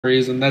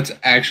reason. That's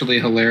actually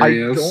I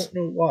hilarious. don't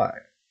know why.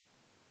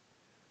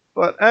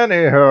 But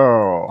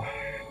anyhow,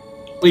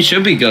 We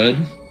should be good.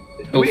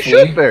 Hopefully. we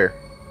should be.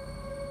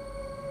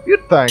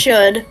 You'd think.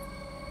 Should.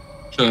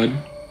 Should.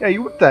 Yeah,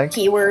 you would think.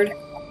 Keyword.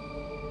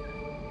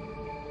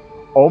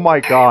 Oh my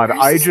god,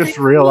 I just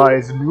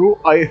realized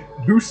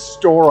new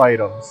store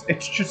items.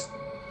 It's just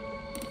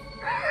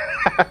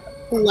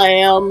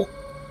Lamb.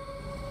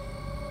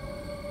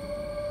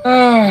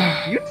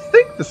 you'd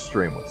think the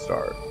stream would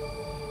start.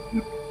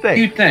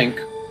 You'd think.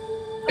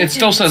 It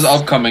still says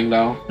upcoming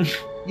though.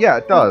 Yeah,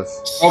 it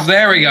does. Oh,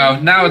 there we go.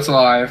 Now it's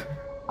live.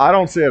 I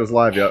don't see it as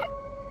live yet.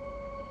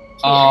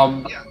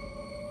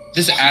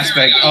 This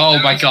aspect. Oh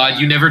my god,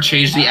 you never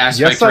changed the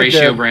aspect Yes, I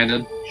ratio, did.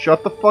 Brandon.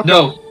 Shut the fuck up.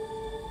 No.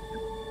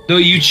 No,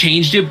 you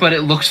changed it, but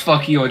it looks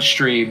fucky on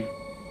stream.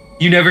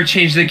 You never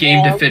changed the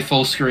game to fit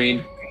full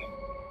screen.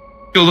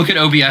 Go look at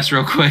OBS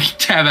real quick.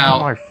 Tab out.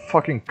 Oh my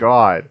fucking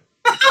god.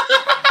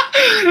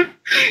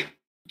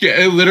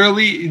 Yeah, it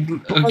literally.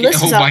 Okay,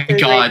 this is oh my off to a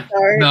god. great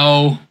start.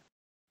 No.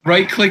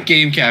 Right click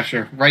game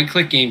capture. Right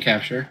click game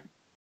capture.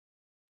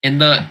 In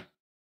the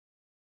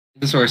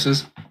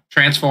sources.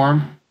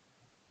 Transform.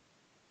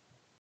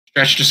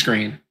 Stretch to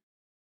screen.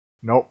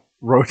 Nope.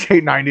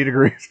 Rotate 90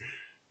 degrees.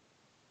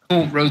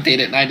 Rotate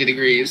it 90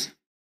 degrees.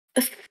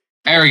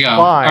 There we go.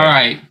 Fine.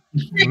 Alright.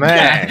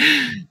 Man.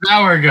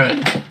 Now we're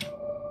good.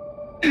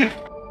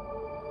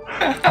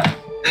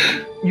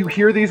 You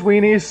hear these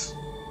weenies?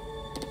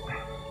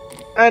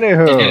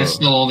 Anywho. It's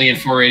still only in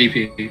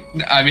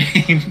 480p. I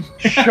mean...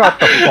 Shut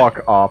the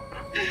fuck up.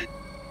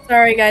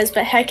 Sorry guys,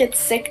 but Hecat's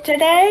sick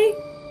today.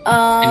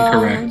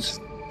 Incorrect.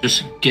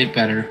 Just get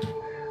better.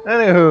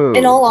 Anywho.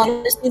 In all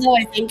honesty though,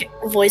 I think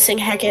voicing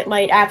Hecat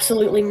might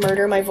absolutely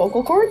murder my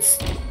vocal cords.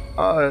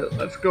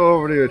 Let's go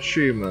over the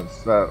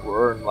achievements that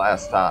were earned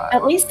last time.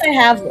 At least I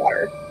have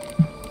water.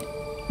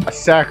 I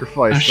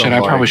sacrificed Oh, shit,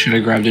 somebody. I probably should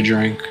have grabbed a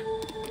drink.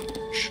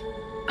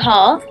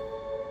 Huh?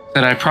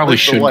 That I probably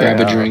That's the should way grab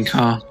a out. drink,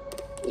 huh?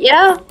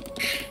 Yeah.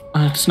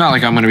 It's not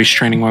like I'm going to be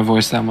straining my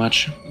voice that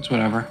much. It's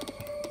whatever.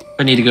 If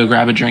I need to go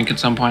grab a drink at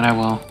some point, I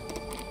will.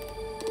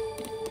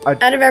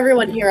 Out of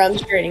everyone here, I'm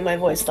straining my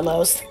voice the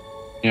most.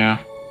 Yeah.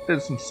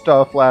 Did some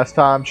stuff last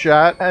time,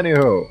 chat.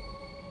 Anywho.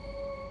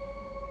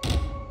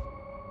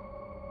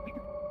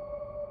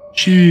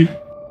 Gee.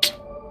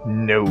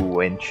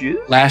 No inches.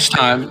 Last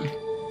time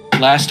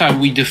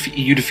you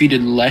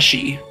defeated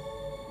Leshy.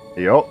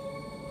 Yup.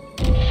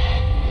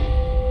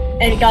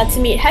 And got to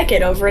meet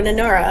Hecat over in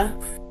Anura.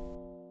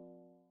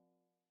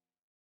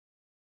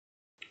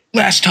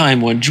 Last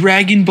time on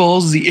Dragon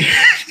Ball Z.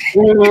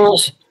 Yo,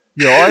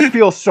 I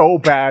feel so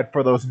bad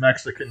for those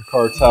Mexican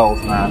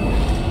cartels, man.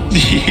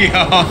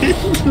 Yeah.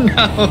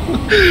 No.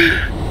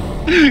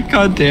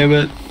 God damn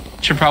it.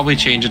 Should probably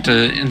change it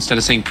to, instead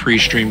of saying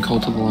pre-stream,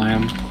 Cult of the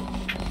Lamb.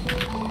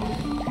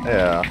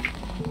 Yeah.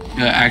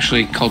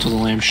 Actually, Cult of the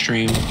Lamb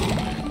stream.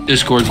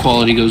 Discord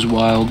quality goes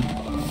wild.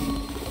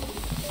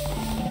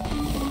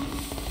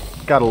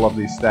 Gotta love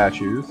these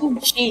statues.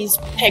 Jeez,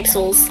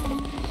 pixels.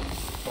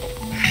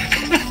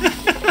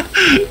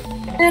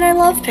 And I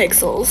love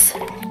pixels.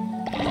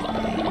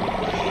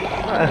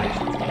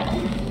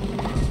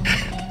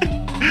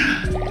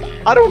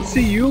 I don't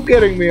see you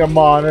getting me a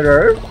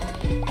monitor.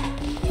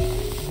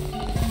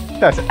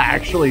 That's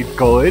actually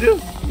good.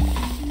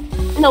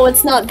 No,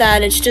 it's not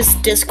that. It's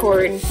just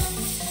Discord.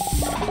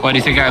 Why do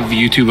you think I have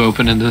YouTube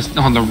open in this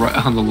on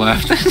the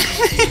left?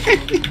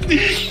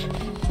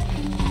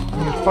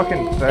 You're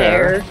fucking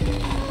fair.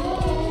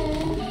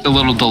 It's a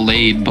little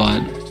delayed,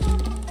 but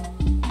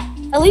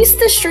At least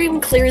the stream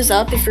clears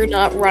up if you're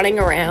not running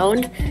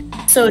around.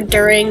 So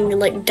during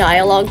like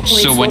dialogue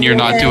points. so when you're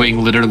not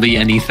doing literally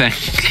anything.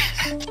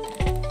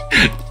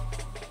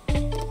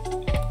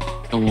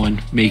 Go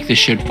on, make the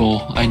shit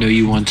bowl. I know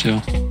you want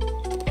to.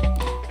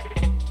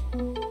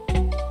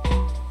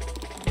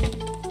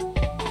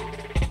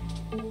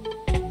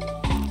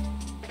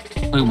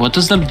 Wait, what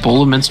does the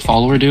bowl of minced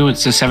follower do?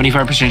 It's a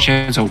 75%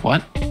 chance of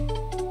what?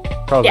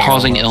 Probably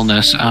Causing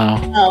illness.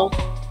 Oh. Oh.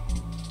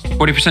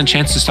 40%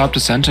 chance to stop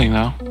dissenting,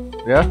 though.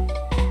 Yeah?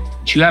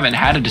 But you haven't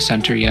had a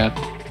dissenter yet.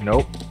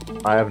 Nope.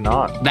 I have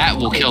not. That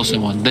will kill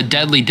someone. The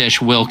deadly dish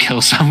will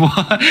kill someone.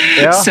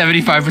 Yeah?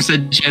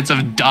 75% chance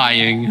of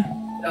dying.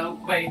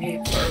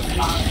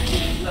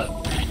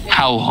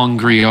 How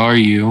hungry are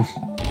you?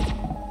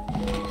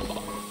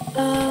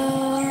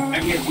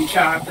 I guess you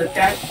charged for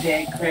that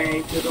day,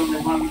 Craig. You're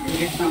gonna want to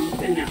get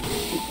something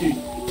else.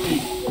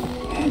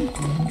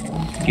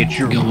 Get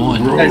your Go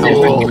on. Because How it's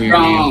hungry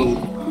are you?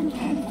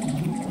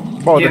 wrong.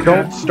 Bro, the Yeah,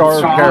 don't starve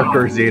strong.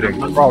 character's eating.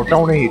 Bro,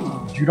 don't eat.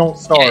 You don't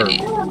starve.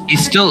 He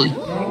still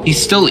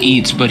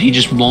eats, but he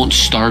just won't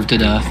starve to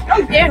death.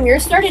 Oh damn, you're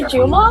starting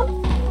too,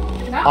 Mom?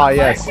 Ah,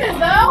 yes.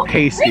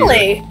 Pasty.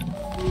 Really?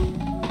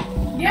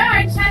 Yeah,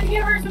 I just had to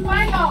give her some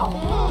Vital.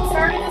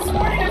 Started this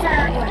morning,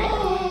 apparently.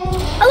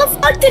 How the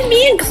fuck did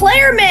me and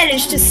Claire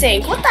manage to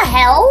sync? What the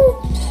hell?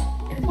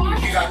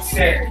 You got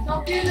sick.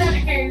 Don't do that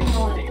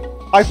occasionally.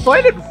 I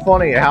find it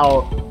funny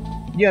how,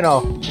 you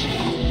know,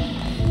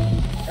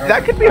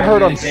 That could be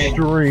heard on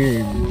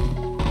stream.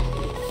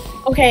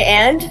 Okay,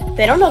 and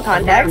they don't know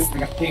context.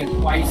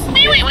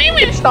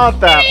 It's not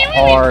that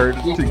hard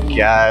to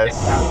guess.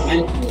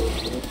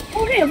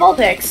 Okay,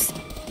 Vulpix.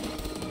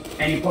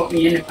 And you put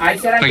me in. I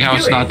said I Like how could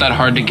it's do not it. that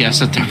hard to guess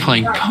that they're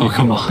playing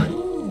Pokemon.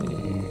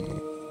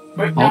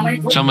 But Oh, now my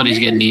somebody's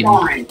getting is eaten.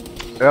 fine.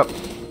 Yep.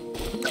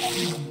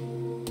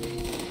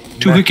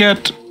 To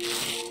Hicket.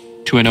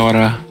 To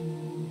Enora.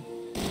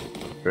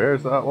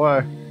 There's that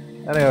way.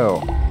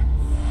 Anyhow.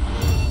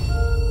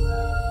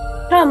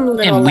 Come,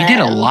 little And we did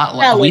a lamb,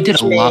 lot. We did a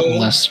challenge lot me.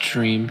 less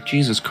stream.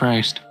 Jesus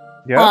Christ.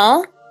 Yep.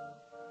 Huh?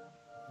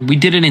 We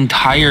did an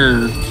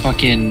entire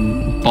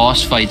fucking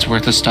boss fights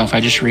worth of stuff. I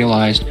just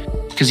realized.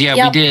 Because yeah,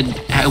 Yep.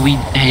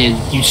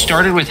 you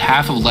started with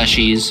half of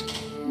Leshy's,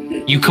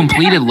 you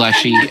completed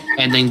Leshy,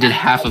 and then did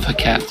half of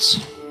Hicket's.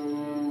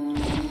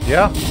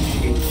 Yeah.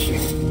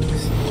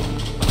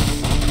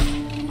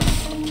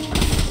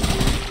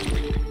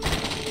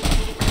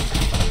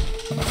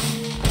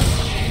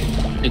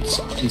 It's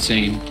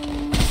insane.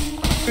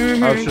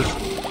 I was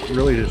just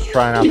really just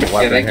trying out the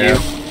weapon here.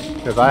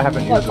 Because I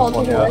haven't used this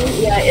one yet.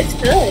 Yeah, it's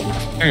good.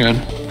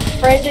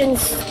 Very good.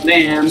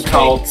 Then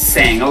called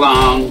Sang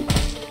Along.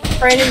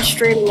 Brandon's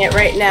streaming it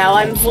right now.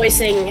 I'm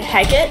voicing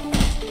Hecate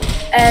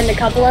and a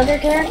couple other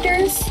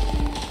characters.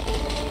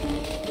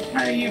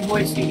 How are you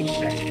voicing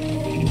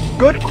it?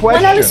 Good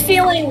question. When I was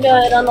feeling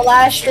good on the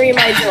last stream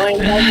I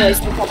joined, I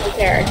voiced a couple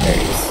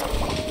characters.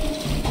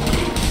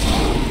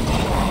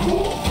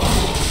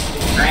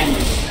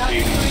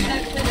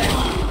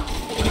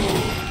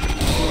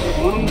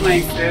 Oh my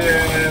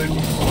food.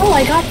 Oh,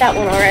 I got that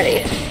one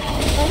already.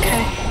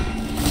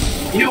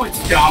 Okay. You know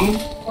what's dumb?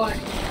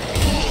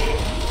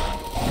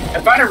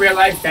 If I'd have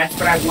realized that's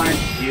what I wanted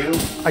to do,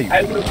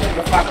 I would have put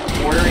the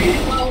fucking order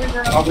in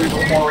while we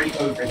were already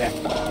over there.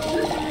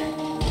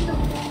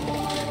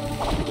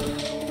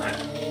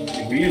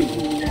 Really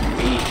mean.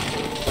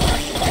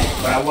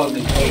 But I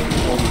wasn't paid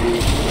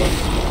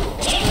for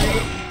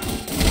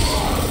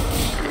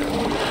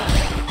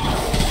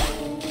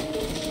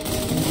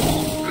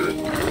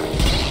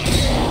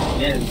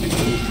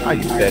Ah,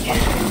 you bitch.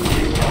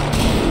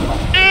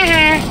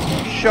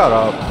 Shut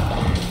up.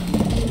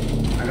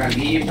 I got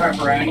medium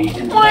pepperoni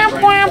and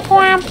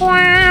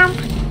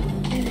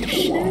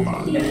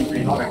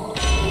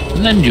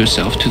Lend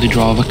yourself to the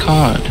draw of a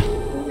card.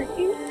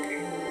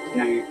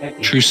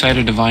 True sight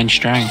of divine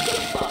strength.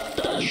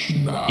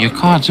 Your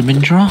cards have been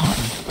drawn.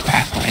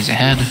 Path lies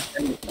ahead.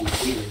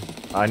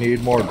 I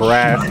need more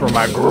grass for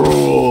my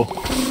gruel.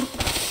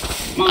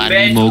 I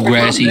need more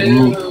grassy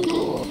group.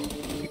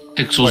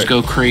 Pixels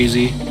go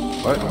crazy.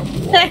 What?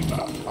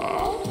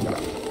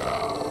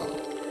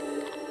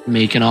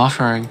 Make an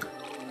offering.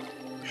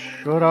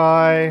 Should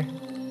I?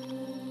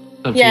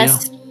 It's up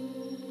Yes. to you.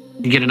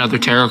 You get another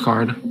tarot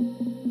card.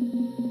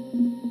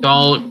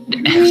 Don't.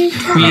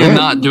 We are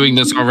not doing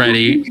this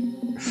already.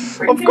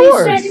 Of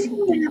course.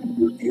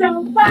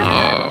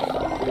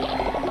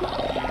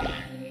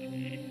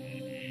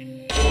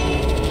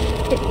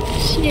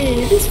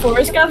 Shit, this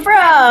Forrest Gump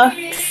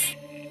rocks.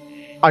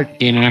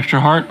 Gain an extra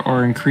heart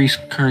or increase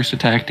curse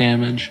attack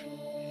damage.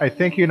 I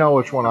think you know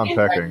which one I'm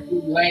picking.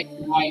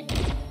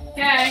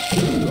 Okay.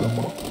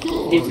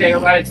 You say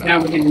about it's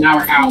now within an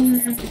hour out.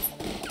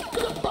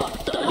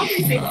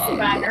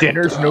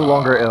 Dinner's no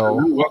longer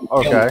ill.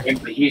 Okay.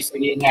 But you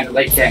said you didn't have a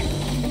late check.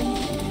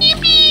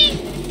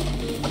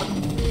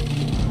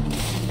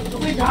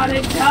 We got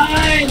it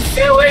done.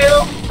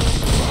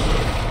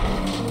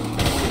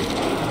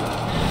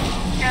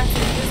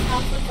 Captain, this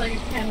house looks like a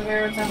can of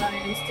Arizona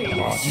iced tea.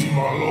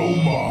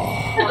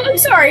 I'm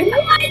sorry,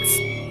 what?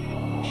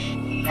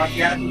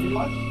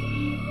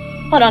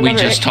 Hold on, We a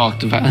just minute.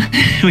 talked about.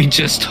 We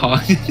just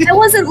talked. I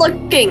wasn't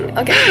looking.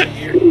 Okay.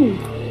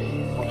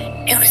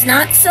 It was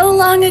not so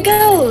long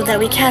ago that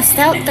we cast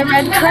out the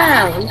Red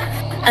Crown.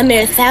 A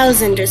mere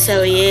 1,000 or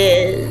so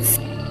years.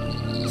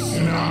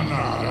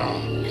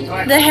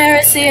 The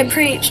heresy it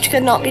preached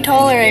could not be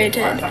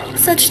tolerated.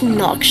 Such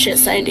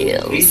noxious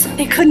ideals.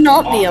 It could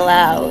not be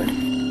allowed.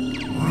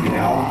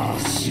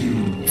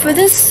 For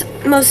this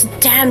most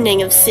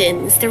damning of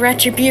sins, the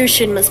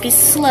retribution must be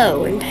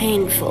slow and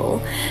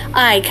painful.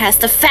 I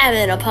cast a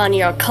famine upon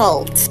your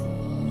cult.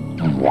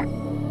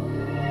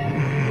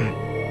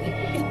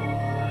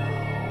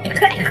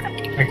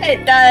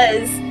 It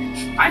does.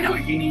 I know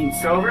what you need,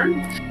 Silver.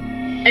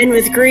 And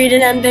with greed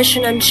and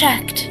ambition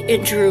unchecked,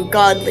 it drew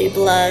godly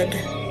blood.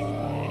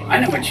 I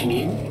know what you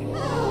need.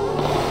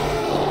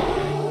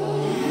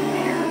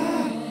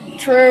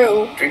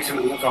 True. Drink some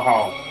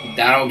alcohol.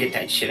 That'll get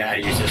that shit out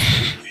of your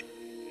system.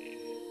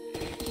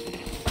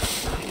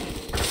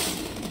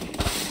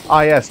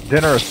 Ah, yes,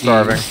 dinner is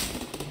starving.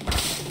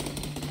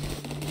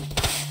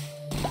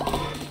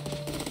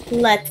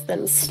 Let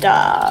them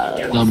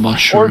starve. The Or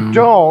mushroom.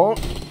 don't.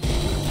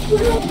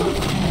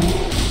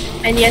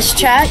 And yes,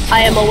 chat,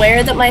 I am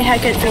aware that my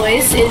Hecate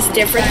voice is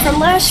different from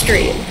last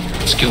stream.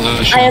 Skill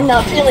I am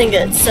not feeling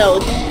good, so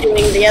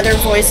doing the other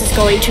voice is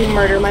going to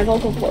murder my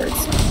vocal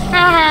cords.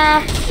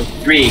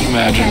 3.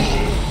 Imagine.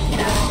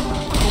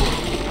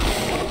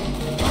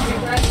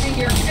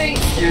 your face.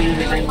 No. It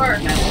really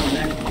works. No.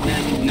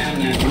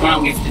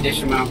 Mom gets to dish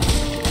them out.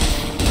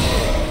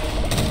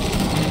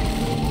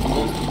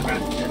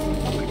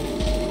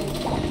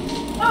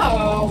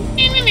 Oh.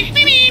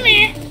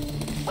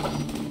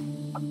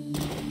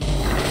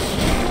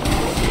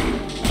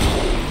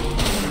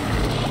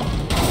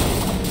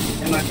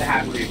 Unless the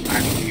hat leaves, I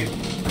can get.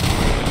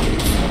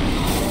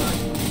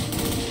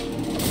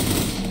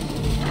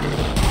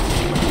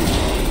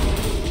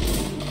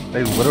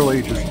 They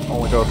literally just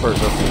only go for this.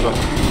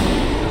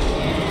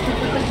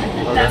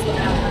 That's what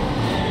happened.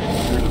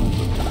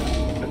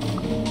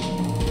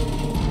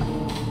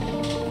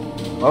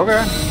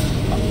 Okay.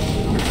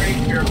 I'm pretty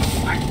sure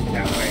I can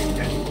that way.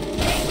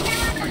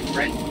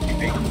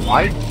 I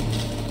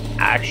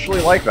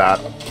actually like that.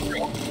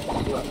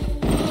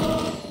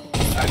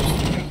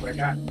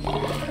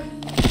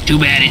 Too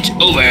bad it's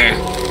over.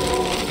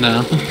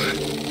 No.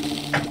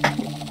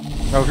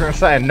 I was gonna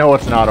say, no,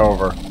 it's not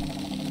over.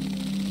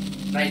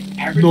 Like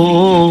everything.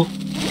 No.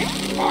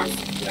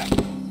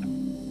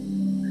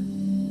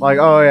 Like,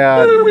 oh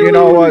yeah, you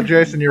know what,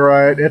 Jason, you're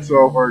right, it's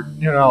over.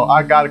 You know,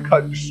 I gotta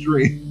cut the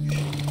stream.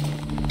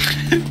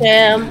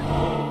 Damn.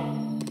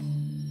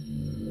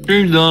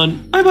 Stream's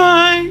done. Bye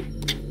bye.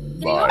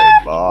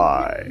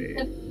 Bye.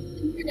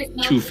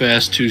 Too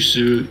fast, too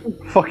soon.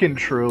 Fucking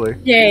truly.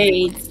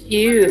 Stay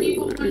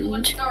tuned.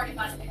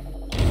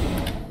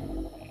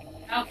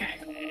 Okay.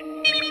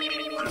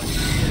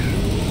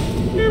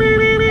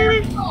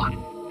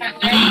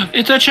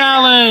 It's a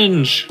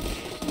challenge.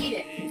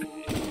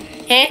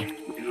 Huh?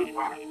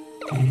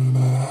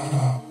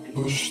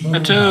 A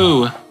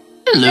 2.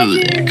 Hello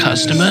there,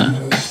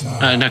 customer.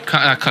 Not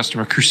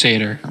customer,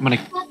 crusader. I'm gonna.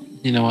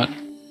 You know what?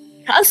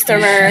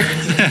 Customer.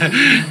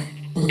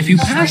 If you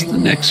pass the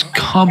next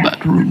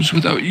combat rooms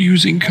without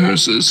using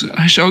curses,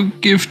 I shall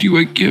gift you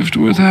a gift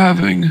worth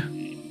having.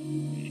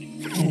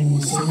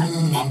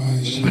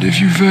 But if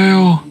you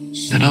fail,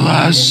 then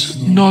alas,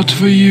 not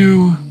for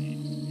you.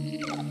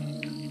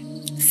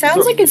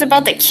 Sounds like it's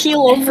about to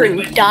keel over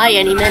and die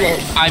any minute.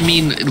 I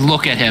mean,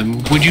 look at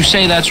him. Would you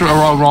say that's a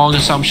wrong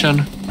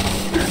assumption?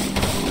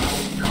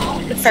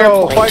 Fair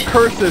So, point. by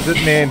curses,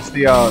 it means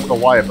the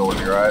Y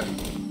ability, right?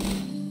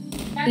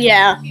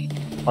 Yeah.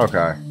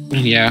 Okay.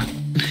 Yeah.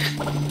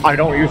 I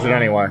don't use it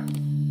anyway.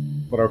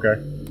 But okay.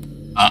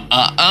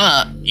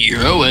 You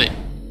owe it.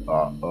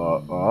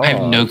 I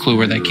have no clue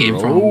where that came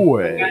from.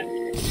 What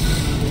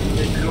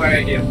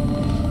I do.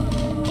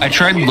 I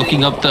tried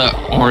looking up the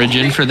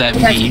origin for that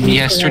meme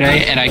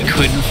yesterday, and I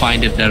couldn't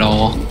find it at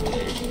all.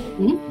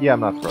 Yeah,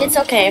 I'm not surprised. It's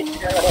okay if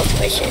you're a little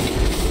squishy.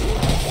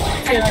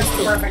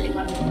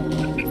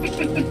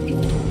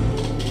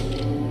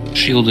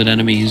 Shielded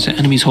enemies.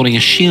 Enemies holding a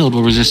shield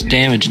will resist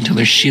damage until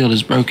their shield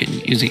is broken.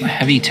 Using a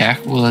heavy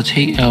attack will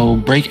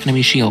break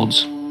enemy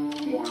shields.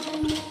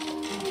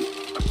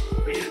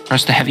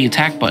 Press the heavy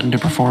attack button to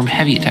perform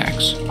heavy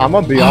attacks. I'm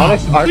gonna be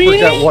honest, I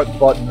forget what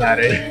button that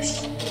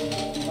is.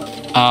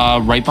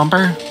 Right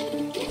bumper?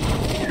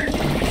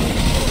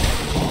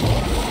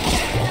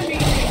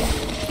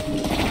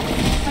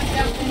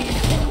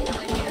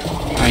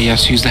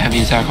 Yes, use the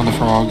heavy attack on the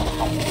frog.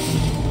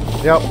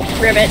 Yep.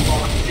 Ribbit.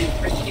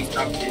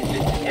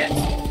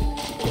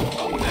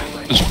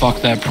 Just fuck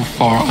that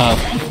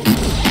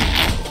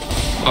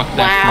fuck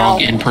that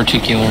frog in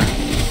particular.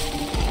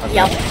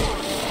 Yep.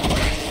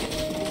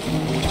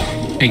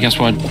 Hey, guess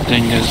what?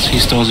 Thing is, he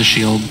still has a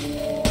shield.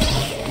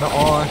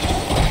 Nuh-uh.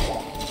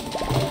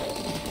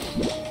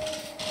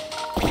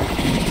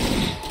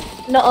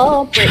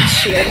 No, break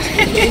shield.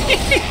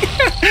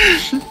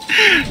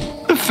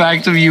 The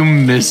fact of you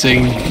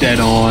missing dead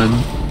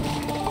on.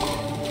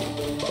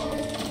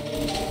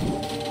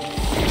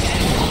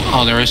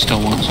 Oh, there is still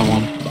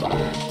someone.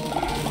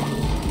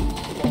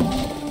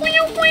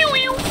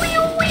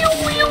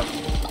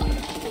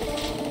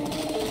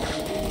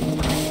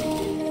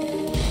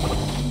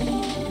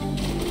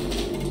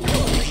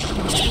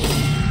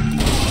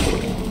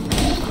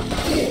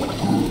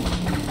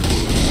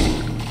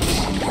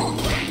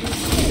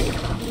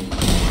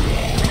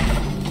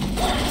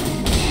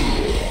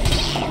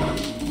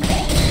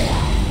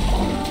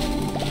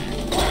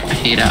 I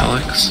hate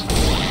Alex.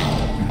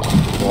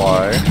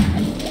 Why?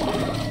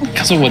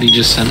 Because of what he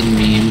just sent in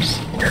memes.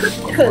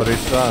 What he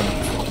done?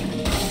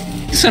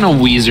 He sent a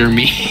Weezer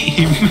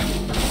meme.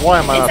 Why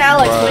am I It's not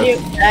Alex, what do you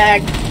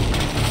surprised? expect?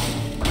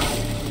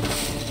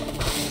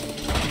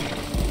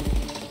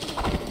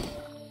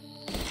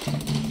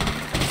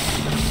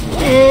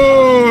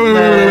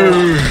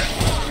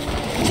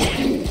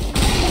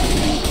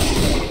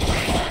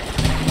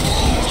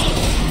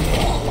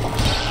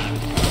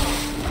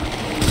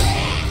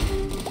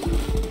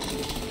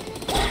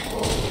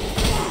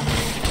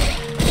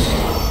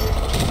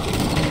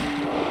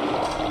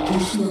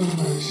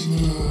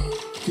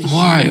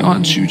 Why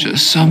aren't you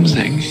just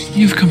something?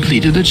 You've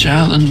completed a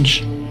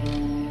challenge.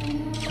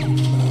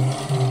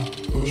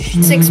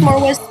 6 more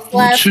wisps What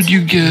left. should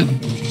you get?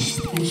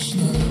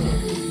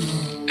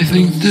 I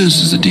think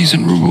this is a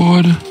decent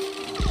reward.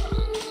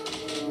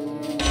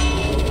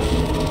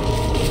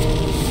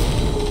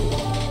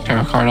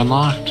 Tarot card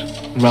unlocked.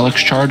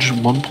 Relics charge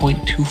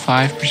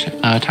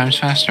 1.25% times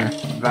faster.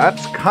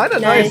 That's kind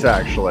of nice,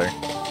 actually.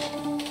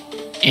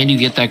 And you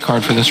get that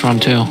card for this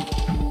run too.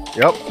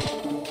 Yep.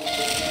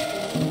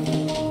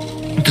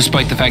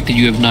 Despite the fact that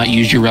you have not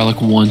used your relic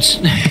once.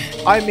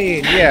 I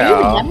mean, yeah. You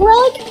have a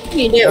relic?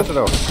 You do. Yes, I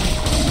do.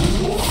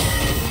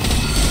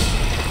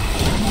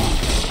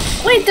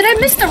 Wait, did I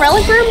miss the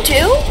relic room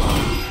too?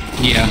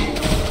 Yeah.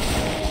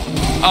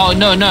 Oh,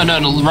 no.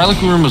 The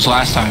relic room was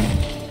last time.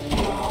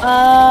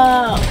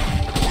 Oh.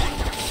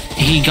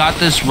 He got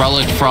this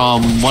relic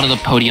from one of the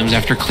podiums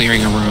after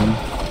clearing a room.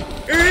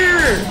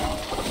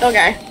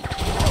 Okay.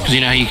 Because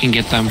you know how you can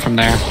get them from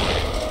there.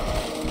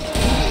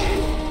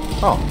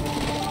 Oh.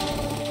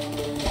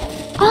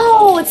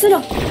 Oh, it's in a...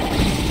 Of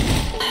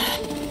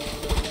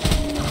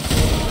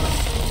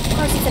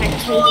course it's in a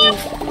cave.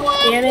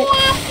 Damn it.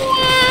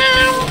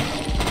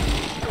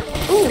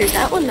 Ooh, there's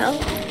that one though.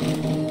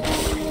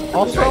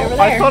 Also, Right over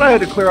I there. thought I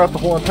had to clear out the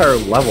whole entire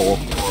level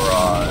for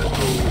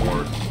the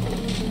reward.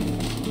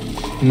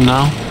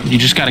 No, you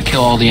just gotta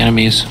kill all the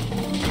enemies.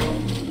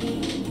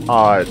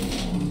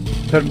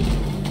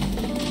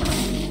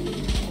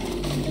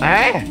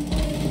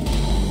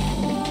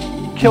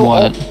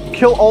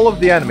 Kill all of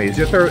the enemies.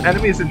 If there are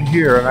enemies in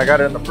here, and I got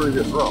it in the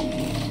previous room.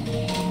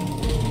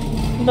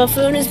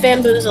 Buffoon is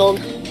bamboozled.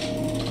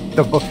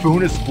 The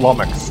buffoon is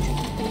flummoxed.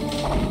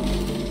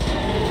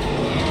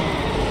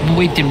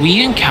 Wait, did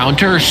we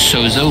encounter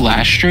Sozo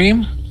last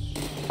stream?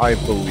 I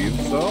believe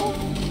so.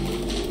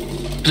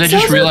 Because I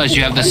just Sozo's realized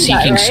you have the the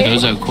Seeking guy, right?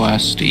 Sozo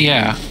quest.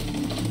 Yeah.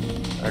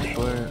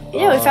 Actually.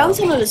 Yeah, we found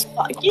some of his...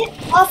 Get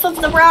off of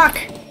the rock!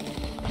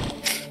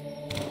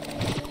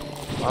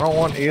 I don't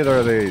want either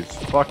of these.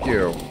 Fuck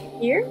you.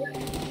 Here?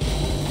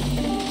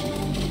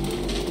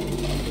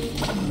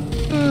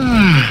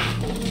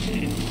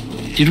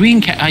 Did we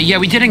encounter... yeah,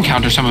 we did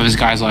encounter some of his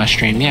guys last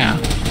stream, yeah.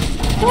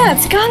 Yeah,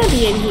 it's gotta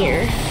be in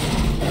here.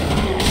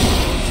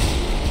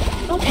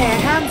 Okay, I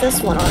have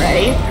this one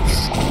already.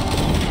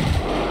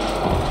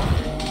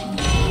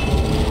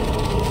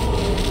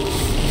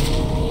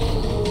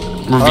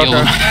 Reveal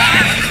Okay. them.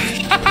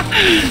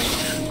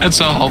 That's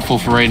so helpful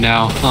for right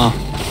now, huh?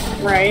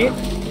 Right?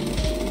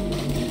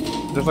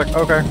 Just like,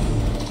 okay.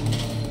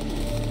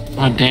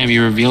 Oh, damn,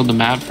 you revealed the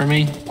map for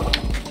me?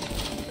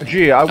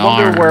 Gee, I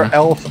wonder Darn. where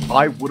else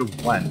I would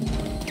have went.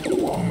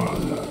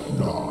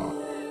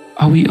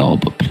 Are we all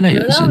but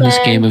players in this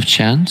game of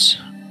chance?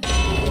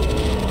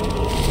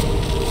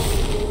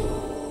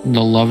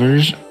 The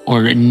lovers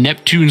or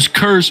Neptune's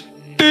curse?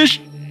 Fish!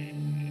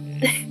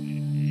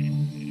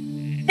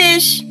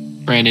 Fish!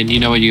 Brandon, you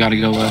know what you gotta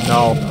go with.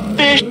 No.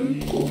 Fish!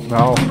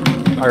 No.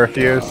 I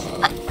refuse.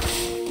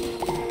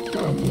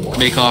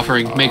 Make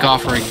offering, make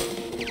offering.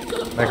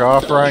 Make an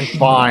offering?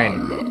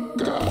 Fine.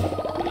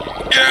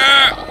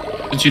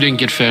 Since you didn't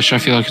get fish, I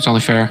feel like it's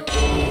only fair.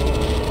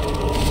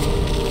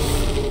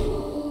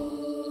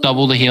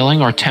 Double the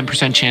healing or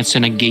 10% chance to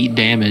negate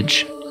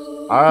damage.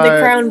 The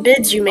crown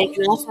bids you make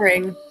an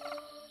offering.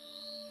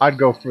 I'd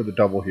go for the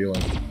double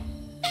healing.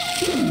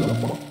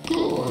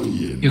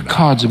 Your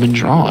cards have been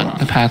drawn.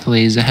 The path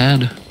lays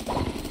ahead.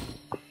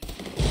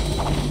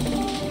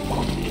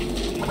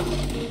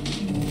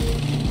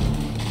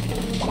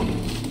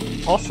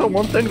 Also,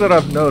 one thing that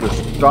I've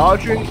noticed,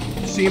 dodging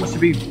seems to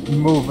be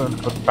moving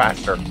but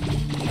faster.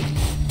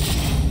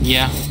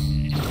 Yeah.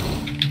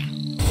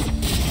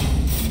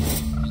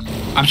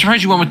 I'm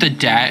surprised you went with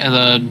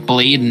the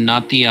blade and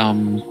not the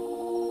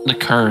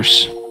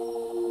curse.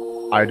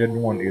 I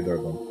didn't want either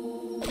of them.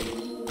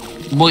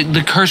 Well,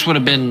 the curse would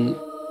have been...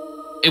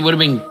 It would have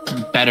been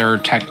better,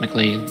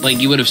 technically. Like,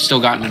 you would have still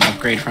gotten an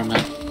upgrade from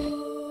it.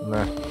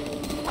 Nah.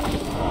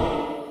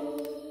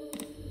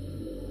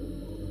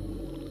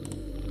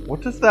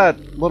 What is that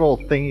little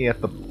thingy at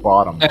the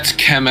bottom? That's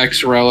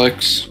Chemex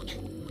relics.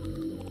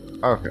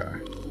 Okay.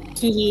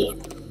 Hee.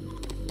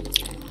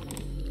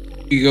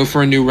 Do you go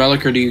for a new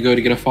relic, or do you go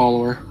to get a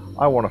follower?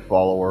 I want a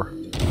follower.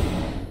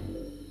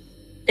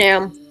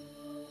 Damn.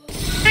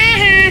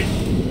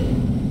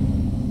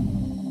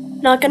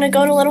 Not gonna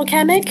go to Little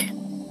Kamek?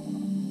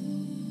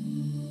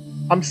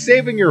 I'm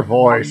saving your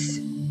voice.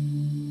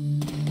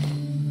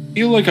 I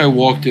feel like I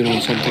walked in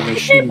on something I Okay,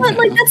 shouldn't but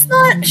like have. that's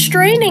not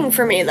straining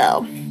for me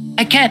though.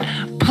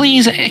 Again,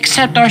 please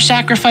accept our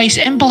sacrifice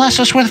and bless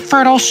us with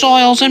fertile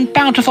soils and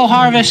bountiful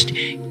harvest.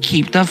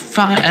 Keep the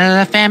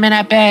famine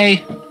at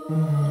bay.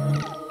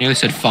 I nearly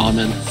said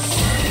famine.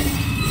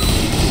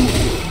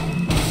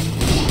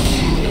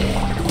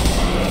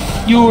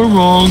 You're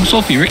wrong,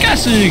 sulfuric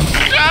acid.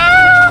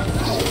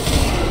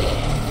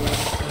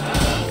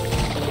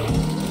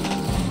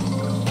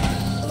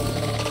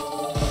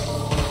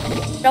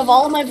 Of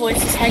all of my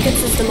voices,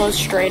 Hecat's is the most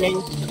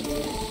straining.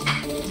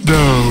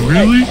 No,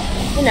 really?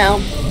 You know,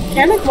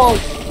 Kamek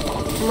won't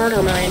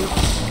murder mine.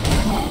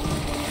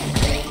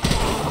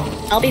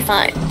 I'll be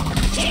fine.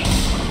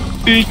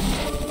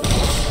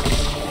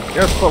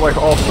 Yes, but like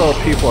also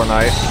people are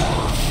nice.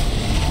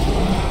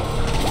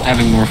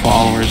 Having more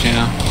followers,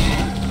 yeah.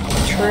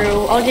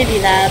 True, I'll give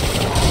you that.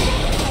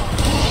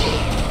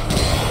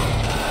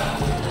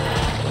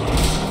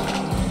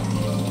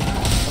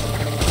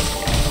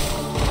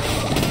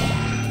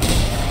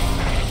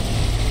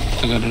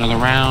 got another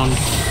round.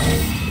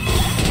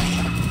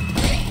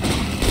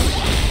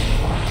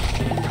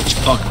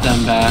 Fuck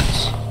them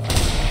bats.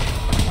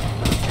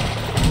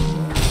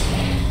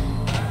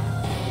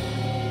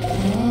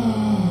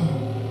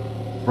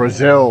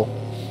 Brazil.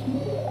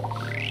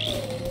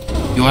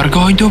 You are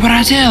going to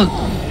Brazil!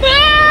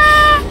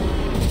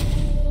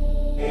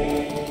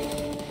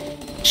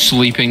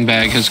 Sleeping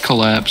bag has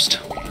collapsed.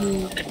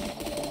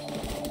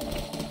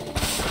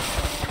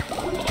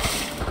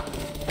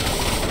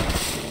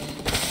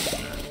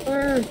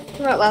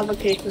 That lava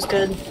cake was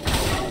good.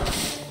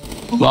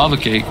 Lava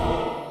cake.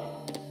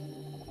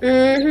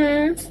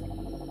 Mm-hmm.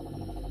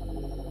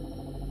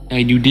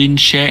 And you didn't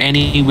share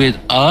any with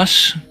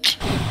us?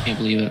 Can't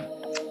believe it.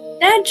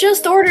 Dad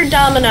just ordered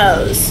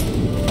Domino's.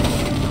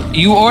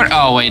 You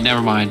oh wait,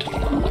 never mind.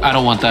 I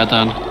don't want that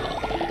then.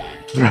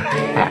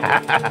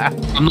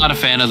 I'm not a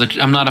fan of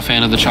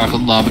the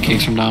chocolate lava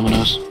cakes from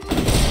Domino's.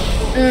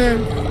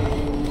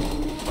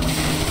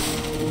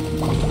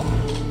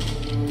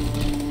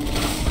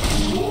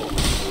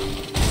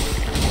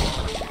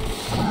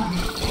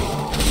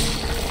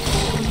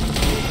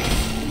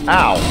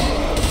 Ow.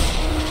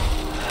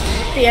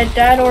 Yeah,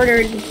 Dad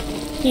ordered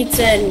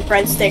pizza and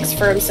breadsticks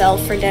for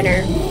himself for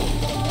dinner.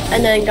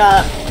 And then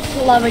got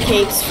lava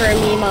cakes for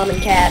me, Mom,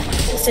 and Kat,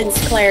 since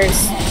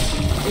Claire's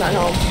not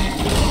home.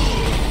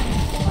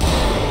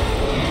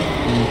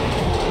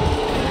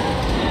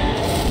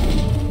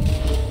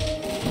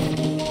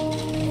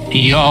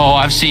 Yo,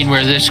 I've seen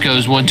where this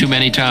goes one too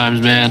many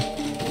times, man.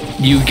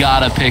 You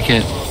gotta pick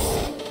it.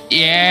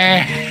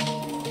 Yeah.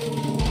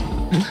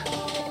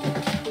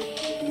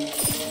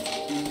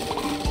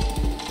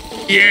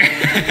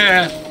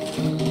 Yeah.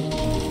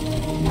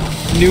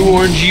 New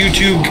Orange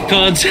YouTube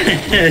content.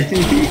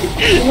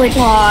 Oh my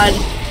god.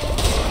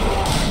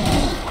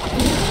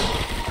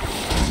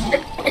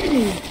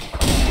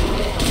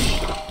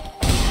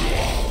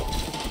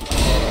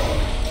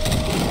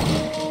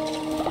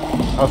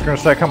 I was gonna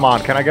say, come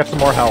on, can I get some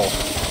more health?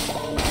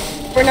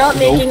 We're not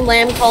making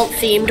Lamb Cult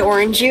themed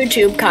Orange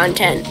YouTube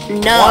content.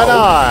 No. Why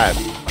not?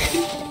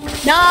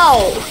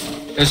 No!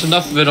 There's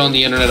enough of it on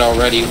the internet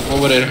already.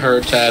 What would it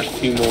hurt to add a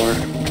few more?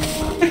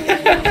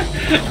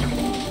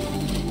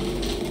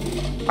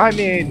 I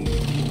mean...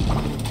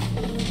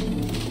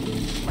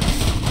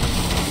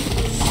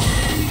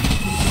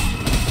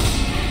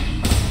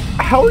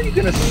 How are you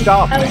gonna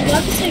stop me? I was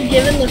about to say,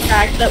 given the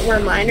fact that we're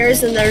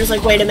minors, and there's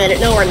like, wait a minute,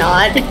 no we're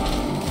not.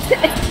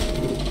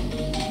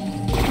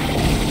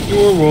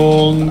 You're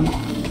wrong.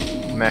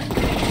 Meh.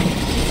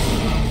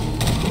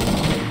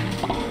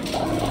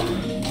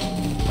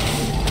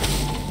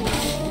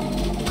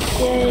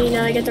 Yay,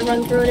 now I get to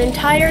run through an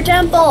entire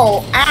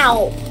temple!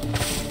 Ow!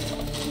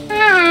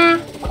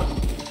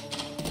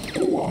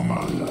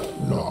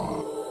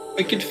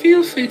 I could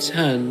feel Fate's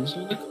hands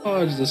on the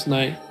cards this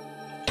night.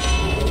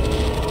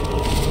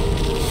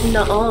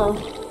 Nuh-uh.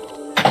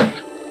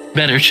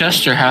 Better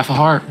chest or half a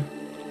heart.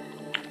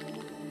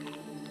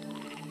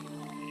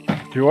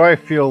 Do I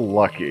feel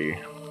lucky?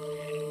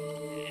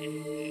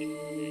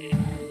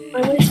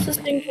 I wish this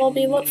thing told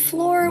me what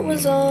floor it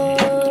was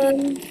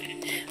on.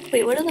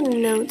 Wait, what do the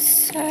notes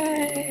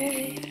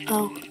say?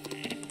 Oh.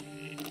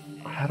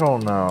 I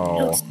don't know.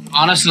 Notes.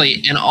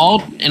 Honestly, in all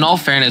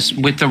fairness,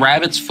 with the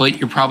rabbit's foot,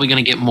 you're probably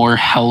gonna get more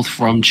health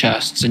from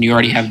chests, and you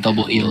already have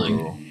double healing.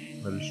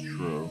 That is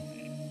true.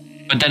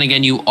 But then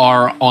again, you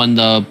are on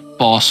the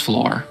boss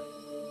floor.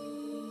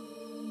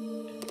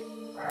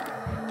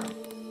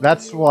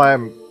 That's why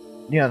I'm,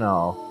 you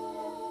know,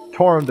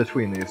 torn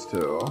between these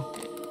two.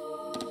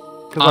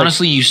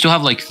 Honestly, you still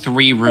have like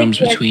 3 rooms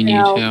between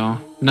you two.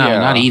 No, Yeah.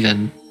 not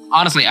even.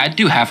 Honestly, I'd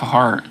do half a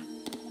heart.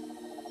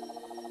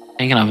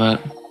 Thinking of it.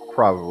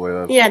 Probably.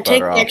 That's Yeah, the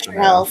take better the extra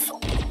option, health.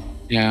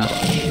 Yeah.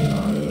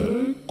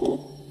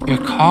 Your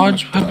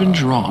cards have been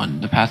drawn.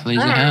 The path lays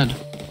ahead.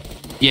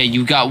 Yeah,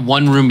 you got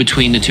 1 room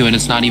between the two, and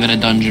it's not even a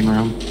dungeon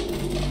room.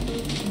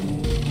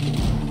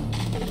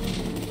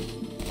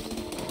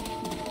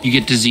 You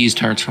get diseased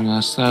hearts from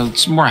this. So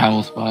it's more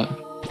health, but...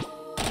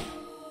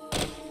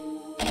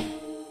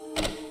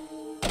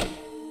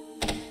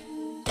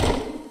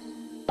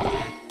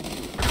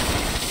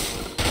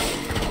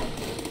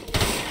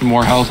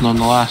 more health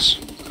nonetheless.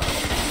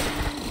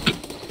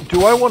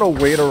 Do I want to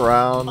wait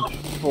around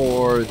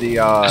for the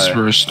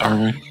We're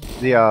starving.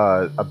 the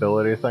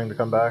ability thing to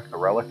come back, the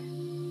relic?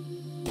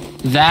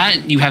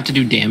 That you have to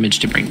do damage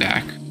to bring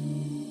back.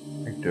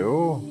 I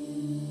do?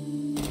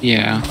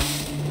 Yeah,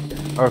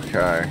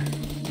 Okay.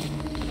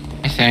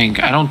 I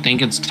think. I don't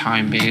think it's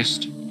time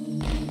based.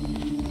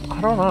 I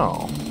don't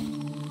know.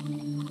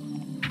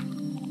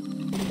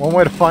 One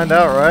way to find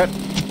out, right?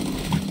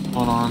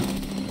 Hold on.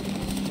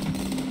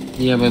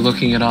 Yeah, by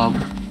looking it up.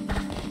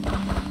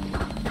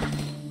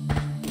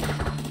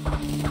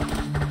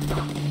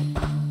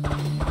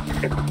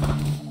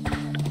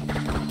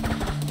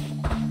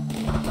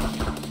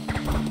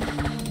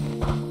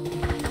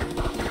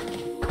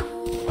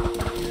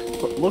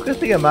 But look at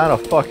the amount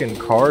of fucking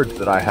cards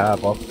that I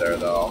have up there,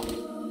 though.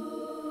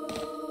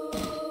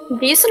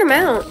 Decent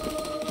amount.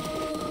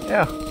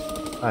 Yeah.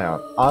 Hang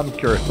on, I'm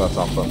curious about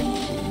something.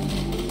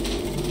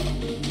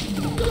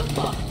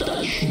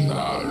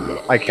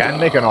 I can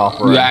make an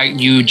offer. Yeah,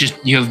 you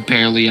have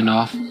barely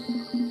enough.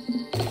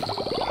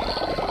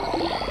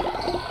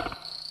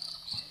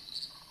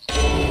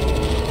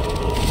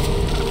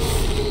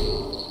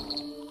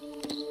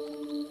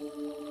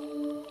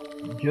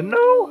 You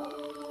know,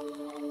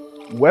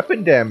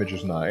 weapon damage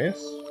is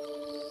nice.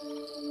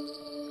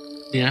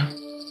 Yeah.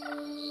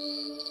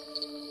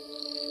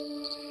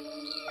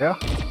 Yeah.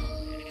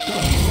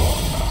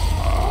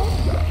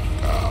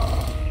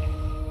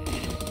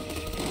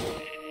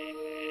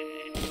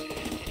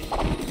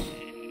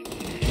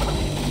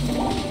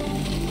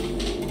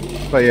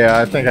 But yeah,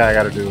 I think I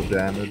gotta do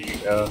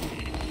damage. Yeah.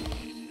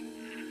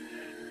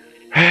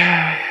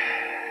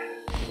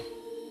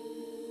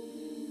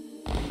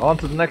 On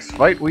to the next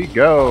fight we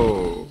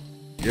go.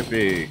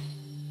 Yippee.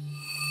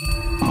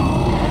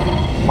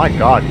 My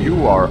god,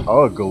 you are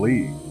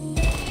ugly.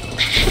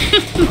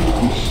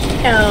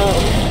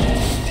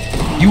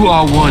 Oh. You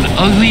are one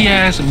ugly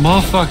ass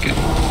motherfucker.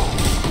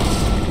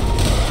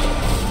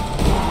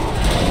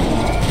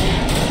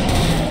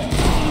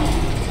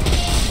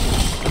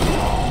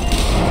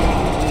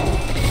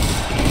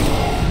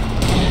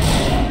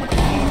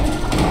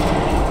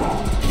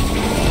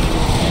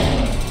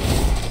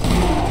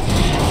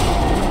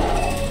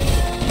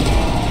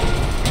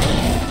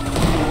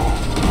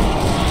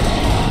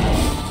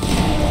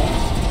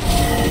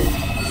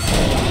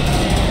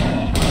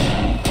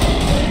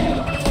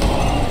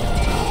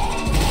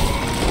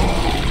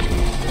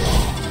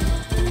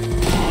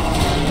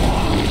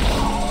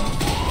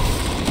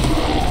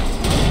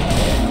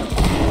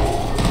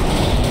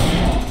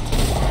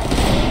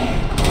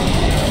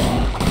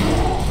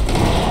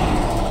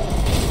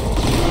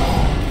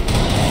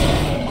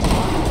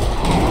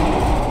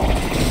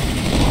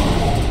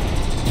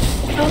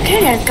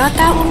 Okay, I've got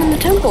that one in the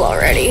temple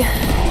already.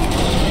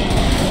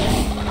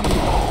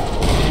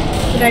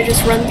 Did I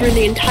just run through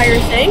the entire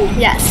thing?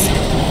 Yes.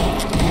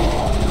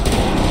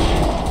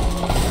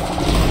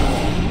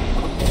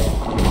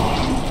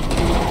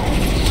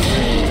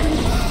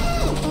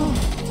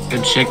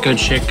 Good shit, good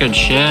shit, good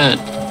shit.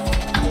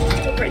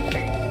 Right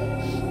there.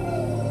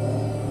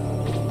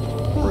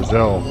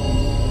 Brazil.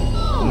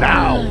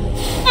 Now.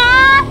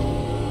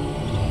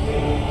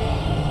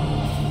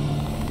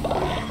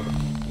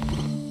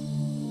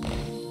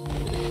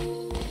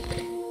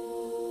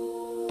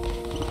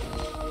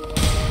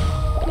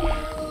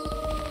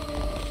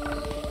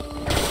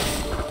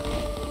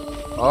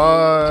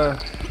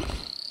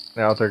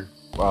 Yeah, I'll take,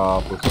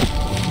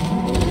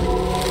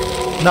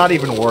 not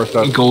even worth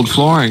it. Gold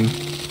flooring.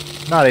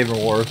 Not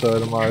even worth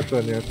it, in my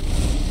opinion.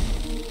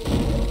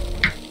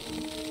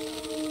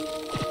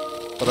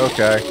 But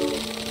okay.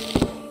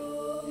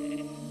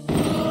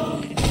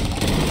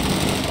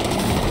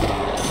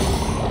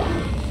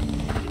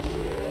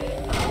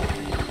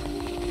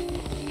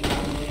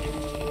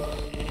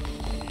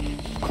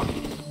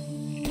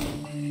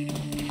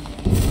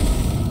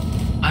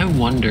 I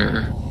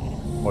wonder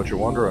What you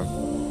wondering?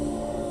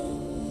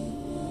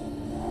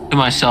 to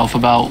myself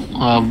about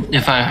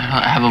if I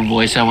have a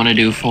voice I want to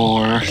do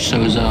for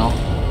Sozo.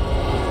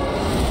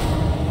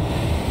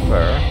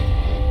 Fair.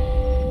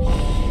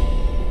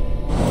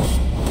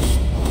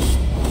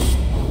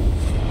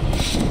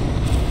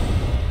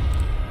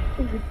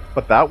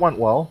 But that went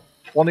well.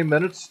 20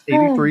 minutes,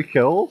 83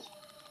 kills.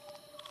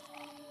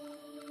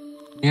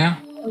 Yeah.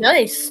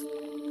 Nice.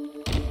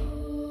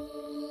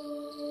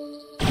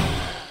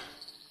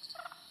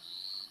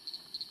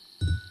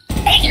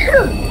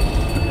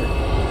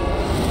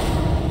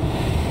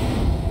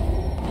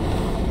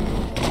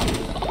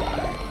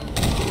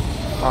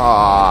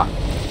 Ah.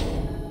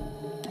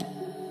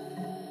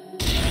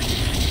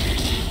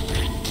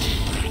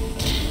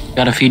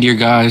 Gotta feed your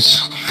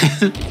guys.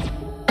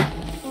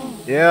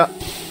 Yeah.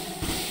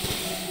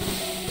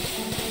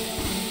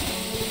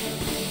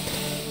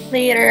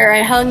 Leader,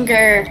 I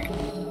hunger.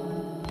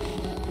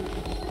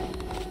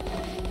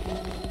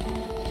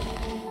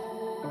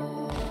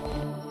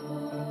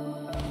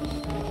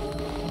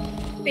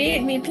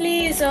 Feed me,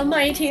 please,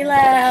 almighty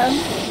lamb.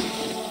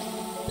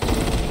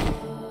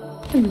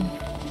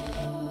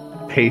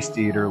 Paste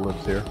Eater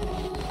lives here.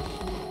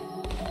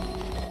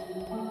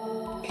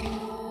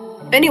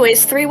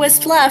 Anyways, 3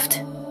 wisps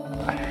left.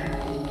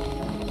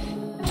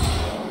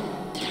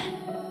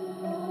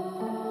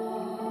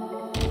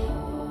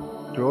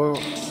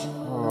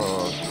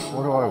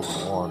 What do I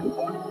want?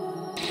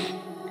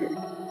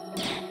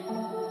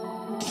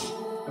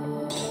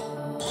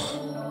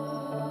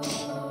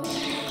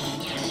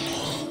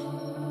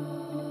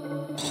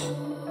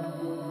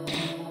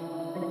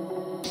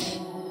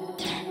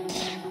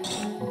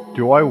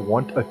 Do I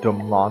want a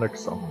demonic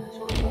summon?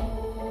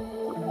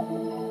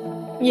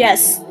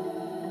 Yes.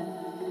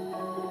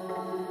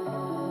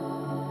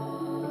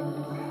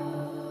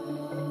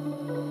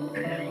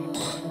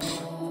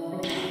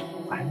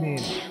 I mean,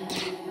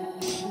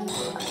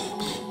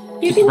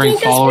 You can Bring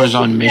take us followers with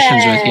on you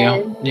missions with then.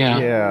 you. Yeah.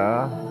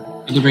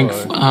 yeah. You bring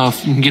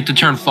get to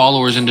turn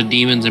followers into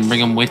demons and bring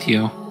them with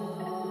you.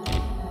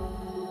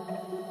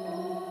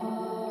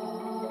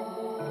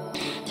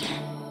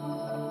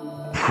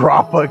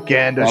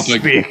 propaganda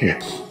speaker.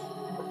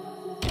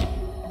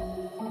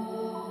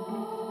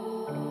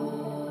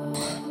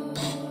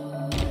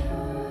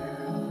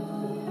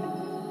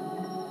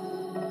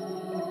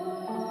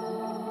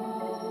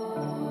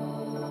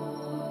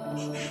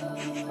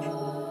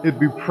 It'd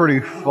be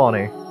pretty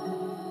funny.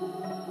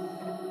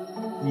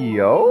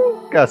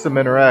 Yo, got some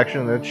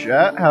interaction in the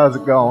chat. How's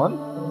it going?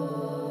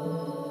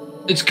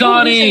 It's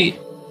Connie!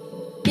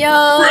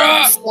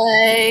 Yo,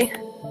 Slay.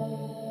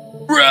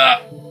 Bruh!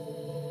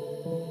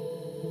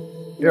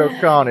 Yo,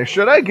 Connie,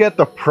 should I get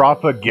the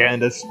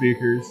propaganda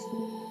speakers?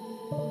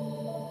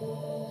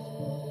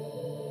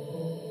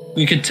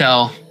 We could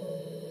tell.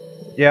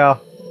 Yeah,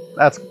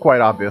 that's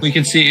quite obvious. We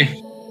can see.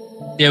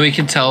 Yeah, we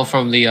can tell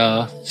from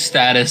the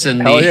status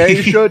and Hell yeah,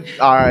 you should.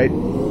 Alright.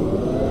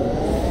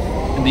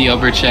 In the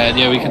upper chat,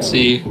 yeah, we can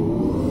see.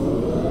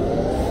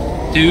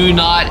 Do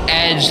not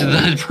edge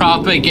the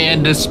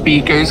propaganda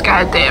speakers,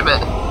 god damn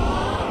it.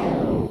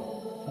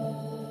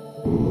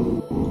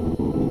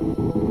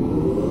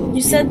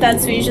 You said that,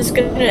 so you're just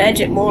gonna edge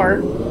it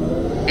more.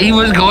 He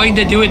was going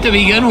to do it to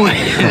begin with.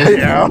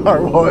 Yeah, I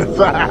was.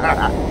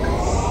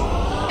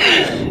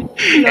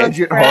 Edge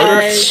it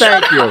harder.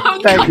 Thank you.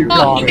 Thank you,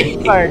 Connie.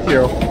 Thank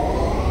you.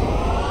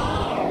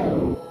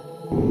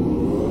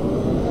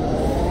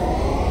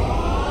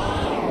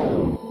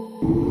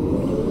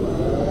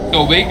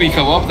 Don't make me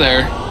come up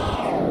there.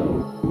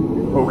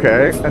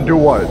 Okay, and do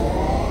what?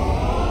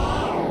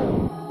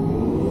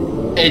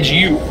 Edge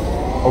you.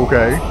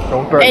 Okay,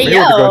 don't threaten me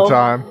with a good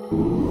time.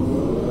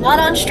 Not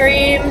on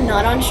stream,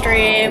 not on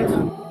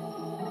stream.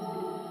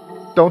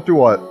 Don't do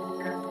what?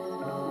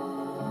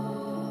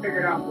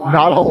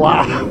 Not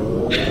allowed.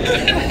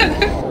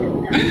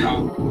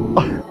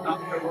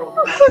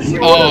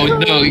 Oh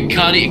no,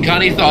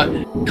 Connie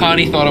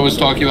thought I was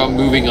talking about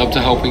moving up to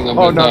helping them.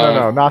 Oh with,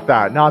 no, not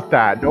that, not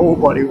that.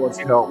 Nobody wants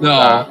to help with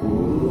that.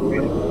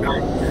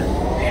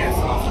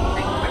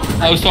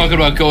 I was talking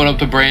about going up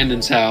to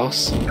Brandon's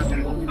house.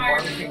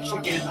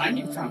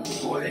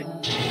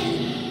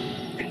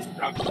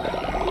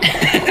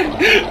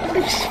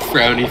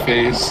 Frowny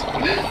face.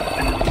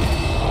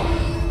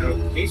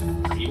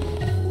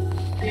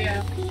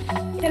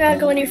 Cannot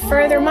go any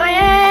further, my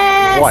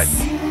ass! What?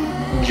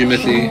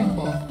 Jimothy.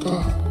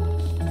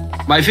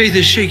 My faith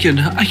is shaken.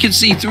 I can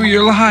see through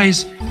your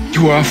lies.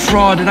 You are a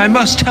fraud, and I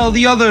must tell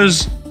the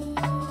others.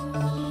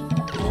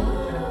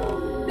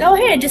 Oh,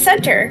 hey, a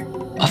dissenter.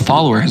 A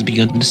follower has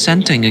begun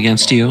dissenting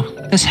against you.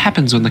 This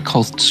happens when the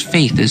cult's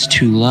faith is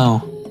too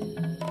low.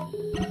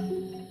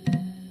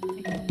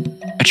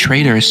 A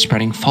traitor is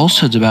spreading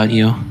falsehoods about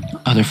you.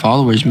 Other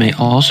followers may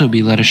also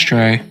be led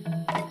astray.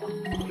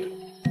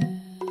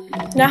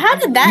 Now, how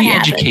did that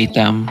happen? Re-educate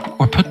them,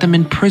 or put them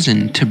in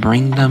prison to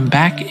bring them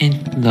back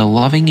in the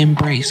loving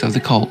embrace of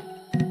the cult.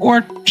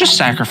 Or just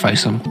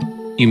sacrifice them.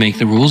 You make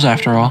the rules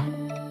after all.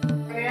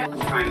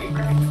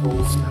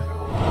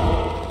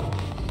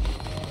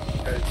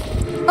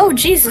 Oh,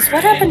 Jesus,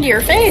 what happened to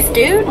your faith,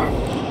 dude?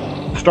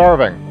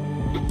 Starving.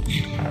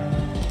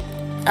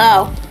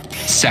 Oh.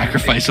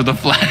 Sacrifice of the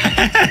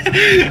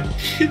flag.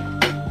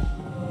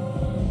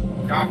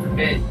 God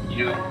forbid,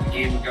 you know, the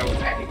game would go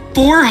away.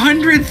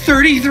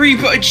 433,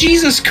 but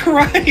Jesus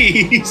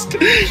Christ!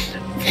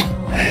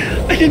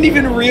 I didn't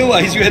even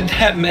realize you had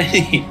that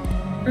many.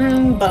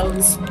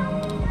 Bones.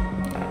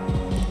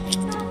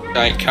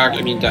 Diet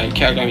Coke, Diet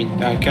Coke,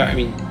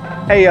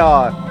 Hey,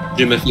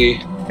 Jimothy.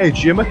 Hey,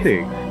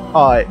 Jimothy.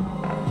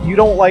 You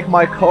don't like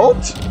my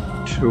cult?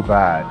 Too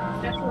bad.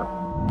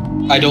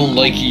 I don't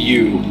like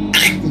you.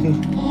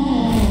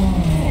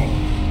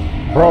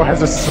 Bro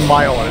has a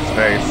smile on his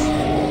face.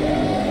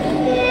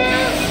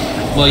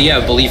 Well,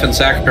 yeah, belief in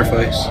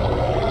sacrifice.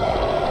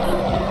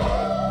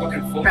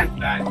 Looking forward to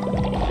that.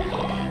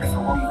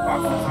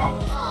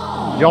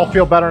 Y'all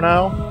feel better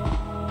now?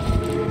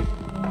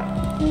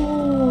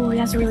 Ooh,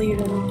 that's really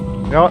good.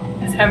 You know what?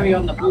 It's heavy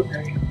on the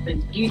blueberry.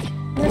 I'm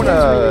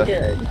gonna... Really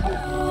good.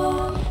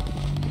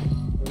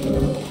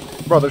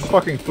 Bro, there's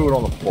fucking food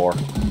on the floor.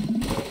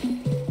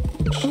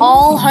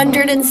 All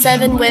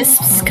 107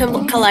 wisps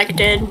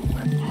collected.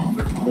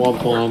 Womp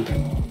womp.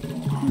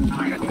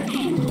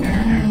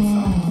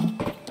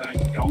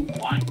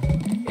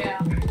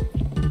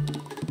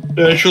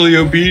 Naturally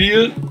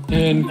obedient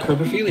and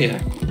corpophiliac.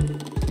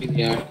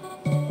 Yeah.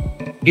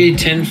 Gain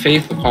 10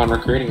 faith upon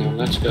recruiting him.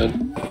 That's good.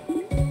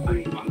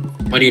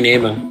 What do you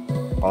name him?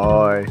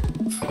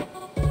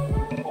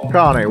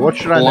 Connie, what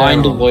should I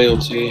Blind name him?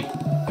 loyalty.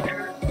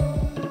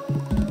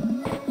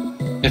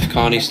 If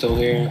Connie's still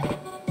here.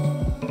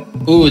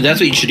 Ooh, that's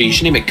what you should do. You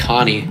should name it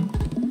Connie.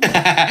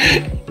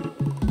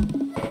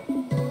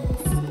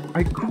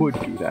 I could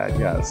do that,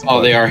 yes.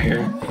 Oh, they are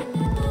here.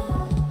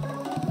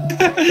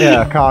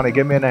 Yeah, Connie,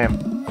 give me a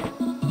name.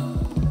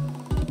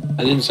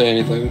 I didn't say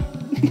anything.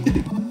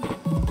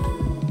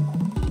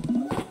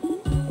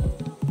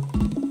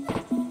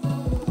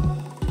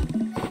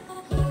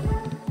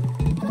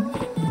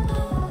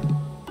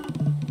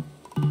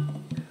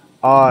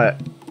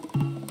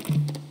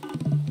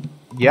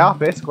 Yeah,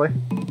 basically.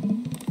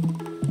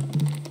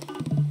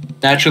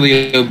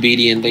 Naturally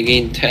obedient. They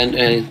gain 10.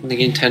 They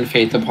gain 10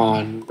 faith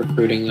upon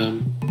recruiting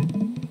them.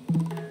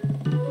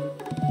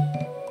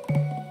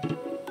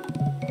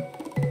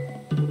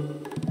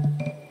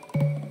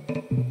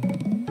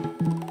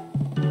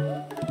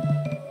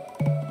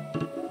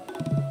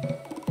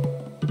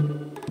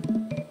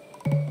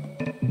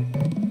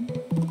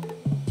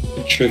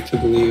 Trick to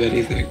believe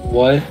anything.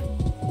 What?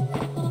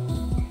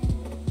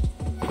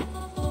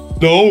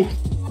 No.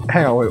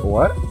 Hang on, wait,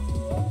 what?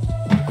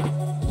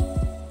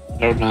 I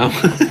don't know.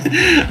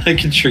 I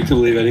can trick to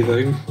believe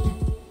anything.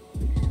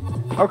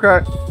 Okay.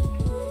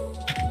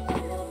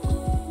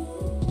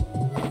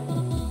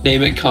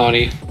 Name it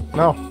Connie.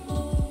 No.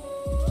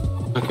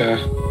 Okay.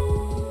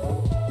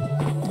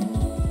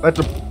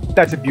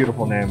 That's a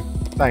beautiful name.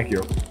 Thank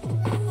you.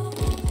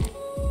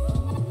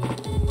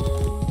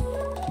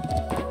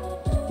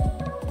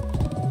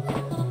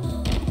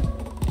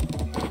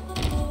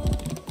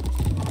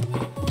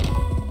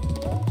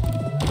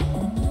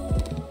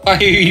 Why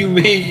are you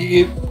making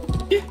it?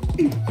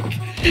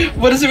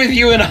 What is it with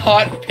you and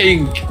hot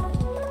pink?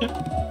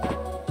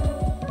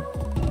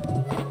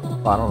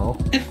 I don't know.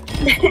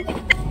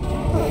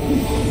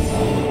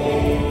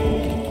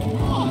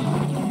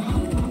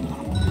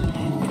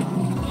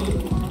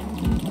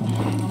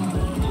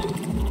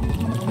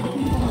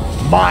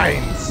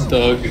 Mines!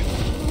 Doug.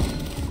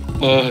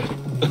 What?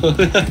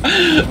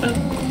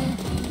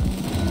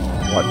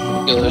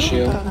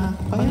 Aurelios.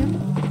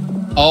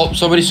 Oh,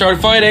 somebody started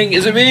fighting!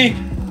 Is it me?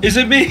 Is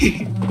it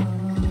me?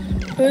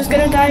 Who's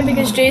gonna die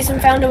because Jason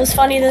found it was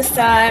funny this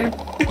time?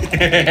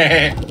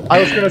 I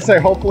was gonna say,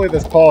 hopefully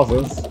this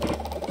pauses.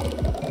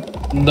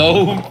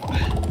 No.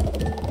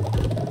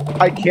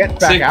 I can't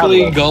back out of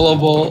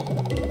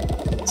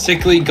this.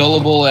 Sickly,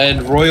 gullible,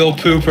 and royal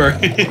pooper.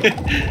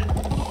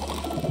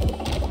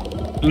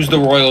 Who's the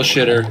royal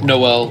shitter?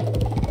 Noel.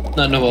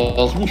 Not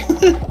Noel.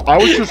 I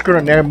was just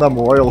gonna name them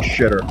Royal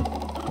Shitter.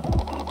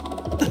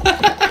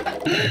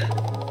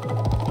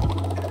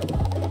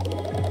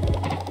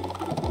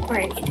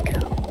 Where I need to go.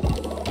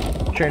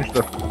 Change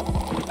the...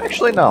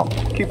 Actually, no.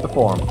 Keep the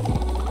form.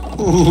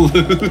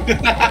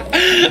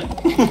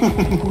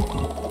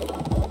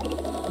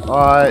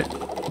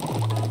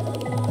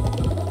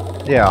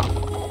 Yeah.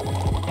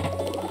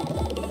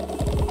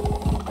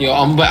 Yo,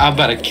 I'm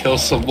about to kill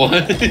someone,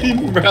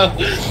 bro.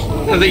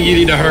 I think you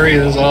need to hurry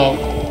this up.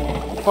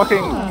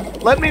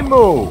 Fucking... Let me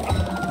move!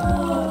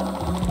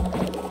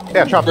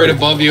 Yeah, chop Right it.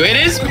 above you. It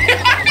is me!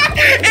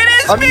 It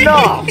is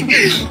Enough!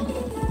 me!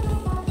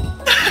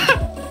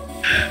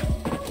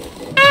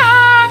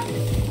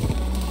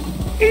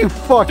 You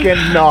fucking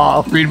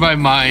enough! Read my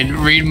mind.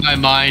 Read my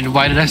mind.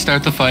 Why did I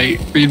start the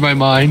fight? Read my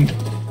mind.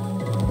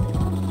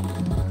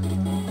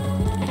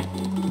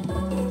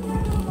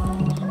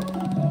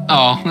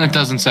 Oh, it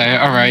doesn't say.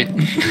 Alright.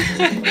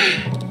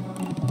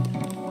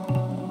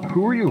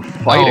 Who are you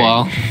fighting? Oh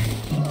well.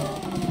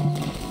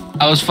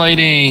 I was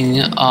fighting,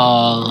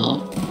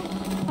 hold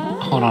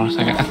on a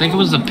second. I think it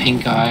was the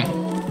pink guy.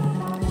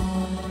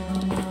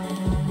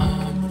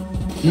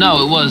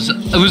 No, it was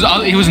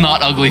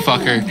not ugly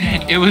fucker.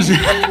 It was...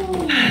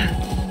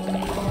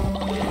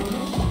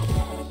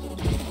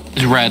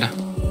 It's red.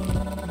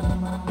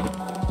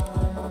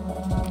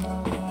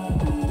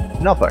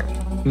 Nothing.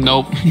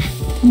 Nope.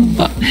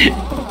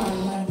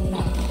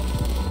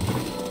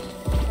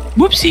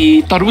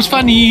 Whoopsie, thought it was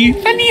funny.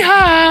 Funny,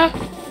 ha!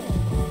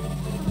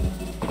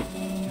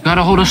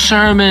 Gotta hold a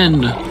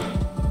sermon.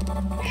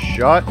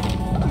 Shut.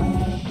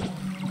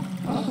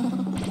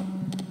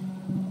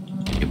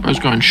 Your bro's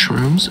growing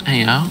shrooms.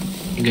 Hey, yo.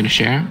 You gonna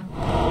share?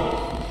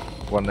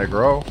 When they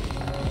grow.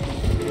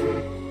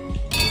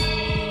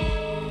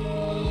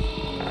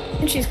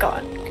 And she's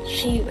gone.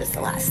 She was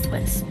the last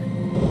twist.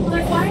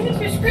 Like, why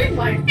did you scream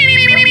like?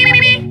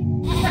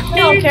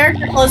 No,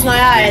 character closed my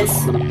eyes.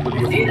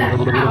 I see that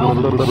now.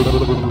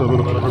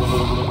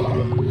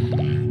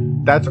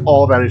 That's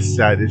all that is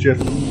said. It's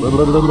just...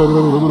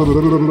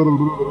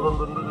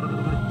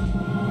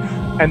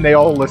 And they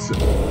all listen.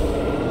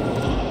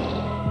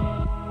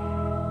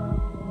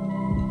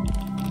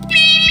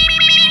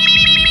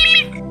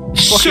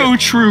 So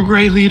true,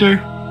 Grey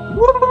Leader.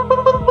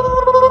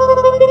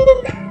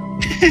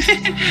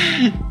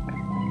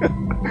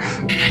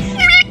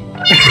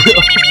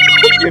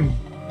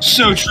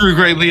 So true,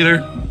 Grey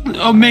Leader.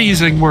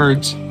 Amazing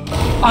words.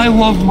 I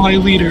love my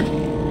leader.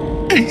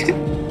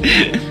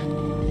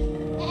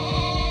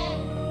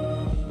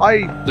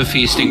 The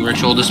feasting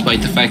ritual,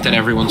 despite the fact that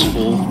everyone's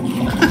full.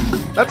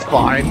 That's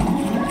fine.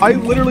 I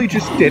literally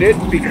just did it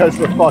because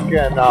the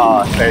fucking,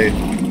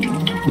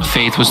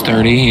 Faith was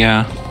 30,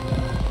 yeah.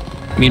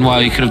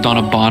 Meanwhile, you could have done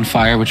a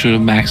bonfire, which would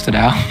have maxed it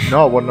out.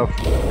 No, it wouldn't have.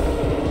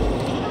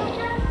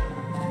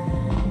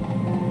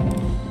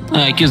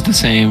 It gives the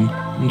same.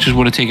 It just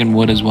would have taken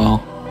wood as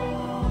well.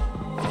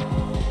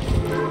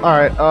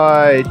 Alright,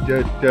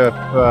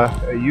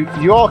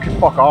 you all can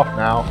fuck off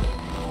now.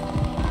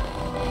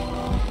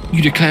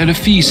 You declared a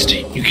feast.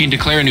 You can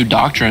declare a new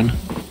doctrine.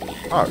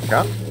 Oh,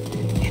 okay.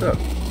 Shit.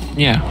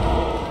 Yeah.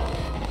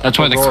 That's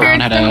why the Lord. crown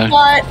had a...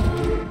 What?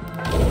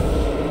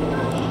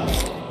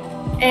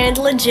 And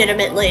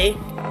legitimately.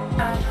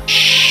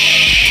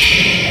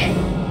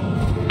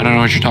 I don't know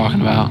what you're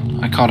talking about.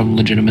 I caught him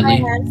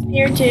legitimately. I have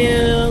spear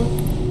too.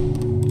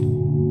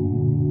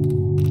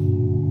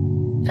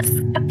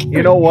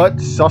 You know what?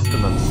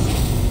 Sustenance.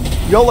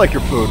 Y'all like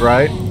your food,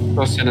 right?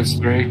 Sustenance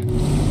 3.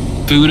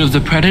 Food of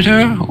the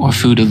predator or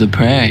food of the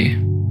prey?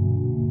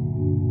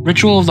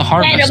 Ritual of the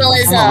harvest.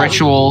 Cannibalism. Perform a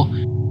ritual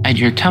at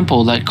your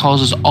temple that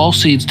causes all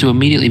seeds to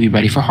immediately be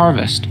ready for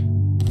harvest.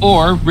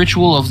 Or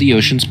ritual of the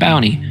ocean's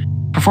bounty.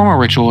 Perform a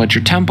ritual at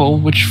your temple,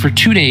 which for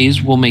 2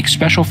 days will make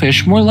special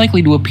fish more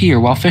likely to appear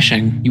while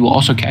fishing. You will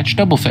also catch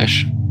double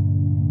fish.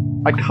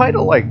 I kind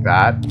of like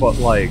that, but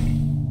like...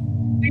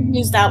 I've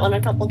used that one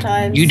a couple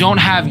times. You don't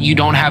have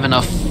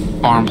enough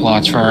farm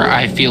plots for,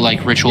 I feel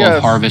like, ritual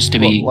of harvest to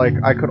be... like,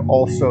 I could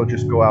also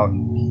just go out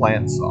and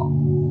plant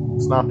some.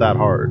 It's not that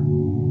hard.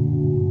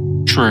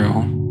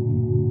 True.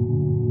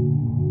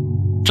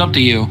 It's up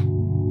to you.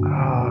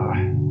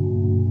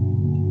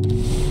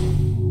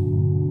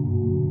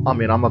 I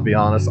mean, I'm gonna be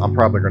honest, I'm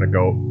probably gonna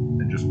go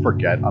and just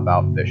forget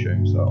about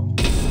fishing, so...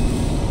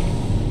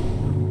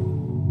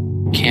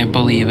 Can't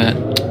believe it.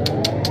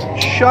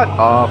 Shut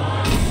up!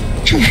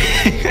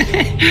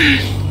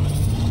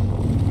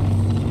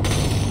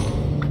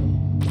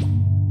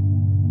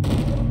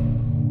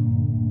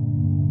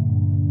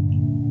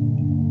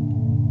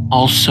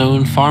 All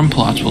sown farm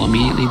plots will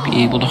immediately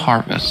be able to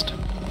harvest.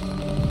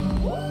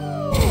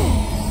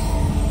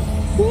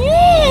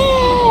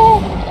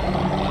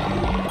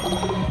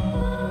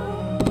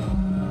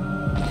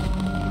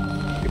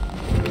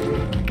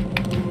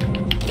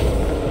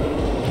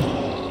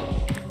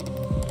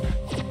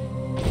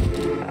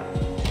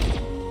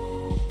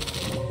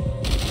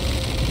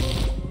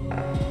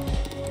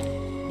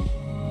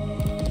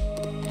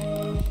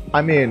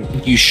 I mean...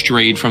 You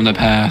strayed from the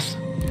path.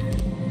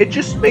 It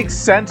just makes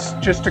sense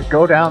just to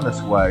go down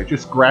this way.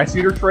 Just grass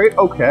eater trait,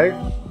 okay.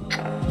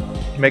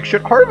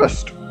 Makeshift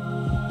harvest.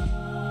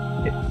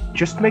 It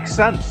just makes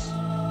sense.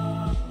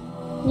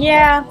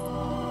 Yeah.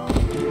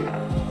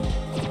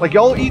 Like,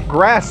 y'all eat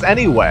grass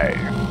anyway.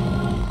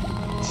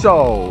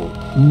 So...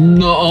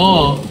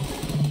 No.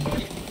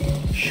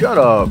 Shut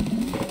up.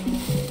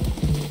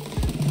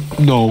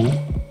 No.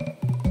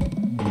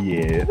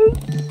 Yes?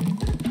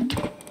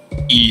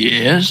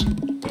 Yes.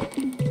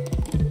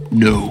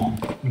 No.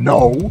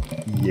 No.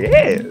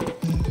 Yes.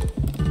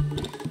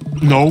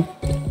 No.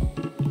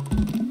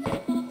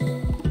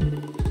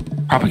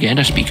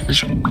 Propaganda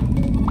speakers.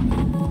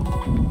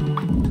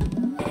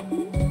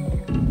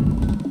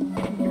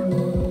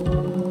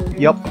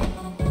 Yep.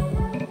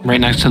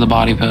 Right next to the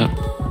body pit.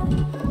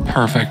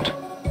 Perfect.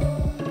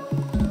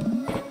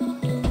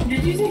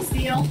 Did you say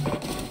steel?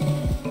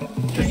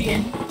 What did you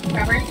get?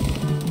 Rubber?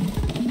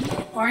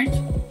 Orange?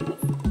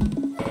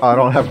 I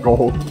don't have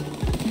gold.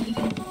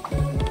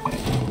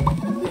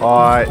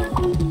 Alright.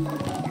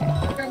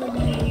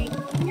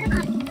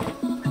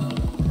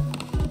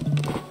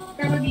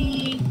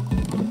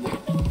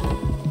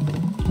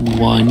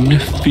 One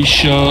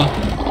fisher.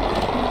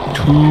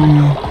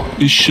 Two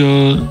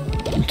fisher.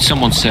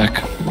 Someone's sick.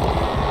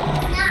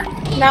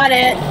 Not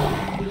it.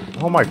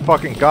 Oh my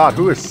fucking god,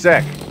 who is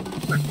sick?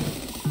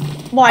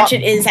 Watch,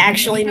 it is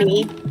actually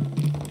me.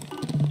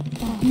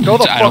 Go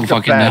the I don't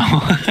fuck to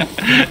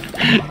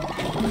fucking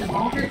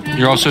know.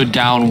 You're also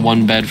down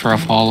one bed for a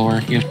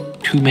follower. You have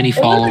too many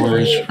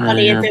followers for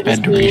funny your if it was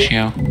bed to me.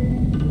 ratio.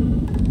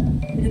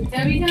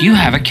 Do you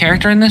have a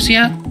character in this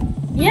yet?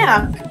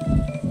 Yeah.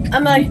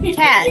 I'm a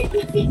cat.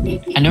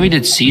 I know we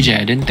did CJ.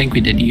 I didn't think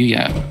we did you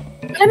yet.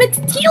 I'm a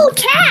teal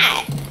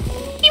cat.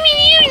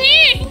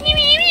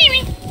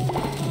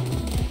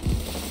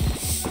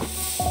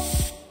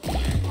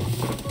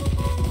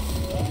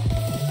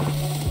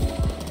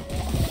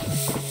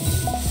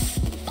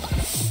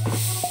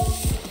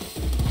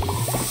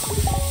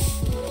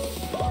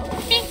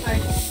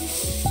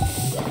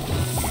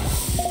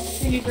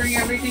 Can you bring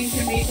everything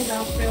to me because I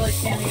don't feel like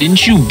candy?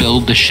 Didn't you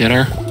build the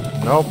shitter?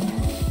 Nope.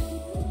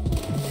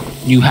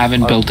 You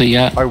haven't built it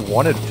yet? I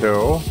wanted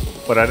to,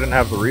 but I didn't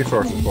have the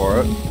resources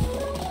for it.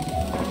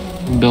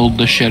 Build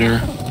the shitter.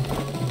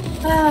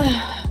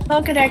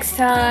 Pokedex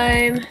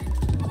time.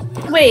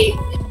 Wait.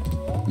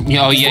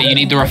 Oh yeah, you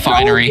need the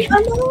refinery.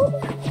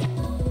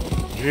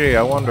 Gee,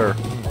 I wonder.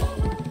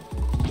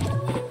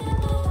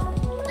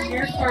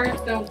 Your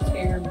cards don't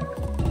scare me.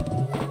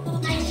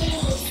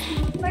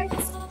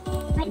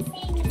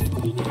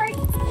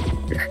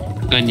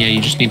 Then yeah,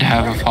 you just need to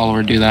have a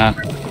follower do that.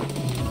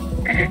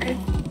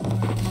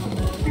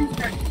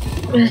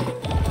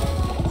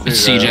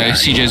 It's CJ.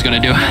 CJ's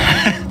gonna do it.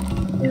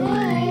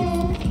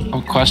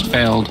 Oh, quest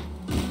failed.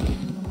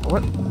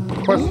 What?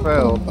 Quest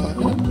failed.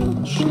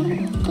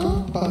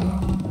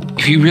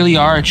 If you really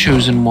are a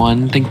chosen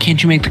one, then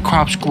can't you make the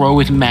crops grow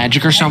with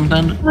magic or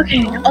something?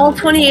 Okay, all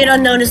 28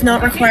 unknown is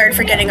not required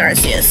for getting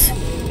Arceus.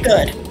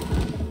 Good.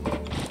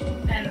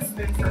 And a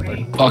spoon for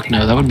me. Fuck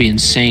no, that would be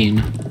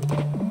insane.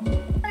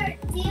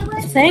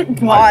 Thank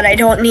God I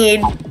don't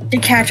need to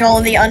catch all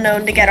of the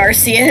unknown to get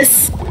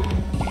Arceus.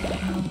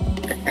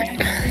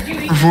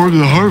 Perform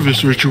the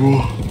harvest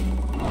ritual.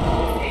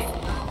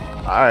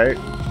 Alright.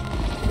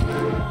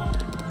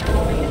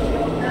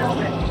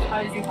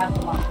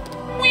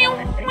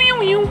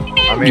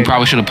 I mean, You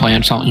probably should have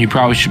planned something. You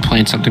probably should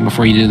plan something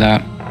before you do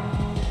that.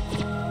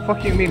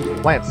 fuck you mean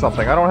plant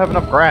something? I don't have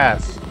enough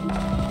grass.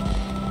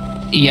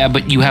 Yeah,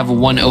 but you have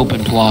one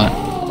open plot.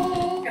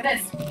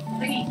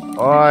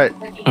 Alright.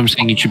 I'm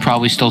saying you should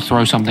probably still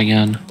throw something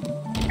in.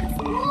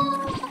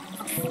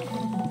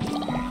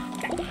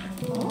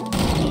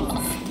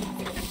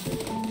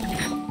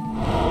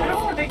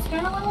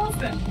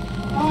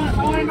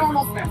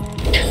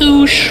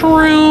 Two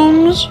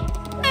shrooms.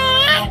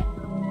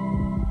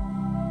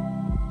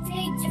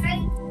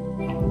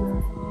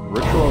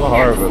 Ritual of the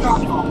Harvest.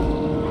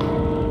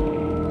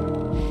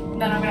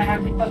 Then I'm gonna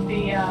have to put the,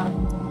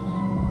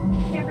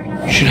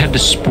 You should head to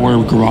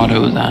Spore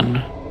Grotto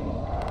then.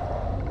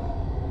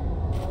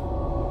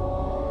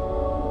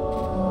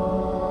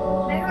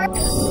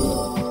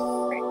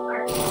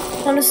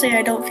 Honestly,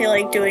 I don't feel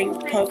like doing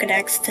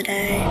Pokedex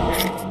today.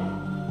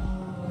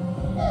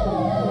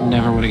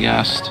 Never would have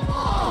guessed.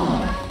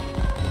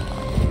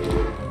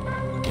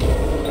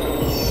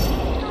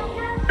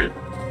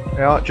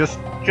 Yeah,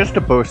 just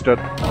to boost it.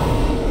 Here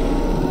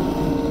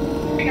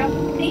we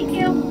go. Thank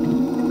you.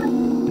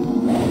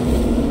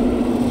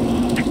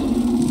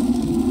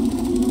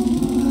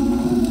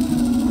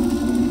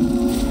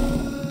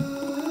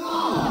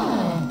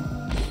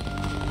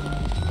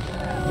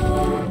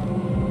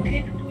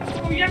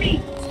 Oh,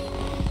 yummy.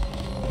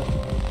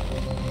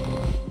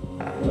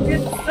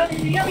 It's so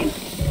yummy.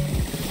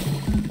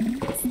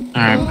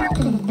 Alright.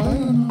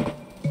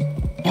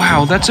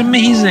 Wow, that's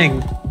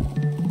amazing.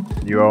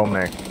 You owe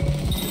me.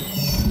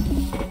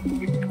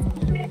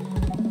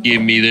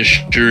 Give me the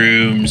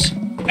shrooms.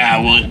 I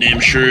want them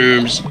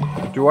shrooms.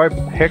 Do I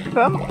pick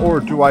them or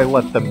do I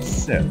let them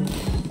sit?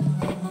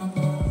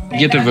 You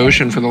get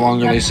devotion for the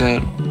longer they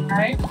sit.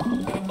 Alright.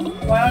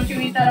 Why don't you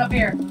eat that up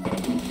here?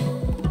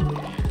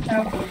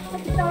 No.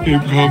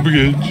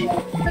 pumpkins.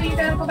 So you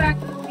gotta go back.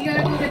 You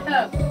gotta go get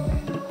the.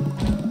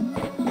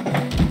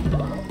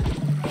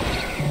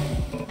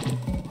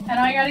 And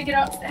I gotta get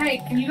up. Hey,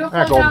 can you go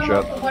close gold down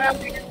jet.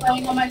 whatever you're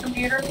playing on my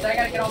computer? 'Cause I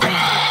gotta get on my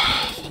computer.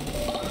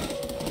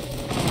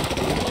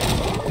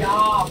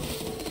 Yeah.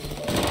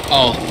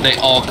 Oh, they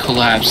all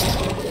collapsed.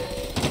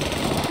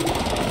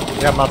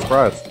 Yeah, I'm not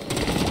surprised.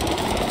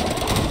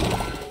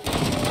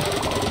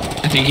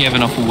 I think you have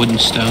enough wood and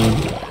stone.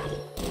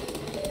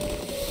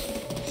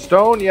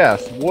 Stone,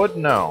 yes. Wood,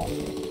 no.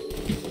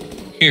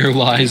 Here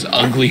lies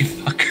ugly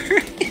fucker.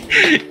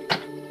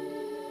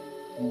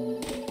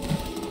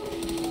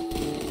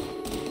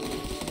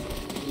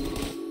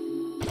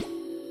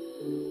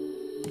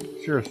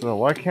 Seriously, though,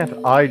 why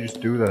can't I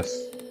just do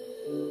this?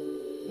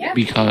 Yeah.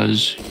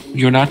 Because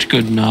you're not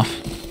good enough.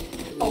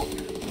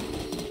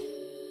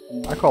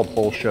 I call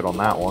bullshit on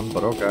that one,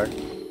 but okay.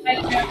 I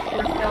just have to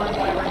fill in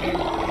whatever game.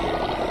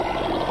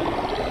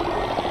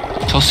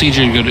 Tell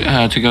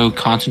CJ to go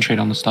concentrate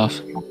on the stuff.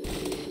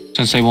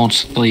 Since they won't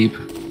sleep.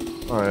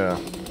 Oh, yeah.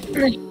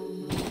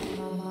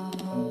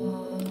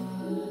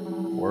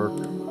 Work.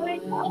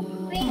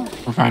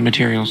 Or find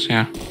materials,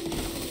 yeah.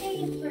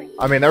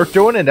 I mean, they're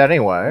doing it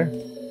anyway.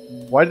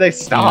 Why did they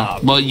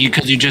stop? Yeah. Well,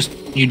 because you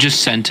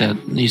just sent it.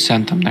 You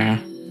sent them there.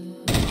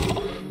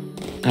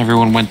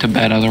 Everyone went to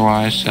bed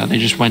otherwise, so they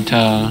just went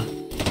to...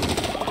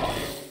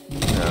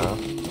 Yeah.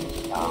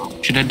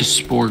 Should head to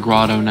Spore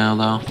Grotto now,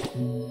 though.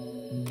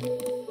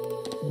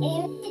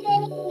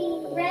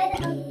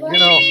 You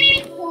know,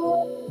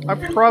 I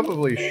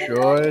probably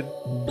should.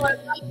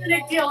 What's up,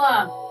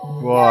 Nicola?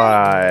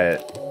 What?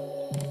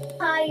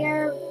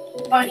 Fire.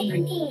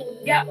 Bunny.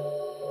 Yep.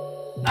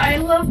 I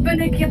love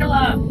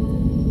Bunnicula.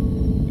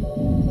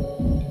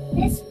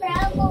 Miss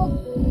Bravo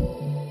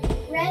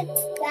read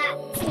that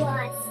to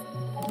us.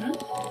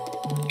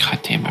 God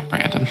damn it,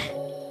 Brandon.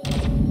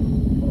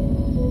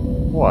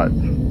 What?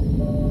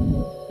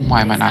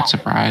 Why am I not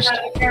surprised?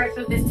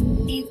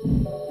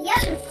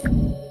 Yes.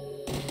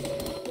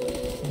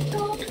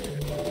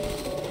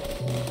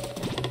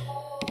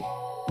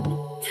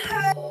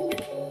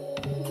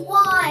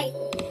 Why?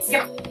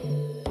 Yep.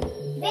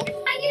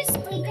 Vampires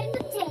sleep in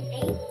the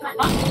chimney, but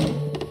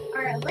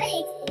are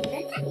awake in the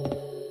night.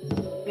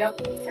 Yep.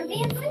 So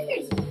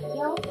vampires,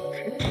 yo.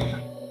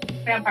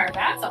 Vampire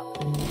Vassal.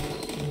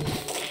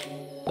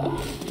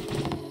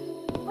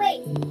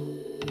 Wait.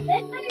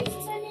 Vampires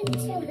turn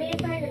into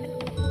vampires.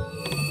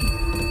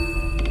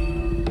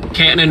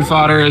 Cannon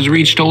fodder has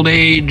reached old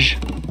age.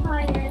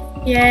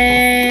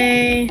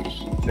 Yay.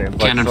 Seems like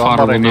Cannon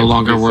fodder somebody will no needs to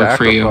longer be work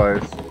for you.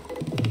 sacrificed.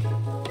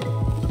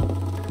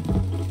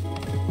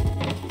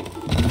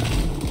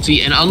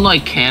 See, and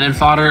unlike cannon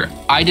fodder,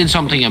 I did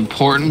something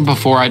important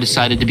before I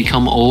decided to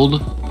become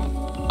old.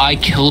 I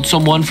killed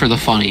someone for the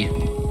funny.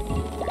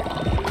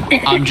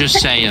 I'm just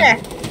saying.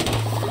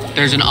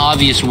 There's an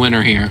obvious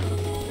winner here.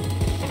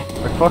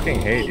 I fucking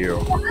hate you.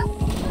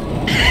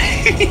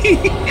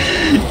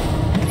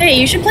 Hey,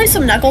 you should play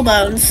some Knuckle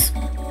Bones.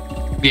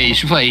 Yeah, you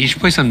should play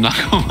some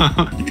Knuckle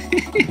Bone.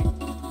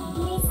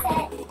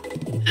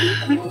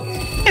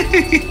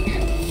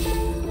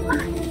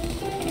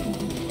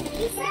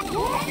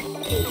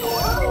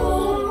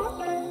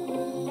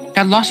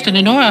 Got lost in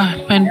an aura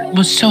and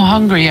was so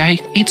hungry. I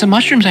ate some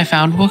mushrooms I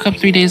found, woke up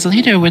 3 days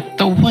later with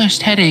the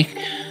worst headache.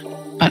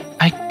 But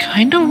I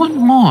kinda want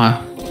more.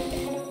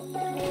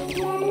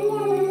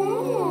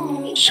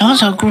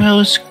 Sozo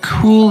grows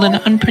cool and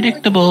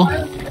unpredictable.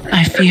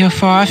 I fear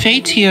for our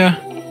fate here.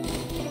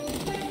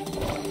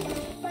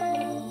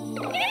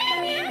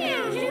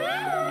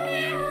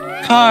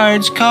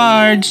 Cards,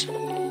 cards.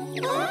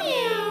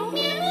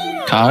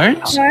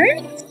 Cards?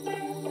 Cards?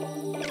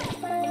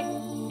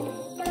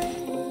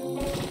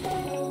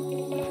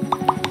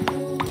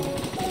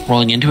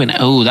 Rolling into an...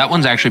 Oh, that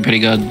one's actually pretty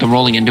good. The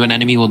rolling into an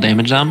enemy will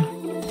damage them.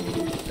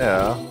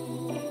 Yeah.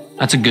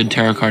 That's a good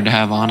tarot card to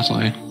have,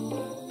 honestly.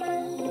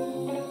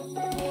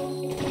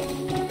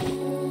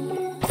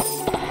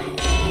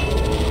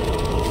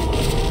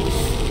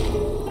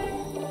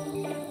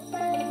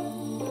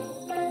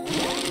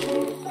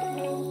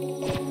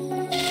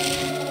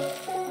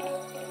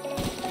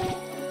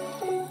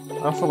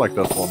 I also like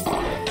this one.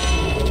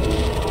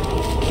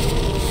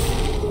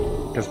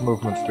 His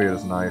movement speed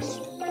is nice.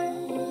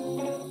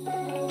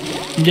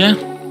 Yeah.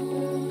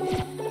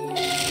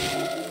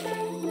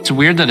 It's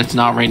weird that it's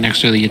not right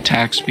next to the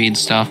attack speed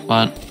stuff,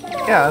 but...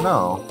 Yeah, I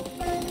know.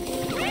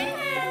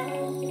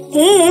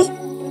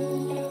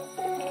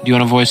 Do you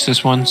want to voice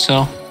this one,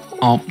 Sil?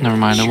 Oh, never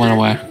mind, it went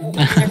away.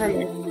 Never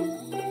mind.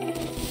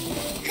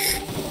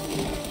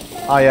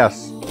 Ah,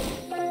 yes.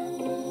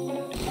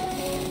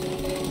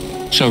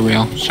 So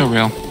real, so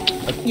real.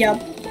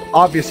 Yep.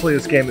 Obviously,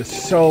 this game is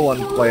so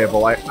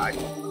unplayable. I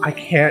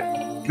can't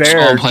So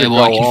bear unplayable,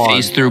 to I go can on.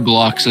 phase through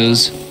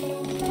Bloxes.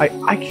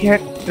 I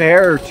can't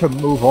bear to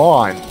move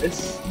on.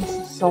 This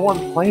is so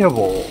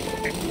unplayable.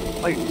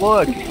 Like,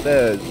 look at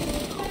this.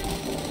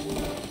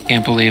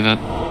 Can't believe it.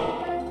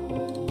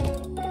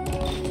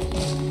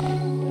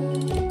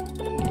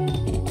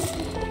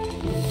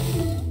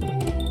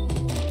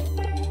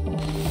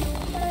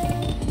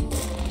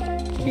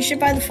 You should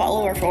buy the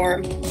follower for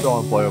him. So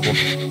unplayable.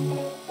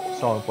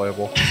 So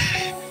unplayable.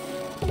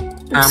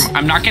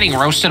 I'm not getting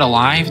roasted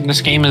alive.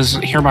 This game is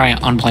hereby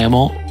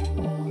unplayable.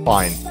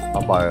 Fine,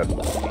 I'll buy it.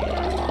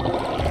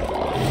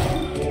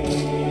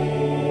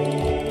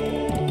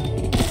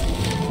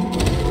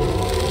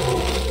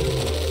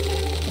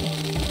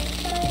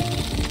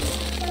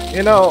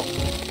 You know,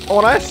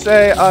 when I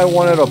say I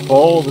wanted a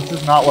bowl, this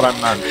is not what I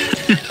meant.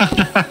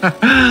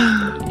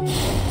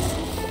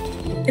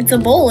 It's a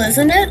bowl,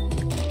 isn't it?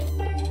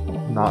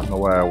 Not in the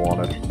way I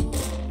wanted.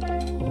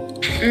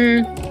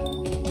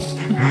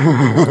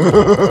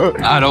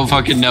 I don't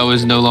fucking know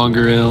is no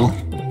longer ill.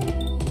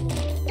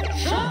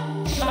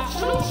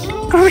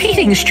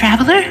 Greetings,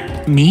 traveler.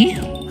 Me?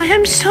 I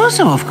am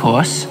Sozo, of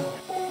course.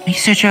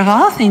 Researcher of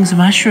all things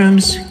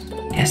mushrooms.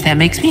 Guess that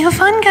makes me a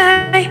fun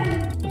guy.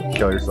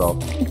 Kill yourself.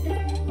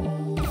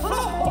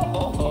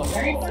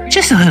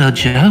 Just a little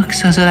joke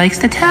Sozo likes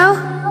to tell.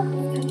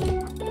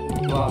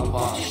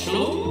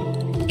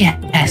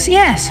 Yes,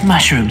 yes,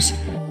 mushrooms.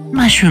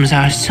 Mushrooms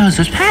are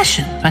Sozo's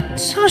passion, but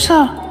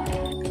Sozo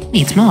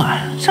needs more.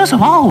 Sozo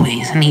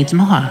always needs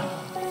more.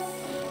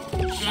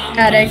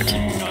 Addict.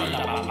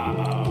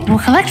 We'll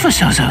collect for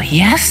Sozo,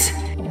 yes?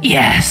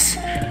 Yes.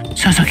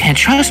 Sozo can't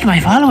trust my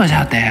followers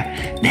out there.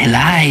 They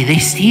lie, they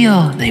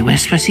steal, they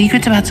whisper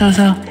secrets about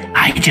Sozo.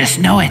 I just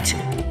know it.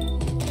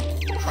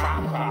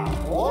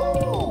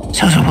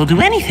 Sozo will do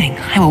anything.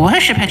 I will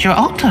worship at your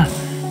altar.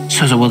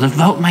 Sozo will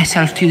devote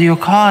myself to your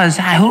cause.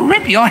 I will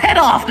rip your head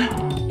off.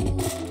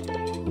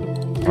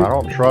 I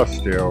don't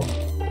trust you.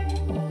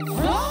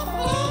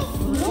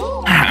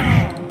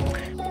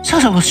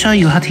 Sozo will show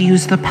you how to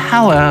use the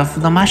power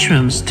of the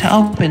mushrooms to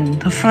open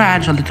the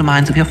fragile little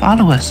minds of your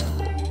followers.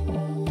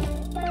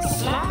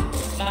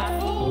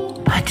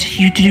 But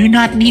you do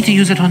not need to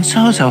use it on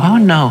Sozo. Oh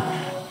no.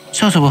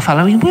 Sozo will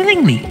follow you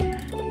willingly.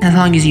 As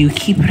long as you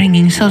keep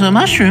bringing Sozo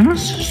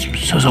mushrooms,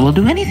 Sozo will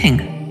do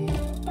anything.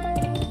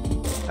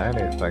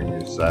 Anything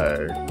you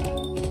say.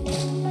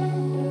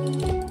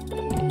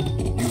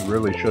 You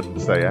really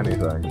shouldn't say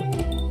anything.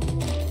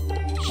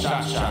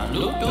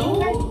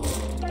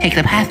 Take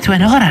the path to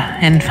an aura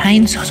and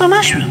find Sozo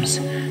mushrooms.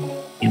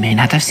 You may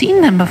not have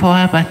seen them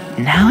before, but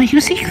now you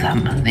seek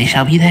them. They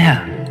shall be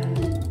there.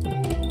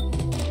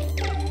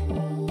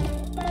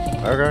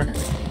 Okay.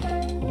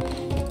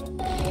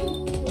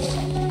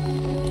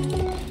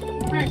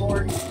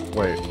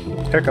 Wait,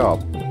 pick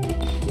up.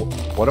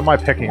 What am I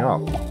picking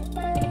up?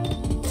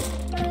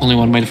 Only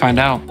one way to find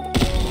out.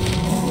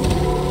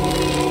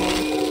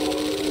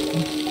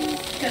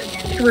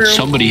 True.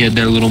 Somebody hid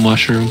their little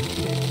mushroom.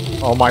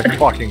 Oh my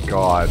fucking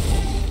god.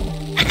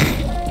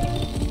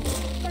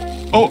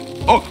 Oh,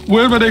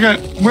 where am I at?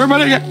 Where am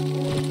I at?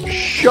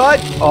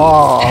 Shut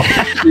up!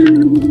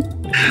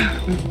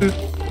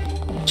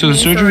 So the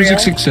surgery was a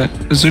success.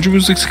 The surgery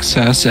was a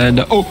success, and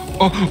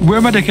where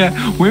am I at?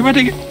 Where am I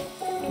at?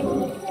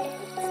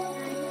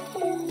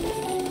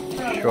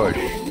 Shush.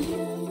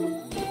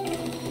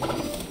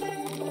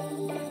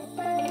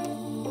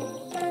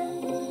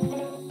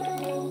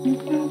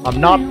 I'm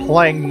not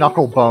playing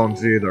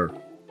Knucklebones either.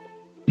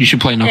 You should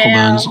play Knuckle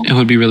Yeah. Bones. It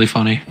would be really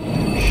funny.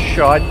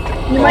 Shut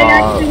You might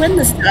actually win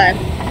this time.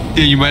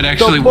 Yeah, you might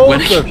actually the win.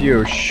 both of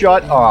you,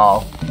 shut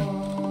up.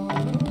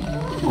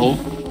 Oh.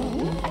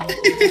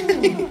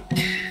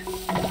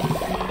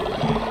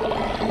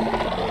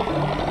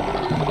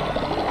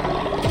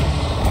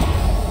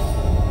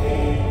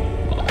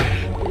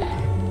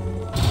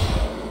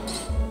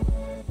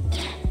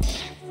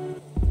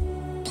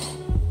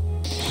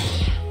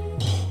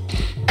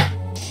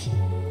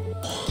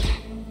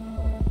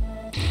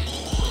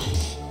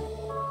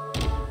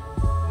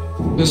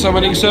 The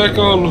summoning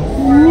circle.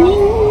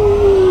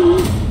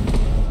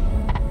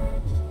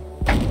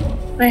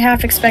 I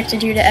half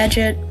expected you to edge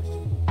it.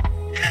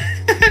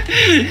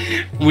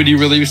 Would you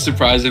really be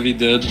surprised if he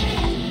did?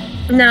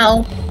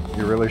 No.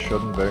 You really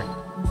shouldn't be.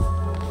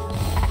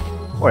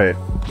 Wait,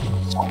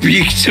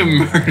 Speak to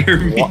murder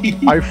me.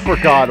 I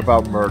forgot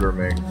about Murder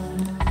Me.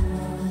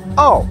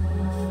 Oh,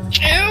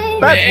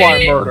 that's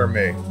why Murder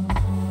Me.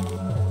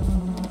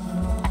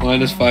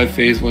 -5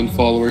 phase 1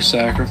 follower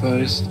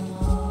sacrificed.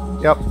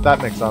 Yep,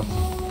 that makes sense.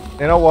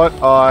 You know what,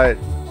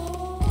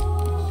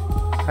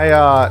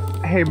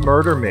 hey,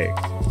 Murder Me.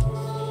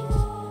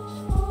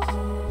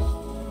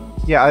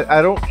 Yeah,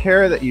 I don't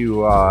care that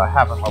you,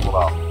 haven't leveled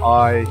up.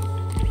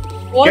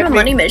 What Get a me-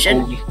 money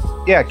mission.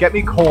 Yeah, get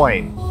me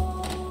coin.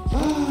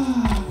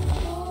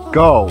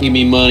 Go. Give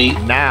me money.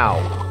 Now.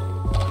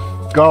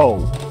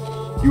 Go.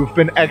 You've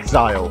been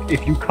exiled.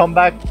 If you come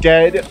back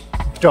dead,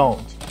 don't.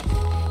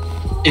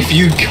 If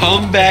you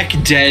come back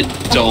dead,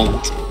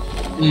 don't.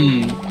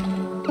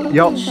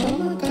 Yup.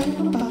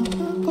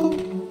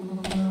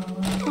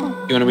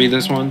 You wanna read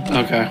this one?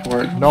 Okay,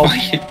 word. Nope.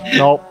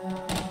 Nope.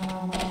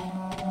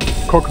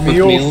 Cook Cook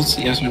meals. meals?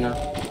 Yes or no?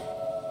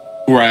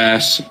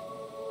 Grass.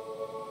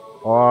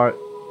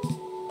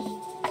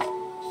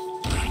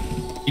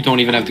 You don't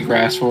even have the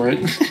grass for it.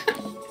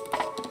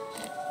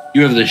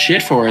 You have the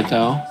shit for it,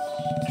 though.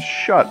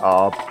 Shut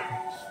up.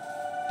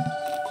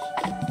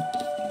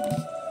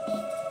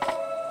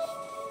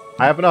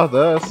 I have enough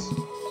of this,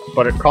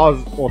 but it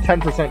causes, well,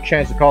 10%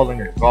 chance of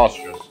causing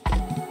exhaustion.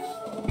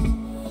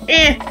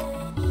 Eh.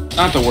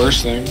 Not the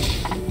worst thing.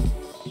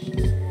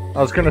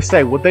 I was gonna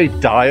say, would they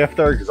die if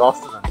they're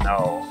exhausted?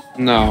 No.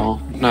 No,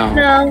 no.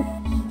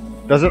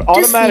 No. Does it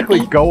automatically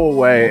sleepy. go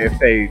away if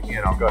they,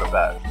 go to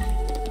bed?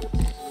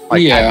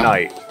 Like, Yeah. at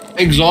night?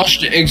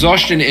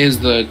 Exhaustion is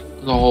the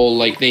whole,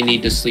 like, they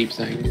need to sleep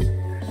thing.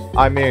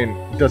 I mean,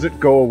 does it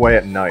go away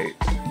at night?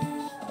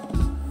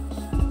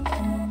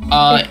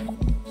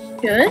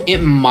 Good.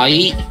 It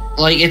might.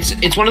 Like,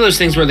 it's one of those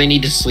things where they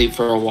need to sleep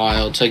for a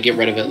while to get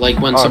rid of it. Like,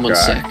 when someone's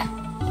Okay. sick.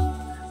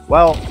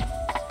 Well...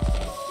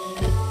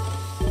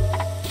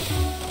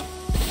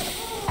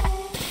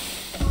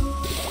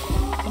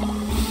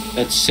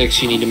 That's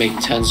 6, you need to make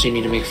 10, so you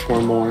need to make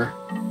 4 more.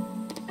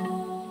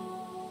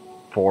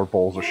 4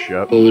 bowls of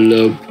shit.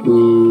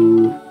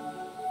 Poo.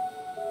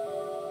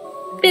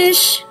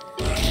 Fish.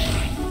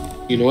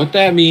 You know what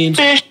that means.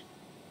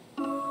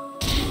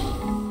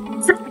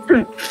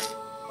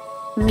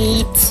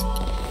 Meat.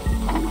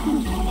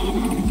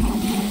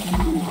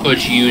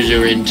 Put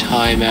user in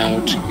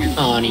timeout,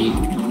 Connie.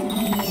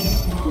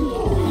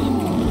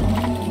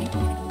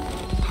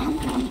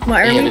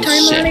 Why are They we haven't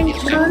said timeouting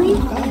anything.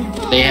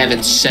 Connie? They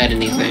haven't said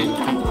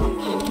anything.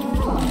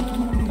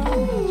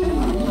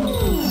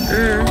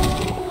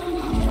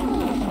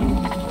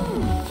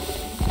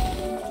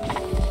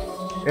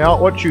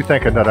 What you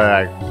thinking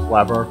today,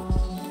 Weber?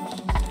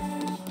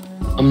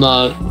 I'm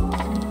not.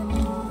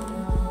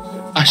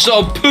 I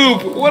saw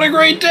poop! What a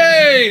great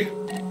day!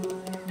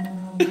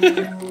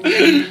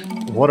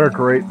 What a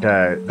great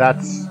day.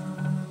 That's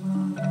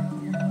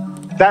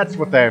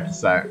what they have to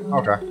say.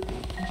 Okay.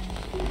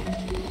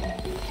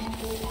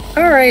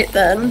 Alright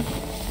then.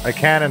 A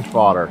cannon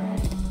fodder.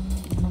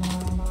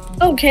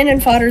 Oh, cannon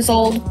fodder's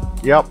old.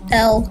 Yep.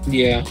 L.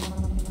 Yeah.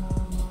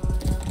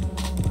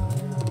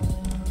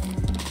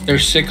 They're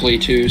sickly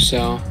too,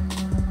 so.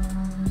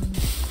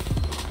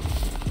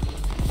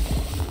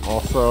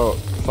 Also,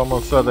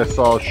 someone said they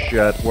saw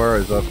shit. Where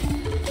is it?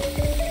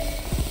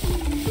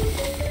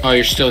 Oh,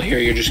 you're still here,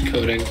 you're just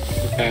coding.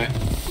 Okay.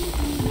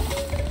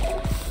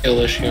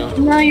 Illish,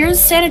 No, your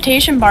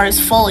sanitation bar is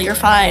full, you're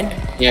fine.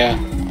 yeah.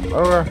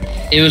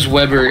 Okay. It was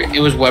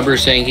Weber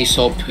saying he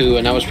saw poo,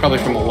 and that was probably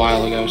from a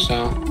while ago,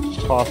 so.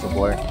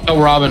 Possibly. Oh,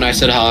 Robin, I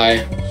said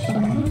hi.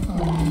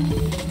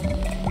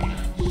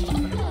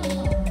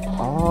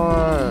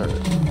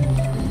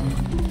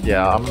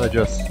 Yeah, I'm gonna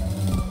just...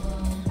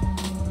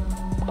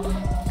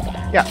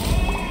 Yeah.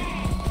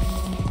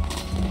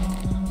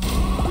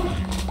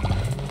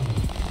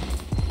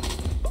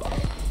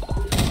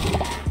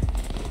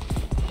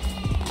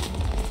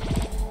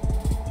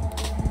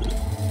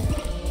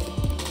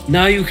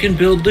 Now you can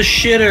build the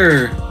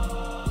shitter!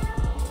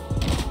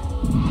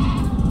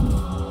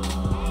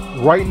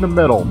 Right in the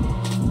middle.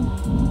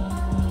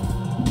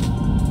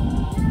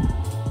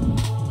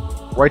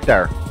 Right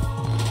there.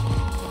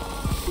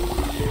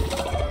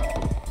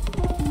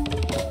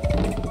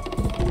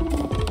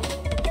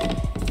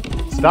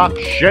 Stop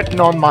shitting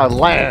on my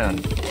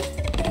land.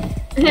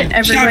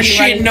 Everybody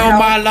shitting on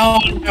my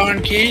lawn,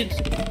 darn kids.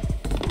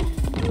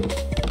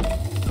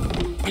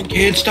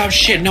 Kids, stop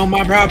shitting on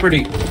my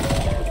property.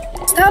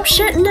 Stop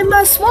shitting in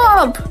my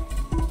swamp.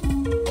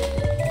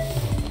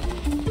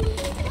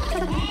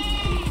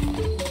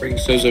 Bring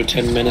Sozo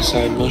 10-minute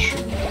side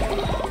mushroom.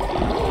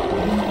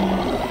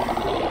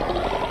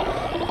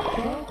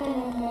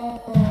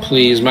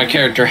 Please, my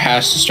character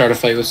has to start a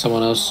fight with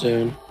someone else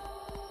soon.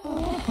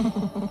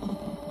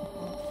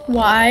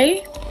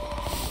 Why?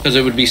 Because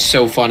it would be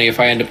so funny if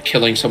I end up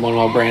killing someone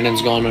while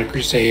Brandon's gone on a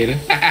crusade.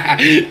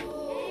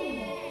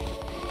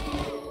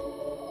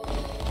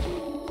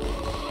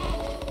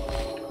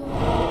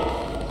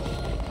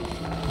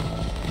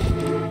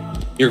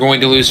 You're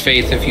going to lose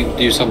faith if you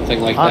do something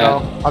like that. I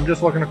know. I'm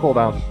just looking to cool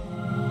down.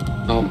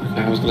 Oh,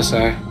 okay, I was gonna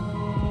say.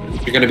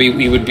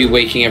 You would be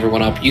waking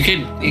everyone up.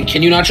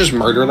 Can you not just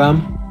murder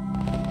them?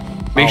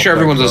 Make sure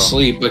everyone's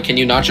asleep, but can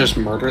you not just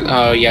murder them?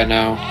 Oh, yeah,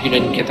 no. You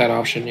didn't get that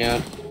option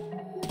yet.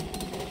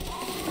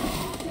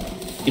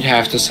 You'd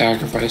have to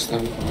sacrifice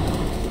them.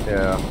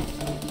 Yeah.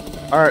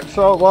 Alright,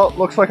 so, well,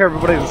 looks like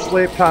everybody's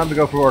asleep. Time to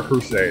go for our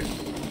crusade.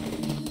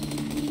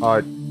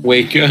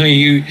 Wake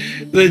you.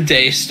 The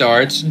day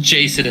starts.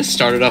 Jason has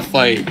started a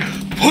fight.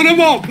 Put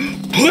him up!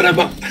 Put him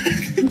up!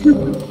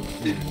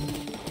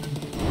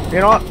 You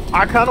know what?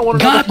 I kind of want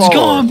to. God's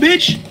gone,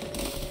 bitch!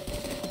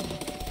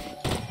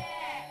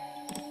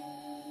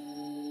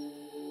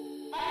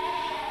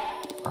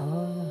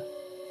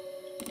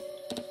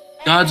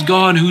 God's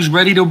gone. Who's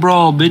ready to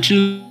brawl,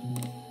 bitches?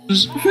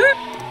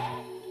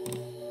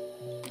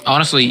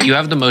 Honestly, you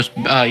have the most.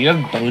 You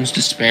have bones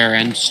to spare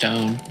and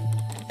stone.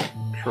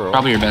 True.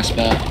 Probably your best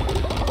bet.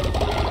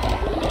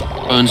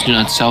 Bones do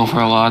not sell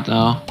for a lot,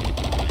 though.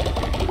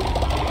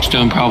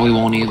 Stone probably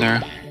won't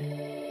either.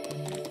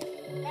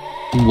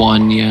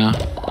 One, yeah.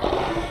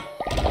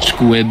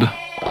 Squib.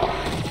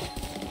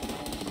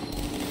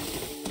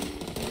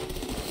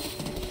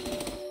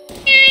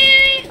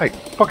 Hey,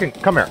 fucking,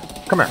 come here.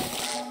 Come here.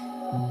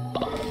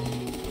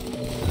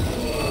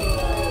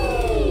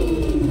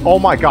 Oh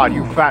my god,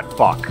 you fat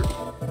fuck.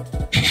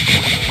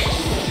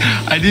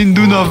 I didn't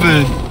do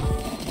nothing.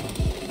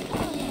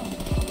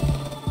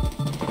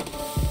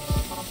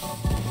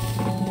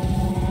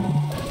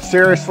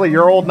 Seriously,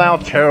 you're old now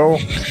too?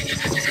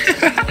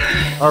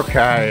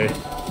 Okay.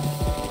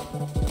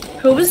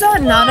 Who was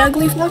that? Not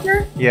ugly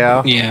fucker?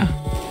 Yeah. Yeah.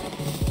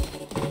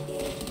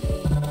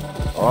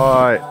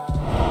 Alright.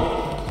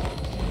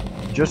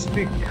 Just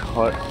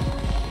because...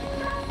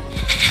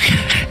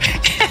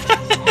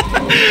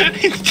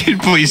 Dude,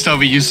 please tell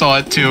me you saw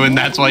it too and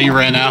that's why you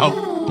ran out.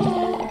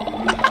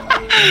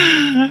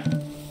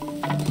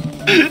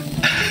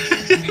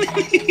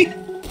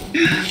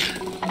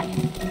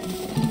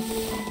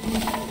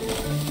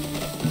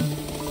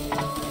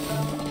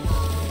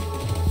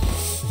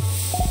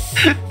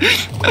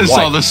 I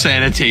saw the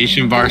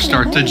sanitation bar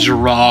start to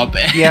drop,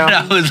 and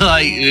I was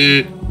like,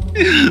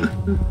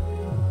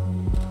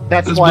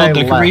 That's let's why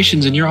build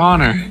decorations in your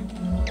honor.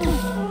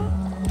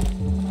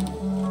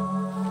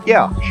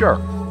 Yeah, sure.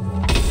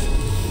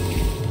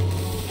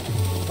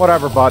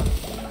 Whatever, bud.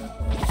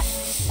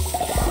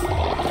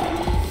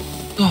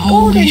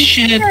 Holy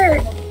shit.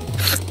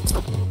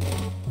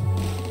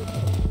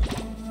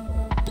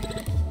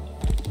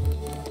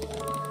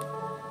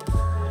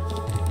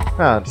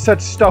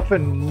 Said stuff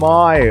in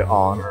my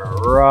honor,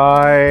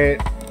 right?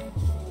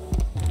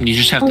 You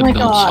just have to build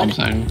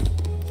something.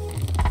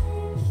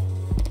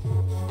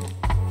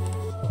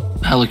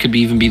 Hell, it could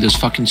even be those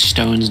fucking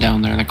stones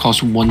down there that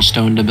cost 1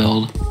 stone to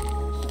build.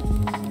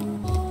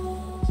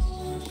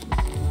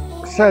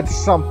 Said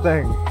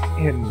something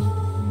in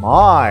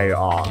my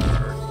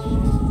honor.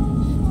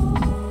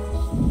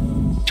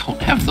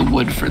 Don't have the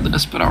wood for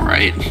this, but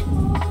alright.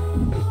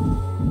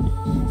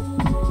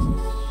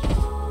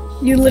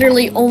 You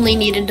literally only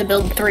needed to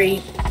build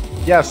 3.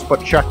 Yes,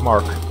 but check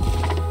mark.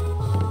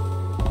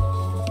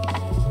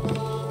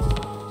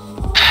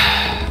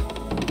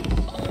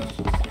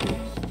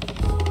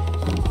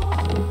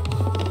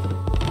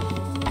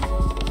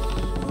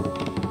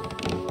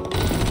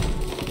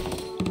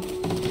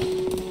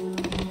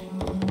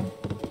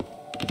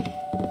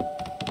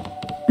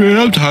 Man,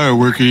 I'm tired of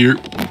working here.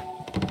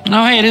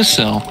 No, hey, it is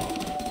so.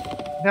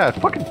 Yeah,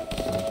 fucking...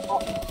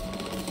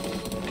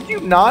 Did you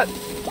not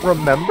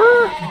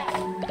remember?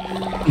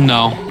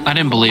 No, I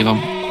didn't believe him.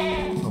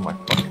 Oh my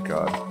fucking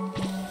god.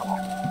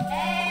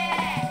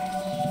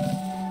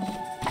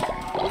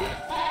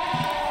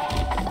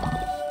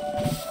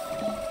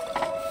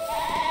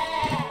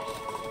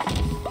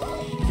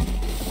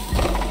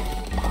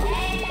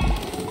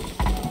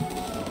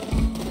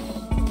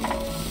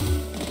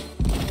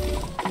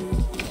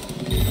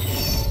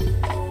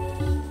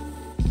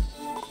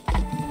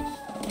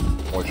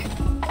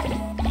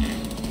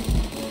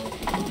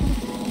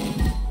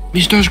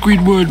 Mr.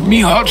 Squidward,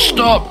 me heart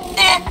stop!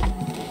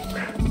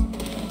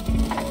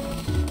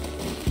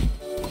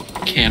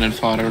 Cannon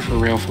fodder, for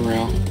real, for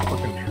real.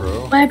 Fucking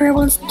true. Viber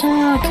wants to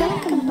talk.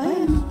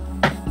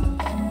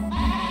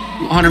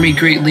 honor me,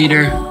 great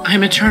leader. I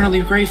am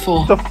eternally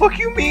grateful. The fuck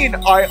you mean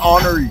I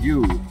honor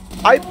you?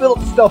 I built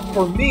stuff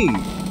for me.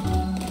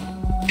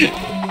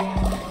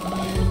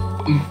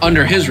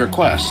 Under his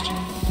request.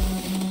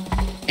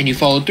 And you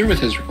followed through with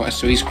his request,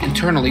 so he's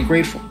eternally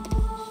grateful.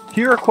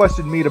 He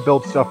requested me to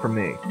build stuff for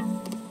me.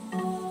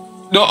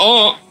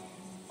 No.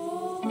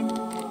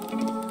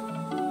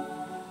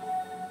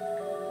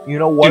 You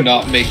know what? Do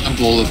not make a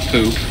bowl of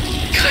poop.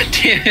 God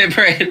damn it,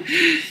 Brad.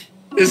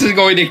 This is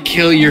going to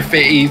kill your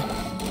faith.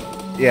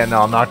 Yeah,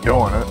 no, I'm not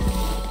doing it.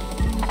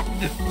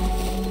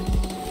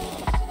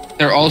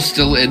 They're all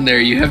still in there.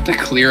 You have to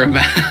clear them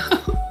out.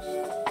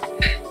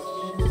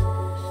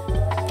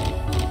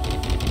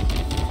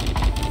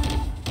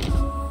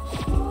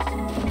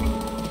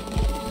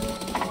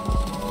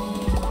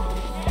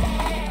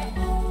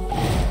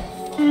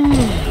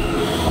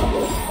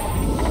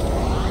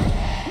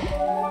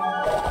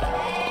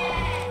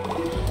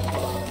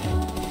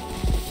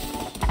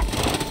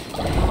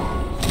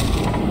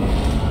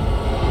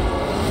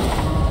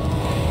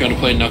 Gonna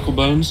play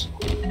Knucklebones?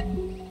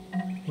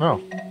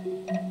 No.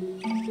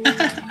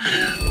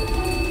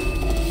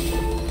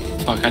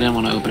 Fuck, I didn't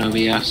want to open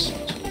OBS.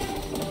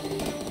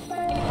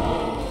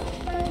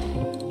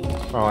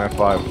 Oh, I have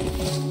 5.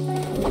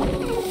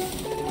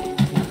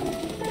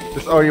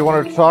 Just, oh, you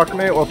wanted to talk to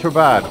me? Well, too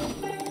bad.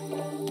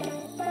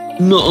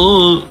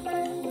 No.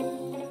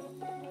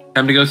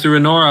 Time to go through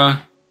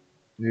Honora.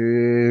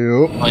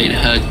 Yep. Fight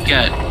her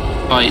cat.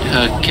 Fight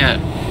her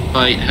cat.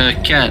 Fight her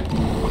cat.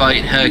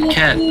 Fight her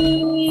cat.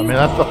 I mean,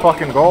 that's the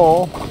fucking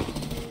goal.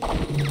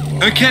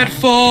 Her cat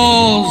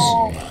falls!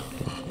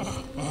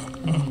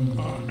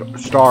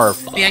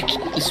 Starve. Maybe I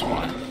keep this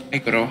one. I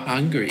grow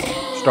hungry.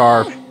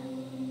 Starve.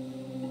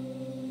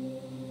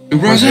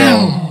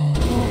 Roselle!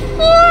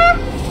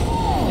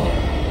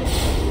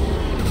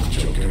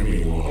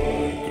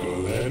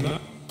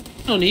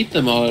 Don't eat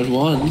them all at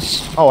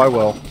once. Oh, I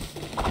will.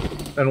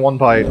 In one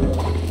bite.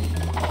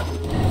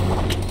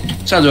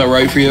 Sounds about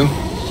right for you.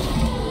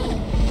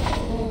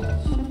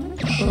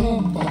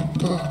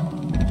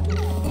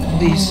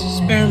 Please,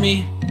 spare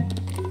me.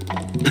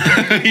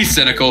 He's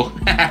cynical.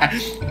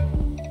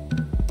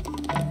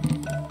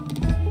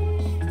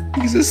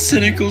 He's a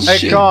cynical hey,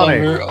 shit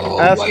Connie, lover. Oh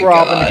ask my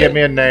Robin God. to give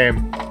me a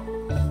name.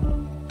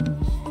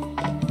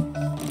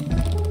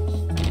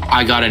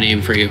 I got a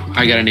name for you.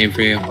 I got a name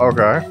for you.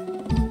 Okay.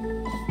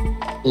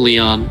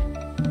 Leon.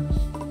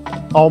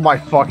 Oh my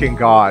fucking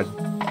god.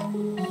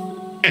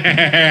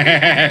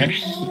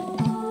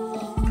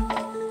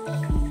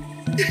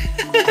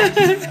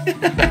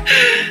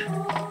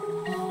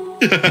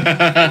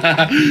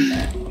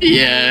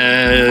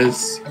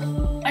 Yes.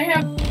 I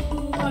have.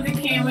 Oh, they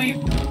can't wait.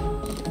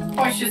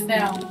 Push this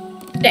down.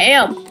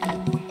 Damn.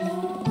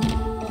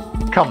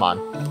 Come on.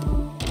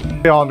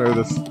 We all knew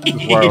this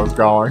is where I was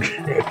going.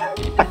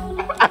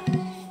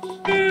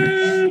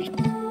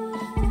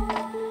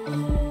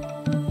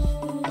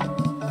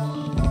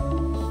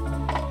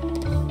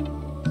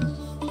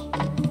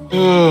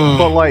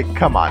 But like,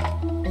 come on.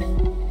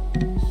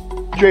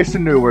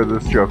 Jason knew where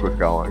this joke was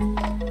going.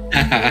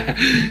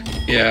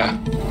 Yeah.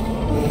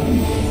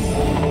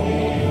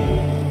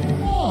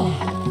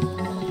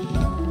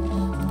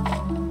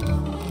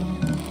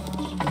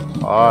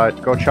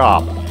 Go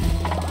chop.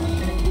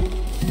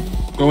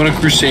 I want a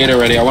crusade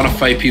already. I want to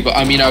fight people.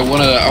 I mean, I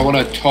want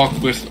to talk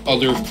with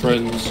other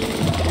friends.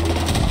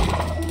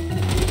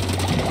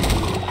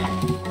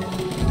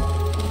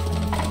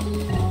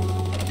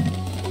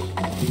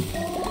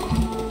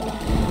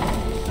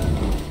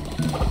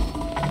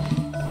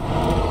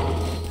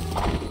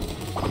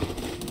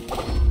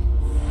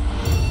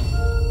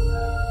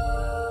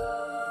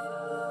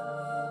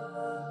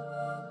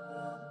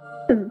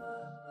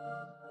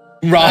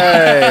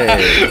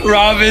 Hey.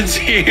 Robin's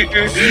here.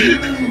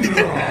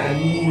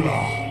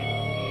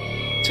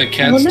 It's a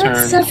I will cat's not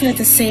turn. suffer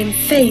the same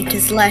fate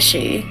as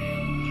Leshy.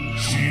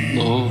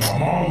 No.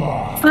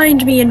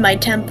 Find me in my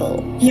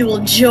temple. You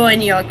will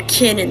join your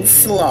kin in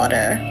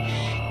slaughter.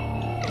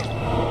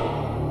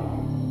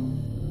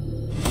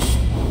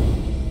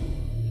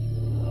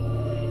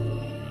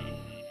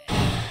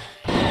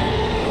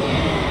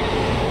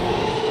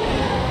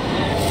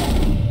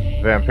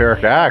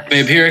 Vampiric axe.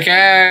 Vampiric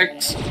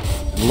axe.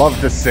 Love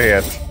to see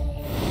it.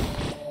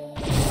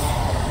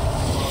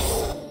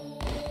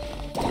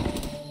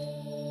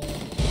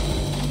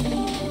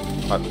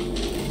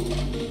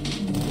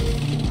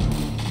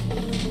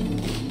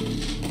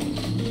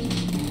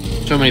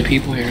 So many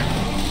people here.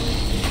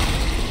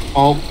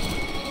 Oh,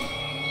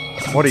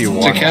 What do you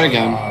it's a want? cat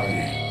again.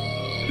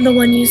 The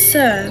one you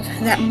serve,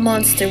 that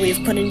monster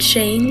we've put in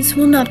chains,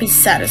 will not be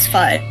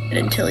satisfied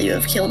until you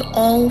have killed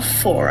all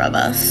 4 of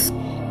us.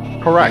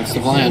 That's Correct. the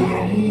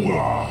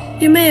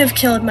plan. You may have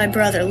killed my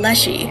brother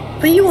Leshy,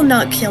 but you will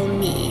not kill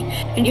me,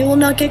 and you will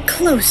not get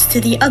close to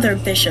the other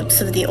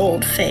bishops of the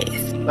old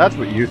faith. That's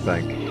what you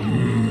think.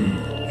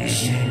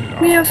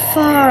 We are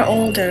far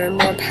older and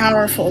more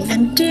powerful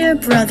than dear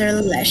brother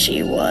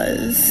Leshy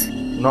was.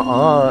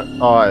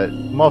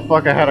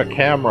 Motherfucker had a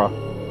camera.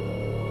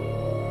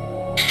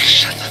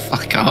 Shut the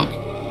fuck up.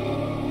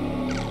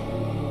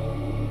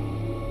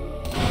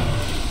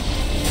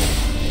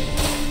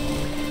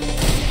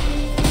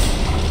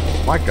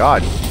 My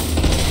god.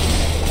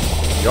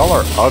 Y'all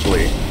are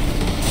ugly.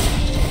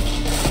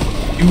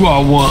 You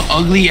are one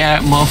ugly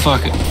ass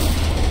motherfucker.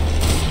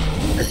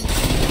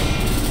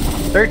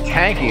 They're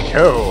tanky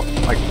too.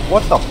 Like,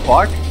 what the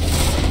fuck?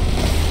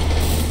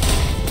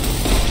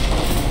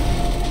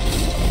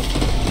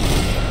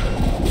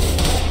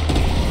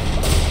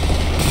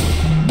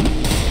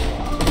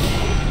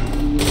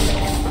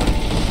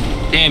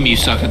 Damn, you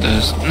suck at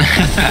this.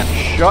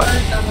 Shut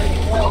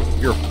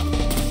your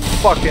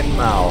fucking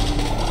mouth.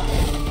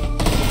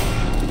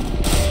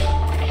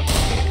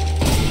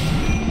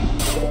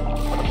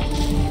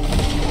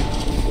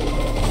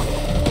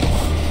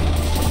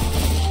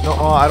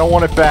 No, I don't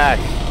want it back.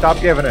 Stop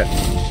giving it.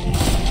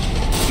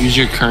 Use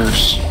your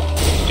curse,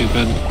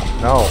 stupid.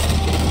 No.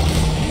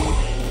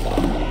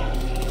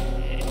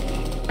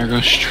 There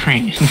goes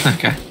string.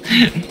 Okay.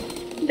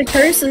 The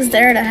curse is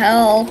there to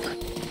help.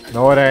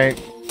 No, it ain't.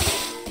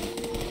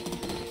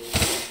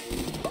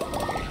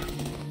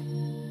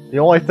 The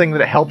only thing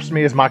that helps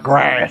me is my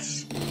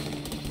grass.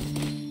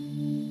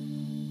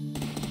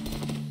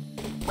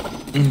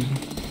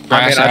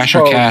 Grass, I ash,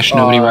 or cash,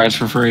 nobody rides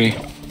for free.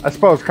 I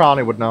suppose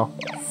Connie would know.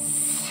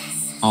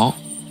 Oh.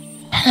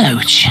 Hello,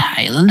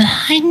 child.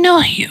 I know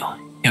you.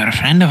 You're a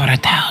friend over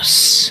at the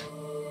house.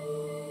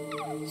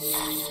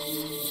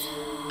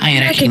 I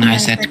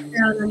recognize that.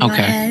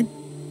 Okay.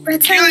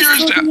 Red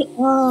Times told me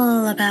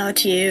all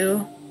about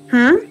you.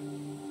 Hmm?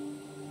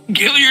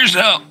 Kill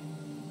yourself.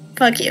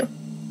 Fuck you.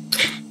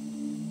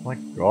 My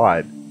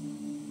god.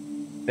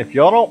 If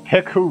y'all don't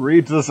pick who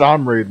reads this,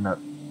 I'm reading it.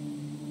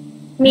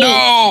 Me.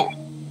 No!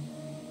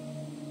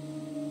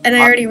 And I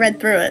already read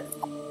through it.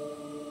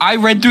 I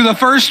read through the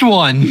first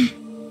one.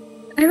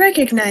 I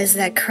recognize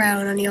that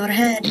crown on your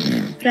head.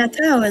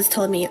 Ratao has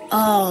told me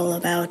all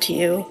about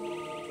you.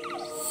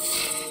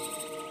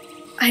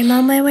 I'm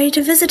on my way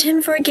to visit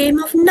him for a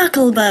game of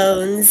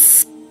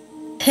knucklebones.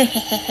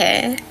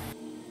 Hehehe.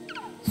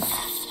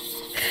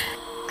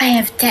 I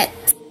have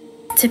debts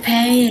to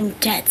pay and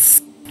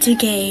debts to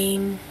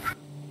gain.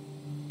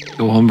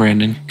 Go on,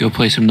 Brandon. Go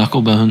play some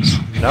knucklebones.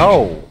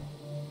 No.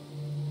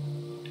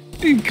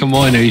 Come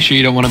on, are you sure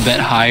you don't want to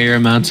bet higher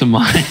amounts of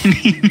money?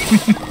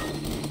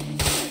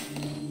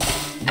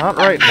 Not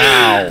right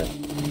now.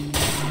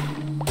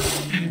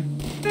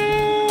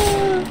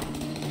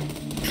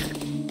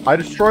 I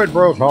destroyed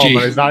Bro's home, and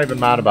he's not even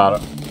mad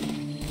about it.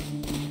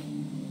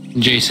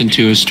 Jason,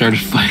 too, has started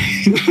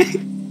fighting.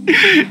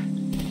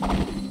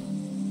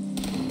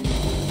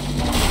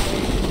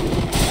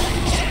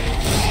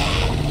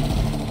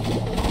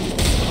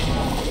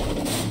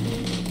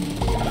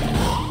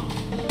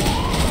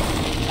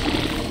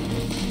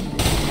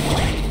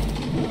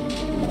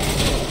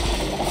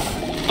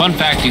 Fun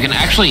fact, you can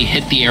actually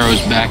hit the arrows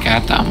back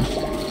at them.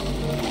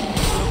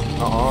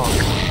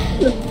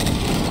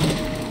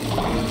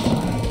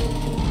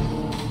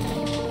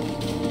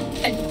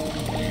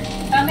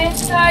 Come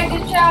inside,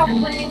 good job,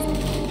 please.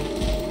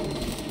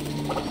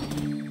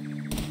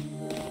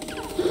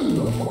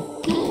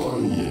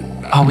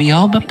 Are we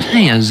all but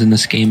players in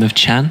this game of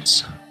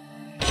chance?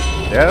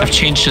 Yeah. I've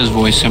changed his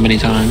voice so many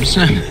times.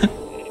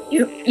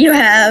 You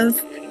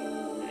have.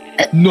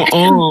 No.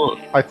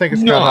 I think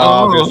it's kind of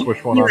obvious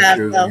which one I'm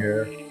choosing though.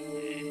 here.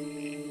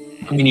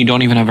 I mean, you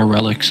don't even have a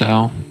relic,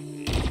 so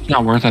it's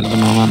not worth it at the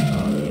moment.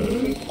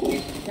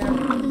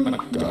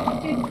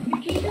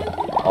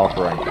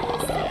 Offering.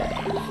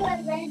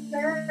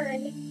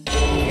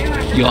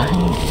 Yo.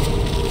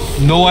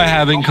 No, I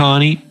haven't,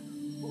 Connie.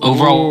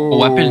 Overall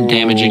weapon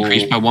damage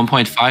increased by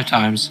 1.5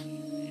 times.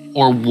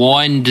 Or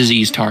one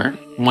disease tart.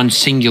 One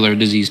singular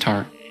disease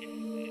tart.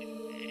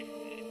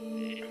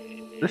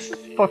 This is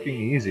fucking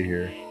easy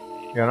here.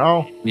 You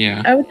know?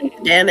 Yeah. I would think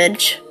the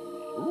damage.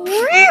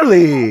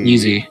 Really?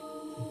 Easy.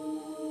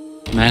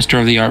 Master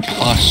of the Art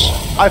Plus.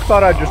 I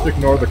thought I'd just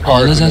ignore the All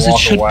cards is and as it walk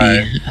should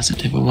away. be, as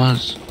it ever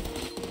was.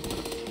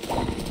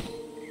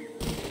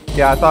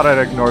 Yeah, I thought I'd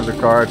ignore the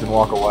cards and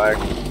walk away.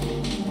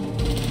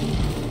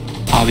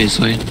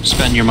 Obviously.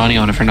 Spend your money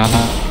on it for nothing.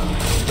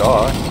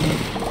 Duh.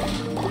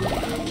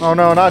 Oh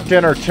no, not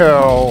dinner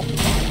too.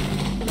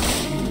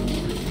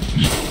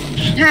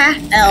 Ha!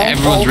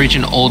 Everyone's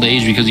reaching old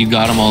age because you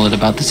got them all at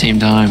about the same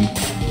time.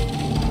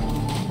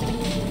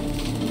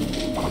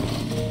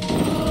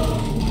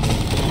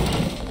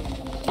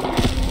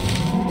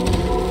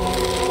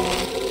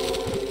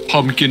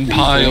 Pumpkin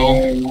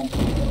pile.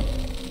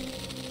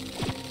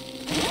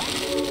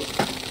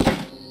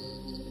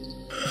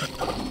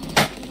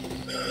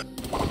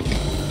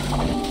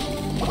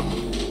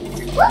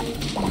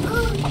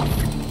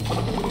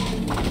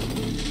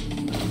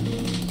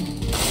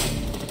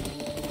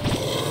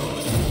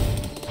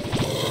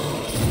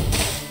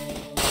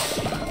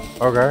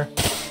 Okay.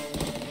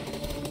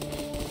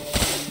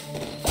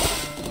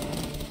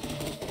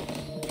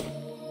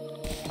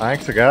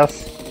 Thanks, I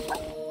guess.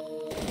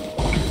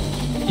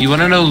 You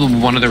want to know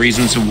one of the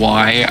reasons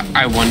why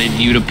I wanted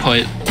you to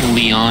put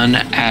Leon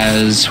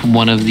as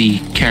one of the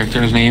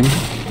characters' names?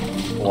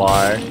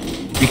 Why?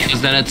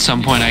 Because then at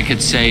some point I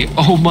could say,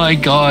 oh my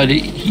god,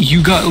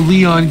 you got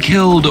Leon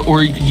killed,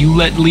 or you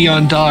let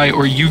Leon die,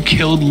 or you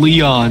killed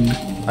Leon.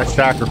 I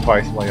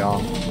sacrificed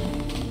Leon.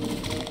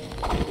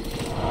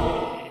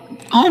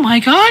 Oh my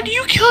god,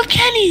 you killed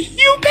Kenny,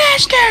 you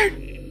bastard!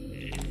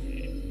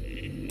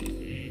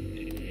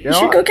 You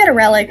should go get a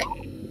relic.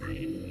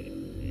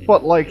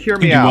 But, like, hear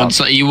me out.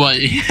 You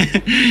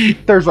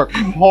want There's a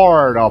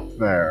card up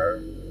there.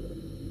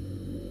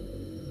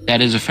 That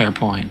is a fair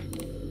point.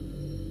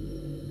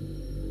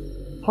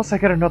 Plus, I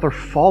get another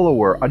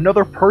follower.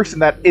 Another person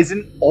that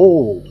isn't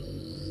old.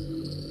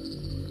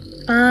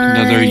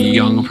 Another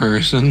young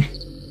person.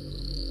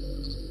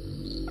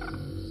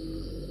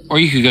 Or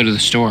you could go to the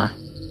store.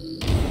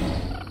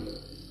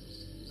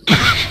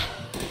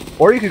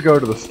 Or you could go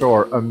to the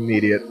store,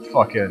 immediate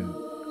fucking...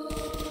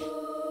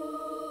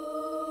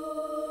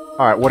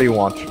 Alright, what do you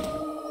want?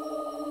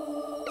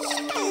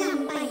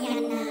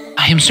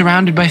 I am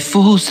surrounded by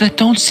fools that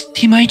don't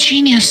see my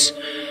genius.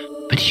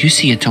 But you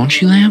see it,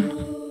 don't you, Lamb?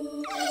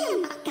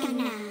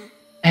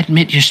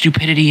 Admit your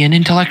stupidity and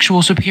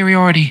intellectual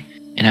superiority,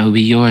 and I will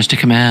be yours to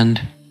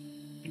command.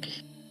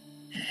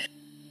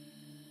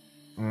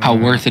 How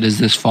worth it is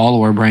this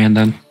follower,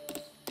 Brandon?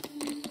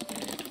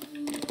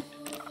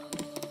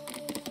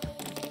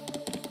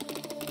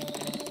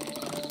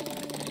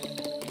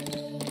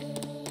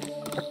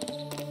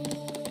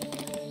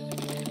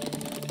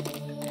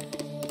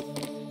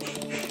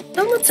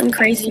 Don't let some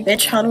crazy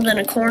bitch huddled in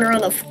a corner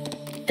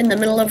in the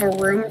middle of a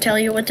room tell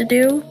you what to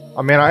do.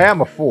 I mean, I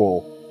am a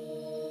fool.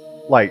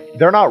 Like,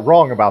 they're not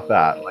wrong about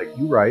that. Like,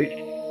 you right.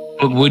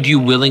 But would you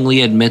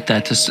willingly admit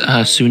that to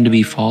a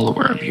soon-to-be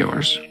follower of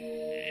yours?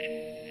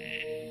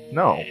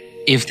 No.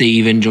 If they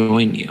even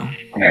join you.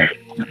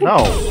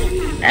 No.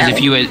 As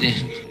if you had...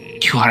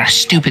 You are a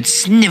stupid,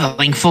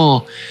 sniveling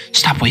fool.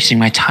 Stop wasting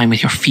my time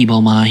with your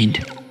feeble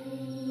mind.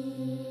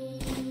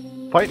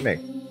 Fight me.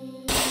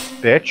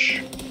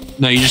 Bitch.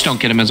 No, you just don't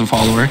get him as a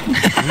follower.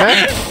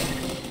 Okay.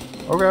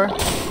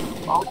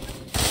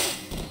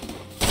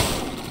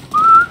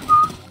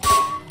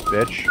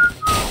 Bitch.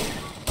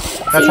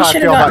 That's how I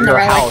feel about your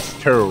house,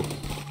 too.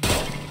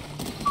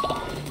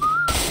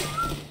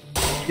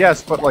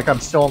 Yes, but, like, I'm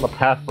still on the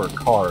path for a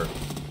card.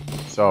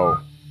 So...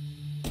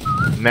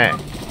 Meh.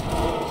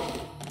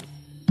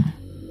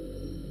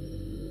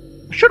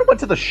 I should've went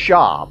to the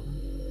shop.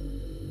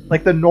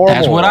 Like, the normal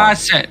That's what I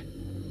said.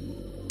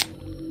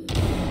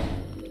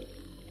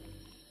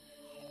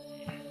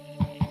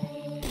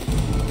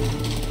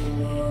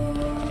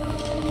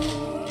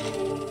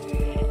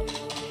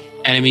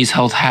 Enemy's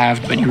health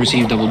halved, but you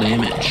receive double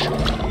damage.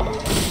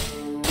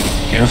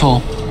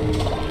 Careful.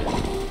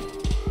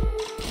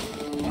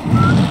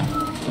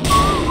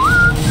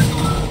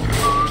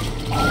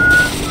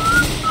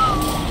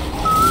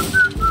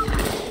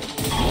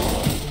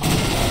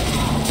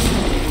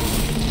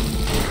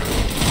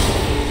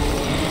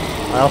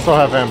 I also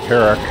have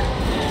Vampiric.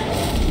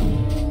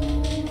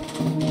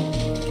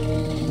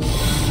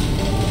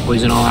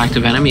 Poison all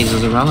active enemies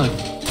as a relic.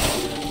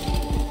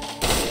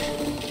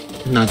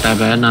 Not that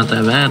bad, not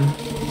that bad.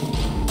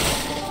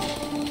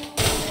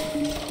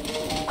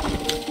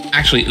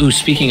 Actually, ooh,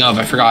 speaking of,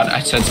 I forgot, I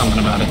said something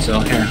about it,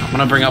 so here, I'm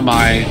gonna bring up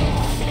my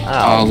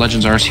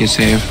Legends Arceus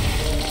save.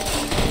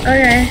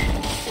 Okay.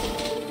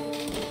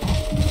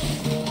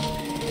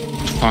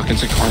 Fuck,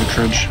 it's a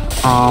cartridge.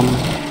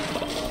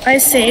 I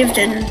saved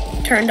and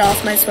turned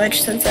off my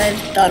Switch since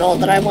I've done all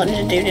that I wanted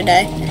to do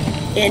today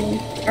in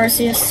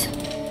Arceus.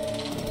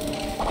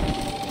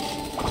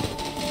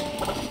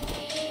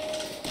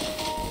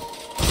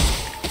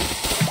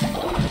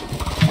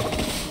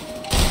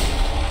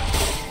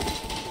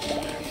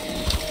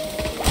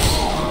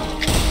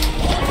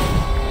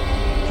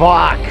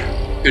 Fuck!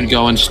 Good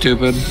going,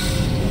 stupid.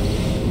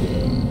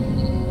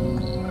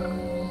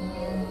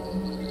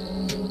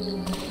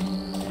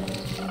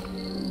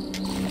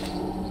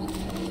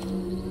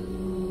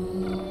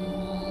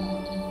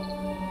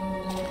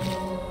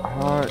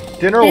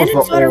 Dinner was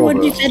the fodder would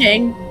be oldest.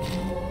 fitting.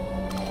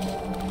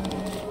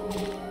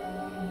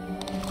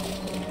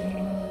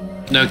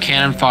 No,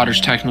 Cannon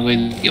Fodder's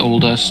technically the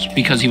oldest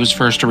because he was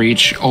first to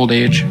reach old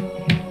age.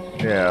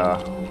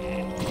 Yeah.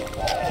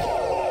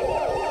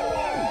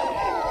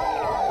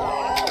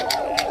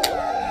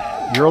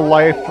 Your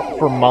life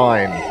for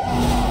mine.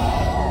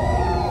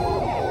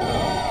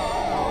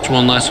 It's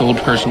one less old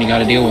person you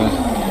gotta deal with.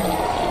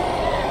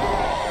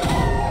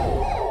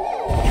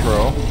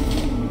 True.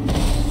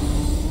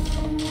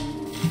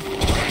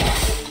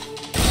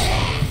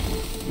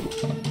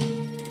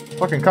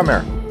 Fucking come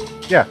here.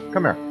 Yeah,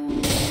 come here.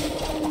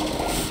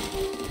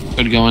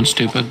 Good going,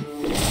 stupid.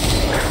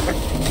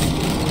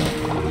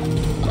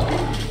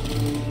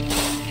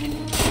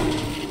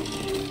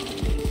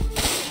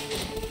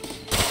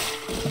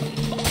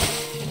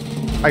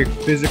 I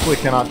physically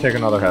cannot take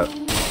another hit.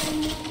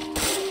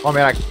 Oh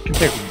man, I can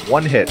take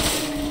one hit.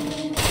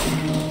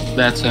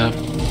 That's a...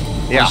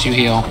 Yeah. Once you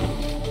heal.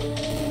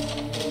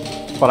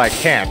 But I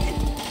can't.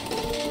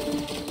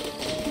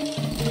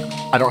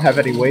 I don't have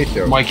any way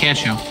to. Why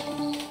can't you?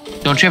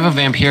 Don't you have a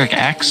Vampiric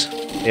Axe?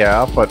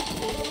 Yeah, but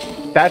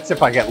that's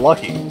if I get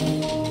lucky.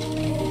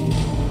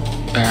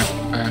 Fair,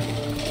 fair.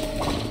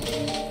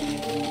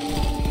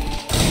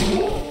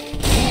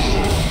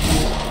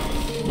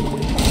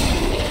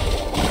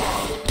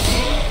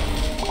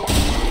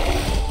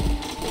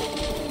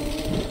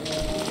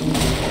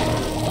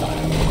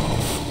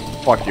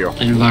 Fuck you.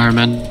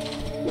 Environment.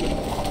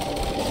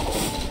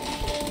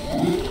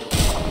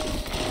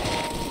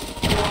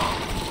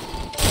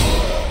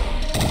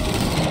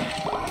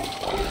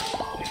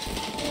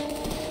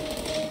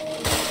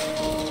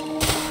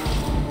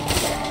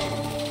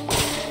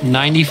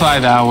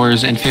 $95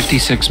 hours and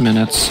 56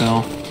 minutes,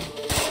 so.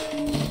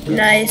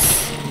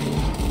 Nice.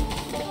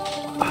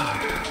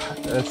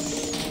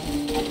 That's...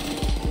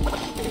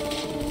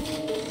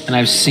 And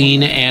I've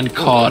seen and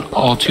caught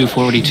all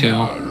 242.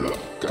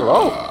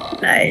 Hello?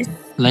 Nice.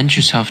 Lend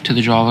yourself to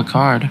the draw of a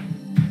card.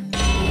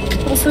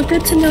 Also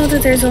good to know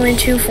that there's only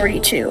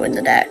 242 in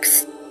the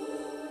decks.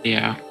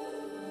 Yeah.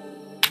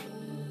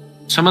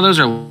 Some of those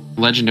are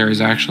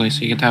legendaries, actually,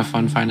 so you get to have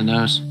fun finding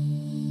those.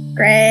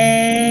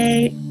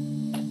 Great.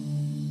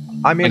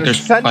 I mean, Like,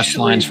 there's quest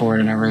lines for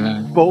it and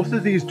everything. both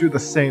of these do the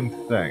same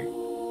thing.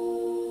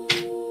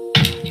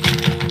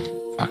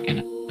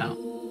 Fucking hell.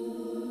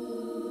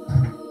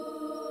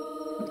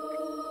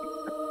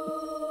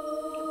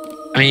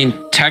 I mean,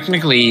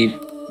 technically,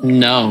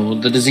 no.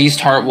 The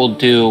diseased heart will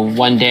do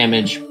 1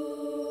 damage.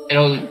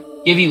 It'll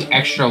give you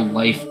extra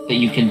life that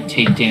you can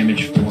take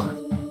damage for.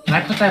 Can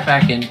I put that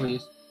back in,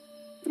 please?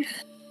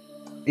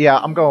 Yeah,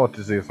 I'm going with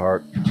Disease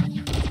Heart.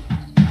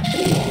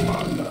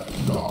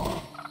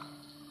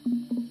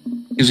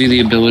 Gives you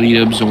the ability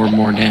to absorb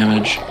more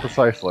damage.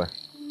 Precisely.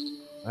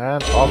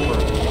 And offer.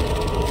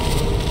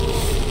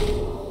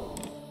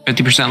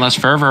 50% less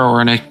fervor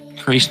or an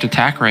increased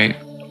attack rate.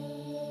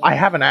 I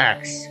have an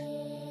axe.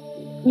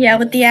 Yeah,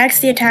 with the axe,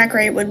 the attack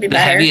rate would be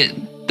better.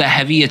 The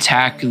heavy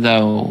attack,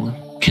 though,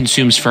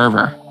 consumes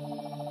fervor.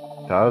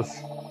 Does?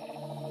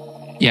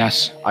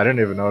 Yes. I didn't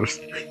even notice.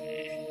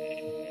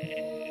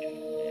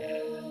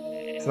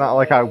 It's not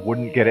like I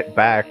wouldn't get it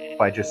back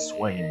by just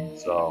swinging,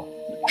 so...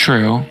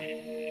 True.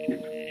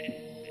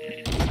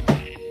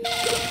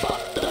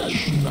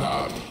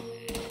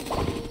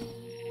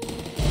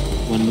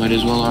 One might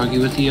as well argue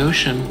with the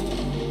ocean.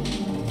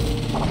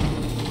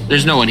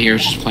 There's no one here,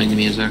 it's just playing the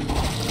music.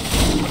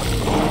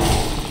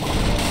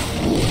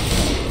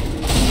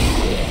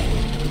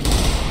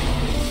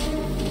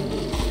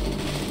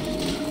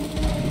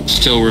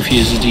 Still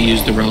refuses to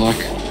use the relic.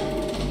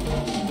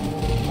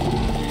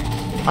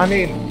 I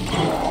mean...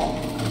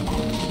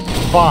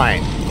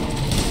 Fine.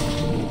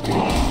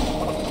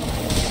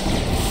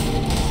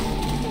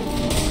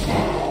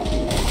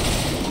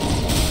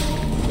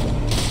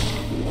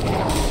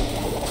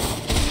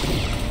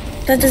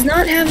 That does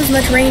not have as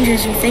much range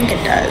as you think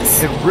it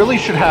does. It really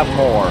should have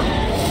more.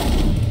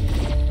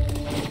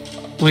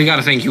 Well, you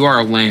gotta think, you are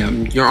a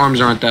lamb. Your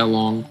arms aren't that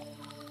long.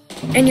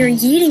 And you're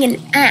yeeting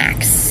an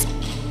axe.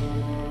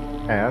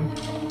 And?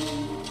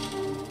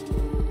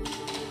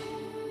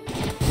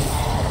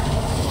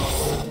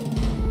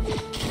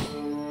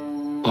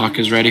 Block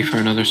is ready for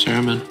another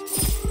sermon.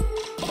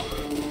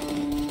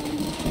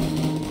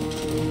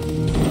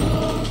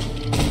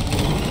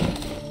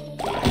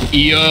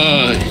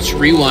 Yeah, it's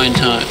rewind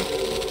time.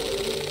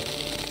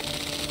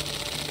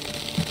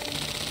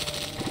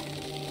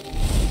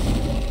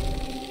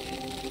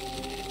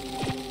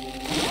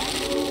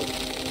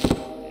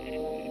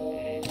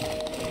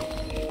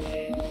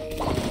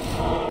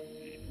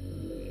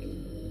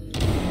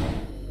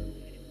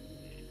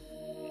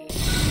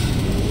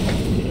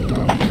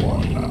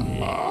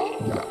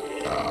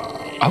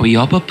 Are we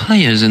all but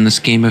players in this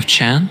game of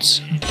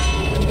chance?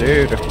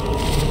 Dude.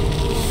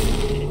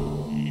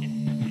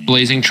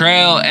 Blazing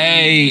Trail,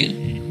 A.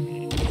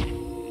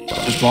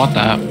 Just bought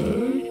that.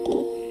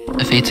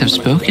 The fates have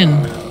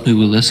spoken. We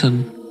will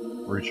listen.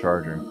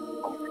 Recharging.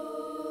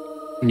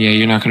 Yeah,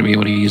 you're not going to be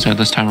able to use that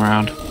this time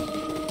around.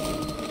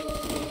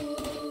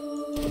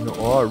 No,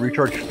 oh,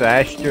 recharge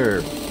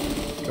faster.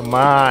 Come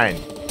on.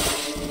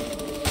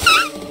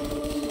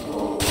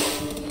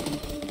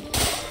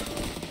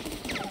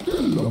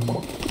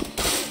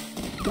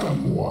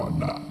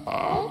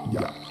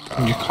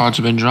 Your cards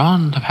have been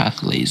drawn. The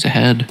path lays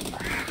ahead.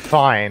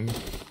 Fine.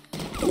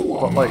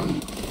 But like...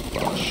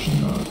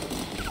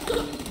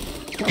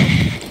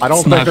 I don't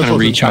It's think not this gonna was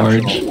recharge.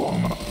 intentional.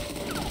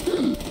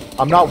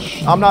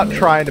 I'm not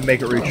trying to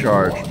make it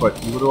recharge,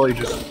 but literally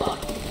just...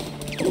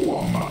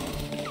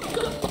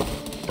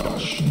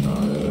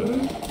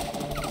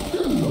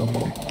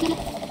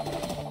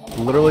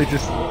 Literally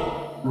just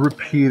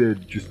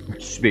repeated,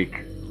 just speak.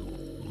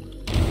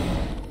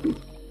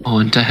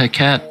 On to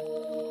Heket.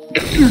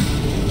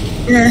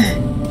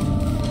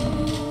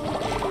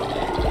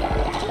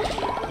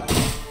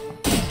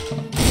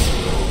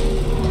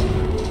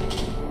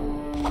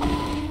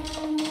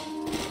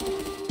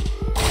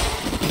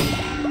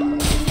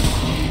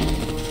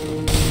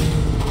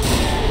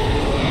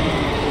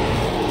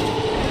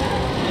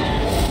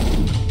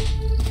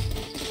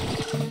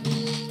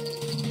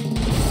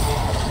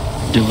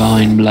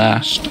 Divine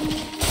Blast.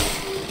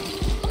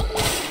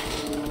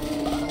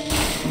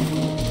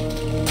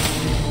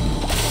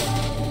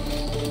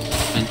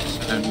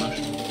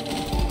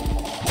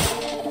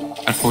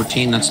 At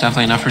 14, that's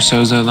definitely enough for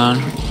Sozo then.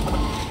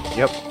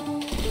 Yep.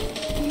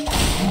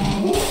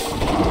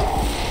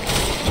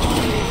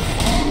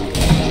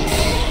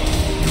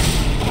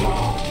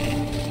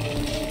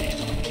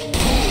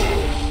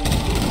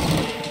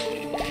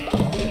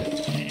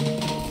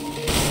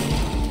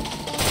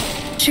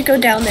 Should go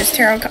down. There's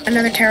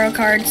another tarot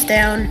card's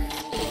down.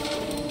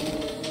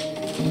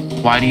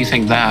 Why do you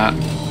think that?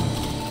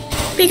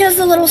 Because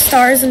the little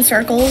stars and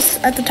circles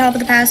at the top of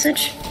the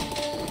passage.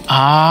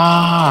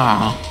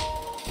 Ah.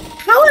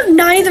 How have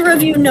neither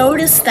of you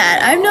noticed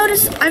that? I've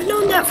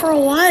known that for a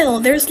while.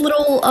 There's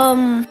little,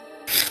 I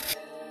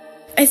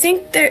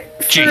think they're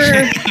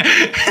for...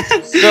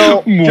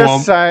 So,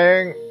 just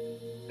saying,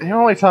 the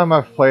only time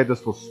I've played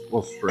this was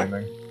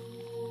streaming.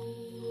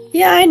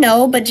 Yeah, I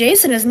know, but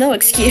Jason has no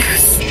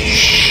excuse.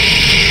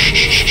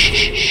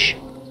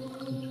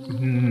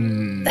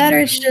 That or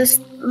it's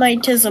just my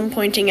tism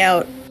pointing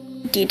out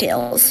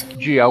details.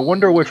 Gee, I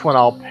wonder which one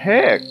I'll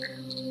pick.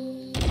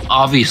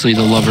 Obviously,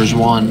 the Lovers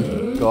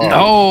won. God.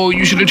 No,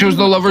 you should have chose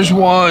the Lovers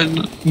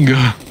won.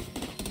 Gah.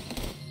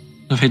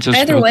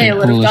 Either way, I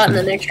would have gotten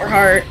an extra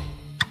heart.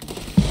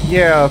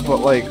 Yeah,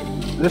 but like,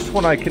 this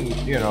one I can,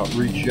 you know,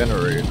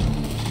 regenerate.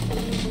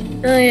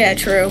 Oh yeah,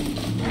 true.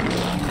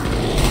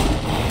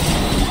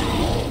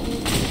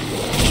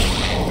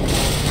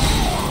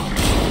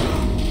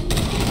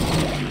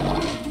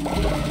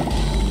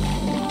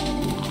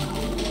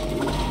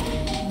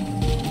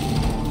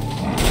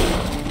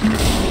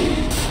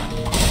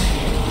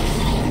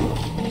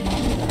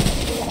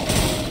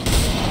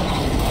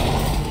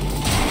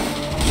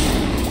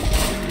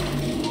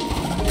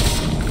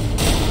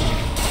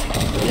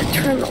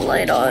 Turn the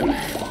light on.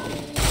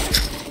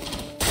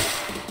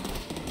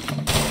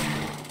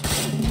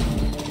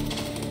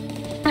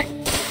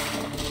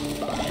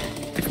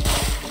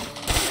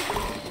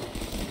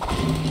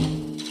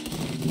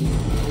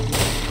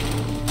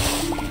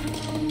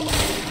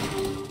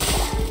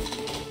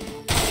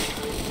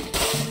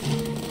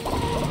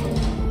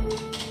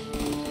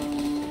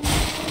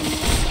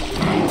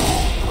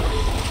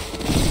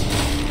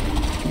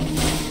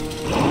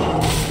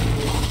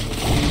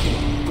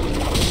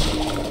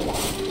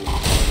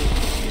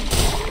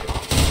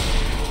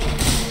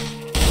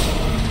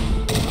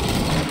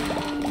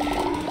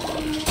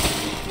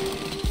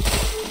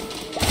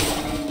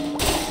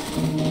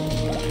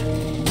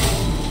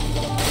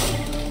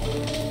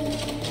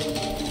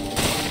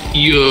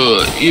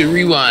 Yeah,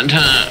 rewind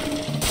time.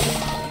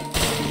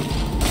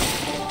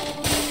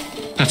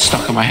 That's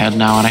stuck in my head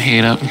now and I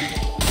hate it.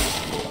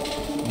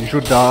 You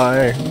should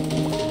die.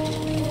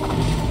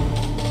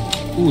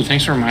 Ooh,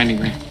 thanks for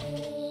reminding me.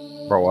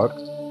 For what?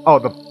 Oh,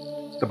 the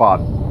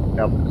bot.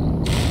 Yep.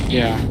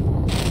 Yeah.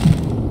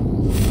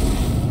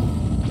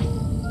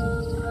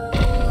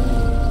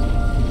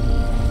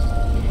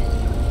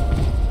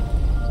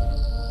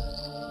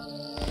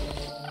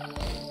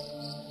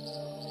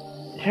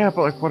 Yeah,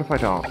 but like, what if I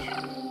don't?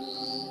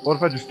 What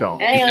if I just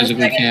don't? Hang on a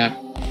Physically second. can't.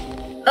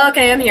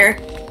 Okay, I'm here.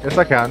 Yes,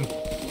 I can.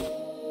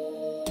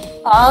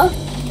 Huh?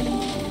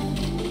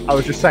 I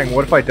was just saying,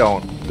 what if I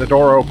don't? The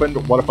door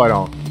opened, what if I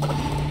don't?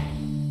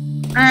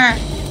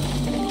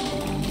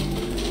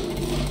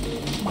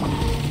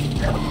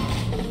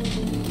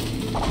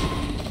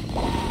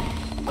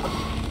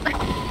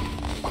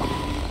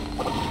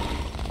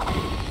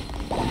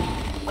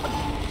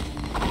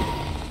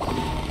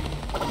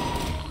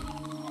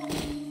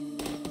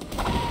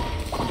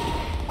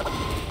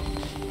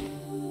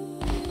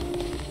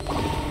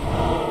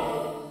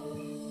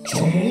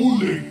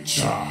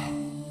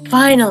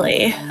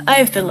 Finally,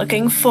 I've been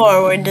looking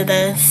forward to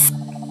this.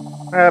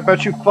 I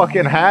bet you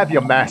fucking have, you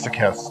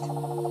masochist.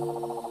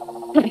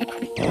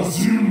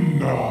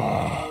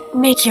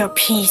 Make your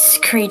peace,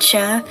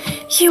 creature.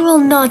 You will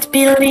not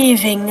be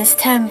leaving this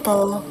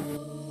temple.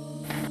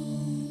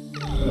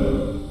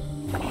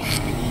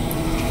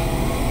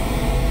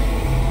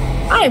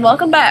 Hi,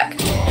 welcome back.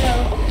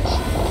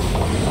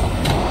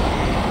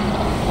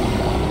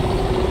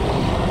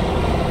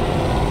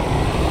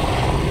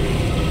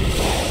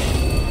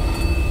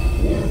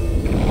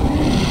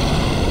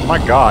 My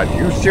god,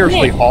 you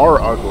seriously are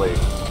ugly.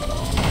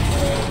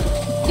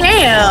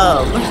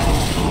 Damn!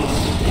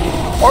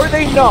 Are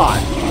they not?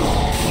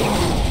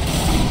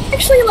 I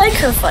actually like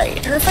her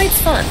fight. Her fight's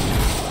fun.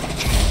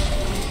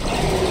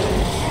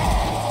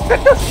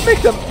 That doesn't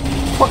make them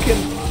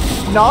fucking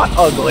not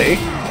ugly.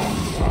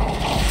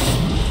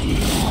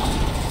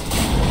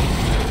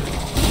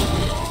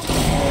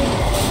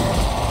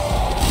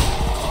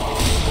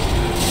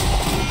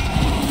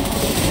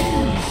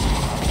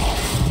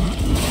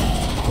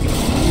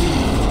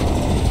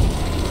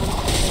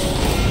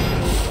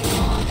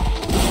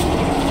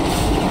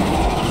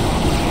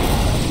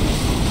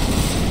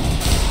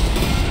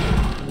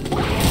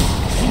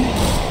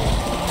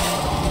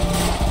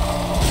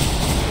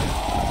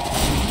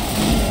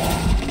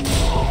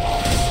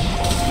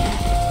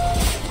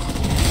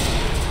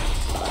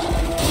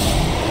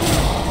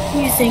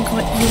 You think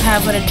you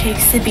have what it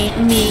takes to beat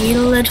me,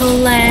 little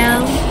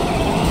lamb?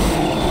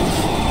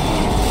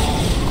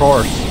 Of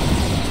course.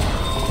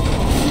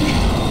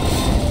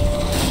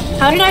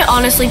 How did I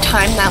honestly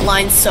time that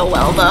line so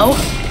well, though?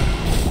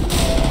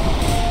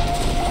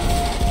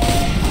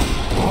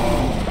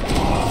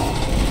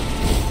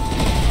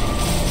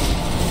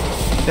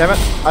 Damn it,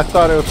 I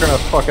thought it was gonna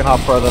fucking hop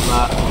further than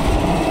that.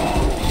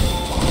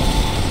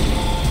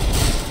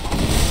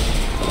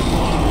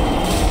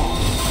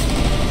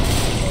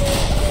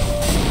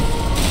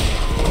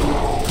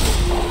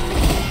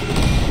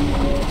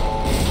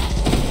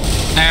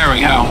 There we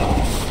go.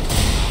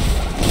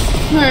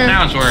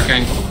 Now it's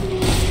working.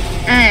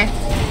 Hey.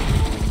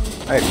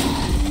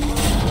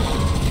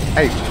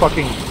 Hey,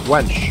 fucking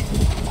wench.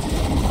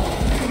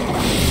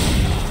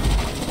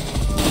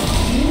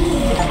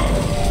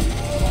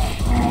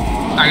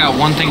 I got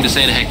one thing to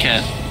say to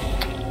Heket.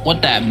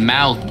 What that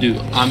mouth do?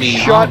 I mean,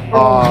 Shut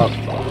up.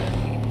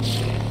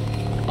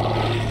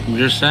 I'm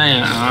just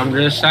saying. I'm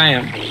just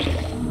saying.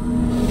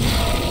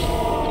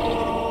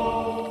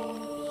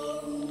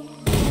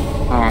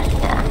 Oh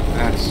fuck,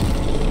 that's.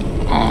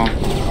 Oh.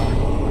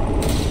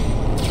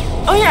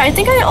 Oh yeah, I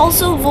think I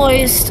also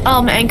voiced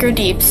Anchor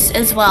Deeps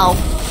as well.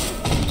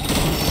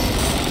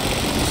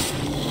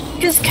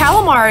 Because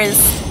Calamar is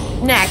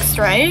next,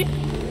 right?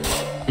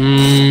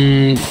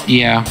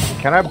 Yeah.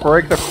 Can I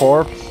break the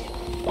corpse?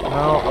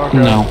 No? Okay.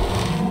 No.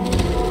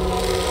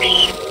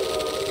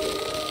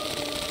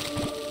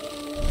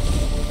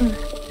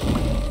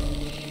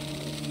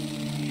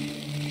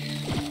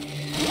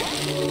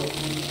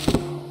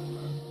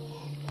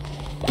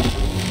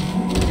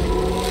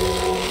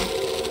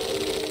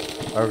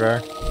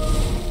 Okay.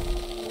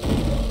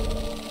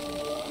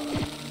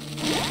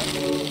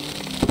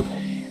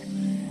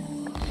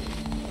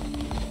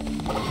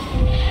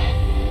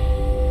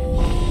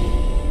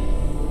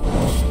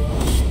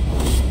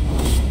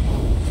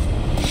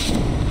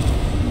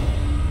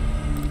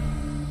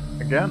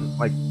 Again,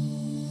 like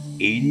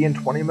 80 in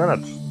 20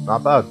 minutes.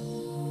 Not bad.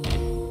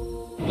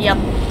 Yep.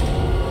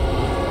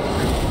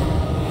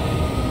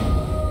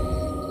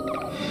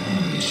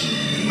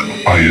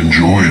 I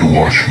enjoyed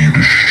watching you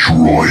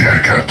destroy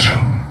Heket.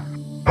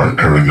 Her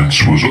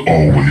arrogance was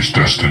always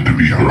destined to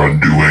be her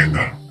undoing.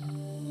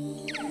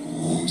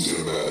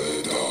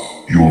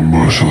 Your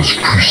merciless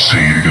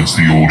crusade against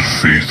the old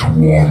faith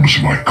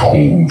warms my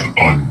cold,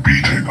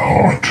 unbeating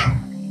heart.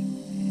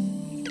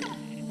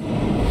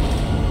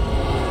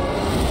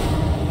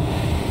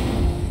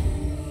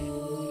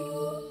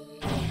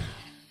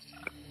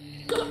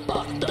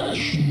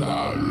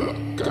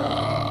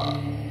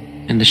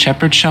 And the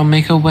shepherd shall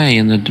make a way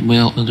in the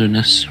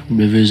wilderness,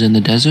 rivers in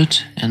the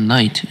desert, and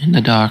light in the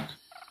dark.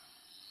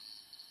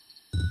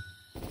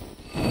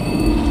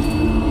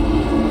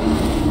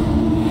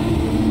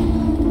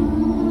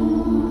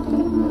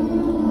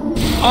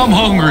 I'm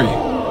hungry.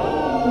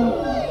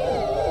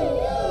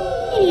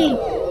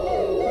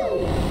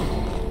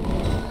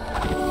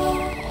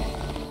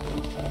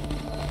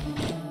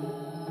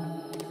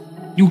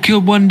 You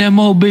killed one of them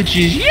old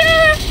bitches. Yeah!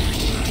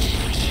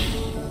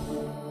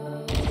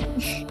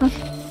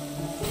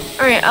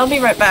 Alright, I'll be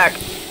right back.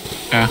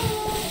 Yeah.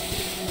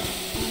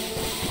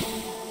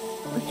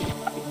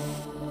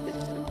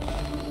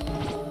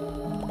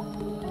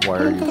 Why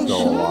are you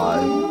still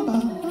alive?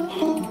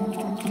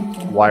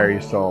 Why are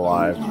you still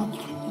alive?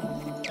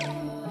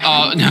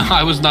 No,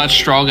 I was not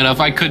strong enough.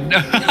 I couldn't.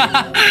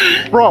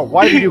 Bro,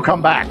 why did you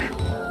come back?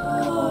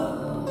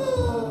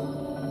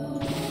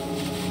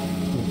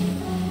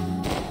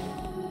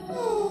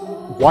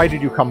 Why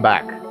did you come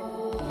back?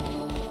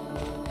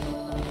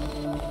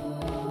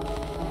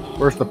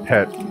 Where's the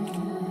pit?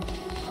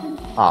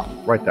 Ah,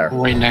 right there.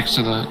 Right next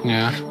to the,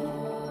 yeah.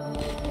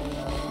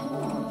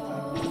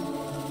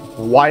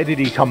 Why did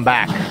he come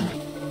back? I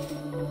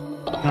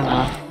don't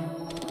know.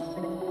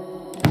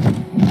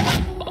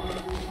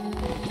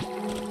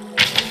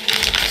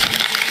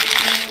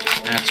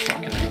 That's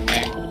fucking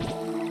annoying.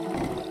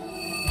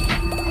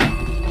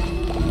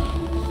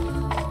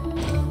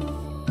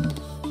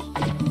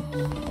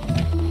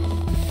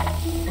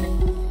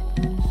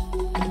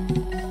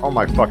 Oh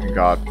my fucking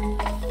god.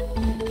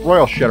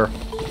 Royal shitter.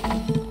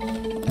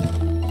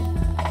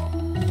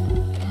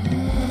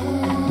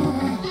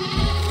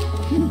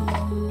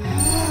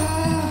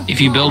 If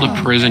you build a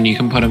prison, you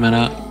can put him in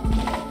it.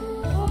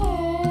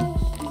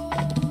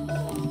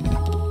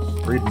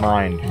 Read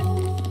mind.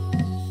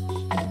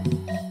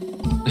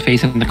 The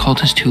faith in the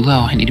cult is too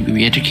low. I need to be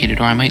re-educated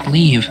or I might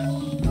leave.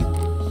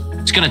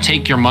 It's gonna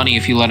take your money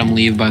if you let him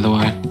leave, by the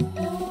way.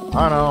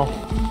 I know.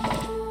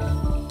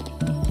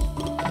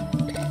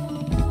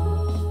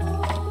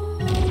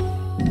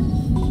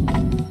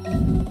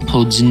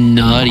 Holds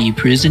naughty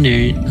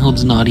prisoner.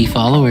 Holds naughty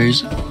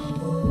followers.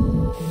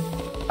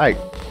 Hey,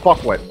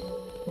 fuckwit.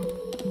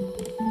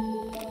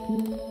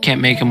 Can't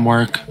make him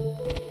work.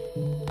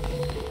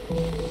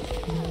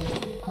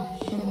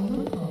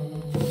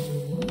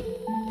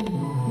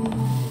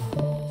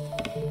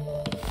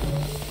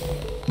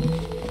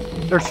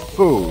 There's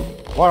food.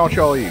 Why don't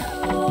y'all eat?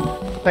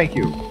 Thank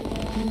you.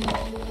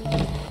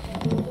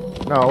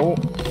 No.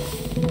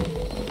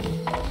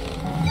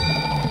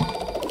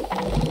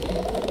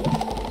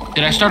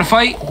 Did I start a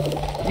fight?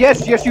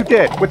 Yes, yes you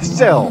did, with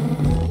Syl.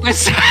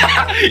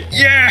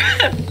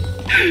 Yeah!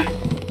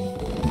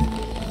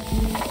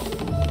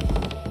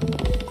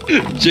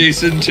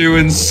 Jason 2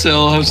 and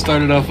Syl have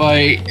started a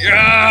fight.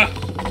 Yeah!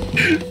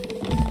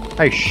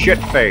 Hey,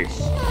 shitface.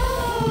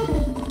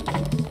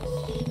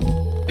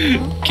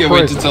 Can't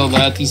wait to tell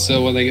that to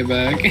Syl when they get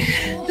back.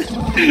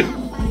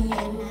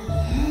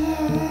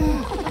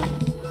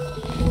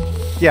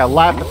 Yeah,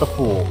 laugh at the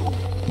fool.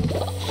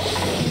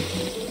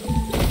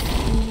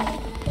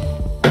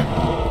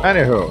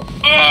 Anywho.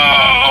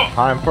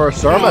 Time for a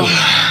sermon.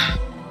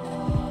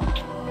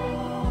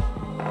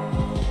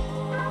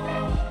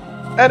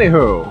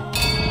 Anywho.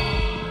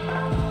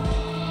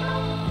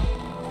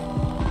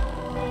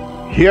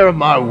 Hear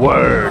my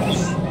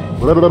words.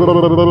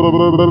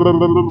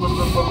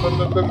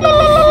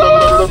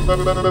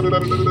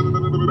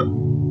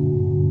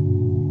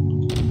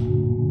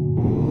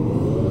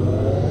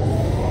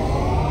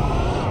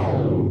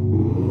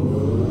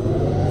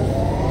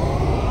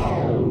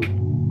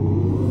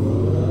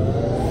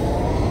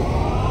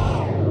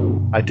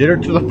 I did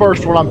it to the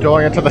first one, I'm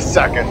doing it to the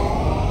second.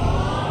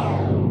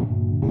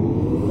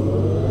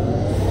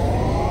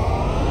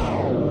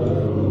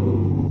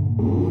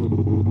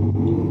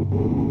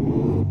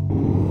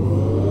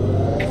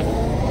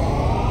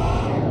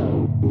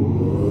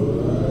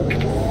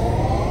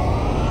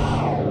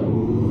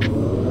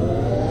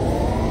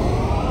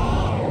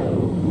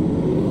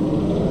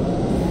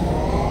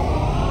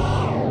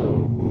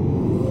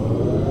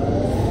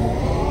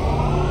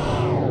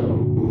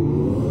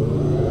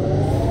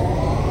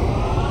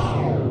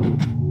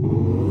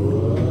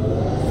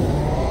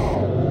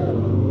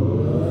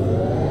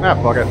 Ah,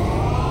 fuck it.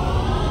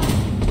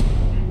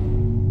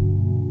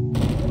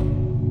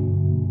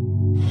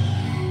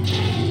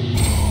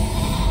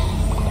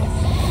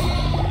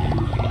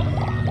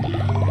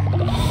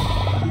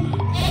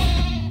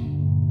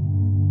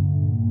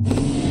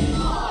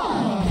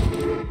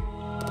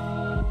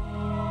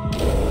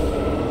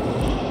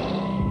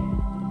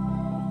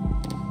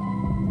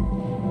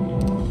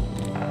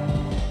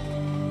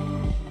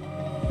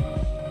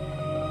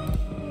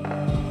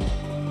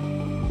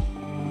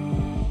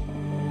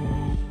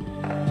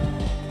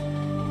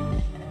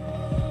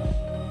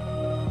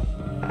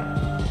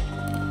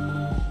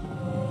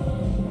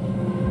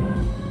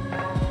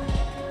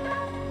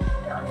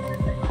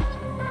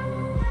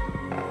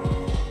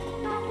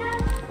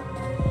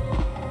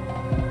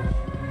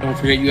 Don't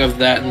forget you have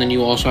that, and then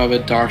you also have a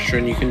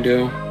doctrine you can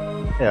do.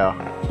 Yeah.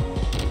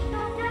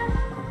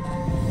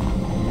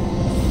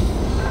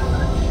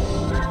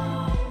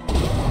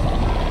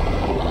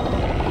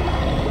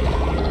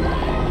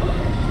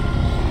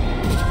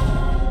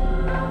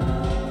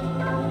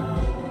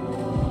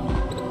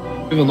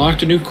 We've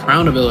unlocked a new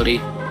crown ability.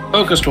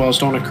 Focused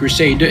whilst on a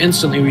crusade to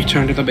instantly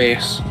return to the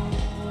base.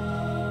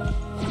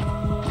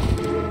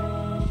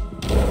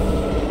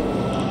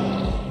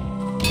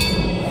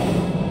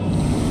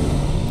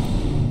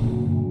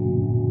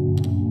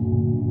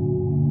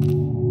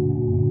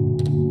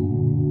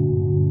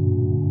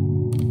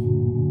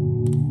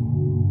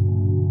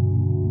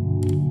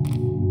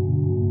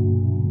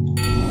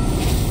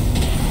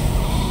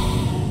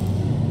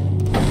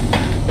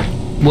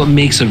 What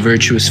makes a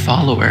virtuous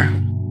follower?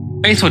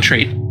 Faithful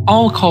trait.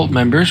 All cult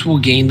members will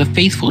gain the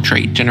faithful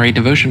trait, generate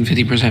devotion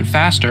 50%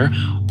 faster,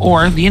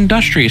 or the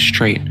industrious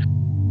trait.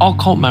 All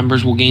cult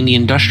members will gain the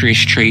industrious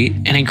trait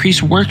and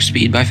increase work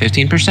speed by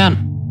 15%.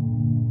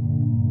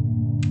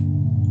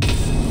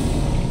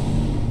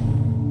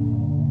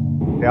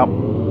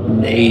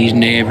 Yep. Days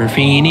never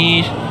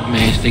finish.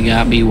 Master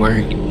got me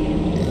working.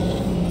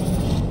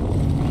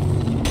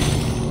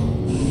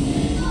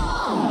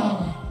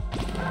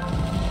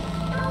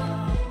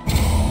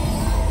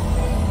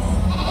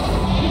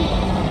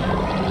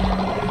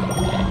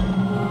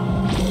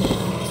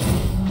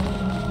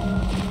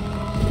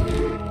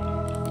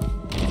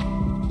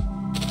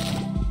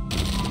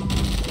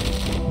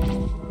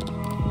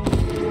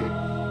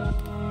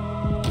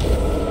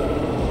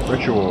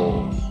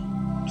 Rituals.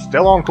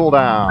 Still on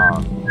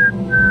cooldown.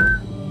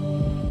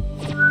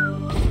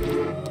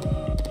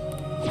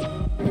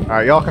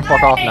 Alright, y'all can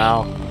fuck off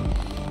now.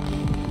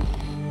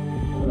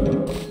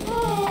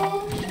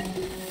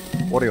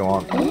 What do you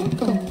want?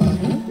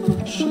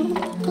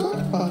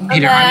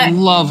 Peter, I'm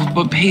in love,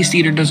 but Paste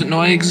Eater doesn't know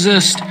I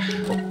exist.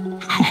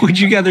 Would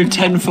you gather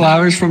 10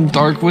 flowers from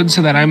Darkwood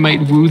so that I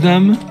might woo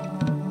them?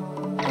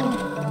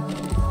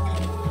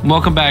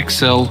 Welcome back,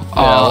 Syl.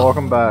 Yeah,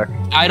 welcome back.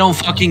 I don't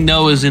fucking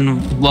know is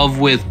in love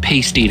with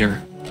Paste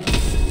Eater.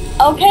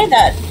 Okay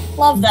then.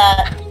 Love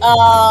that.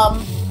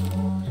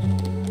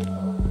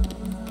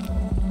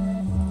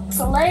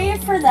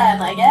 Slave for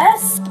them, I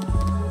guess.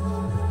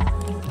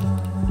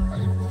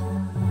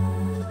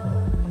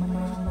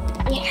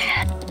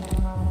 Yeah.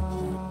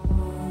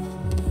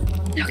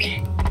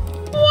 Okay.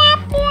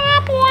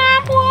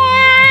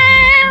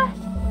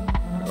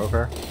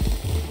 Okay.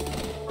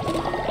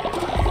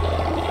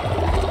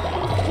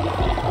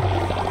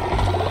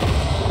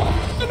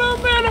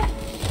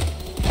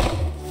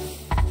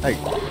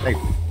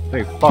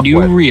 They fuck Do you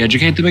with.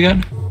 re-educate them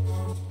again?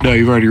 No,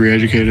 you've already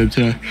re-educated them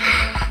today.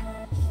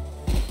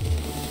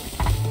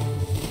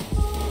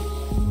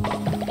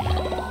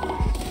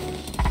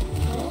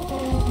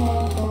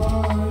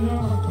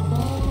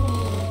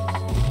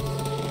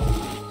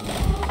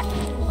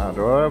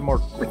 Do I have more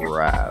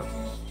grass?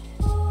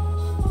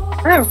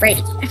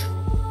 Alright.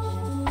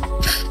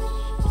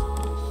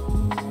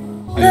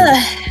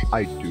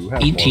 I do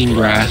have 18 more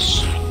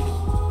grass.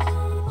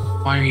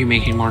 Why are you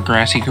making more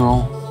grassy,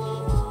 girl?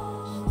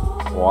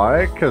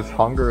 Why? Because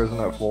hunger isn't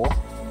at full.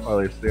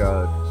 Or at least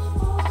the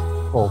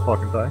full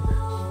fucking thing.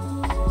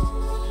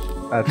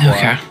 That's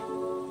Okay. why.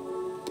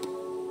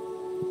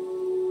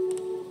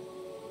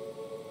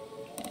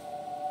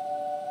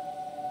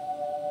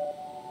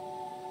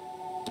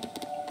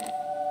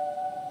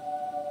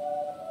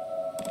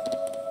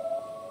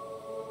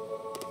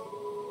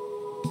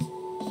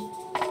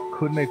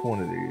 Could make one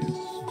of these.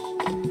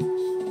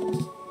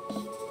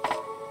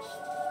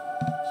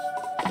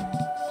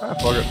 Ah,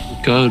 fuck it.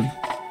 Good.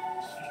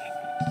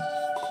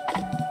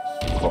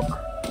 Cook.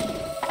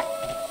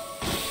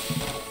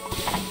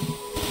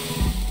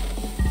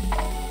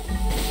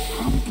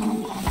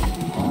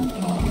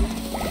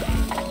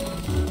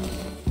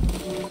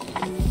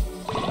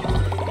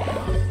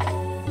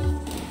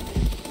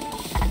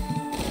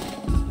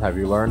 Have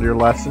you learned your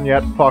lesson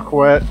yet,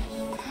 fuckwit?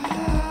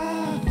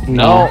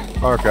 No.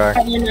 Okay.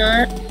 Probably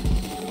not.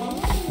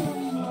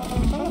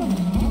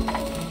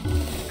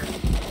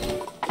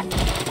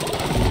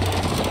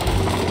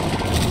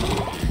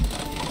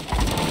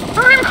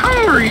 I'm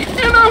hungry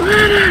in a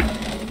minute.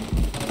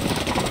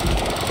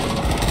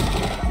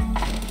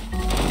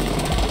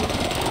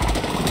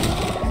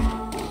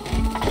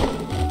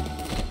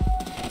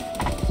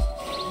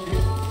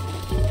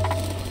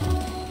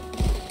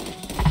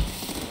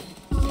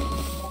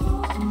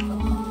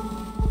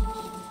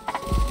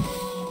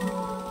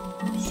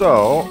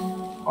 So,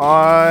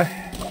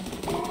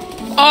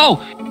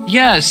 Oh,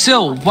 yeah,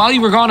 Sil, while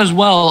you were gone as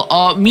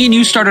well, me and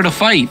you started a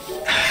fight.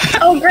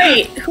 Oh,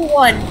 great. Who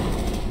won?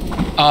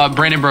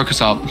 Brandon broke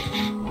us up.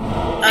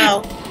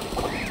 Oh.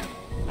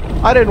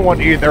 I didn't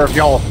want either of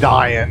y'all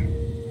dying.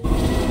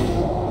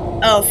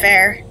 Oh,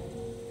 fair.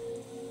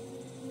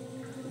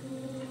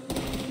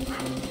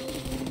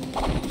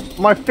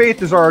 My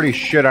faith is already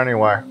shit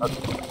anyway.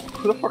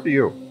 Who the fuck are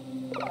you?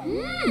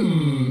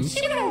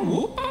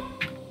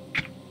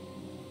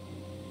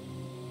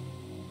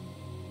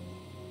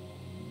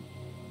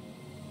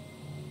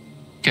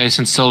 Okay,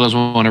 since Sil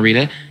doesn't want to read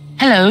it.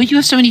 Hello, you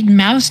have so many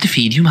mouths to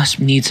feed. You must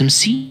need some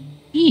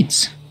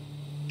seeds.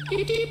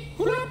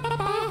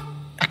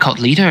 A cult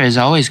leader is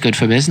always good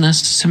for business.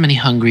 So many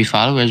hungry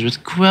followers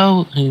with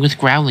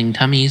growling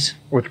tummies.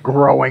 With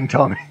growing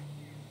tummy.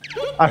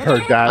 I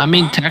heard that. I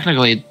mean,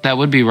 technically, that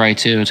would be right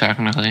too,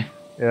 technically.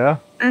 Yeah?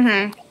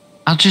 Mm-hmm.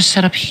 I'll just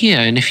set up here,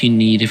 and if you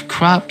need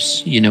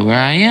crops, you know where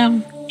I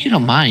am. You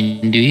don't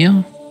mind, do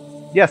you?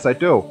 Yes, I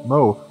do.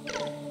 Move.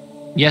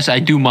 Yes, I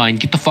do mind.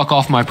 Get the fuck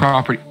off my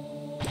property.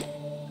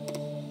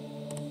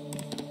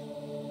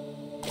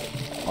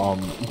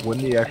 What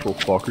the actual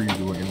fuck are you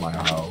doing in my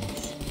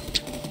house?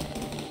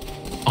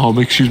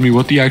 Excuse me,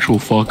 what the actual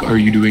fuck are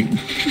you doing?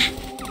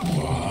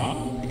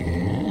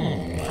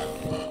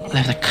 They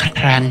have the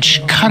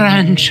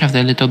crunch of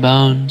their little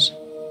bones.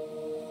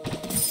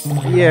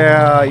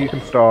 Yeah, you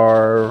can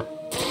starve.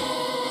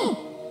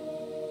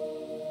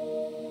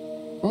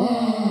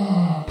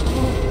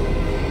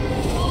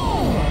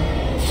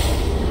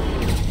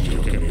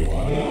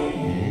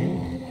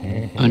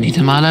 Don't eat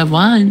them all at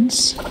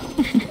once.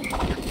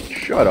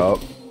 Shut up.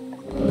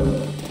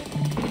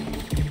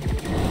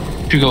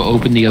 You go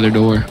open the other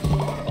door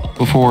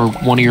before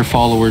one of your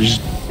followers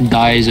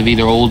dies of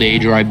either old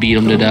age or I beat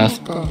him to death.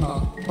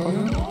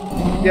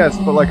 Yes,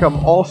 but like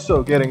I'm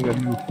also getting a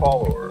new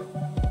follower.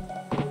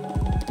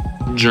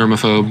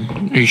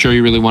 Germaphobe. Are you sure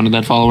you really wanted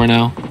that follower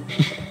now?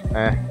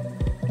 Eh.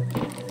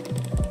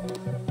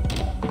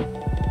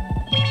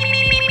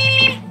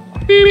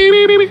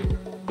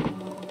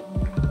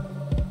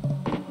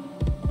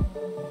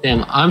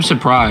 Damn, I'm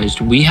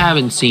surprised. We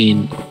haven't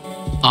seen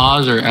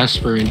Oz or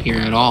Esper in here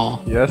at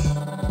all. Yes,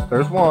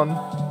 there's one.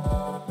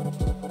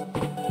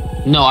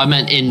 No, I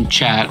meant in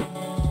chat.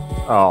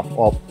 Oh,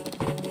 well.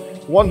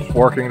 One's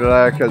working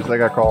today because they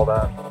got called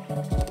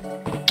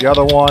in. The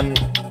other one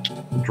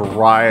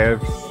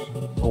drives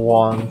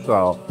one,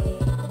 so.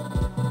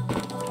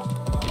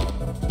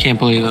 Can't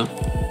believe it.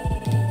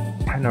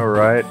 I know,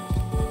 right?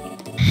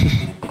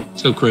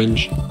 So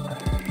cringe.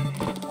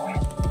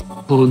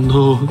 Oh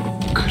no,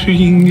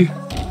 cring.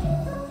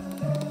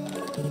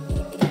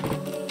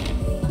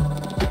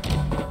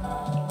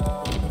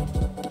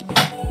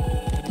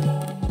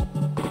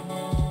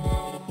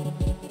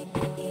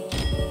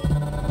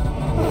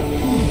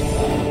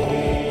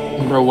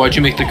 Bro, why'd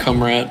you make the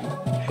cum rat?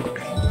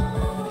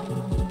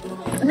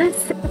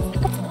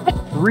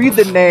 Read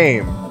the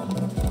name.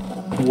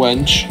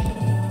 Wench.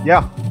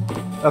 Yeah,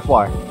 that's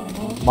why.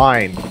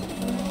 Mine.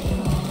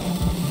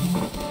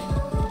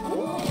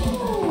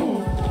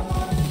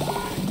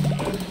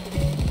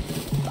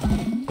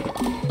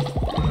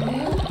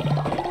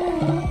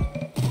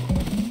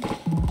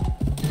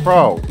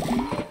 Bro.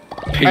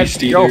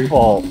 That's your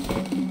fault.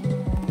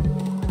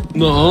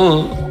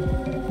 No.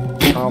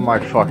 Oh my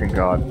fucking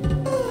god.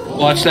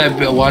 Watch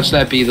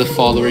that be the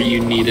follower you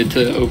needed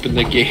to open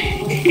the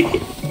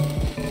gate.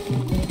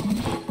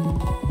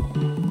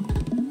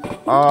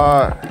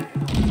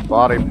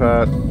 Body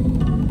pet.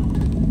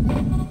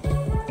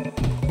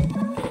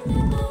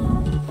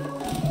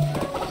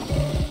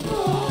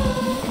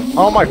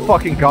 Oh my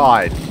fucking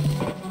god.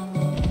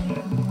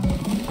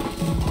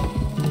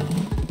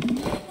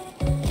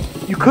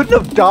 You couldn't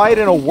have died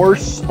in a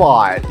worse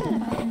spot.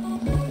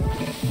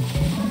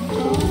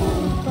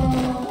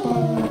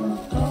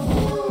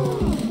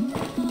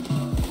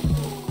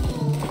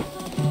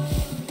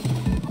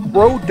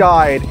 Bro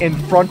died in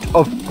front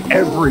of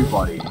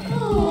everybody.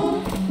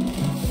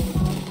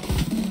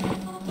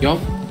 Yup.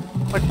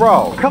 Like,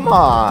 bro, come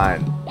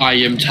on. I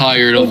am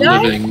tired of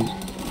living.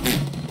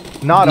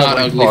 Not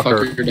ugly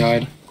fucker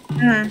died.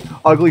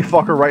 Ugly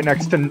fucker right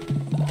next to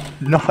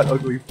not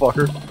ugly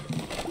fucker.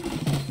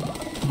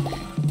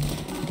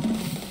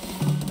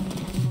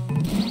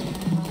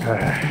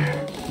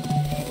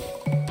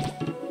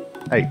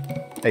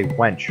 Hey,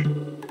 wench.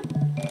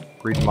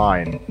 Read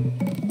mine.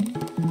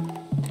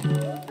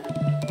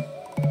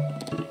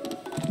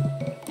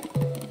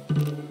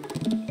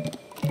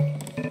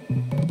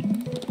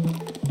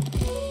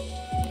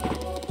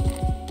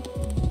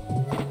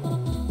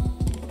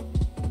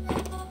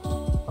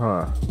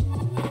 Huh.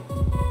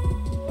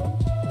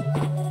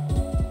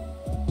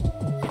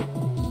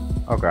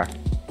 Okay.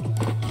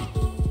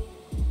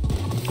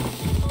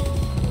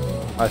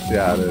 I see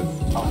how it is.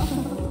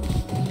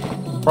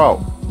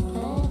 Bro.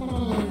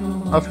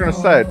 I was gonna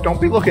say, don't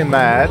be looking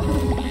mad.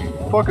 What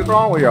the fuck is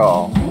wrong with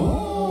y'all?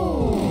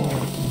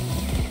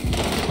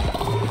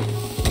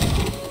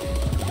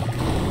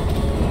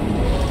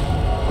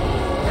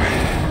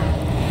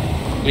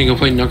 You gonna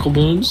play Knuckle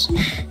Bones?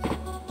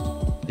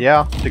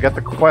 Yeah, to get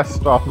the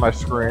quest off my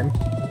screen.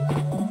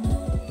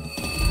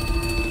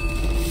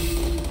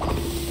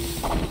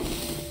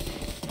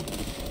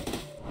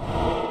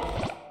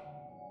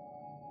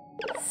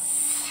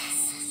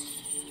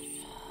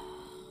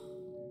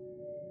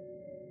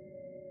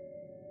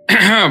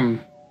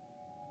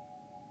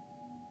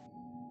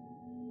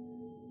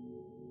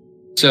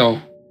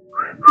 So.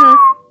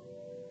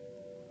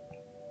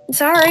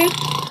 Sorry.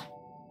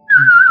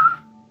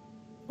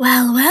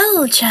 Well,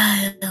 well,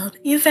 child.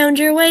 You found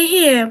your way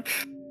here.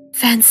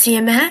 Fancy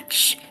a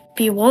match?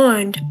 Be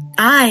warned,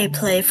 I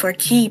play for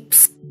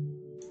keeps.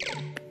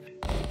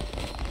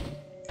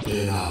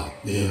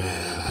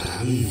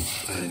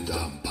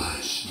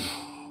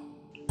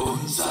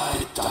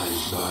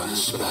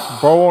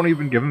 Bro won't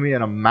even give me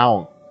an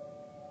amount.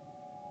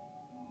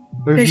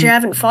 Because you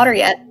haven't fought her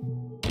yet.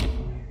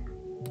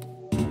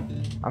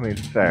 I mean,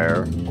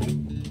 fair.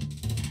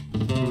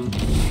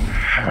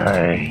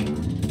 Hey.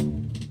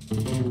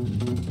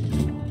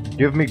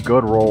 Give me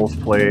good rolls,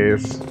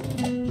 please.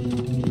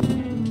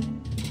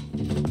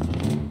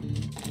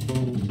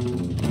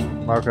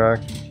 Okay.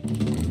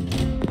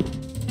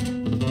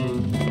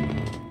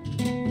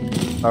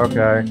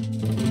 Okay.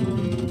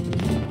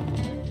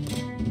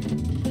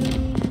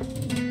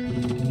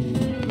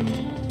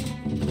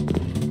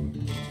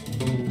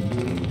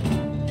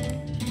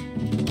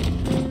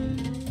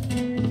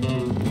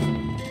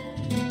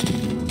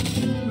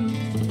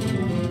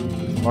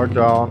 Or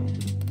don't.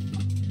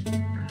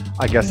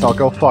 I guess I'll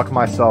go fuck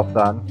myself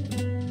then.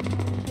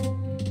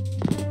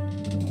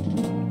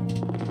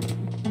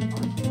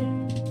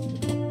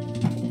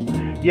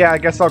 Yeah, I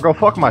guess I'll go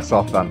fuck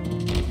myself then.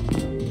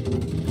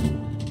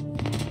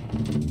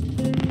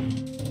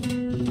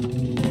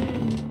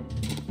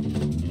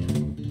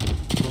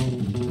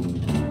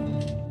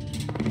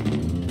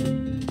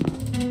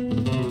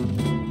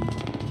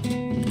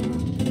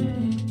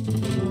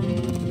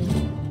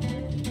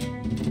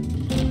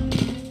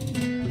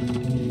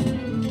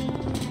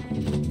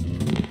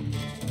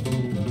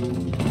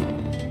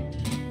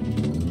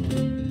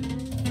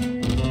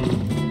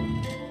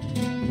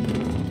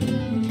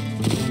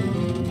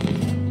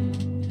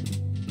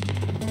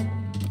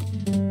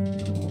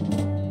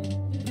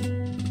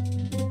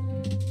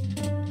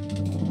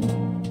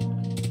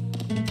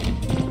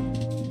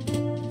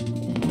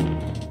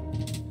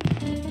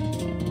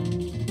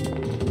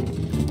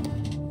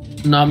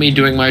 Not me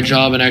doing my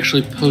job and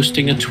actually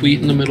posting a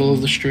tweet in the middle of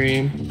the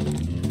stream.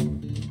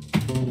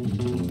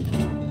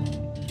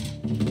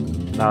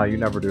 Nah, you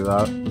never do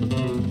that.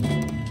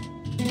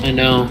 I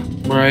know,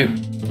 right?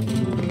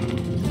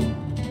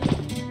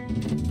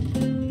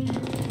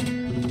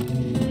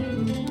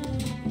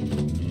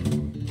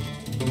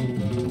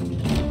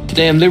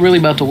 Damn, they're really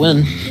about to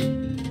win.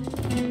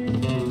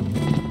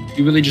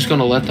 You really just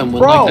gonna let them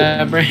win like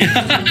that, bro?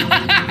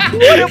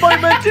 What am I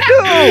meant to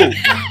do?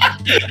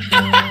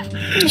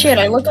 Shit,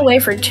 I looked away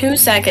for 2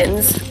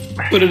 seconds.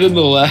 Put it in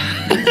the left.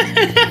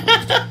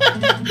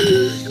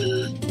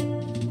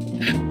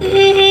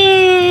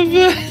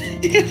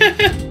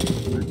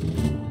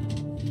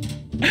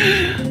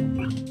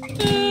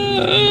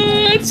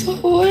 It's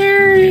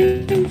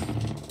hilarious.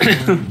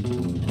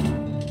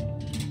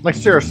 Like,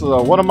 seriously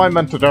though, what am I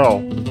meant to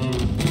do?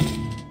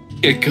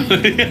 Get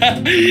good.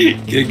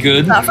 Get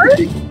good. Suffer?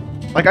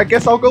 Like, I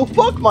guess I'll go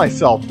fuck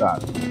myself then.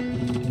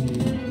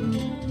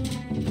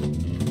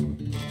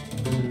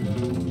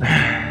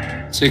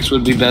 Six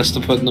would be best to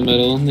put in the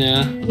middle,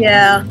 yeah.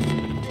 Yeah.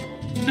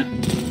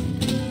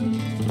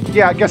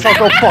 Yeah, I guess I'll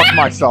go fuck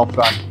myself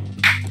then.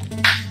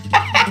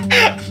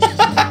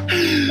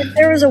 If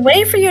there was a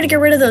way for you to get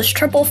rid of those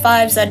triple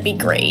fives, that'd be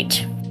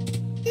great.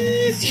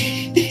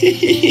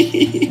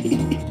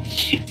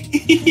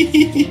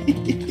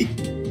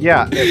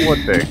 Yeah, it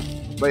would be.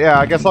 But yeah,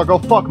 I guess I'll go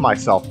fuck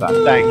myself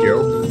then. Thank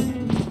you.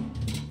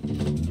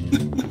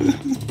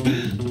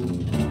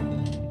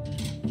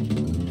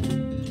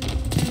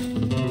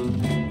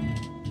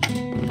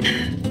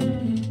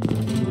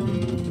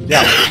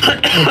 Yeah,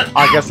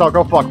 I guess I'll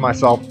go fuck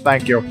myself.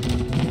 Thank you.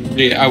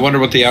 Yeah, I wonder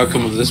what the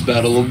outcome of this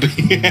battle will be.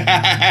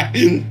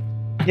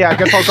 Yeah, I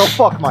guess I'll go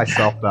fuck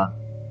myself then.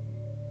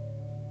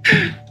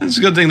 It's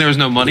a good thing there was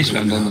no money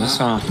spent on this,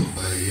 huh?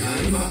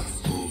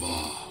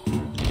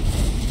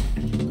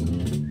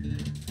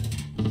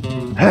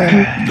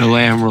 The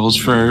lamb rolls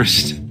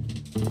first.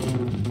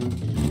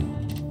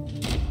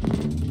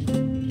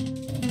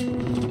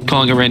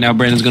 Calling it right now,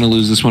 Brandon's gonna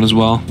lose this one as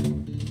well.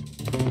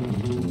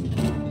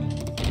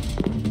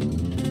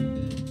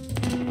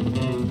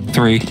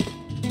 Three.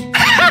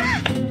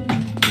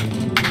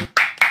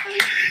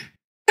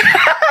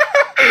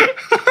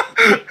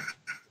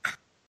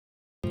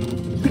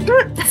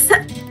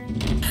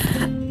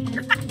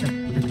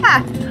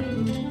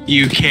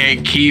 You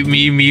can't keep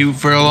me mute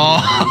for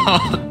long.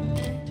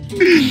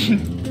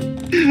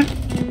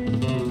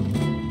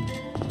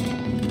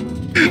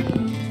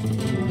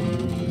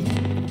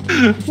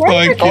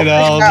 Fucking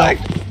hell.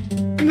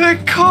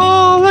 Let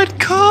call.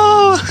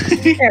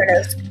 There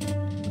it is.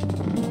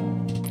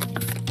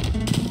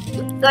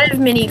 I have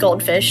mini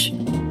goldfish.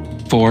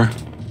 4.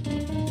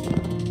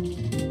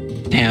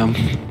 Damn.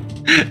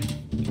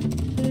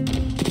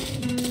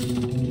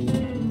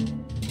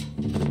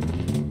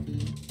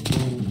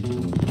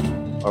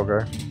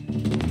 Okay.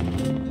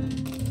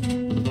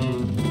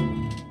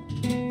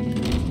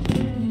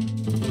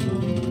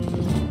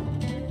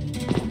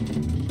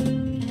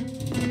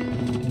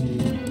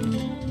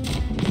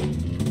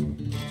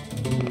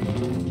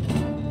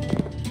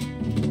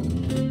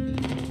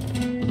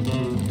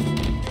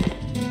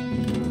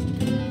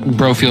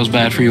 Bro feels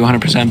bad for you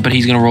 100%, but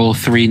he's gonna roll a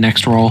 3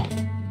 next roll.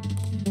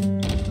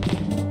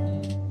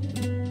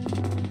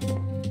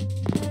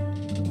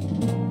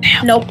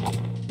 Damn. Nope.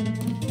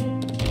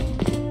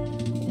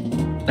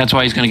 That's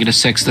why he's gonna get a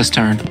 6 this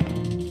turn.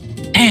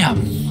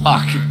 Damn.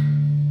 Fuck.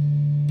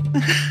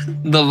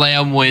 The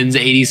lamb wins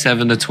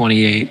 87 to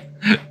 28.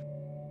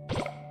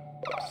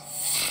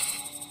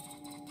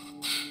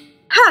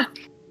 Ha!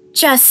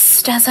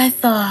 Just as I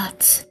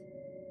thought.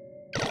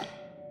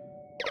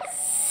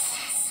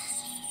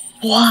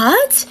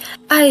 What?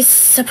 I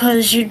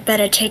suppose you'd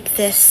better take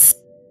this.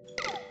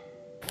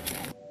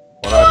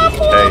 What I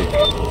just take?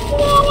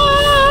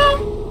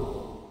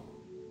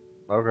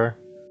 Okay.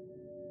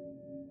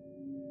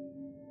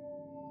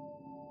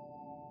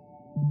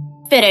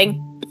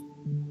 Fitting.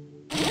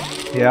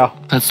 Yeah.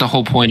 That's the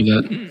whole point of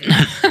it.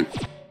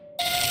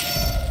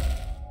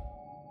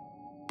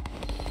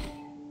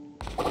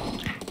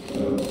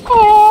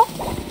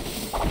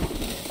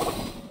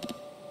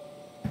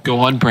 Go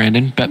on,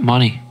 Brandon. Bet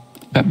money.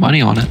 Bet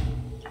money on it.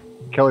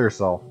 Kill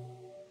yourself.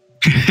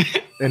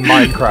 In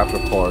Minecraft,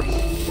 of course.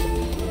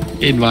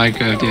 In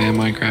Minecraft, yeah, in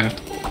Minecraft.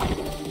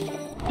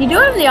 You do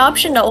have the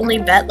option to only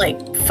bet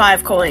like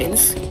 5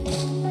 coins.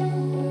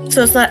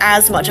 So it's not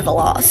as much of a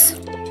loss.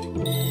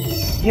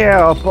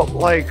 Yeah, but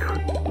like,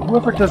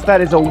 whoever does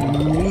that is a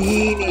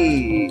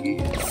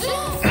weenie.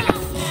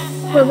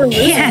 Whoever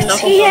loses Yes,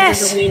 is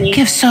yes! a weenie.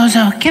 Give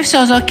Sozo, give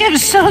Sozo, give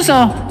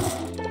Sozo!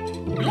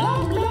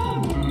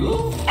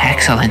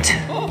 Excellent.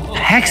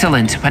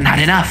 Excellent, but not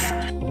enough.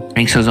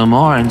 Bring Sozo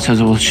more and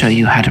Sozo will show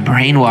you how to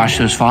brainwash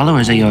those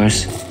followers of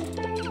yours.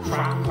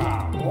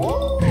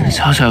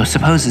 Sozo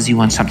supposes you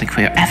want something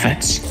for your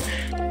efforts.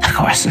 Of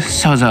course,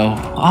 Sozo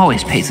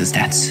always pays his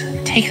debts.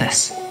 Take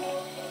this.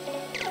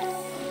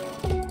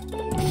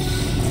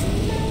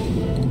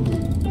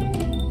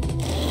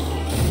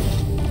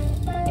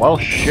 Well,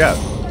 shit.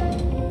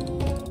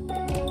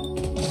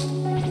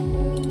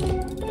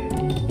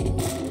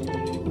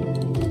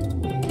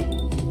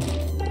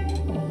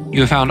 You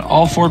have found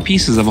all 4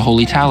 pieces of a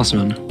holy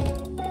talisman.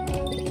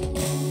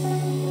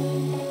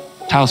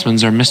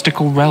 Talismans are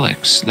mystical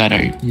relics that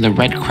the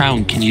Red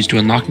Crown can use to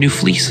unlock new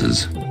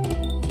fleeces.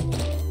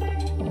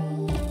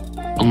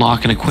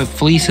 Unlock and equip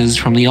fleeces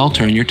from the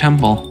altar in your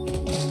temple.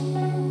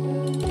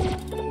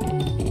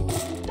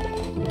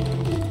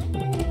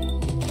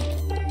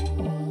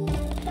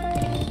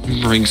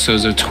 Bring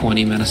Sozo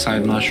 20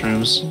 Menacide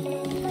mushrooms.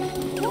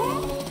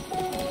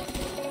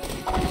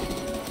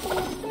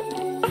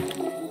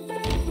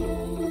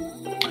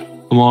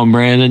 Come on,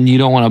 Brandon. You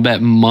don't want to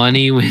bet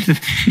money with the.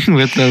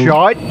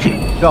 Shut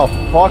the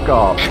fuck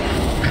up.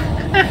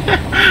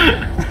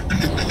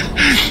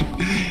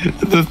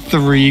 The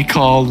 3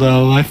 call,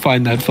 though. I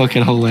find that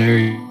fucking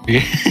hilarious.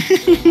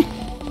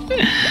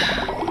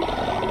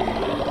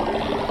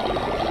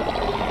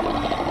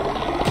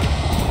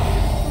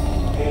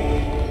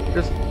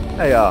 Just,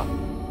 hey,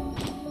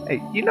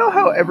 you know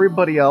how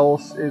everybody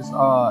else is,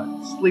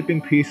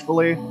 sleeping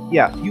peacefully?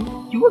 Yeah,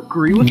 you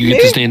agree with me? You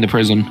get to stay in the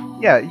prison.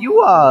 Yeah,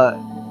 you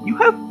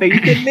have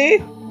faith in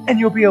me, and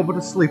you'll be able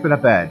to sleep in a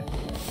bed.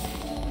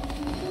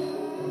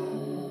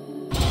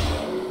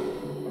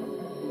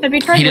 Have you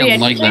tried He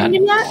didn't like that. re-educating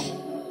him yet?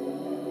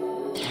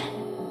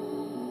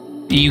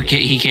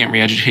 He can't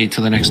re-educate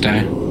till the next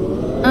day.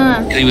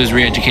 He was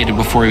re-educated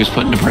before he was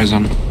put into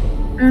prison.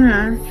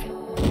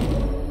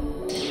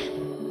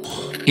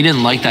 He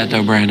didn't like that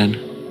though, Brandon.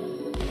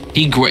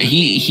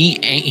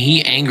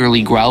 He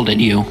angrily growled at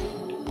you.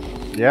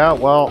 Yeah,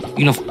 well...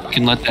 You know,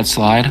 fucking let that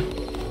slide?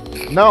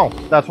 No,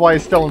 that's why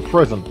he's still in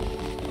prison.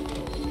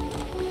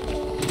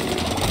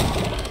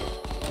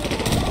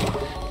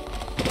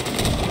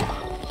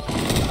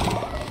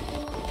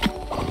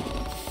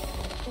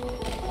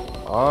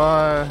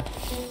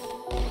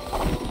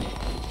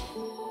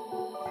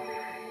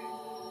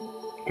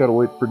 Gotta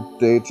wait for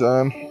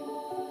daytime.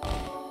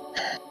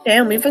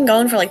 Damn, we've been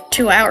going for like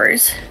 2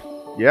 hours.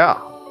 Yeah.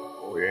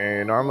 We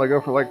normally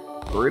go for like 3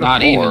 to 4.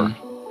 Not even.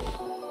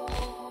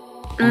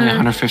 Only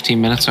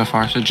 115 minutes so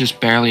far, so just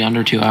barely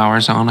under 2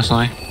 hours,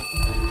 honestly.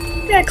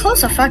 Yeah,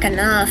 close to fuck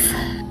enough.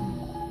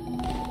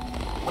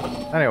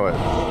 Anyways.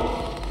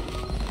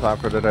 Time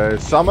for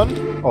today's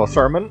sermon.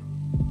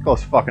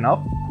 Close fucking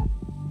up.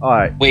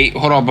 Alright. Wait,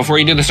 hold on. Before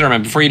you do the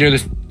sermon,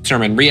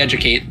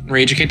 re-educate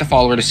the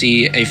follower to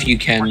see if you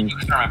can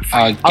get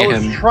I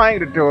was him. trying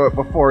to do it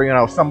before,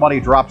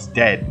 somebody drops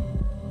dead.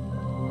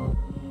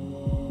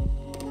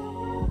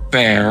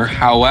 Fair,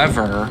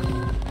 however...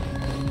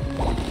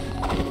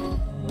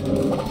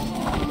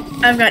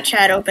 I've got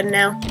chat open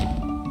now.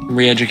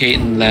 Re-educate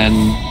and then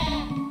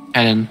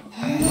head in.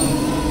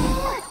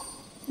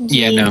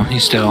 Yeah, no,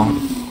 he's still...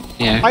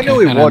 Yeah, I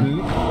knew he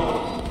wouldn't.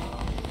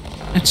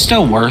 It's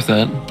still worth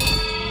it.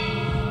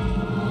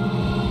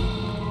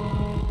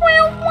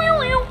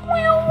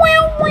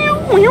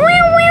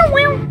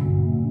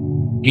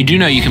 You do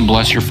know you can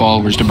bless your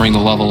followers to bring the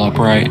level up,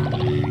 right?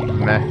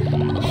 Meh.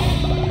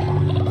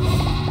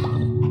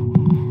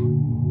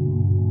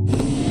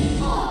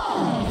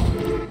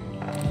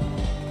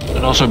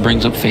 It also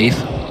brings up faith.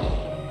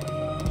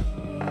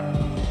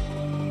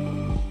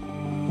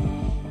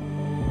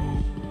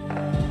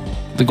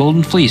 The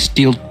Golden Fleece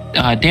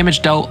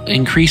damage dealt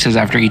increases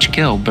after each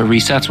kill, but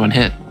resets when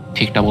hit.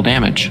 Take double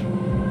damage.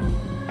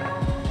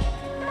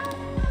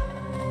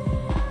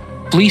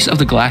 Fleece of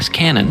the Glass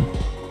Cannon.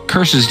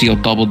 Curses deal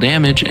double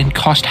damage and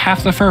cost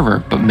half the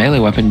fervor, but melee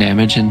weapon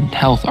damage and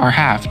health are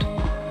halved.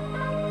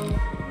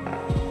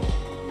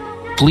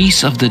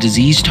 Fleece of the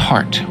Diseased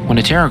Heart. When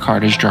a tarot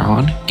card is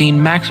drawn,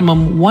 gain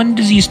maximum 1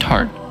 diseased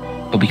heart,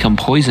 but become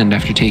poisoned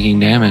after taking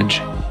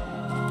damage.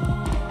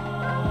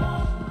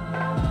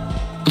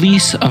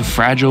 Fleece of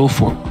Fragile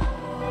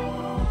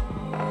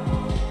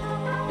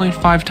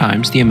 4.5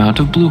 times the amount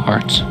of blue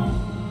hearts.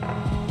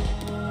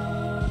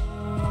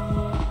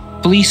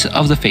 Fleece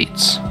of the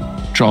Fates.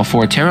 Draw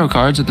 4 tarot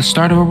cards at the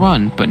start of a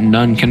run, but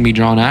none can be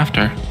drawn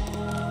after.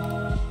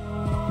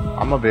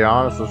 I'm gonna be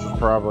honest, this is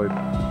probably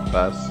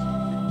best.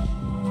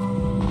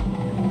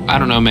 I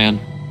don't know, man.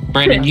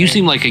 Brandon, you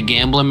seem like a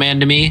gambling man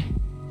to me.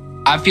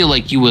 I feel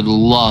like you would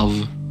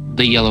love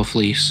the Yellow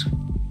Fleece.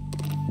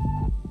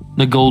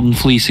 The Golden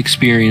Fleece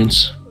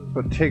experience.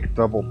 But take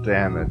double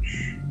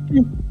damage.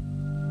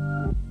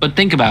 But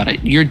think about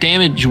it. Your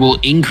damage will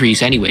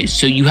increase anyways,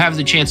 so you have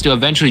the chance to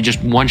eventually just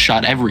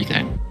one-shot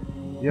everything.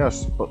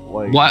 Yes, but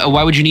like...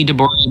 Why would you need to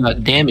worry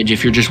about damage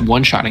if you're just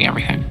one-shotting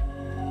everything?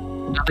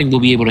 Nothing will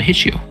be able to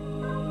hit you.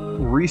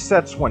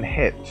 Resets when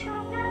hit.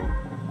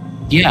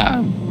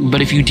 Yeah,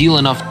 but if you deal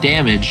enough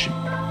damage,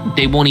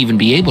 they won't even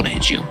be able to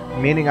hit you.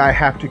 Meaning I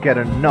have to get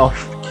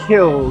enough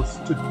kills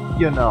to,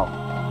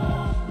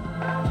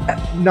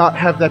 not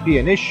have that be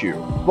an issue.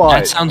 But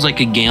That sounds like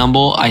a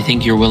gamble I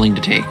think you're willing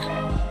to take.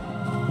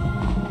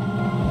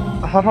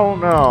 I don't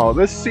know.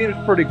 This seems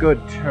pretty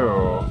good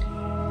too.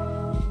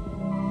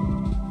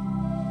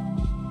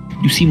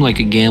 You seem like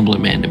a gambler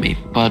man to me,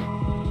 but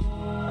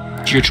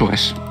it's your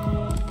choice.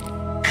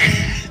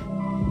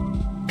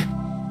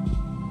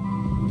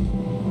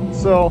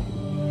 So,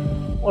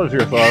 what is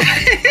your thoughts?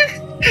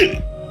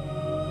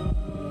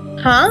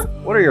 Huh?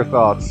 What are your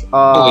thoughts?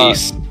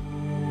 Fleece.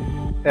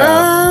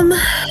 Yeah.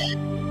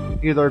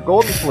 Either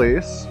Golden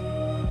Fleece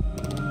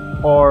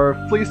or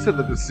Fleece of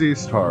the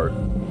Deceased Heart.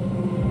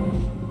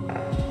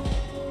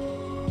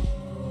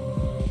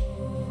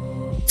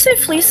 Say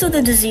Fleece of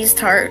the Diseased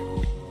Heart.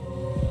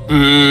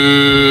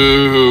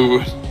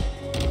 Boo.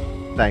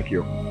 Thank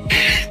you.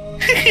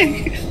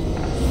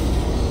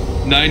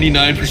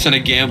 99%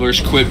 of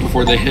gamblers quit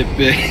before they hit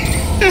big.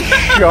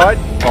 Shut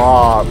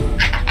up.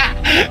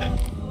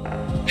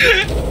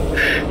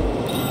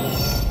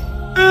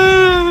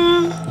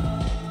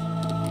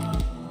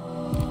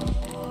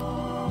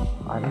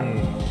 I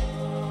mean,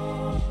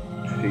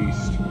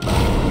 taste.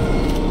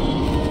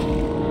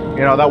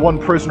 know, that one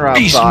prisoner outside.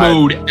 Beast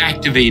mode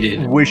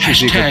activated. Wishes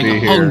he could be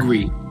here.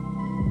 Hungry.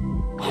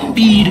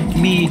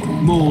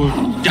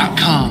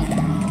 Feedmemore.com.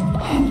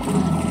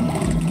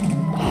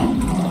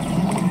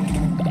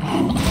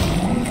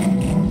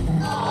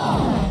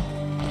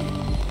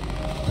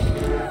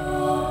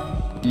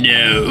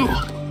 No.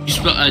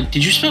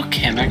 Did you spell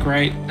Kamek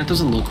right? That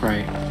doesn't look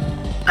right.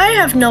 I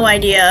have no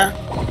idea.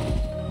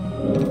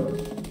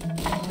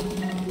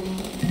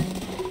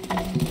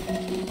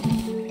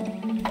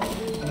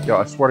 Yo,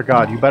 I swear to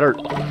God, you better...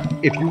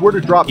 If you were to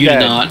drop You dead,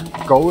 did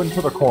not. go into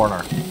the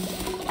corner.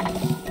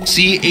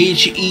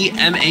 CHEMACH.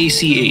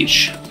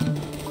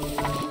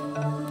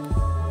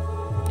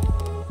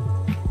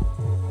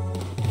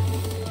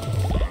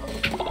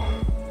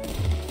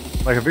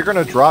 Like, if you're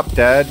gonna drop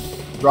dead,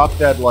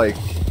 like,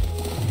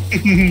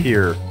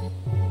 here.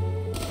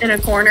 In a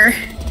corner.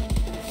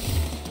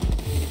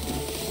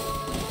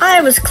 I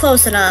was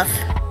close enough.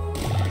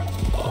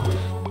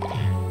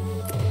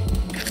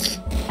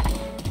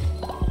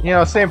 You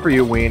know, same for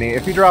you, Weenie.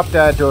 If you drop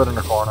dead, do it in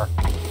a corner.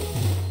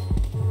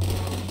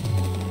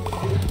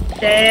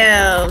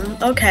 Damn.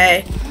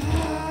 Okay.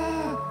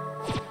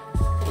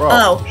 Bro,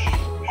 Oh.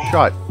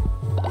 Shut.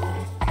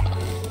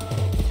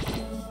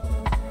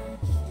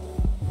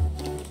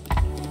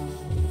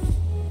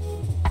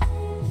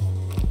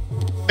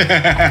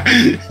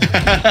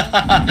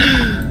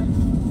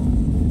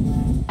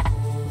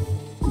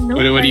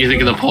 What do you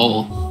think of the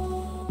poll?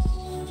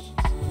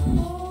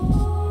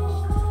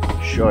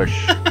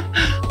 Shush.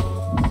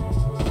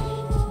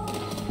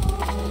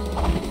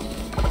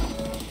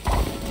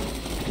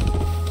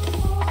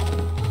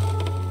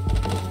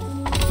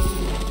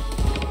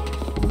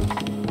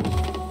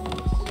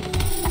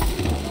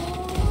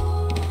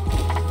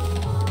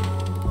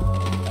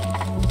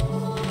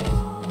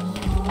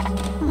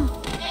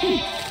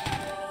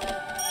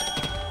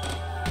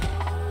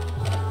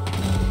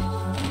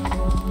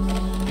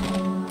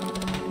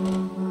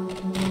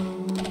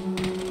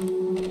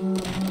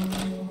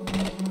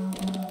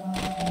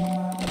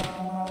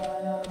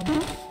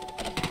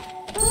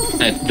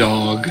 That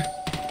dog.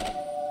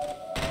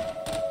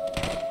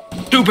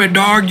 Stupid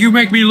dog, you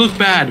make me look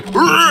bad.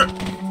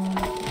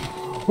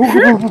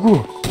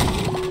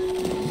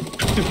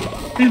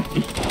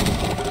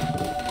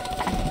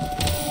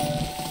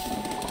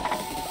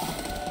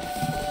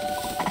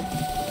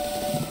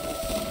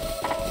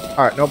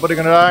 Alright, nobody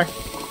gonna die?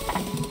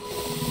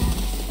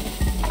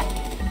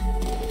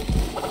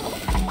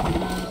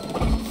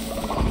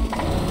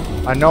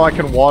 I know I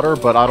can water,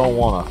 but I don't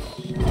wanna.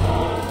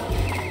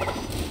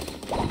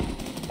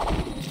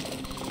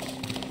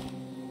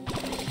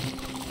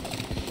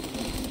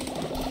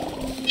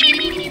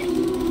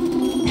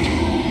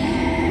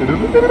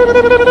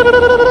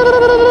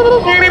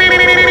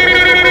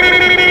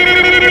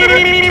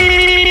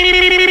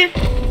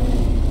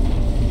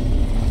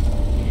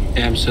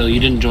 Damn, so you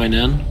didn't join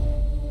in?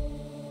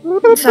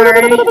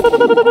 Sorry.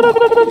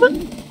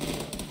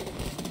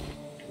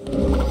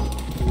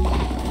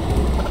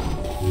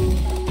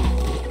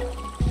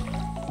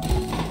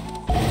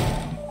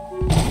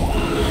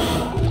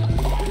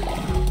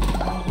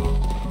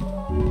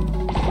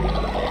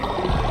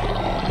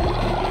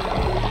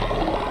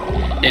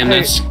 Damn,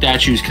 that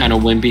statue's kind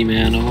of wimpy,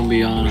 man. I'm gonna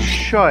be honest.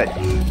 Shut.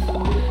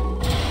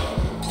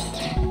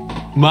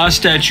 My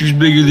statue's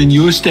bigger than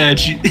your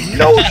statue.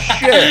 No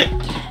shit.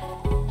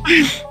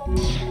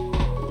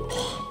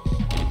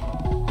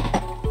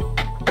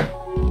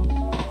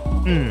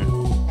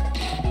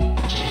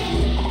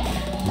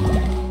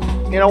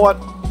 You know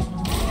what?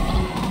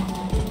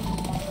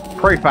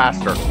 Pray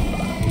faster.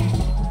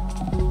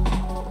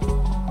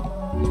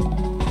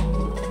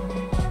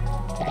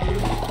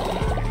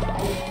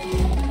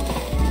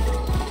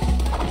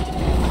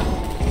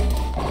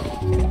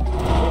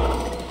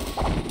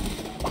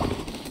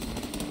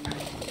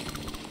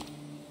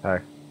 Hey.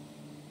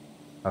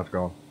 How's it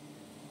going?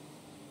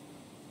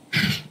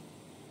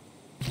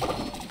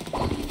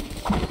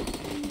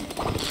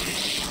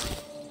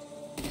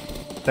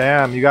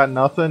 Damn, you got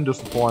nothing?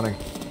 Disappointing.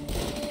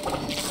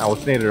 Oh,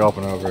 what's needed to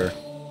open over here?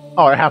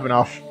 Oh, I have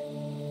enough.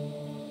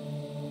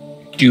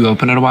 Do you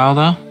open it a while,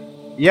 though?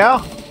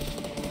 Yeah.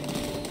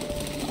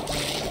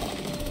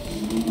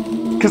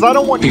 Because I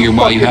don't want Figure you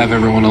while fucking... you have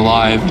everyone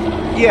alive.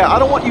 Yeah, I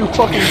don't want you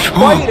fucking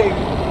fighting,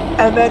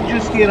 and then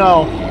just, you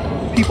know,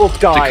 people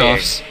dying.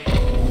 Cuffs.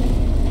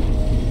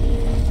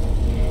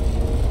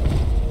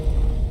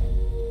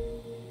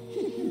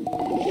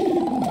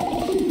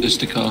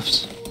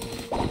 Fisticuffs.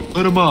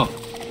 Put him up.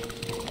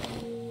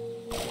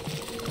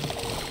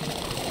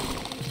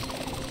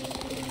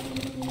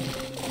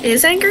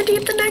 Is Anchor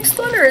Deep the next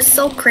one, or is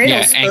Silk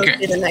Cradle supposed to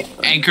be the next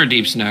one? Anchor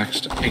Deep's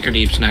next. Anchor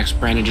Deep's next.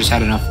 Brandon just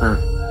had enough for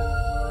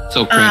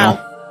Silk Cradle.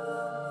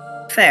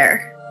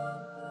 Fair.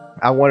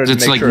 I wanted to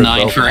It's make like sure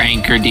 9 for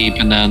Anchor Deep,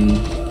 and then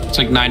it's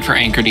like 9 for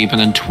Anchor Deep, and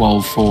then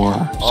 12 for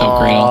Silk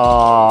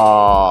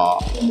Cradle.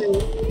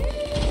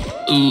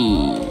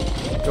 Ooh.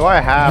 Do I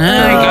have You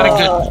got a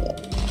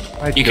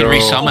good. You can don't.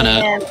 resummon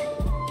it.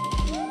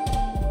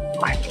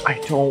 I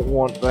don't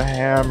want the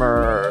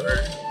hammer.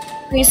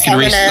 You can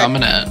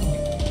resummon it.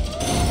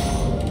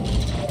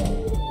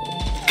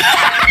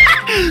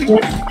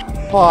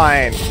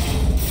 Fine.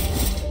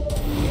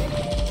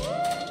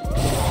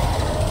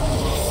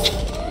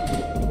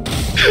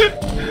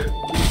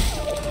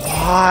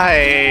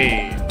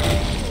 Why?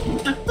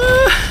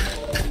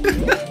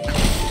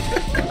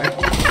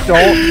 I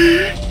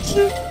don't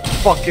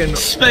fucking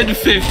spend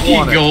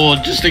 50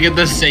 gold just to get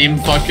the same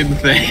fucking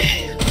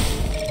thing.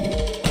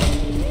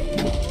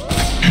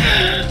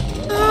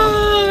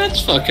 Oh,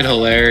 that's fucking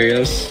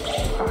hilarious.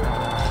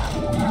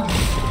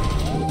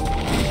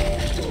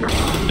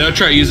 Don't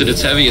try to use it,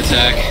 it's heavy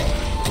attack.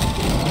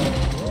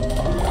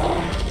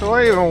 Do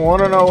I even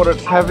want to know what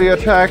its heavy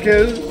attack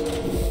is?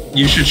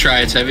 You should try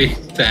its heavy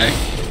attack.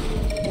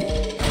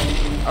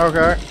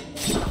 Okay.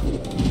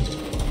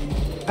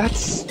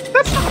 That's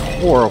not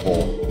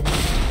horrible.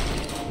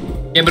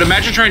 Yeah, but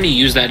imagine trying to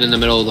use that in the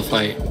middle of the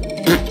fight.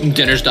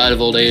 Dinner's died of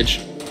old age.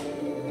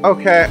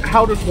 Okay,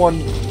 how does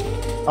one...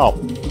 Oh.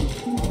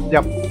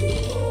 Yep.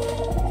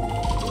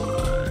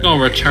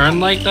 Gonna return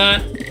like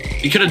that?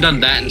 You could have done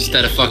that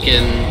instead of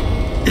fucking...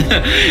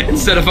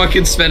 instead of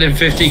fucking spending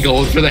 50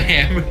 gold for the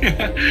hammer.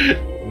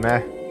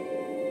 Meh.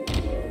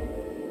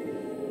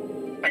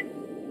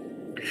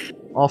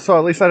 Also,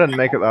 at least I didn't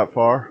make it that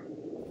far.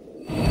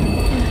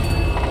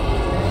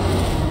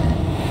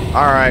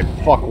 Alright,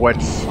 fuck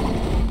wits.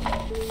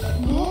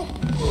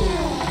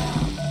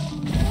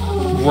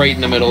 Right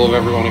in the middle of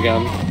everyone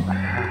again.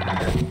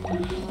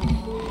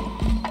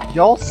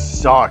 Y'all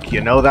suck,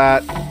 you know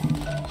that?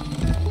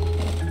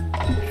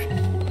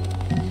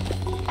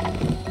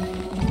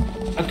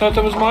 I thought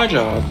that was my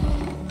job.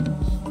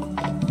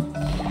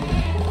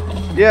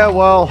 Yeah,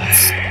 well...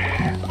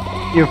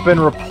 You've been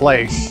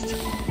replaced.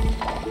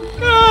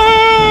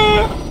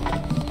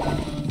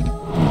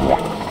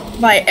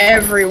 By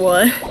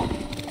everyone.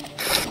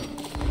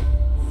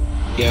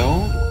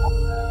 Yo?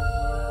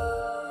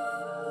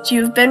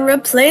 You've been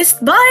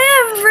replaced by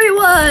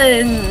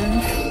everyone!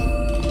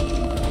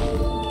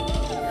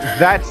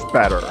 That's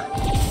better.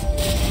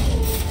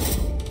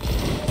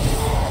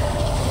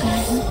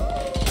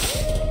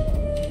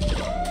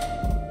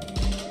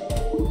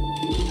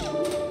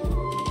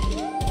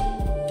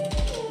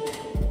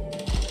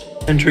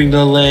 Entering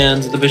the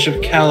lands of the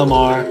Bishop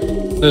Calamar,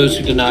 those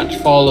who do not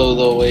follow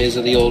the ways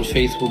of the old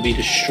faith will be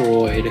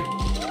destroyed.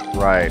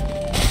 Right.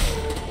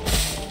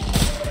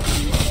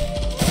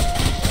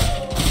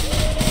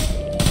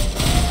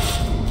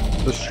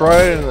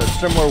 Destroyed in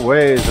similar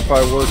ways if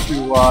I were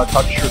to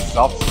touch your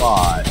soft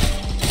spot.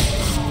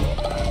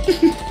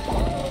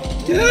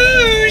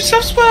 Ooh,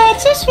 soft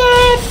spot, soft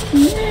spot!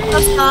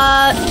 Soft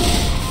spot!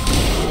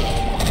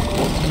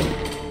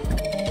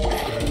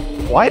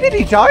 Why did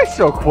he die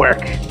so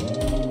quick?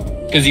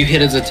 Because you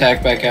hit his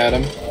attack back at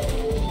him.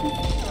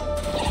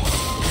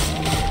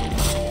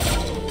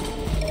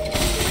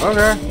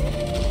 Okay.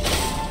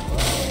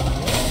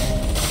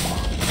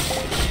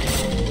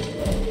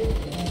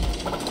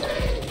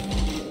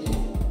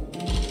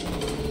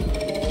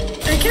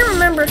 I can't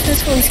remember if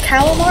this one's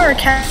Calamar or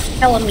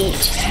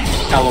Calamite.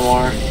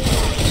 Calamar.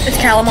 It's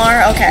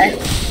Calamar? Okay.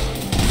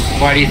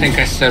 Why do you think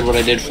I said what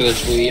I did for the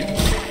tweet?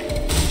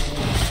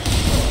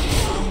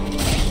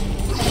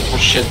 Oh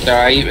shit,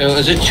 there.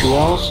 Is it 2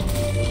 L's?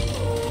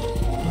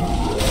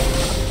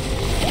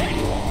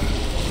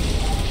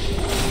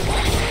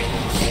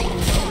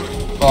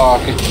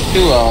 Fuck, it's 2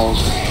 L's.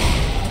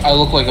 I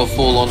look like a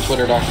fool on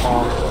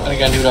Twitter.com. I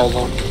think I knew that was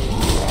on.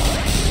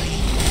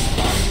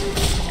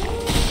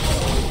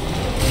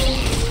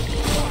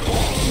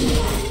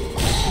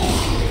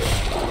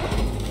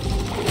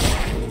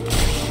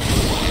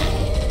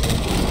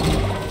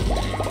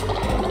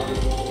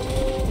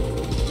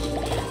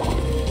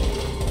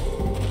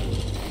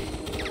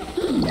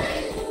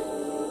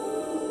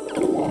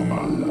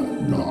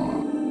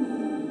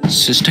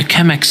 Sister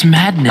Kemek's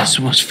madness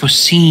was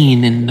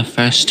foreseen in the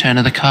first turn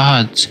of the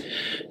cards,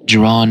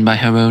 drawn by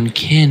her own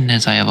kin,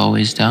 as I have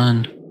always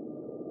done.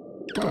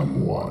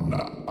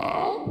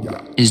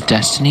 Is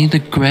destiny the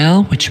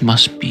grail which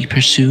must be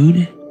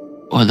pursued,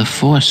 or the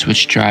force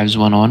which drives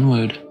one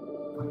onward?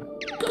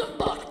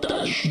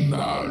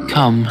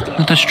 Come,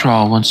 let us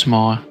draw once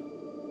more.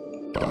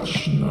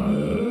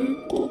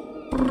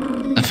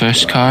 The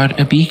first card,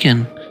 a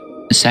beacon.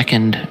 The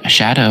second, a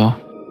shadow.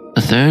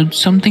 The third,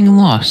 something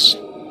lost,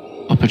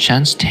 or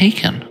perchance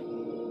taken.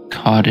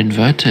 Card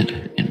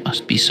inverted, it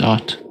must be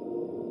sought.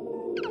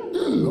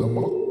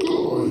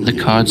 The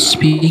cards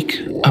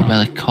speak, a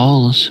relic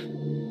calls,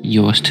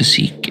 yours to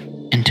seek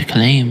and to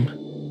claim.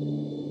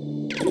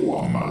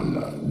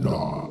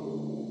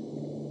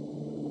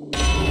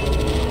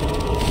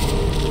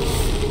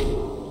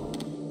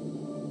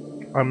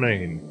 I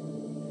mean...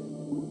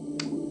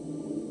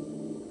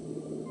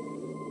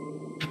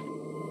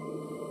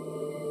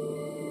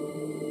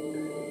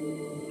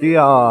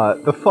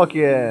 The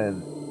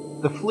fucking...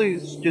 The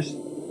fleas just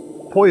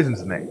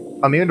poisons me.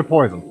 I'm immune to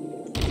poison.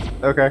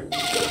 Okay.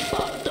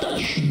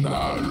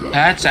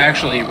 That's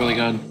actually really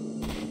good.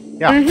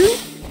 Yeah.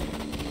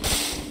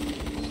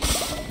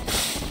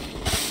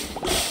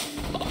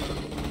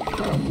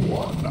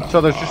 So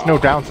there's just no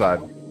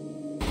downside.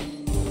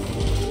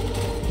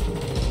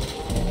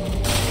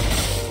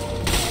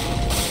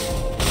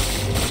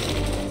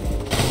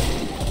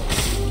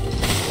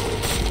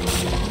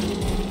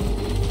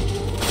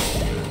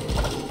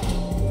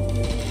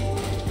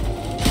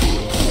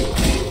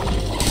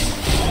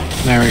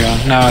 There we go.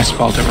 Now I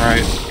spelled it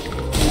right.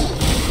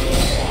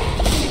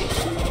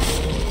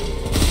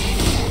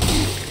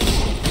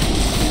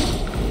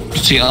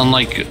 See,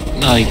 unlike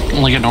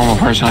a normal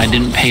person, I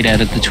didn't pay to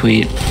edit the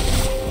tweet.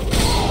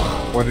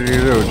 What did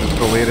you do? Just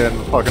delete it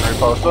and fucking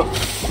repost it?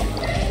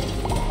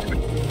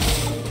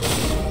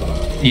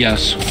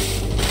 Yes.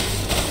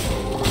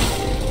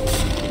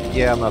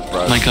 Yeah, I'm not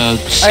surprised. Like a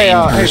sane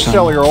person. Hey,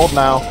 Sil, you're old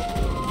now.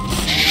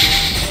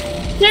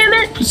 Damn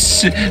it!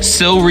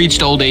 Sil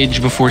reached old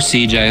age before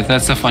CJ.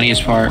 That's the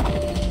funniest part.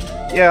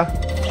 Yeah.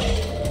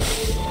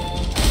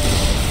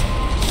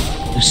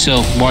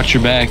 Sil, watch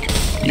your back.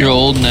 You're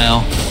old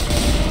now.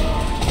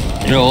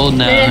 You're old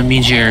now. That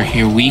means you're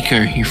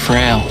weaker. You're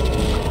frail.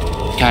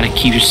 Gotta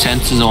keep your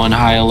senses on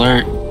high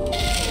alert.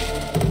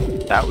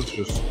 That was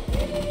just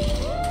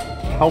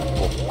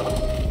helpful.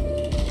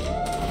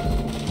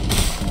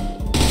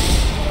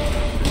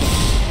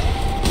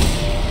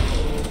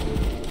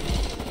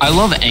 I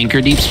love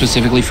Anchor Deep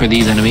specifically for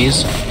these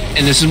enemies,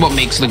 and this is what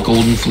makes the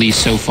Golden Fleece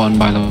so fun,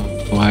 by the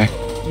way.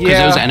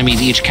 Because those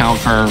enemies each count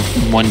for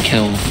 1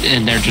 kill,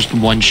 and they're just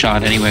one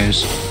shot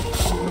anyways.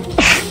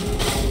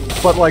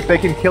 But, like, they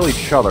can kill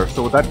each other,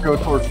 so would that go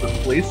towards the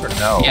fleece or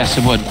no? Yes,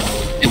 it would.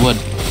 It would.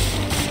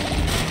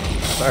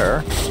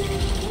 Fair.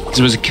 It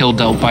was a kill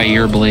dealt by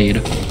your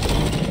blade.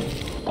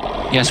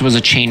 Yes, it was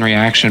a chain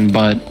reaction,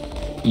 but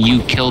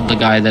you killed the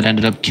guy that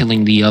ended up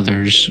killing the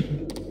others.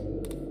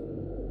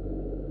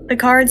 The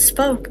cards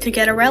spoke to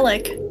get a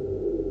relic.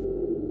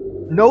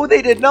 No,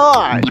 they did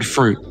not! But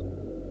fruit.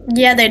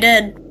 Yeah, they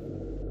did.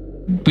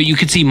 But you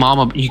could see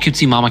Mama Cat. You could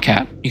see Mama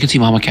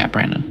Cat,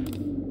 Brandon.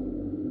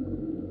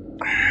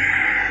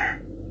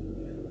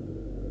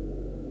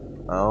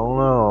 I don't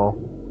know.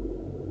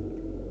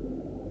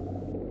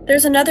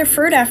 There's another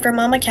fruit after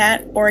Mama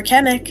Cat, or a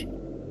Chemic.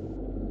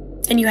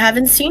 And you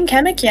haven't seen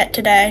Chemic yet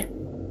today.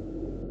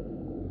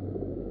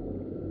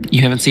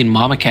 You haven't seen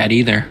Mama Cat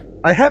either.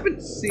 I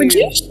haven't seen... Would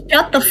you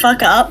shut the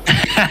fuck up?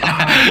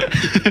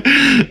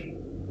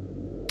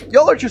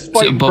 Y'all are just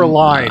fighting for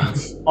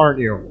lines, aren't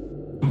you?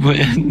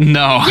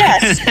 No.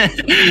 Yes.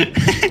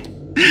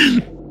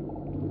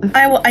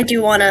 I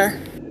do wanna...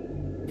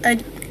 I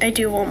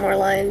do want more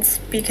lines,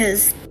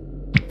 because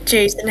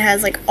Jason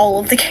has, like, all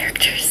of the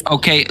characters.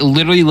 Okay,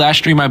 literally last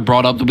stream I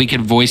brought up that we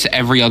could voice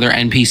every other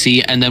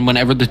NPC, and then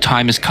whenever the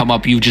time has come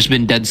up, you've just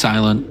been dead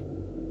silent.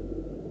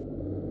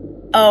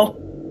 Oh.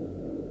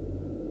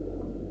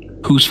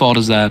 Whose fault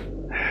is that?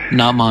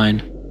 Not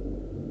mine.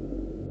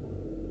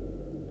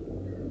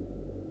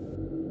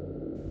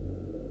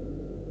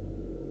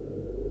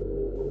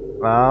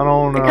 I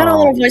don't know. I kinda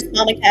wanna voice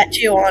Mama Cat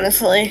too,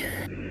 honestly.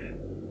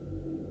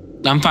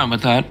 I'm fine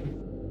with that.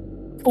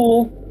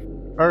 Cool.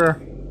 Okay.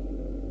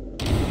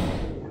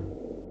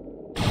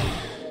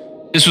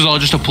 This was all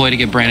just a ploy to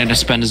get Brandon to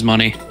spend his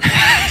money.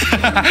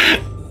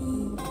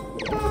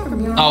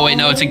 Oh wait,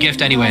 no, it's a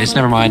gift anyways.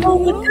 Never mind. Oh,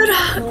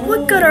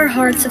 what good are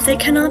hearts if they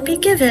cannot be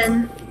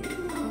given?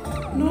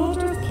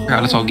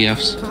 God, it's all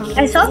gifts.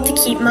 I thought to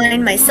keep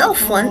mine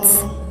myself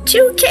once.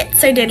 2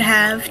 kits I did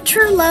have,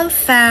 true love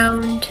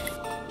found.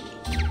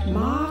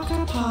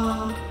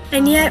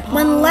 And yet,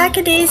 one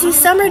lackadaisy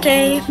summer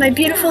day, my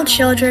beautiful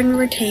children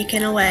were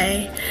taken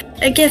away.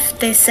 A gift,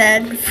 they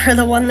said, for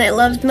the one they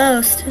loved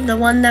most, the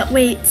one that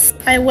waits.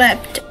 I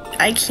wept,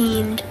 I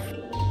keened.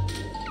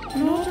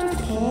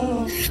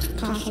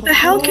 But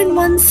how can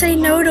one say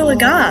no to a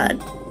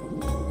god?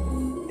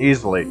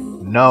 Easily.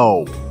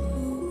 No.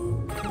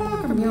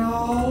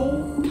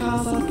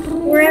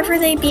 Wherever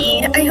they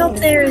be, I hope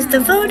they are as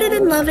devoted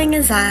and loving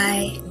as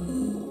I.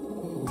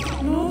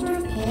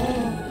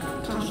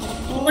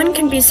 One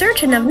can be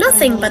certain of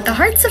nothing but the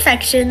heart's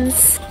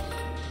affections.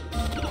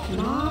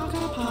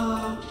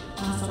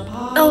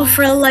 Oh,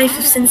 for a life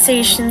of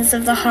sensations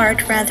of the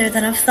heart rather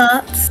than of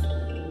thoughts.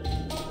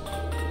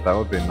 That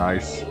would be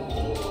nice.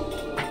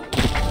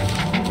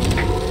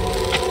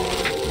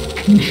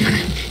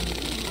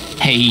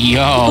 Hey,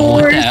 yo,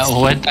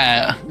 what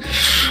that?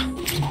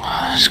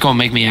 It's gonna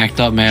make me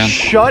act up, man.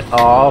 Shut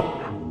up.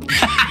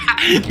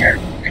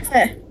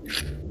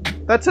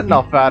 That's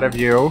enough out of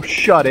you.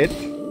 Shut it.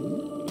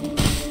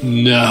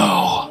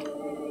 No.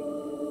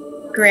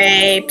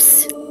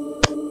 Grapes.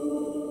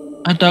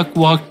 A duck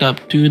walked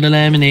up to the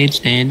lemonade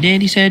stand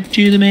and he said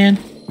to the man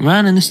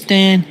running the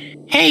stand,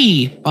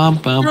 "Hey, bum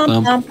bum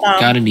bum,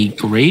 gotta need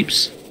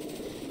grapes?"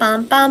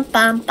 Bum bum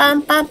bum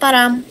bum bum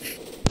bum.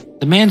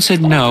 The man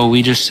said, "No,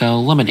 we just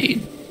sell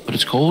lemonade, but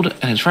it's cold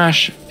and it's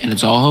fresh and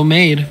it's all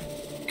homemade.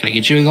 Can I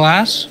get you a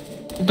glass?"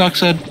 The duck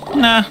said,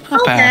 "Nah,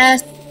 I'll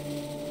pass."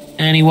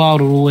 And he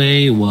waddled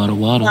away, waddle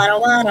waddle.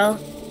 Waddle waddle.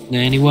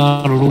 Then he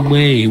waddled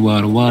away,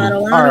 waddle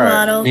waddle.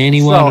 Alright, Then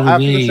he so waddled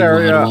after away, this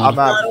area, waddle I'm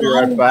waddle.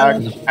 gonna be right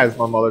back, as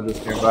my mother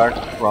just came back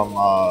from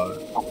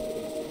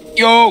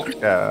Yo!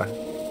 Yeah.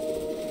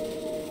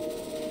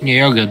 Yeah,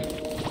 you're good.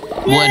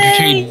 We'll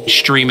entertain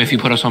stream if you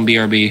put us on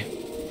BRB.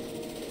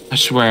 I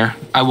swear.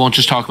 I won't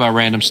just talk about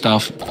random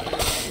stuff.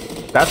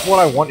 That's what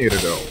I want you to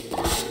do.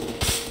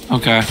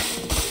 Okay.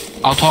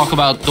 I'll talk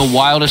about the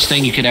wildest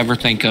thing you could ever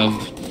think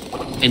of.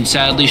 And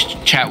sadly,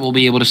 chat will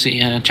be able to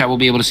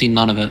see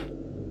none of it.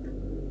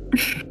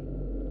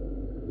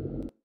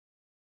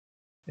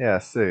 Yeah,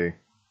 see.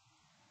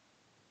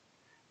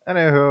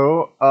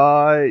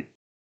 Anywho,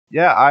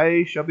 yeah,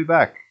 I shall be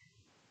back.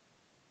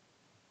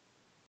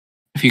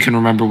 If you can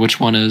remember which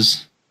one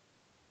is.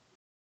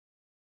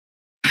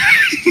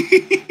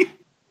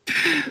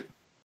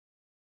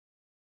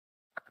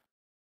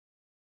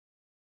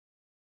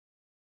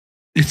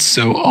 It's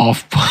so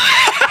off.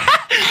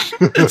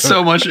 It's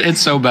so much. It's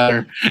so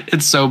better.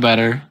 It's so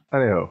better.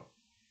 Anywho.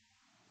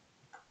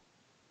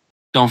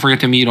 Don't forget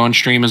to mute on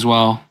stream as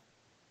well.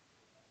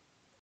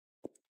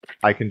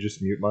 I can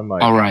just mute my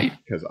mic. All right.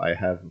 Because I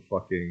have a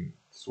fucking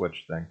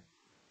Switch thing.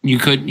 You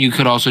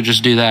could also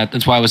just do that.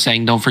 That's why I was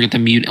saying don't forget to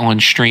mute on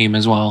stream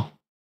as well.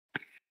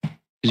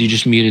 Because you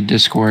just muted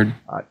Discord.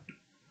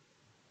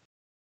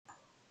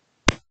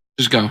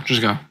 Just go.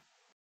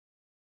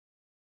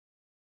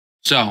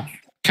 So,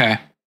 okay.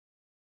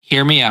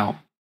 Hear me out.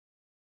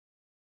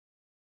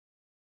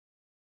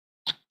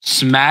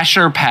 Smash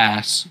or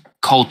pass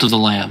Cult of the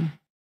Lamb?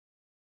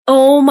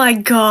 Oh my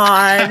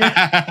god.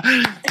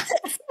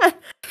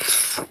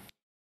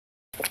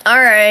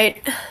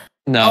 Alright.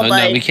 No,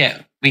 we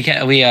can't. We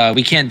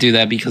can't do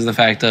that because the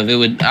fact of it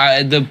would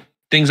the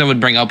things I would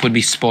bring up would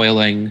be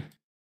spoiling.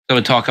 So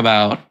we'd talk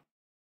about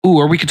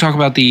or we could talk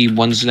about the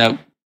ones that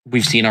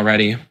we've seen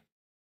already.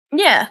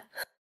 Yeah.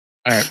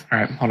 All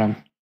right, hold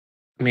on.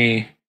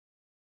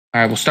 All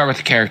right, we'll start with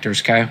the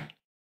characters, okay?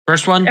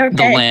 First one, okay.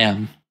 The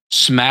Lamb.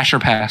 Smash or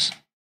pass?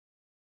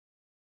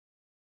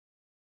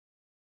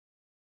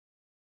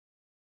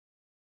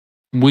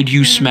 Would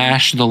you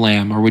smash the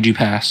Lamb or would you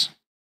pass?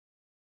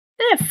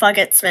 Fuck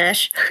it,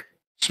 smash.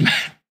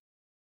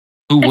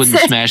 Who wouldn't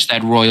smash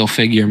that royal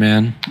figure,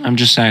 man? I'm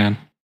just saying.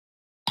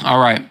 All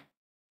right.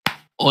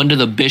 On to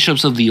the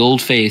Bishops of the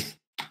Old Faith.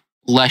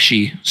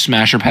 Leshy,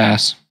 smash or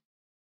pass?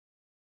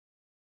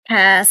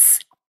 Pass.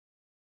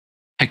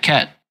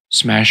 Hackett,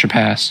 smash or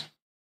pass?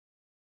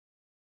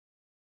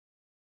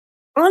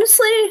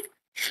 Honestly,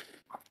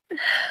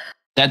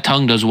 that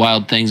tongue does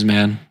wild things,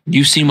 man.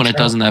 You've seen what it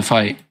does in that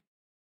fight.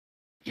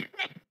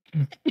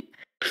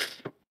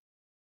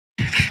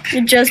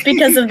 Just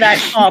because of that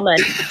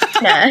comment,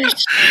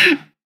 smash.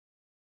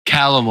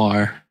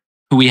 Calamar,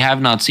 who we have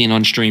not seen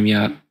on stream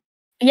yet.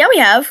 Yeah, we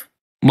have.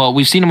 Well,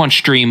 we've seen them on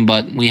stream,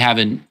 but we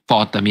haven't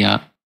fought them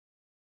yet.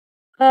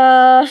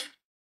 Pass.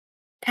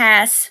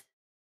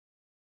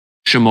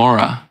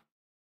 Shimura.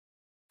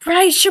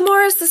 Right,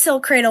 Shimura's the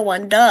Silk Cradle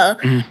one, duh.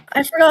 Mm-hmm.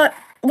 I forgot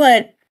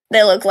what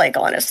they look like,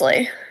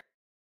 honestly.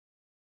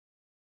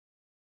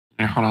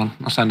 Here, hold on.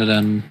 I'll send it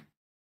in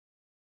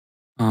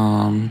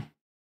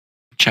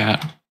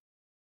chat.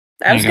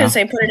 I was going to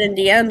say put it in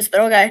DMs,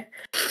 but okay.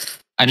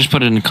 I just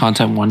put it in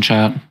Content 1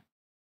 chat.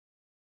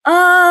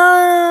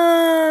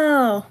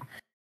 Oh.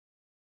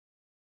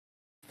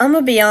 I'm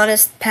going to be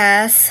honest,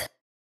 pass.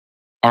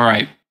 All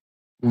right.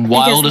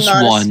 Wildest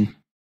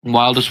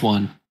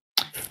one.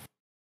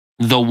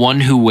 The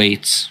One Who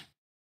Waits.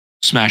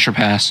 Smash or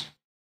pass?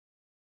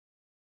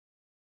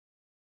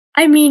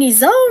 I mean,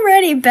 he's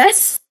already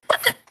best.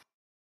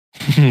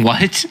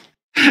 What?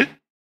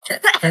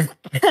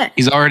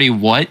 He's already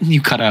what?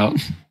 You cut out.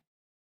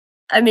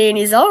 I mean,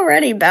 he's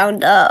already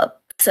bound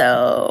up,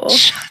 so...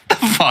 Shut the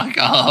fuck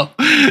up.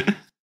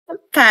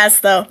 Pass,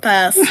 though.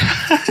 Pass.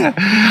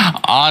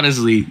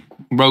 Honestly,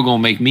 bro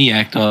gonna make me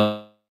act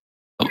up.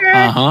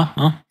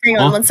 Hang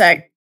on 1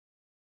 sec.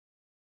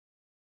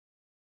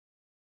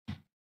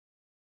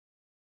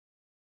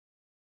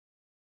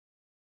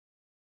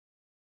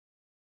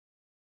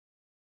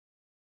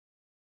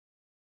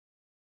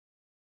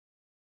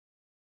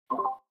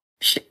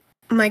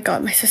 Oh my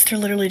god, my sister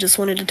literally just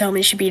wanted to tell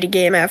me she beat a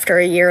game after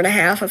a year and a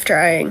half of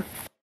trying.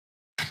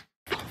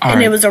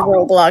 It was a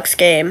Roblox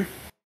game.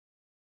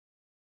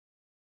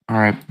 All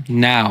right,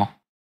 now,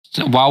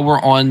 so while we're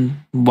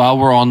on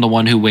The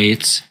One Who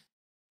Waits,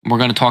 we're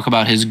going to talk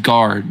about his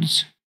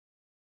guards.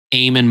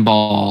 Aim and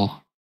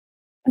Ball.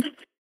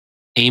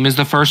 Aim is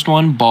the first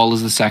one, Ball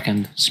is the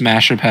second.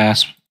 Smash or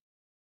pass?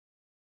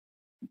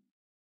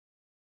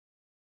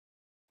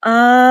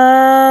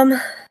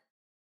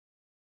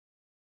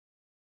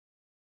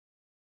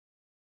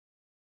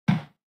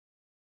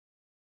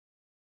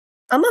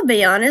 I'm gonna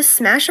be honest,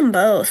 smash them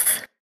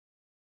both.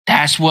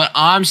 That's what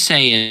I'm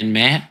saying,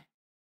 man.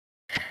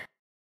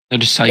 The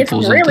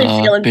disciples really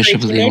of the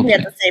Bishop of the Old Faith.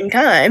 At the same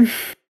time.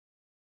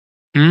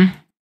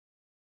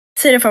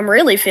 Said if I'm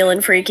really feeling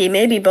freaky,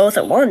 maybe both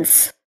at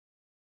once.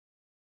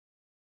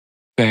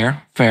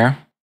 Fair. All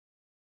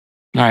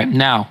right,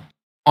 now,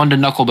 on to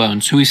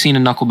Knucklebones. Who we seen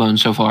in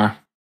Knucklebones so far?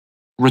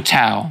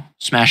 Ratau,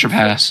 smash or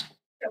pass?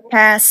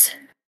 Pass.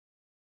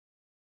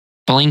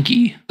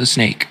 Blinky, the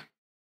snake.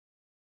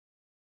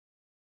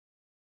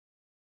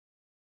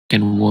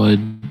 fucking wood.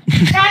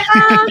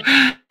 Catherine!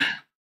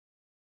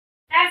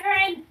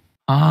 Catherine!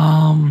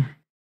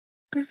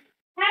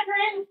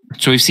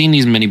 So we've seen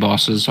these mini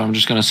bosses, so I'm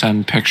just gonna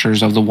send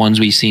pictures of the ones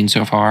we've seen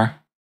so far.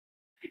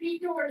 I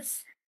need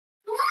yours.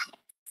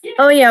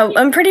 Oh yeah,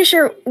 I'm pretty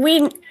sure we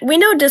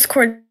know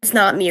Discord's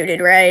not muted,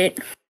 right?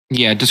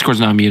 Yeah, Discord's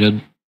not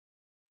muted.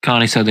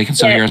 Connie said they can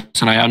still hear us,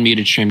 and I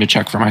unmuted stream to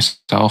check for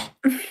myself.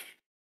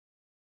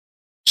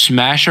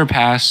 Smash or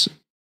pass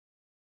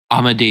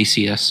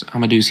Amadeus,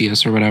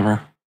 or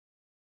whatever.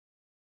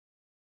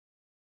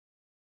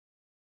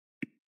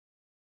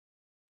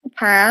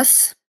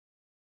 Pass.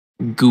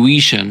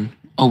 Guetian.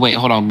 Oh, wait,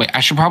 hold on. Wait, I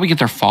should probably get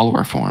their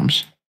follower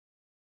forms.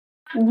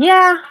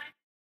 Yeah.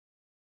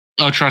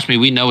 Oh, trust me,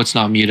 we know it's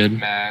not muted.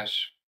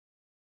 Smash.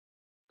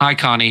 Hi,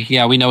 Connie.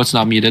 Yeah, we know it's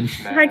not muted.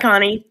 Hi,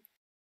 Connie.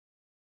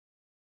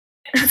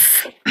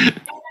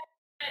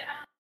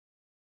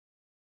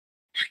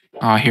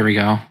 Oh, here we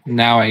go.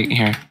 Now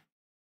here.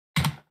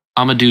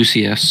 Amadeus.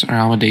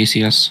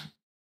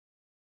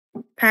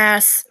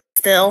 Pass.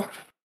 Still.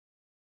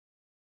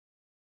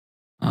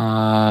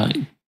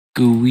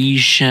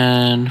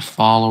 Guetian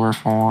follower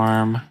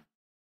form.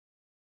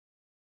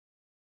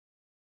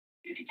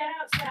 You can get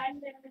outside and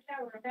get in the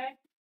shower, okay?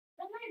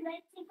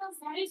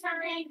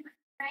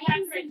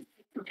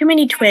 Too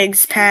many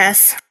twigs.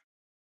 Pass.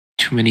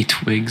 Too many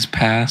twigs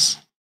pass.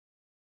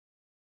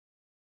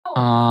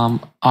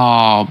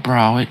 Oh,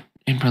 bro, it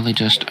really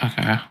just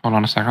okay. Hold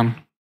on a second.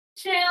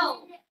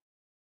 Chill.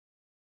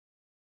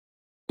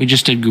 We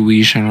just did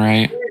Guetian,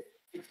 right?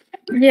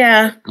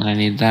 Yeah. And I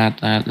need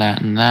that,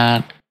 and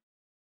that.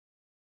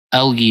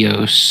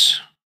 Elgios.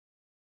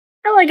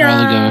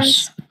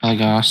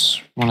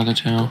 Elagos. One of the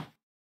two.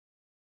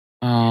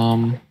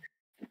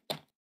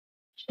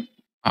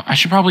 I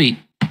should probably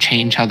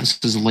change how this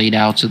is laid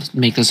out to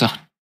make this a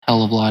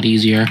hell of a lot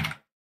easier.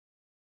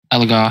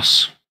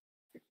 Elagos.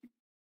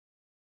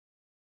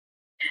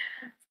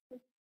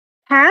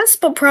 Pass,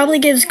 but probably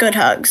gives good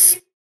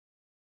hugs.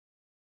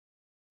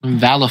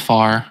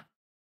 Valifar.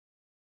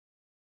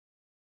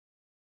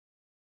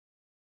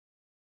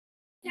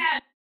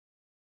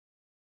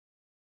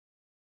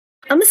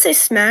 I'm gonna say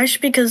smash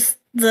because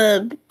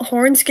the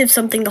horns give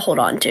something to hold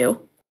on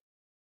to.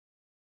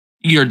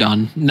 You're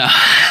done. No.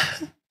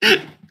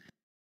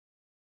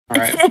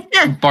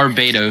 Alright.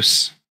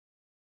 Barbados.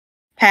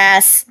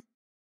 Pass.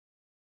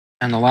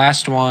 And the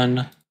last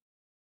one,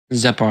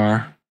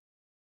 Zepar.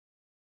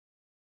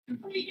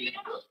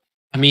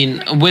 I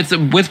mean,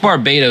 with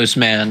Barbados,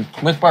 man,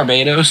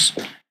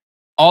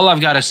 all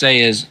I've got to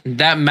say is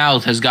that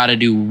mouth has got to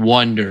do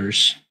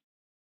wonders.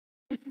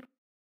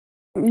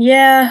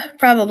 Yeah,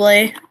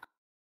 probably.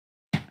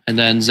 And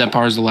then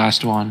Zepar's the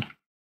last one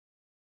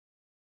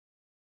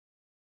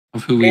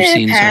of who we've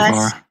seen pass. so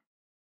far.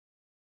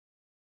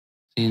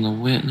 Seen the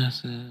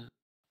witnesses.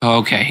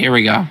 Okay, here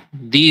we go.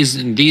 These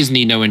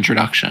need no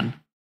introduction.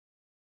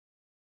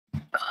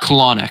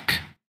 Colonic.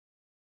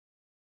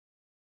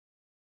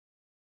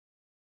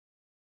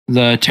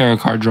 The tarot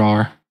card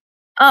drawer.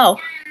 Oh,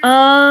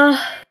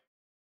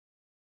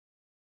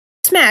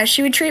 smash.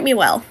 She would treat me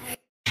well.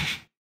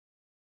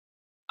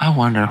 I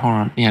wonder. Hold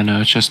on. Yeah,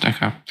 no, it's just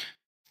okay.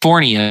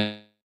 Fornia.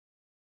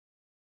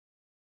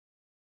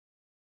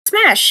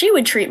 Smash. She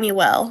would treat me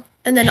well,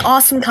 and then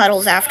awesome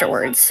cuddles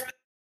afterwards.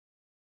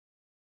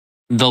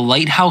 The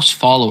Lighthouse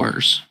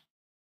Followers.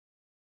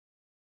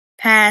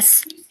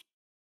 Pass.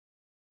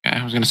 Okay,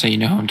 I was gonna say you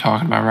know who I'm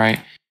talking about, right?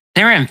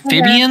 They're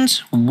amphibians.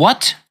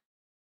 What?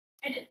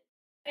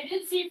 I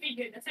did see a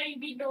figure. That's how you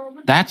beat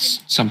normal.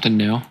 That's something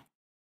new.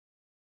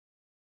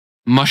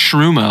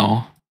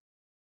 Mushroomo.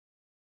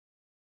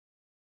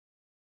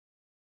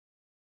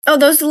 Oh,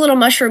 those are the little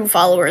mushroom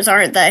followers,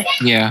 aren't they?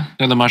 Yeah,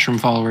 they're the mushroom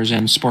followers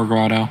in Spore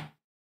Grotto.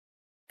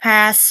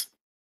 Pass.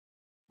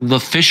 The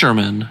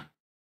Fisherman.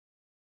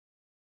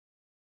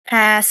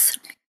 Pass.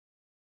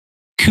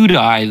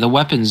 Kudai, the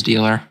weapons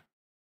dealer.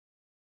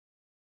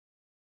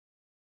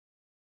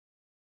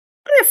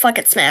 I'm gonna fuck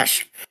it,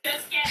 smash.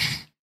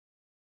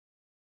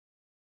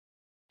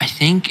 I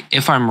think,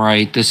 if I'm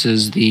right, this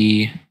is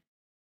the...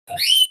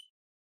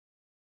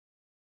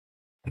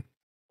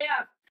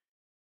 Yeah.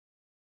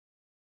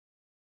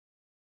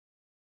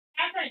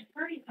 Catherine,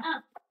 hurry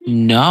up.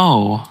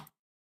 No.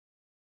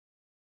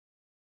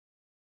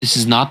 This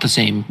is not the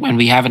same, and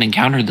we haven't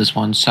encountered this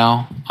one,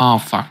 so... Oh,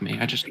 fuck me.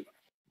 I just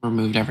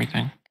removed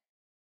everything.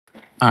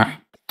 Alright.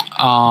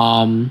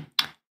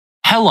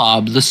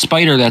 Helob, the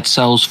spider that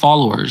sells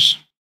followers.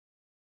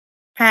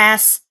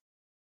 Pass.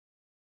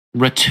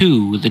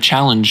 Ratu, the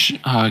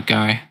challenge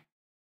guy.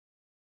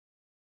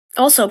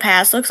 Also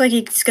pass. Looks like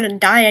he's gonna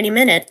die any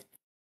minute.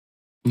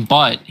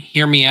 But,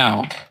 hear me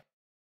out.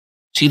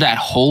 See that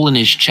hole in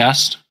his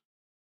chest?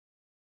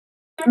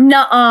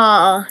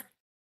 Nuh-uh.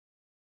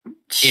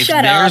 If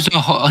Shut there's up. a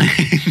hole...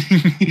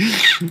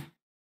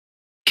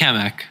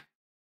 Kamek.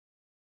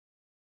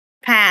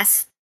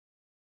 Pass.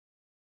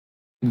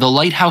 The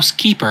Lighthouse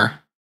Keeper.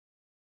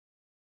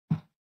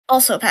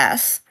 Also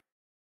pass.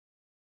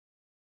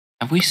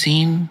 Have we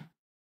seen...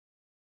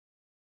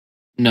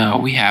 No,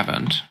 we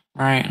haven't.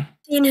 right?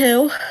 Seen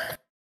who?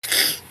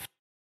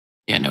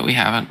 Yeah, no, we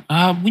haven't.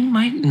 We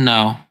might.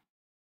 No.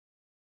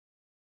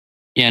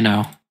 Yeah,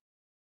 no.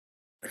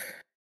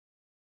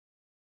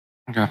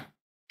 Okay.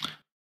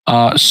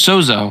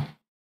 Sozo.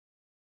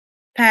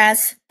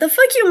 Pass. The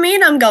fuck you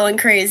mean I'm going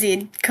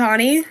crazy,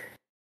 Connie?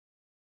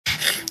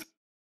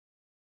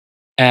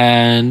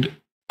 And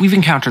we've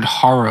encountered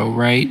Haro,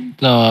 right?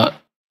 The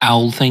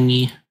owl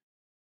thingy.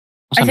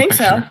 I think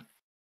so.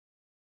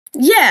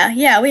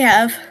 Yeah, we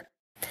have.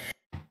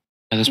 Yeah,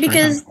 that's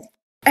because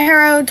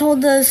Harrow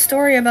told the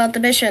story about the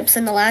bishops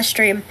in the last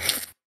stream.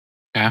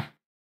 Okay.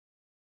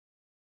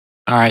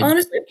 All right.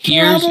 Honestly,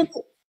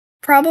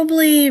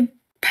 probably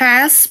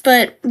pass,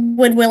 but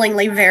would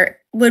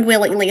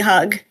willingly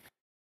hug.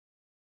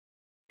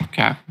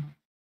 Okay.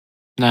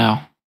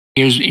 Now,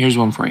 here's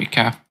one for you,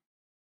 okay?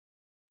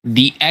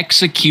 The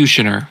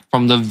Executioner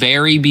from the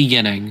very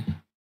beginning.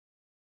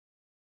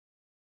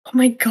 Oh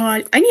my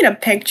god, I need a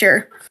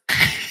picture.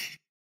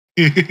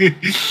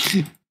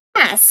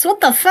 Pass,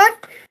 what the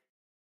fuck?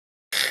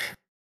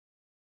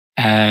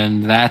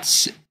 And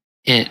that's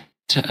it,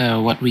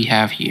 what we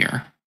have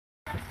here.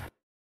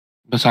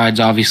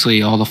 Besides,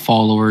 obviously, all the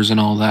followers and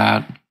all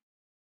that.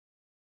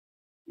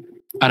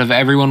 Out of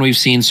everyone we've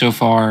seen so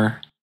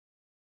far.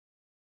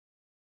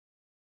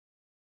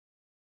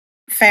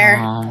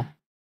 Fair.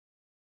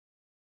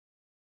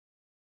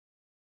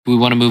 We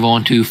want to move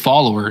on to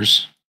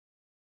followers.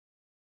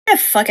 Yeah,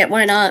 fuck it,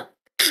 why not?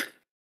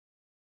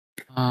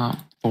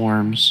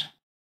 Forms.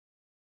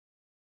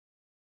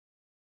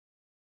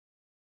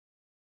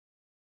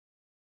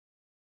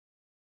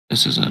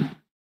 This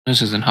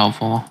isn't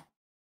helpful.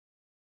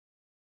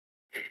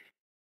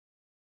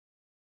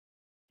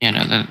 Yeah,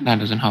 no,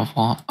 that isn't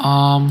helpful.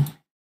 I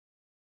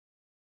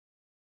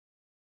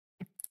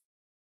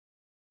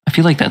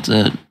feel like that's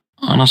it,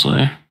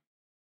 honestly.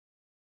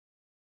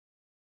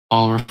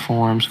 Follower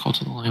forms,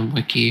 Cult of the Lamb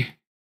wiki.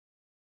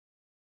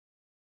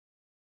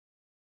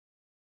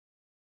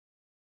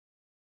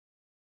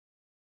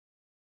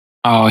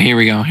 Oh, here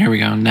we go.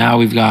 Now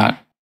we've got.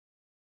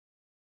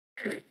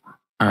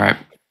 All right.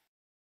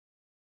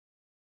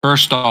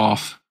 First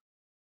off,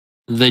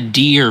 the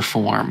deer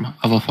form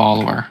of a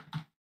follower.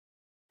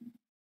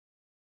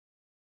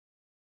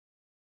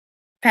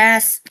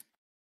 Pass.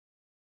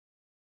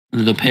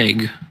 The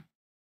pig.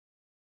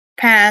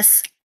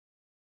 Pass.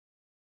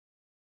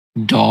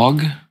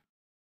 Dog.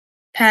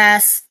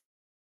 Pass.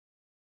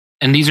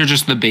 And these are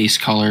just the base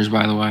colors,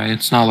 by the way.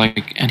 It's not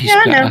like any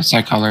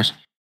set colors.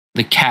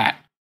 The cat.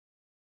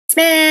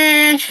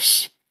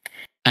 Smash.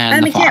 And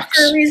I'm the a cat fox.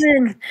 for a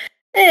reason.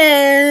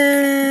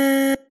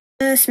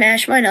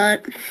 Smash, why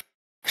not?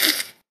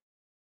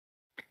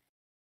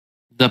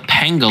 The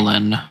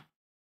pangolin.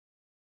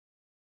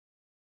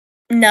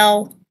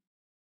 No.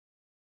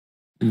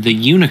 The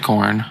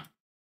unicorn.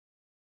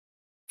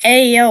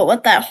 Hey, yo,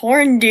 what that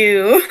horn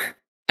do?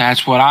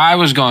 That's what I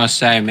was going to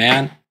say,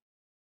 man.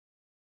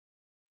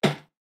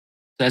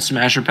 That's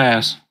smash or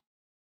pass.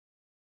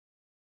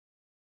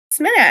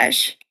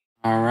 Smash.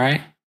 All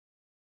right.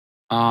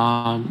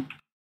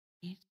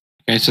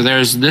 Okay, so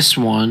there's this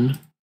one,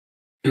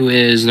 who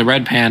is the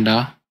red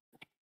panda.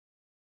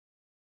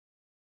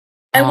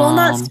 I will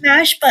not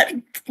smash, but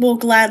will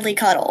gladly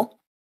cuddle.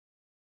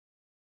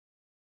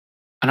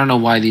 I don't know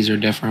why these are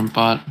different,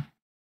 but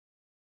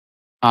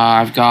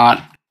I've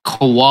got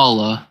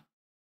koala.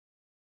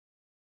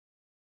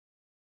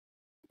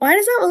 Why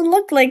does that one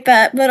look like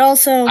that? But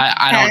also,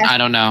 I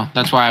don't know.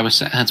 That's why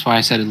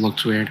I said it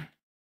looks weird.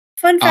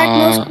 Fun fact: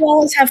 most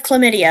koalas have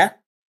chlamydia.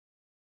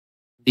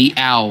 The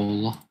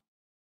owl.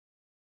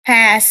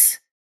 Pass.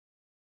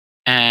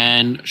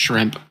 And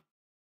shrimp.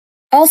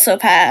 Also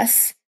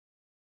pass.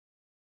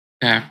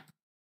 Okay.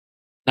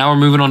 Now we're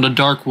moving on to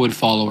Darkwood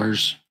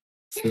followers.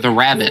 The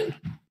rabbit.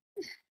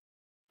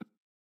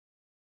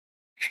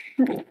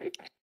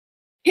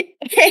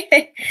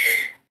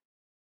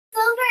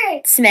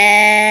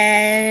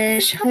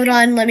 Smash. Hold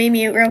on, let me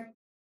mute real.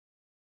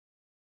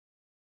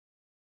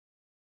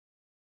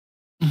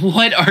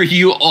 What are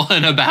you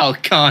on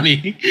about,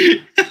 Connie?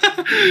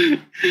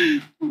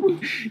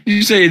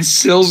 You saying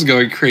Sill's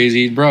going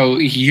crazy. Bro,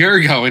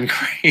 you're going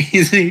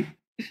crazy.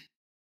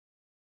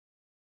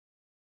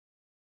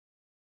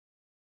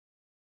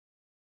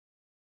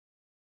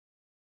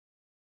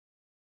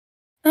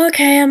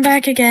 Okay, I'm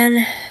back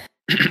again.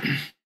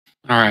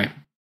 All right.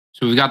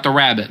 So we've got the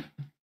rabbit.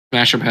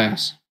 Smash or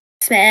pass?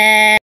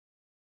 Smash.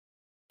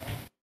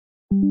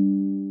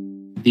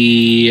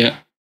 The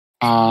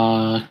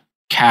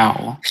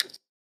cow.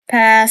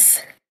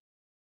 Pass.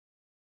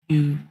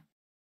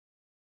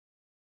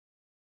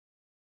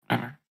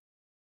 Whatever.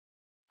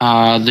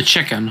 The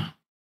chicken.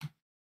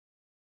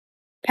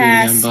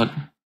 Pass. All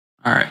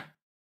right.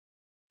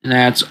 And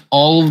that's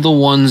all of the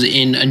ones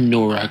in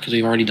Anora, because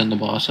we've already done the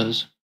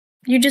bosses.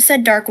 You just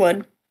said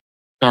Darkwood.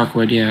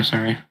 Darkwood, yeah,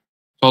 sorry.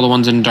 All the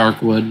ones in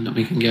Darkwood that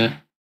we can get.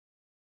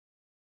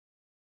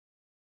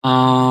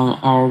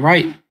 All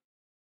right.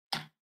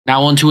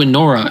 Now on to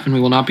Anora, and we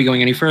will not be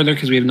going any further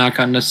because we have not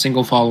gotten a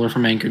single follower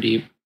from Anchor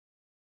Deep.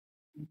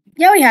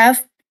 Yeah, we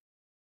have.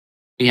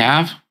 We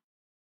have?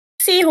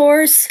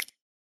 Seahorse.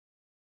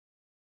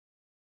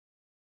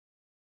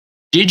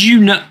 Did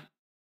you know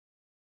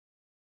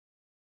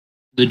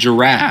the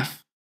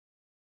giraffe?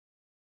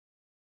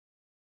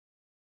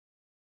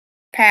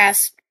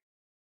 Pass.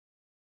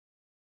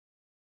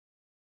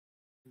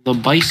 The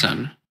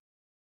bison?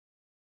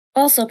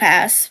 Also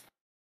pass.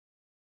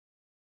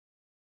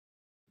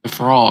 The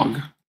frog?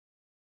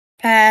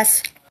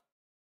 Pass.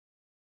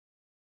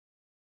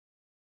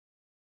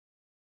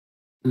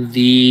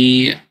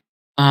 The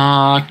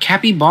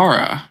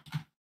capybara?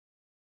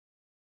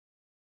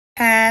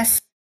 Pass.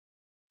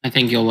 I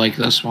think you'll like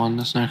this one,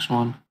 this next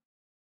one.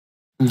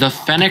 The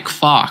fennec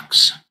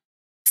fox?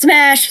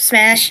 Smash.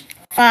 Smash.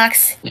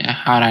 Fox. Yeah,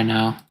 how'd I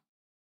know?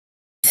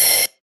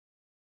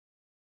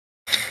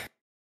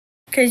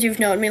 Because you've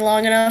known me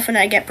long enough and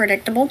I get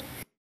predictable.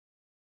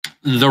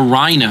 The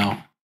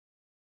rhino?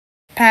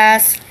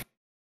 Pass.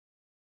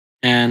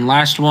 And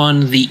last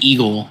one, the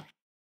eagle?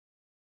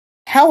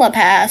 Hella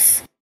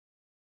pass.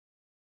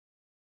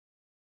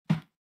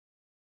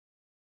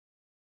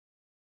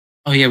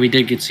 Oh yeah, we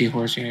did get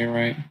seahorse. Yeah, you're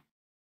right.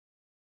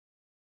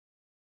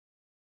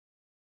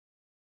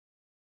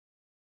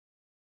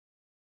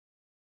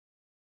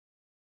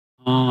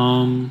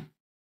 I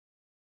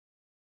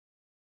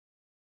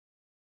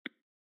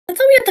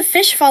thought we had the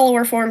fish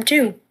follower form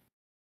too.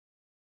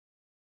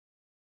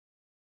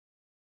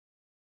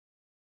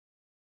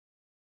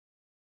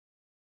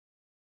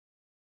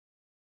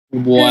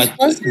 What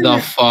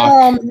the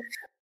fuck?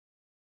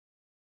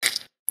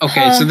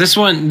 Okay, so this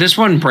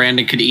one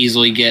Brandon could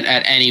easily get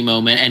at any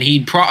moment, and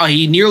he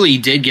nearly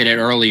did get it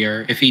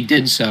earlier if he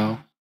did so.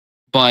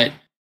 But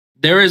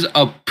there is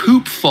a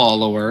poop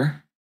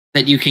follower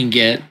that you can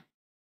get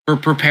for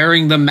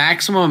preparing the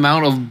maximum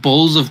amount of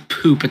bowls of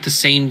poop at the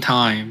same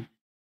time,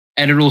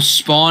 and it'll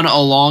spawn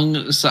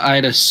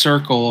alongside a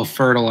circle of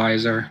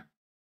fertilizer.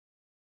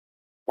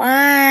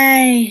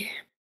 Why?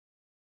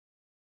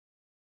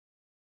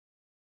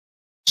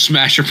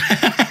 Smasher.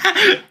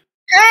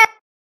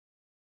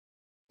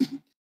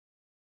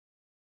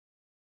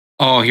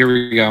 Oh, here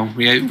we go.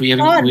 We've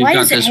God, why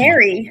got is it this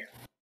hairy?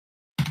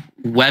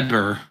 one.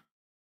 Weber.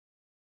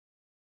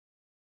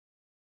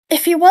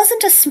 If he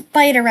wasn't a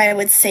spider, I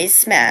would say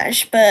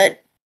smash,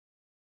 but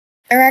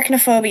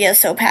arachnophobia,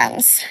 so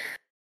pass.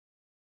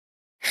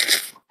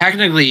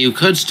 Technically, you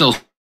could still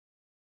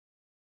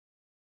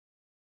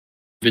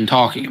been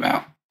talking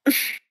about.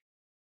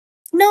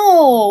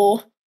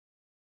 No.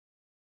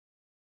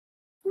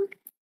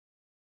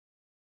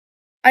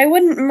 I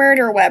wouldn't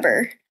murder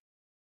Weber.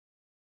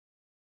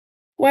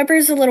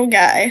 Weber's a little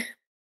guy.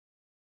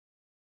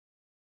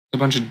 A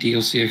bunch of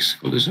DLC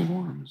exclusive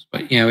ones,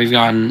 but yeah, we've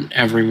gotten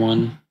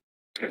everyone.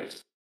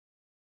 There's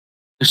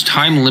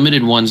time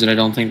limited ones that I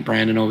don't think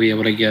Brandon will be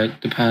able to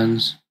get.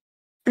 Depends.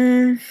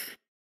 Mm.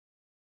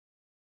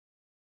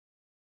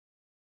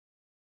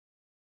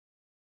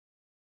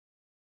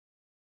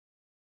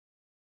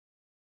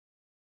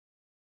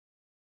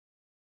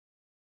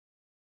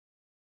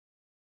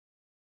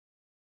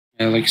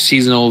 Yeah, like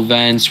seasonal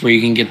events where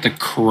you can get the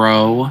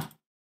crow.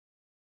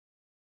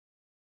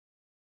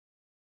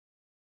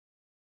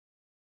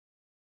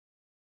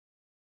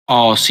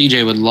 Oh,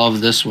 CJ would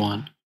love this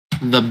one.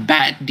 The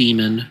bat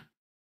demon.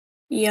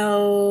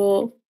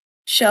 Yo.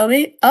 Show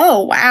me?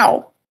 Oh,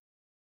 wow.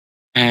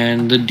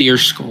 And the deer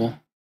skull.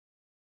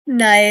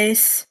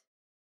 Nice.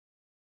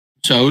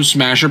 So,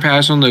 smash or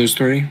pass on those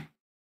three?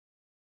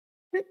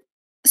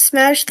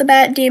 Smash the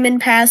bat demon,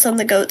 pass on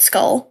the goat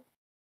skull.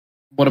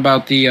 What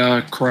about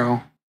the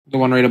crow? The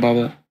one right above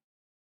it?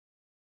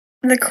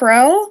 The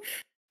crow?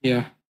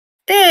 Yeah.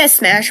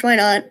 Smash, why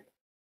not?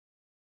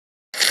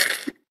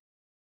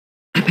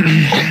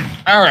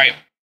 All right.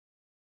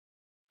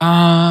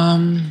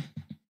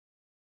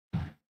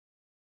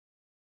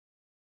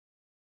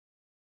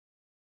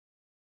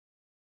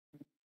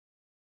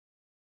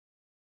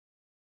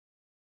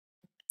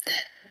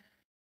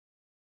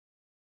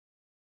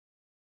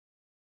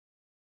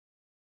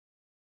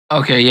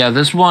 Okay, yeah,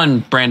 this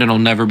one Brandon will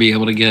never be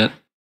able to get.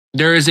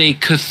 There is a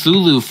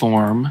Cthulhu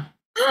form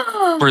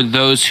for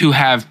those who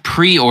have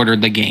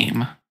pre-ordered the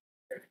game.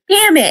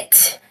 Damn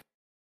it!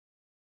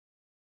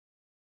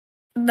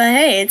 But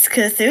hey, it's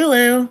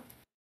Cthulhu.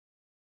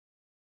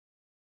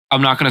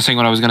 I'm not going to sing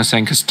what I was going to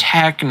sing because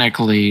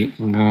technically...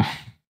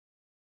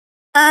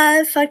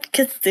 I fuck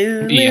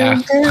Cthulhu.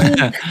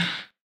 Yeah.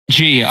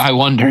 Gee, I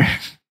wonder.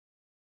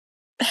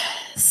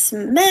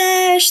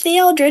 Smash the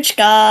Eldritch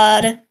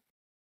God.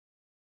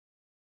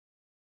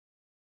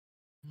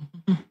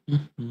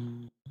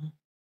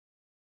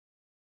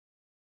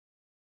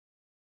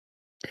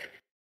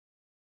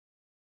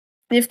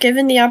 If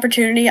given the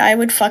opportunity, I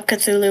would fuck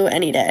Cthulhu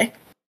any day.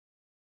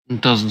 It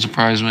doesn't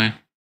surprise me.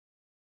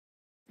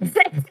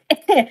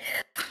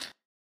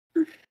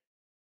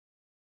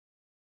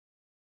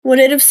 Would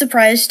it have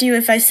surprised you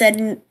if I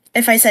said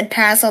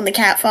pass on the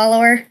cat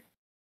follower?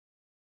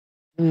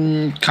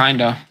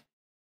 Kinda.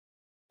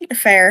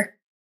 Fair.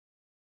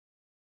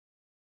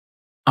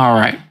 All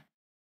right.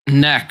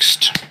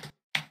 Next,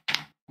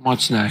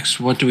 What's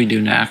next? What do we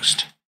do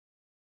next?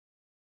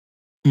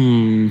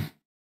 Mm-hmm.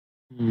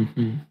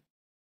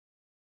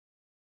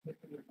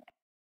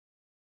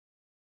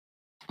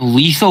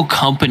 Lethal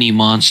Company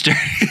monster.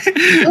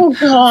 Oh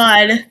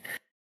God.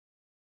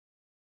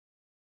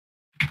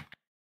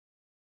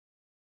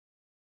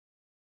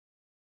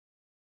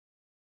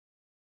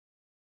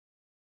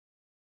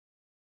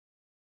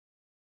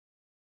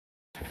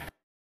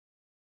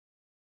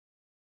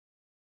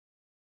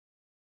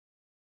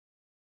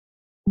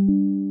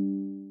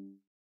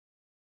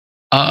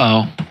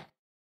 Uh-oh.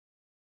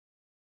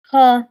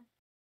 Huh.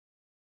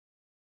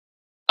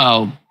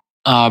 Oh.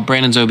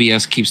 Brandon's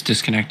OBS keeps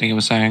disconnecting, it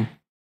was saying.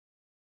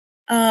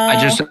 I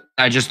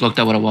just looked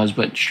at what it was,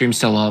 but stream's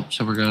still up,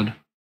 so we're good.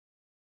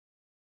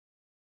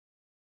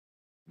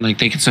 Like,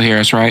 they can still hear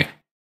us, right?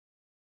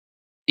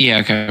 Yeah,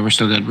 okay, we're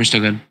still good. We're still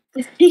good.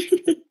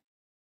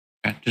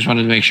 Okay, just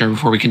wanted to make sure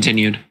before we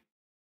continued.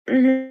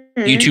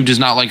 Mm-hmm. YouTube does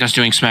not like us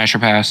doing smash or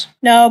pass.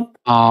 Nope.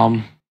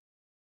 All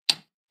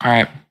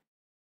right.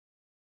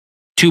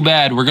 Too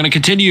bad. We're gonna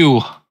continue.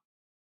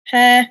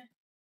 Huh.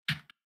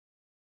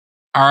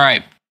 All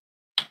right.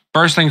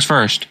 First things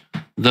first.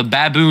 The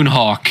baboon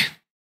hawk.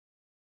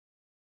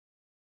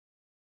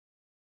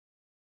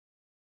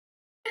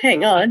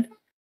 Hang on.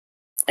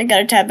 I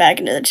gotta tap back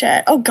into the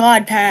chat. Oh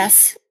God,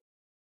 pass.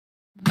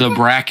 The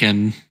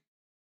bracken.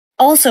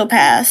 Also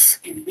pass.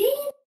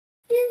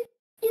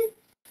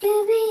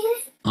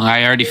 I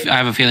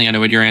have a feeling I know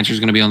what your answer is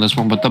going to be on this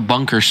one, but the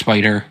bunker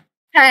spider.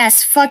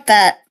 Pass. Fuck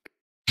that.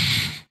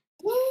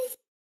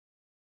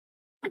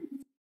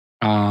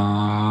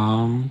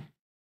 All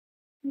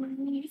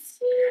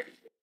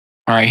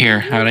right,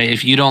 here.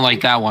 If you don't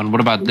like that one,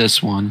 what about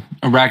this one?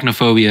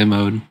 Arachnophobia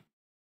mode.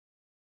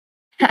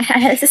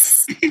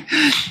 Pass.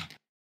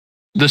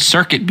 The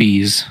circuit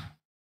bees.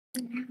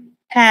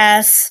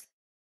 Pass.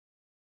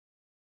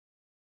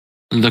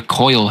 The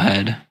coil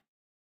head.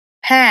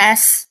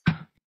 Pass.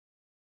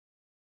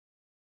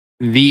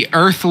 The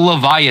earth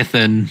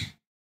leviathan.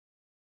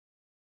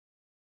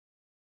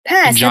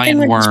 Pass. Giant that thing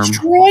would worm.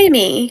 destroy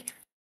me.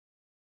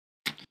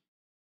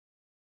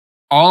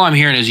 All I'm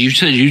hearing is you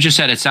just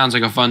said it sounds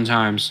like a fun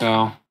time,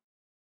 so.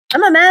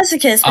 I'm a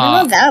masochist, but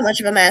I'm not that much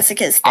of a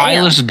masochist. Damn.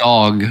 Eyeless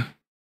dog.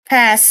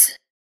 Pass.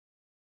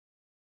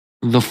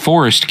 The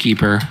forest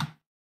keeper.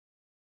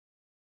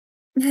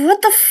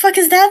 What the fuck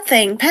is that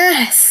thing?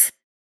 Pass.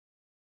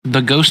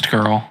 The ghost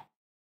girl.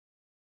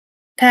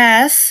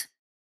 Pass.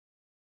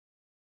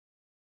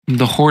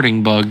 The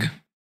hoarding bug.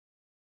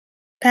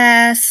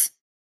 Pass.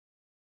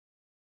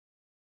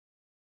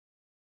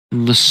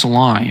 The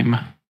slime.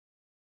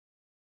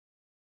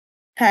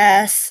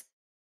 Pass.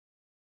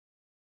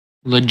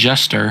 The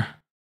jester.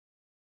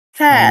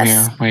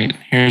 Pass. Oh, wait,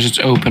 here's its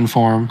open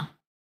form.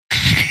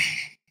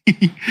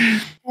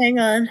 Hang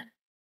on.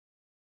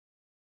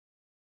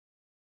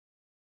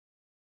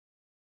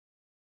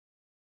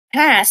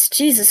 Pass.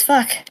 Jesus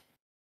fuck.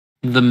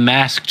 The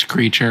masked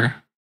creature.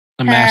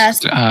 The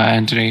Pass. masked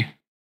entity.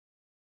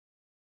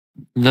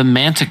 The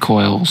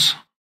manticoils.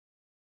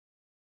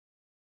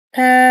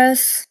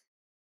 Pass.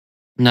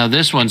 Now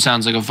this one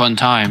sounds like a fun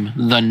time.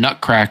 The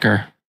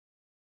nutcracker.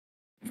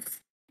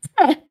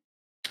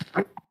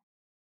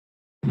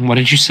 What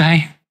did you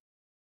say?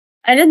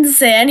 I didn't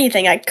say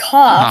anything. I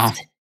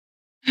coughed.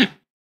 Oh.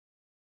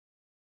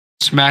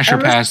 Smash or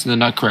pass the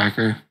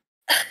nutcracker.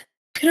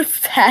 Gonna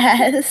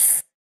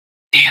pass.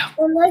 Damn.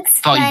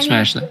 Thought you'd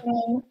smash that.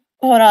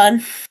 Hold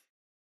on.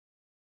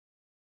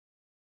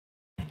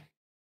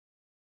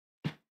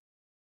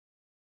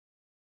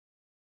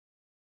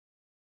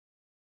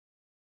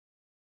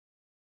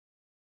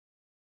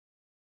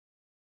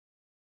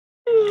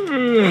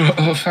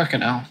 Oh,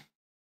 fucking hell.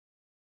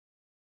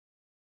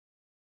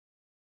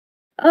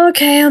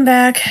 Okay, I'm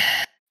back.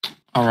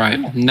 All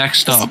right,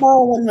 next The up.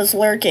 small one was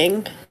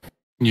lurking.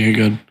 You're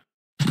good.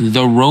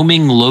 The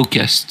roaming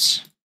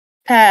locusts.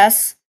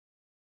 Pass.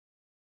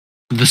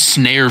 The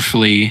snare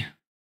flea.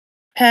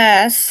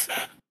 Pass.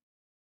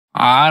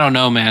 I don't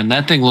know, man.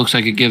 That thing looks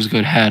like it gives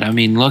good head. I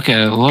mean, look at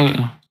it.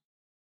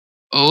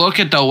 Look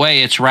at the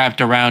way it's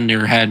wrapped around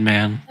your head,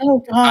 man.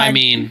 Oh God. I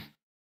mean,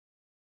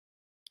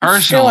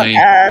 personally,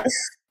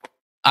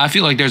 I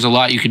feel like there's a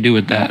lot you could do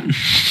with that.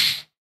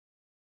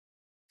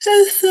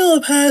 It's still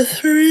a pass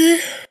for me.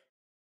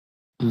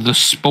 The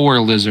spore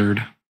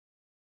lizard.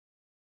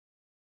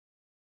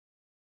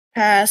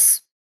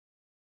 Pass.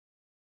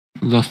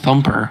 The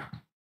thumper.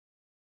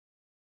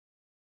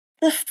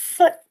 The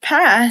fuck?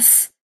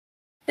 Pass.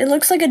 It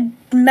looks like a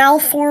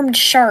malformed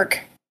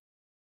shark.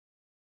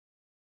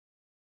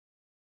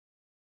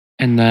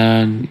 And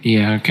then,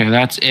 yeah, okay,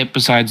 that's it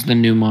besides the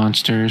new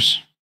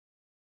monsters.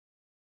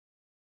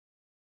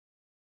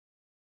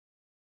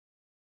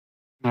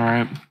 All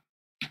right.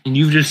 And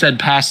you've just said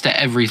pass to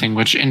everything,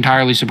 which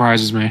entirely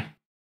surprises me.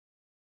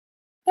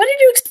 What did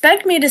you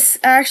expect me to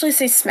actually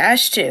say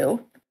smash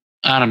to?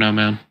 I don't know,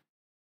 man.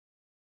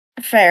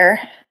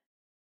 Fair.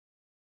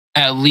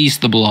 At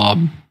least the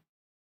blob.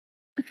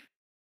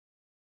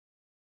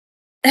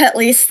 At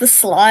least the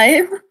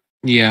slime.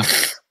 Yeah.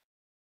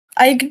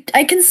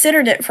 I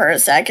considered it for a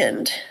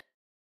second.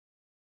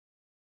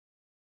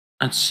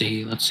 Let's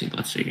see.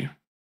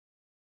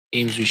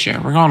 Games we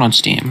share. We're going on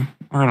Steam.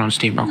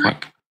 Real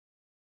quick.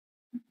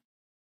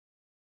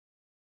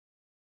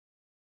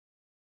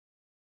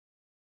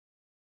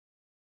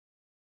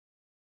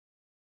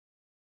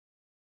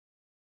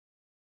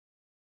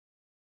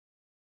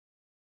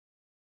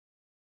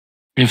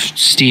 If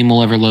Steam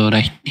will ever load,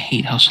 I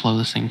hate how slow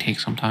this thing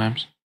takes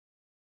sometimes.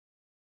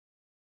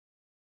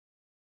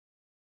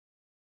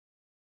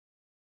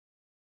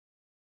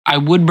 I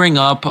would bring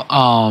up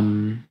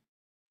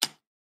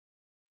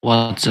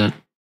what's it?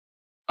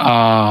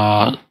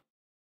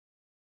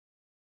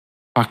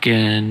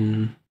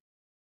 Fucking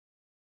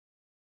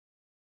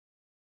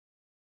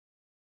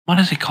what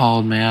is it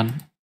called,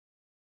 man?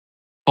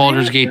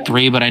 Baldur's Gate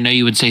 3, but I know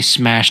you would say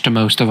Smash to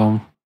most of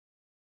them.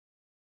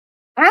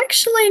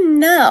 Actually,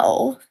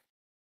 no.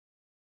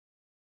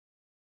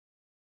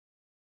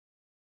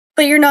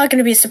 But you're not going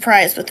to be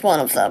surprised with one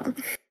of them.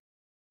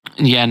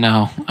 Yeah,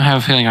 no. I have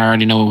a feeling I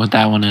already know what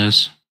that one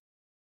is.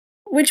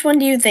 Which one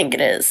do you think it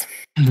is?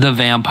 The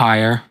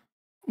Vampire.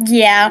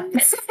 Yeah.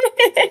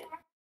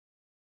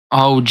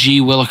 Oh,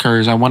 gee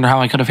willikers. I wonder how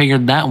I could have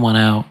figured that one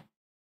out.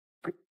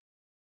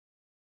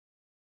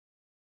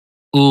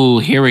 Ooh,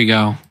 here we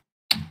go.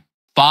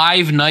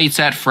 Five Nights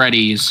at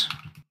Freddy's.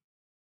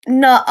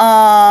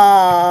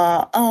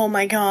 Nuh-uh. Oh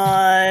my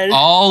god.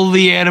 All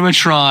the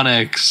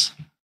animatronics.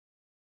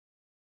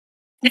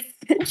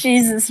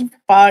 Jesus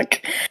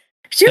fuck.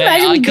 Could you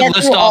imagine you get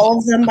through all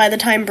of them by the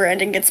time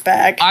Brandon gets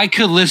back? I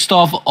could list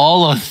off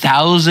all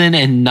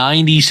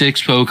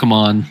 1,096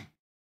 Pokemon.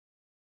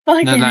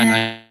 Fucking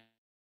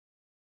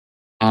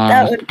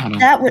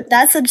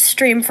that's a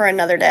stream for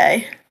another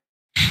day.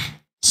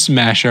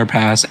 Smash or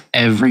pass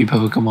every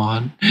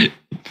Pokemon.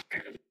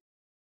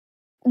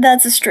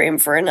 That's a stream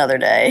for another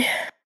day.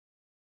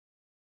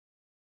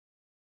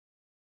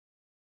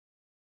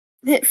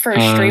 Hit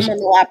first stream on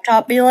the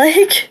laptop, be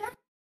like.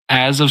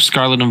 As of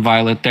Scarlet and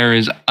Violet, there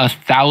is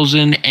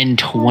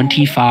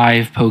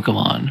 1,025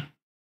 Pokemon.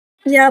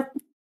 Yep.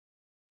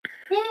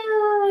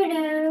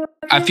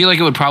 I feel like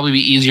it would probably be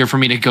easier for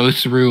me to go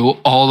through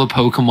all the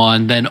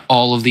Pokemon than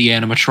all of the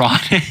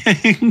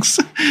animatronics.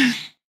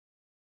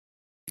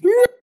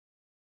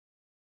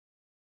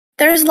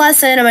 There's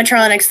less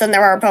animatronics than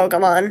there are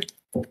Pokemon.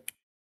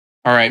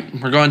 All right,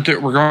 we're going through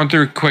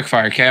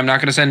quickfire. Okay, I'm not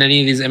going to send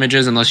any of these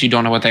images unless you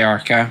don't know what they are.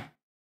 Okay.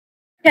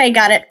 Okay,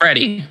 got it.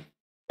 Freddy.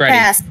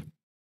 Pass.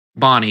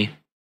 Bonnie.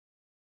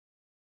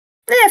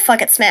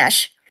 Fuck it,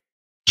 smash.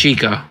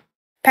 Chica.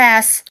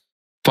 Pass.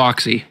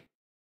 Foxy.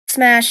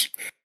 Smash.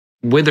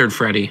 Withered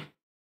Freddy.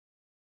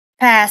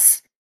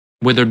 Pass.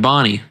 Withered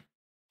Bonnie.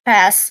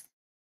 Pass.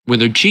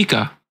 Withered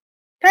Chica.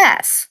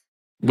 Pass.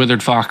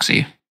 Withered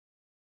Foxy.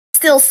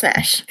 Still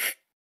smash.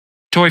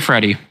 Toy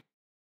Freddy.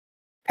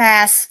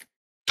 Pass.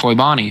 Toy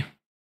Bonnie.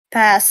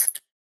 Pass.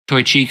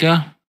 Toy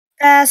Chica.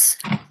 Pass.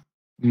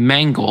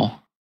 Mangle.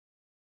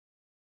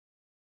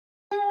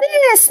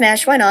 Yeah,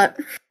 smash, why not?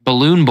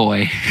 Balloon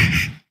Boy.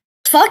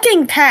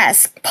 Fucking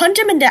pass. Punt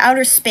him into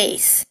outer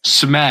space.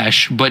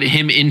 Smash, but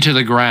him into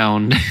the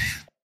ground.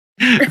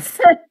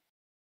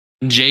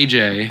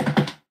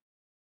 JJ.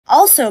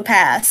 Also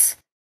pass.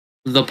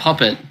 The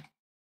Puppet.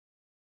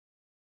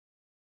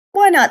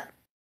 Why not?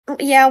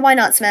 Yeah, why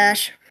not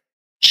smash?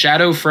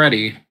 Shadow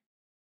Freddy.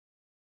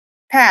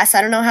 Pass,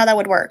 I don't know how that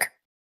would work.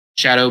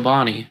 Shadow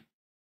Bonnie.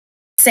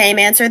 Same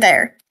answer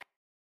there.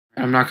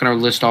 I'm not going to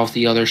list off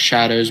the other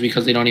shadows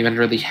because they don't even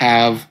really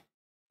have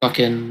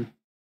fucking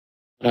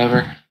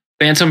whatever.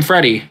 Phantom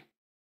Freddy.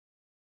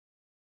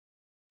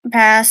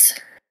 Pass.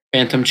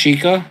 Phantom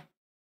Chica.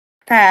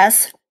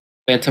 Pass.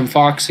 Phantom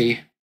Foxy.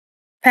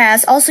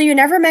 Pass. Also, you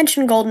never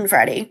mentioned Golden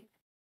Freddy.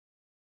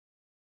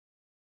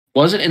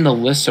 Wasn't in the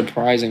list,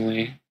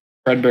 surprisingly.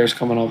 Fredbear's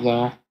coming up,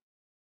 though.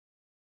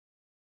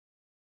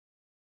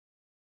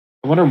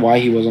 I wonder why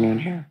he wasn't on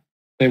here.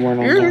 They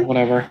weren't on there.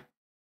 Whatever.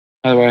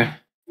 By the way,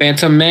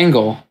 Phantom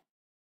Mangle.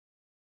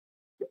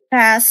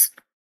 Pass.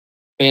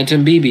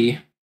 Phantom BB.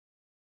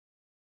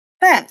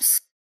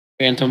 Pass.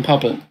 Phantom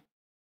Puppet.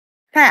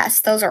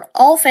 Pass. Those are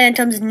all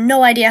phantoms.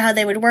 No idea how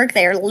they would work.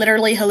 They are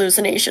literally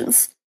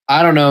hallucinations.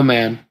 I don't know,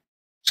 man.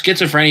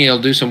 Schizophrenia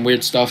will do some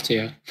weird stuff to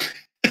you.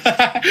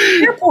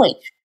 Fair point.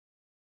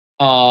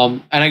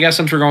 And I guess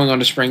since we're going on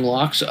to Spring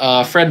Locks,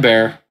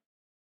 Fredbear.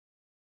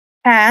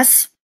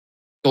 Pass.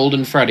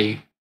 Golden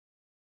Freddy.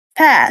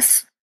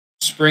 Pass.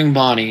 Spring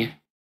Bonnie.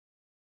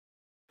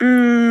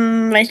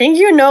 I think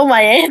you know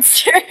my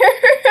answer.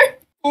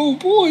 Oh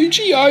boy,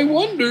 gee, I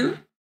wonder.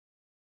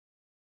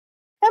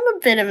 I'm a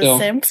bit of a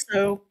simp,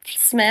 so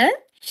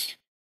smash.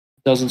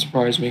 Doesn't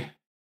surprise me.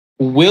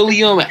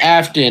 William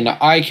Afton,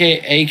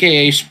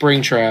 aka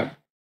Springtrap.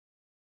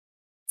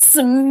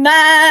 Smash!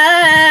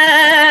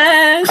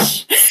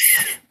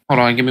 Hold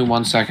on, give me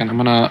 1 second. I'm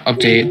gonna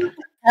update.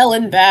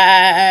 Helen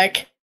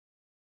back.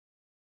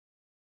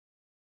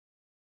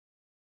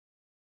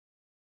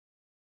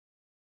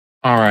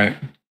 All right.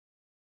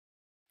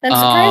 I'm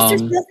surprised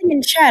there's nothing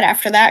in chat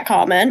after that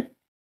comment.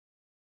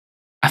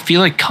 I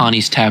feel like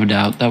Connie's tabbed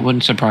out. That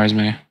wouldn't surprise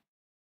me.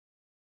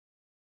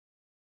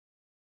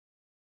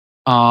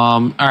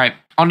 All right.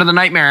 On to the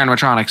nightmare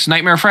animatronics.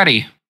 Nightmare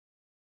Freddy.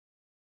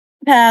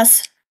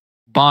 Pass.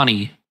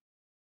 Bonnie.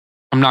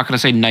 I'm not going to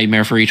say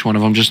nightmare for each one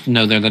of them. Just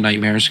know they're the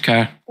nightmares,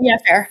 okay? Yeah,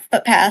 fair,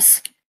 but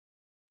pass.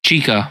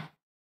 Chica.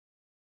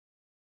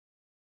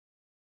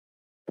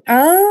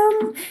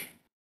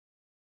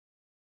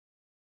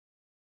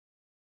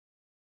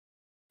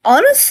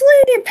 Honestly,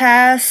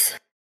 pass.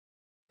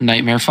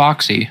 Nightmare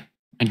Foxy.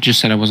 I just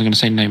said I wasn't going to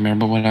say nightmare,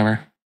 but whatever.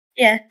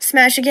 Yeah,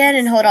 smash again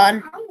and hold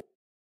on.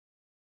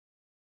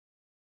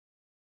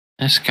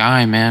 This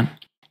guy, man.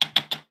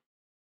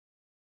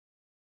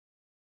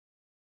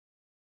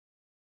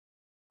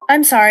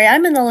 I'm sorry,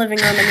 I'm in the living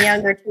room and the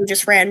younger two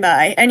just ran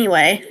by.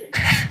 Anyway.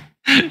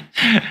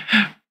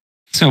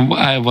 So,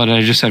 what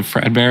I just said,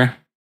 Fredbear?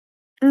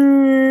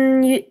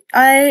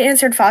 I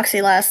answered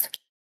Foxy last.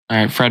 All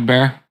right,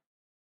 Fredbear.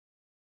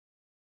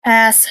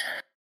 Pass.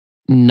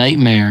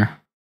 Nightmare.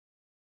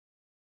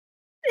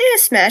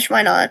 Smash,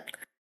 why not?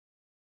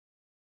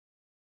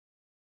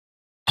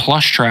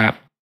 Plush Trap.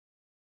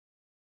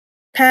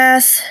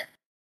 Pass.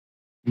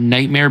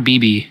 Nightmare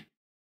BB.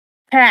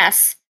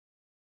 Pass.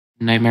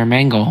 Nightmare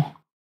Mangle.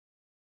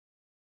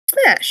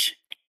 Smash.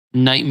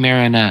 Nightmare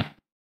Annette.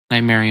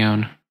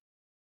 Nightmarione.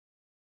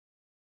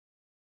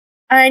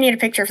 I need a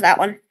picture for that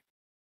one.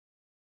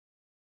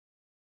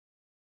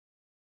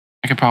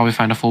 I could probably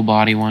find a full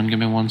body one. Give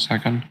me 1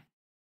 second.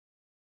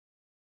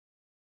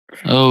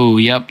 Oh,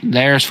 yep.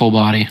 There's full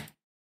body.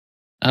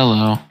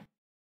 Hello.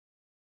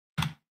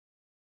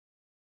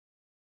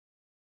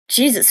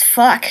 Jesus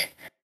fuck.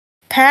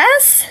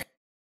 Pass?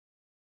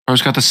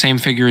 Bro's got the same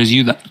figure as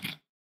you.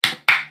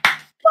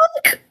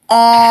 Fuck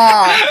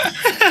off.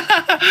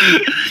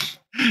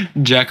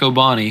 Jacko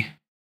Bonnie.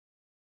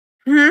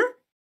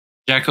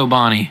 Jacko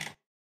Bonnie.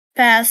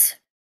 Pass.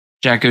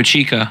 Jacko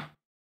Chica.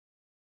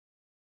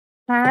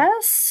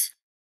 Pass?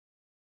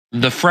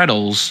 The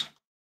Freddles.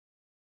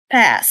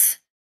 Pass.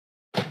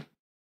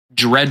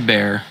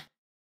 Dreadbear.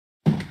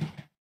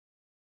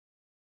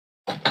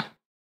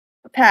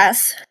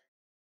 Pass.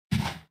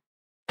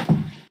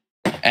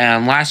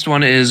 And last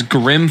one is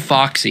Grim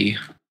Foxy.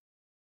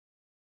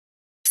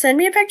 Send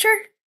me a picture?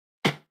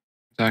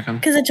 Second.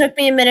 Because it took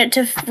me a minute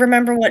to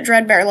remember what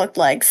Dreadbear looked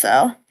like,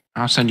 so.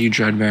 I'll send you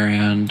Dreadbear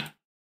and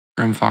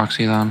Grim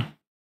Foxy then.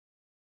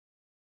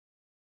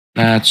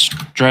 That's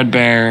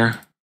Dreadbear.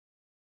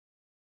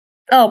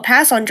 Oh,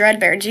 pass on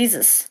Dreadbear,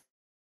 Jesus.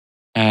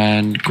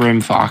 And Grim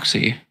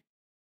Foxy.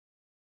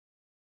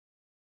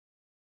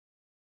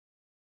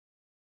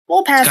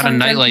 We'll pass He's got a on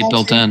Grim nightlight Foxy.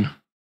 built in.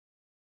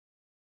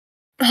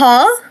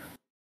 Huh?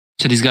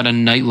 Said he's got a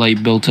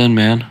nightlight built in,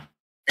 man.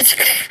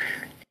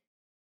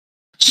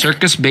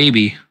 Circus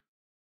Baby.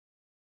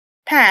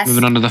 Pass.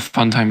 Moving on to the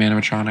Funtime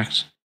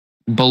animatronics.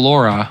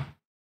 Ballora.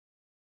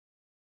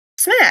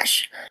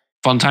 Smash.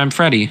 Funtime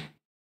Freddy.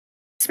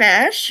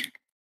 Smash.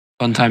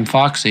 Funtime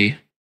Foxy.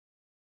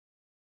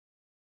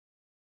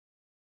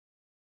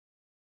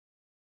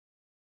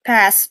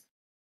 Pass.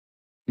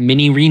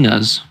 Mini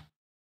Renas.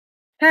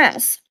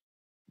 Pass.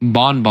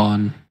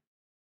 Bonbon.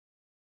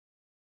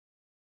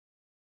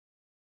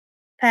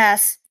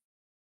 Pass.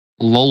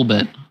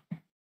 Lolbit.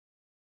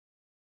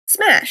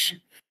 Smash.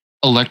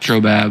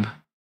 Electrobab.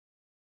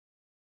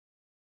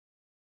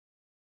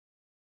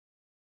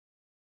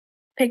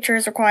 Picture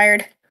is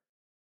required.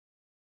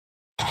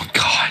 Oh,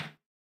 God.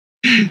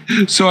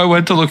 So I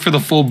went to look for the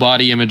full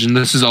body image, and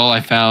this is all I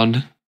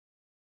found.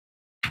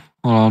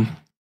 Hold on.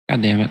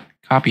 God damn it.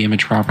 Copy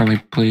image properly,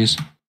 please.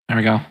 There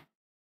we go.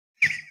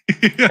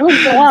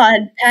 Oh,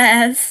 God.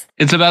 Pass.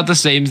 It's about the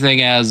same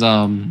thing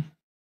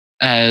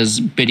as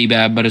Biddy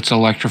Bab, but it's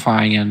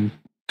electrifying and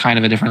kind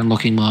of a different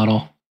looking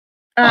model.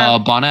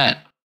 Bonnet.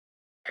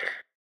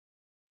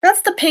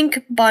 That's the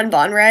pink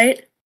bonbon,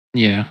 right?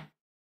 Yeah.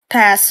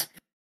 Pass.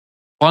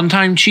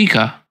 Funtime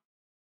Chica.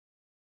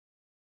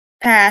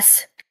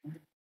 Pass.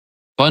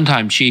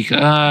 Funtime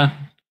Chica.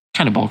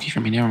 Kind of bulky for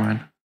me. Never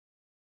mind.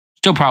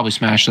 Still probably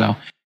Smash though.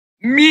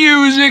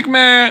 Music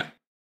Man.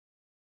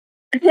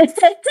 Sick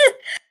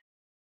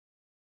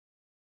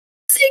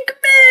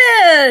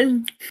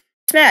Man.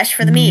 Smash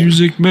for the meme.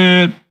 Music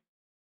Man.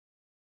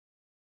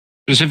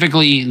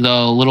 Specifically,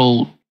 the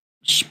little,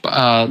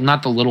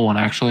 not the little one.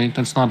 Actually,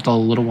 that's not the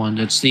little one.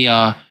 It's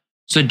the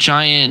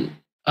giant,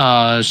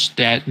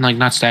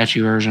 not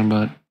statue version,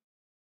 but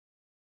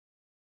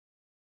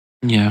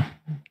yeah,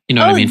 you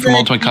know what I mean. From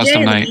Ultimate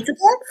Custom Night.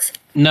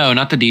 No,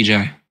 not the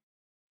DJ.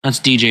 That's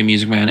DJ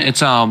Music Man. It's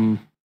from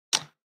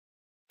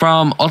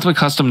Ultimate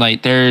Custom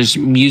Night. There's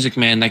Music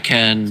Man that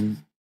can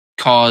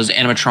cause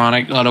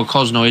animatronic. It'll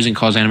cause noise and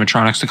cause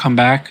animatronics to come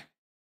back,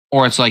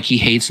 or it's like he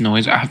hates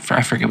noise. I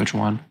forget which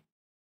one.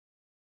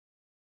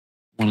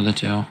 One of the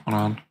two.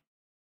 Hold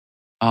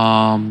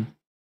on.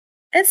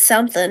 It's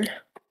something.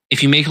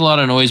 If you make a lot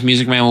of noise,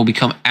 Music Man will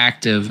become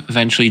active,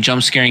 eventually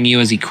jump scaring you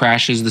as he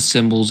crashes the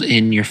cymbals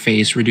in your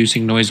face.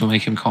 Reducing noise will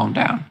make him calm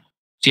down.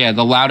 So yeah,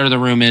 the louder the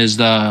room is,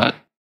 the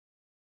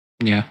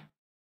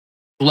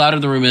The louder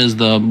the room is,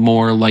 the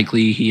more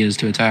likely he is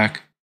to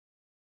attack.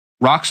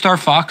 Rockstar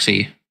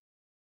Foxy.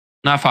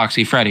 Not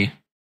Foxy, Freddy.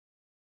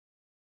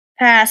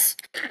 Pass.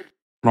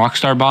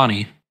 Rockstar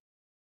Bonnie.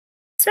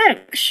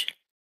 Smash.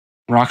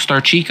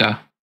 Rockstar Chica.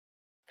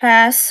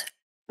 Pass.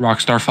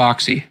 Rockstar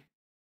Foxy.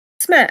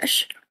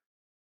 Smash.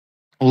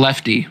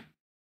 Lefty.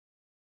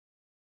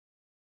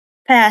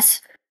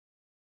 Pass.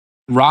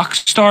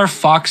 Rockstar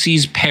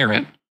Foxy's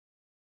Parrot.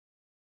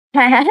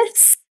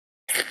 Pass.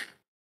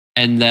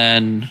 And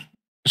then,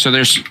 so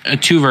there's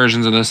two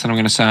versions of this that I'm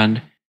going to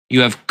send.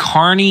 You have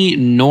Carney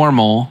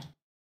Normal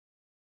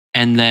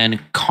and then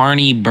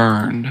Carney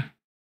Burned.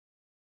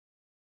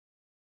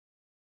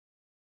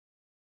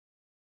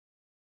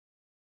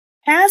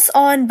 Pass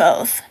on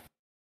both.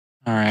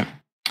 All right.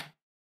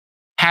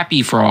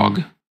 Happy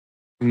Frog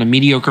from the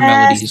Mediocre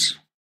Pass. Melodies.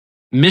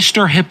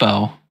 Mr.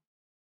 Hippo.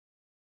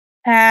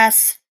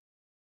 Pass.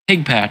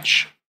 Pig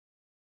Patch.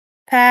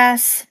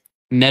 Pass.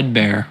 Ned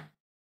Bear.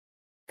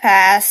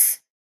 Pass.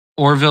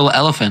 Orville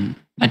Elephant.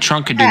 That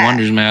trunk could do Pass.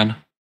 wonders, man.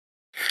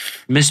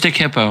 Mystic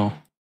Hippo.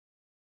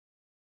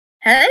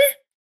 Huh?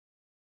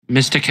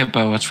 Mystic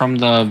Hippo. It's from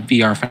the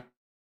VR.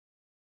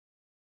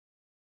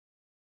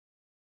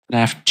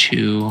 FNAF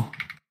 2.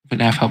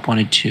 FNAF Help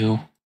Wanted 2.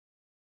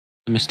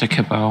 The Mystic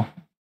Hippo.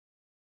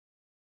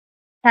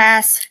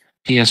 Pass.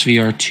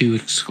 PSVR 2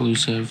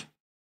 exclusive.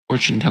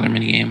 Fortune Teller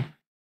minigame.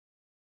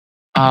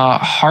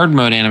 Hard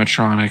mode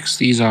animatronics.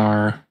 These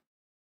are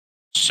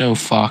so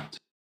fucked.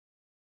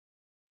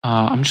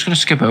 I'm just gonna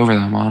skip over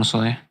them,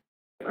 honestly.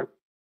 The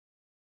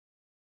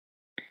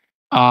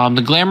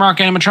Glamrock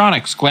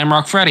animatronics.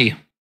 Glamrock Freddy.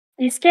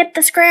 You skipped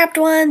the scrapped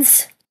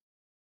ones.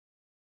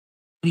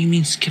 What do you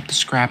mean skip the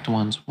scrapped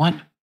ones? What?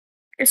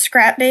 Your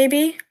Scrap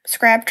Baby,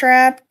 Scrap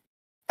Trap.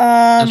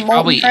 That's Molten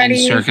probably in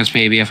Freddy. Circus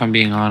Baby, if I'm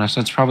being honest.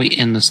 That's probably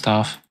in the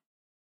stuff.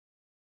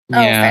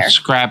 Oh, Yeah, fair.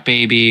 Scrap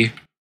Baby.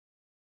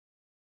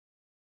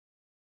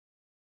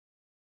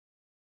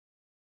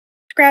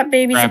 Scrap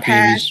Baby's Scrap a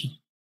pass. Babies.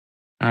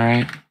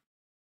 Alright.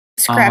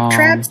 Scrap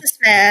Trap's a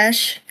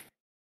smash.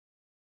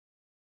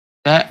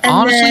 That And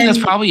honestly, then- that's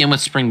probably in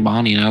with Spring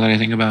Bonnie now that I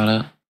think about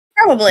it.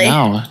 Probably.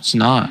 No, it's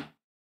not.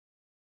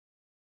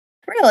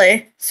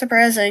 Really?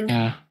 Surprising.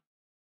 Yeah.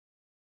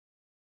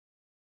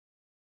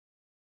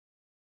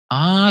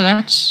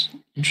 That's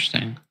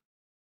interesting.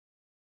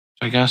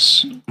 So I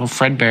guess, well,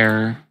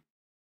 Fredbear.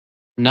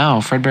 No,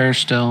 Fredbear's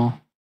still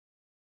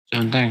his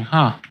own thing,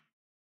 huh?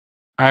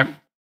 All right.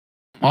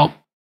 Well.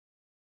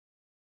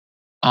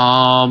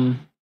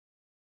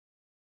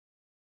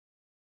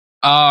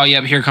 Oh,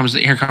 yep. Here comes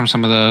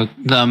some of the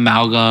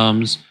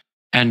amalgams,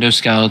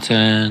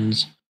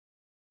 endoskeletons.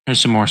 There's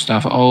some more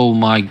stuff. Oh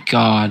my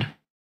god.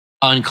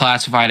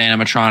 Unclassified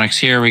animatronics.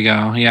 Here we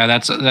go. Yeah,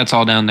 that's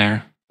all down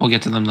there. We'll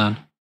get to them then.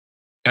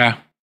 Yeah.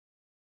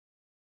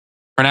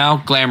 For now,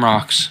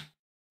 Glamrocks.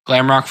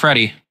 Glamrock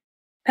Freddy.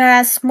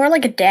 Pass. More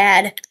like a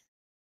dad.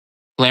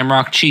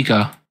 Glamrock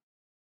Chica.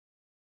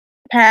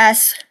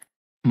 Pass.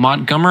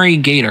 Montgomery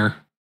Gator.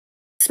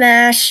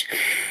 Smash.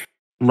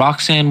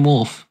 Roxanne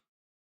Wolf.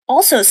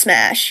 Also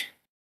smash.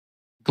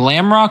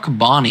 Glamrock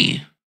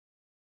Bonnie.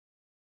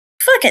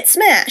 Fuck it,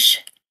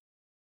 smash.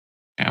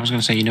 I was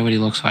gonna say, you know what he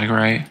looks like,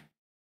 right?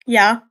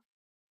 Yeah.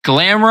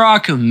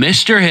 Glamrock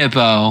Mr.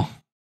 Hippo.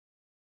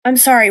 I'm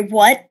sorry,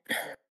 what?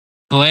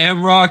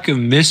 Glamrock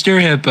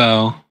Mr.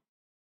 Hippo.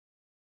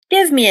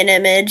 Give me an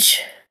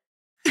image.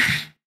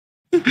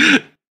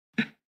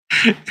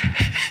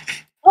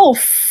 Oh,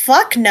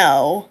 fuck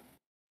no.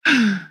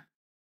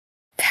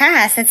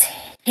 Pass, that's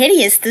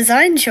hideous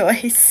design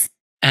choice.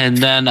 And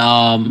then,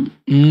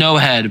 no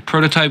head.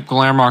 Prototype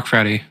Glamrock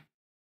Freddy.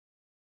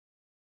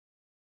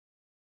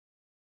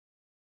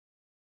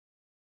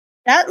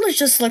 That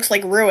just looks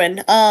like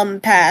ruin.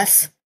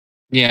 Pass.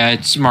 Yeah,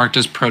 it's marked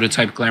as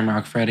prototype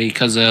Glamrock Freddy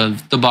because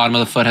of the bottom of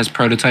the foot has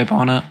prototype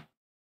on it.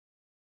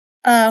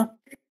 Oh.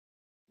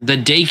 The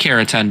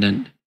daycare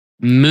attendant.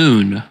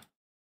 Moon.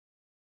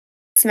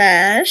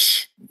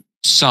 Smash.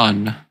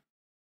 Sun.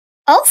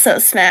 Also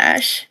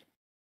smash.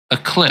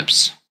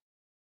 Eclipse.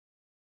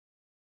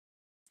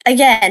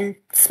 Again,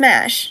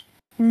 smash.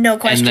 No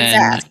questions And then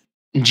asked.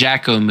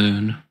 Jacko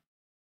Moon.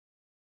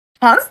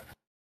 Huh?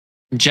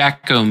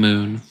 Jacko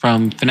Moon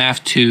from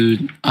FNAF 2,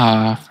 from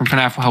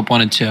FNAF Help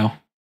Wanted 2.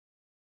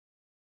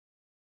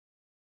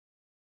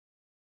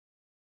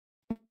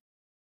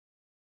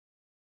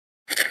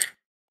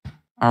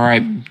 All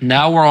right,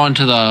 now we're on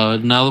to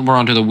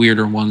the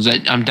weirder ones.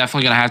 I'm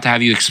definitely gonna have to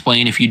have you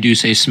explain if you do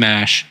say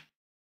Smash.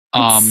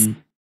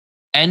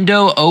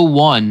 Endo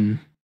 01.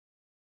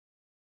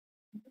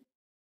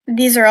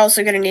 These are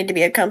also going to need to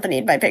be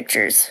accompanied by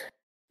pictures.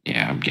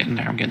 Yeah, I'm getting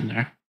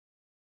there.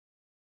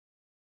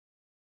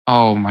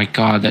 Oh my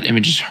god, that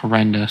image is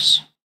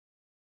horrendous.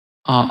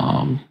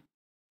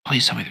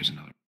 Please tell me there's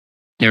another.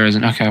 There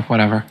isn't. Okay,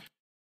 whatever.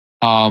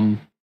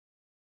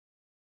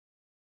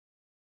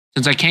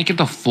 Since I can't get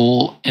the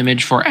full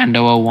image for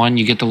Endo 01,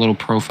 you get the little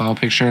profile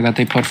picture that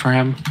they put for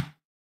him.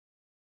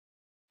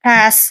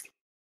 Pass.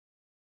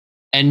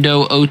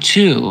 Endo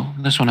 02.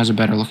 This one has a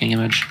better looking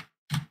image.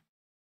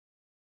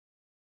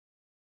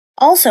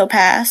 Also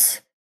pass.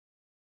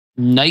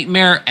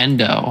 Nightmare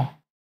Endo.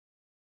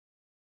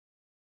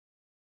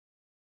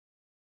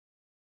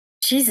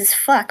 Jesus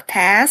fuck,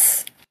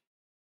 pass.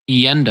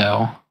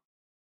 Yendo.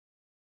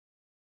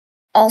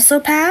 Also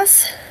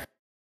pass.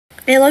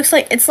 It looks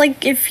like it's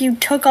like if you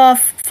took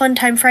off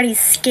Funtime Freddy's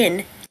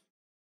skin.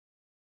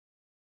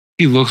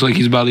 He looks like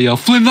he's about to yell,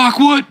 Flintlock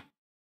Wood!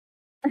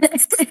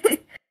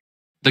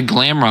 The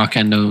Glamrock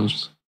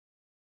Endos.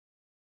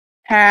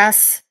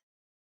 Pass.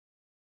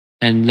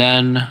 And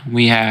then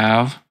we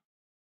have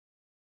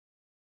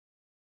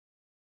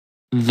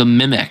the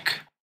Mimic.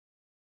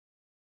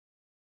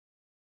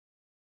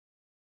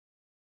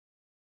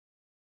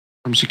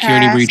 From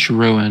Security Pass. Breach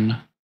Ruin.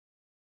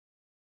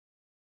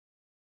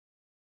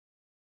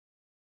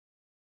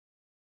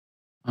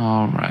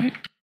 Alright.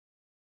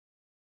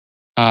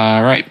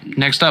 Alright,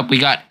 next up we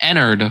got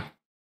Ennard.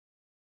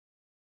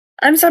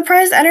 I'm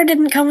surprised Enter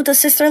didn't come with the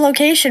sister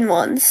location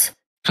ones.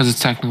 Because it's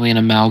technically an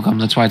amalgam,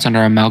 that's why it's under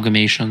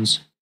amalgamations.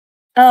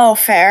 Oh,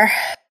 fair.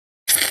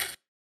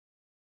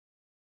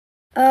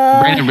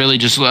 Brandon really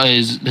just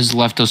has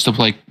left us to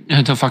play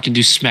to fucking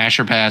do Smash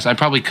or Pass. We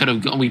probably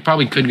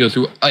could go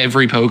through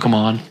every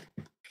Pokemon.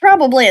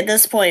 Probably at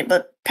this point,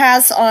 but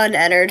pass on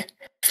Ennard.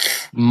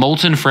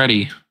 Molten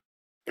Freddy.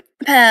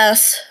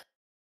 Pass.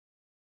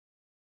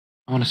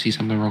 I want to see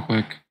something real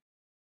quick.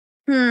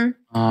 Hmm.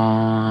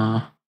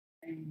 Oh.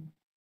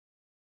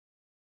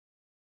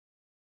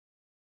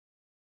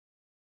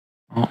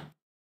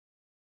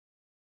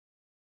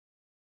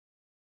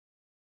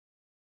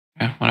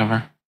 Yeah,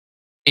 whatever.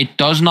 It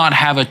does not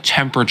have a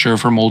temperature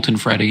for Molten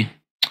Freddy.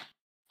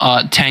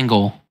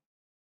 Tangle.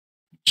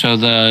 So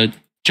the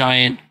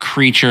giant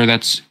creature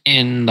that's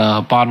in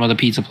the bottom of the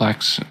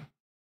Pizzaplex.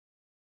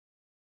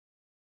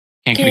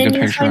 Can't get a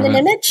good picture of it.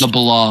 Image? The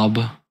blob,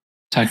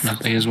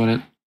 technically, is what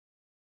it.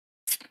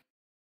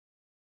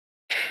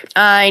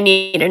 I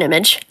need an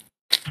image.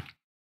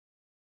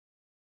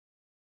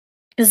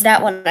 Because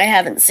that one I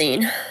haven't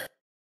seen.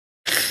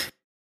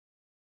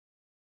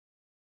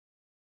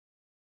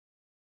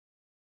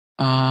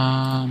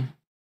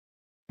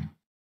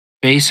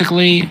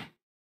 Basically,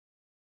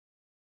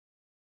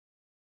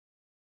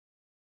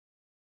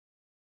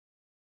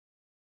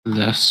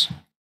 this.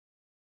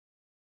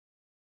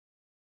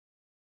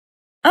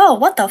 Oh,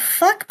 what the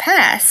fuck?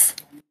 Pass.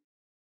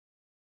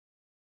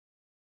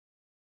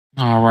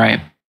 All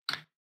right.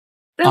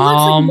 It looks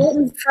like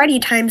Molten Freddy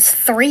times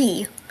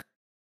 3.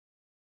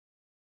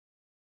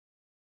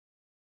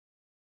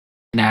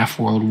 NAF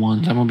World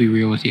ones. I'm gonna be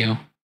real with you.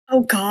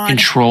 Oh god.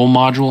 Control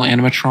module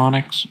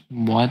animatronics.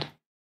 What?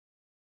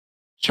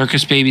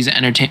 Circus Baby's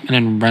entertainment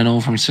and rental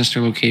from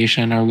sister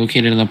location are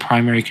located in the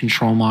primary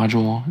control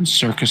module and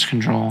circus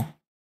control.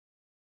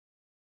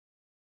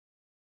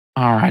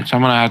 All right, so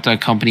I'm gonna have to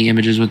accompany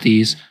images with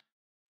these.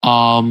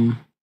 Oh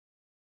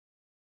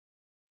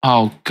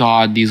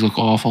god, these look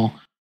awful.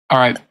 All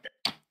right,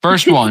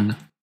 first one,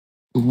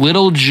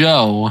 Little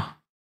Joe.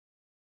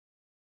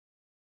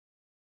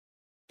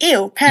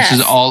 Ew, pass.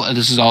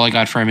 This is all I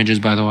got for images,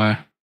 by the way.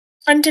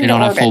 They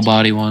don't have full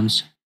body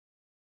ones.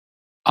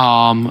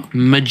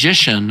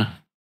 Magician.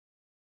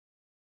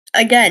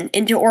 Again,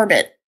 into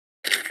orbit.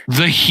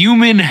 The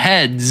Human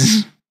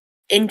Heads.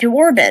 Into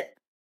orbit.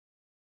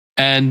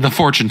 And the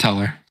Fortune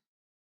Teller.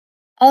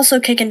 Also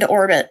kick into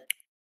orbit.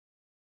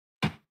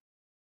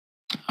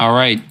 All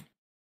right.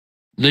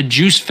 The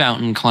Juice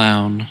Fountain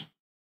Clown.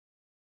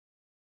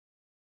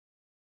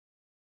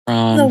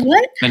 From the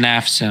what?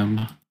 FNAF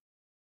Sim.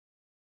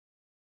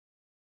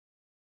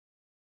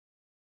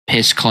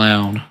 Piss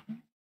Clown.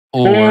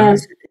 Or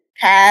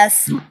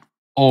pass.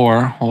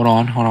 Or hold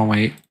on,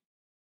 wait.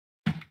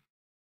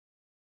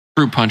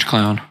 Fruit Punch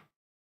Clown.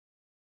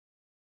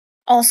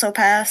 Also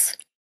pass.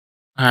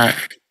 Alright.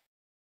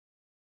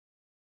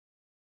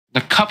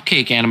 The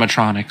Cupcake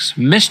animatronics.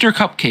 Mr.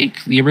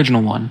 Cupcake, the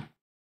original one.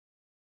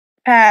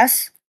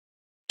 Pass.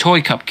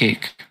 Toy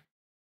Cupcake.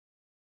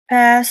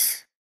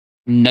 Pass.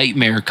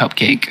 Nightmare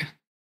Cupcake.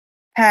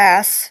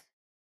 Pass.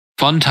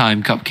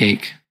 Funtime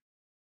Cupcake.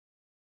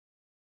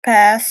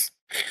 Pass.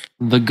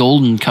 The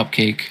Golden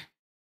Cupcake.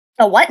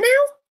 The what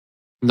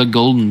now? The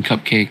Golden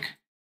Cupcake.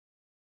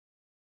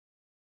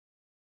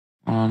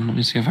 Let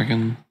me see if I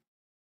can.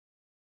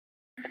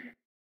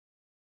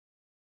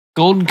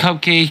 Golden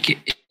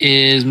Cupcake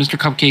is Mr.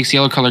 Cupcake's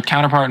yellow colored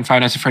counterpart in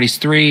Five Nights at Freddy's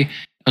 3. It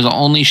was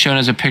only shown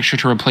as a picture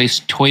to replace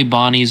Toy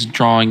Bonnie's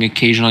drawing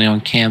occasionally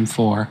on Cam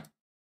 4.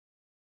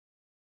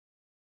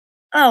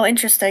 Oh,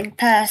 interesting.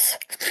 Pass.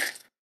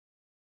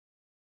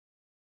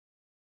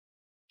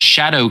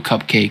 Shadow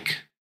Cupcake.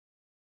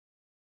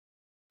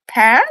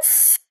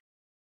 Pass?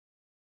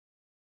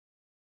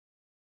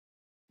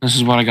 This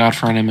is what I got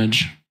for an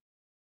image.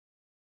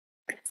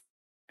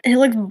 It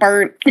looks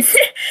burnt.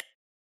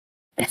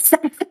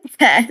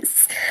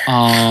 Pass.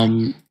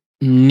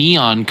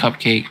 Neon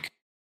Cupcake.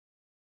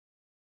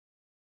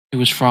 It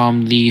was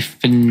from the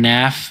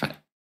FNAF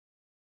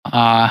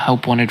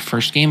Help Wanted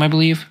first game, I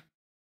believe.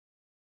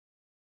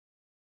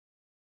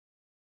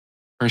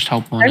 First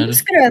Help Wanted. I'm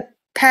just gonna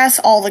pass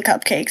all the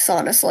cupcakes,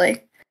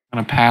 honestly.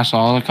 Gonna pass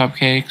all the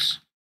cupcakes.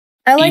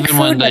 I like Even food,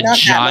 when but the not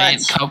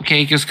giant that much.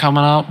 cupcake is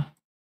coming up.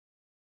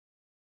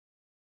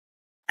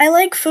 I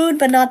like food,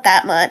 but not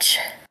that much.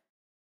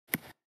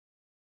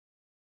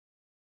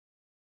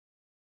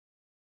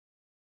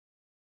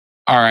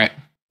 All right,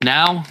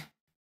 now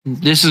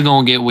this is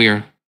gonna get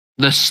weird.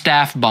 The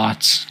staff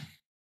bots.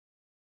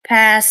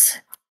 Pass.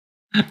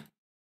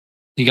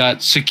 You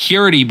got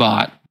security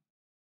bot,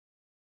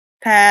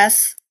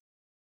 Pass.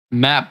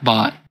 map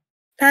bot,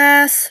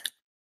 Pass.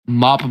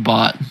 mop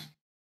bot,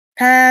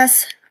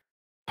 Pass.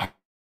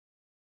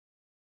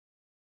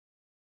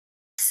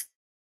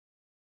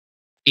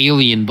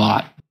 alien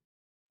bot,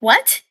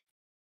 What?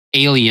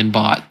 alien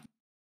bot.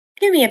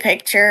 Give me a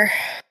picture.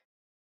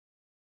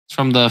 It's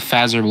from the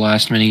Phaser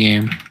Blast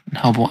minigame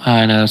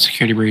and a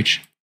security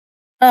breach.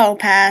 Oh,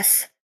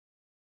 pass.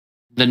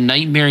 The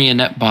Night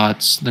Marionette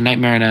bots, the Night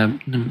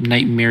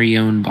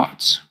Marion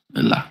bots.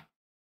 Blah.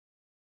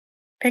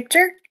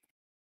 Picture?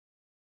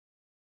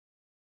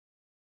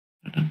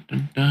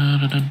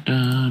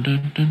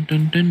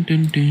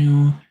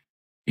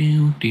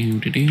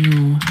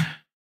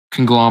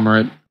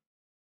 Conglomerate.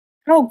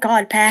 Oh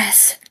god,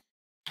 pass.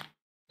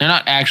 They're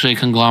not actually a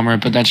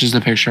conglomerate, but that's just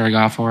the picture I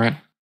got for it.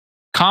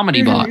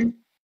 Comedy bot.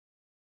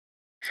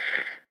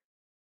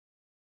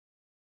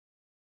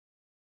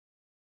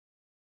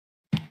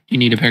 You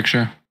need a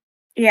picture?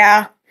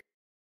 Yeah.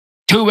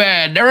 Too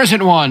bad, there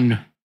isn't one.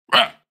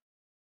 Because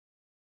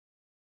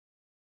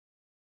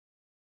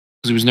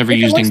it was never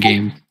used in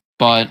game.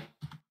 But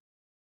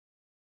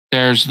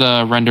there's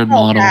the rendered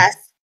model. Pass.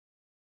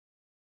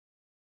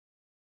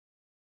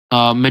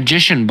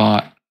 Magician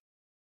bot.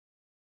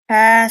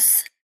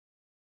 Pass.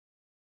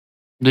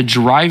 The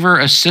driver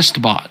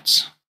assist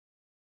bots.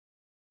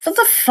 What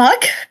the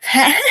fuck?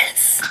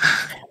 Pass?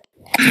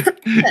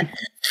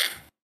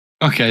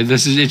 Okay,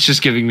 it's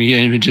just giving me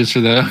images for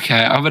the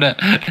okay, I'm gonna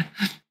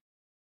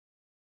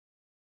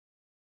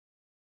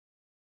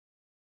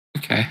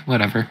okay,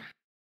 whatever.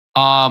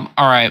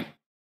 Alright.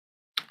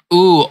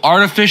 Ooh,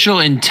 artificial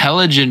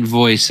intelligence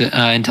voices.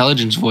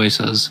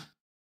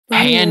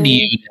 Hand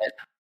unit.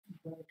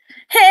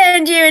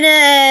 Hand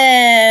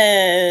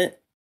unit!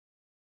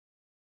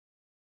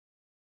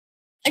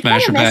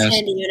 Smash or I kinda miss pass?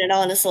 hand unit,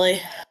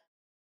 honestly.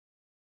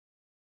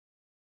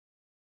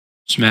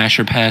 Smash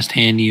or pass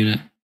hand unit.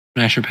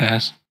 Smash or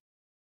pass.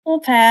 We'll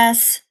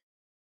pass.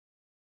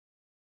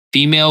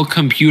 Female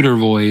computer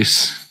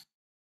voice.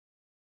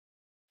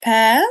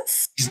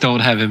 Pass? These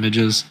don't have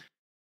images.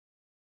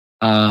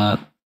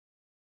 Okay.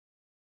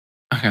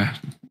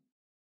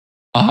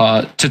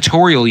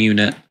 Tutorial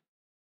unit.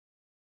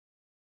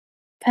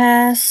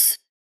 Pass.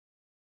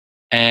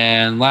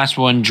 And last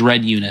one,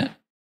 dread unit.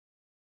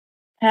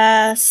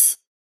 Pass.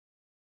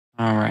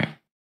 Alright.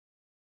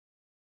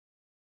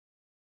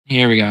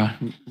 Here we go.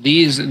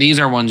 These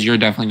are ones you're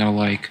definitely gonna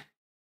like.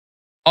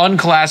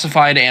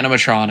 Unclassified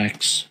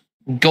animatronics.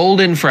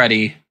 Golden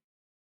Freddy.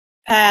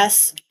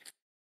 Pass.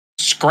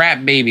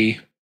 Scrap Baby.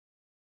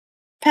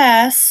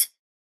 Pass.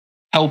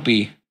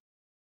 Helpy.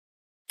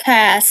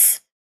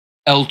 Pass.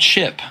 El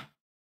Chip.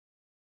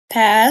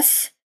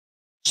 Pass.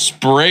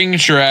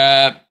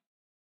 Springtrap.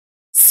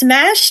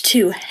 Smash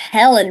to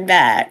hell and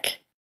back.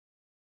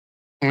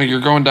 Well,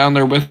 you're going down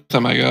there with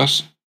them, I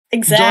guess.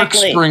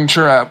 Exactly. Dark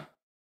Springtrap.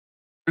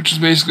 Which is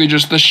basically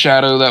just the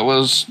shadow that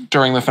was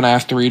during the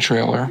FNAF 3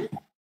 trailer.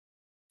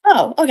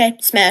 Oh, okay.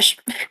 Smash.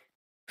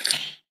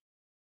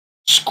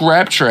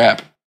 Scrap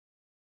Trap.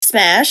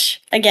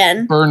 Smash.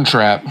 Again. Burn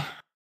Trap.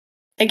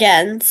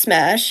 Again.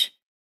 Smash.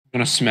 I'm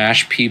gonna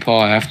smash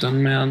Peepaw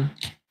Afton, man.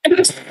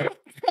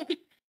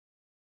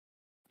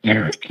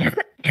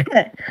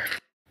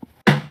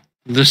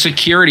 The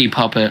security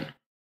puppet.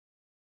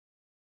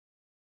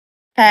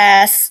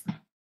 Pass.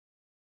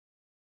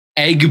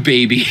 Egg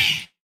Baby.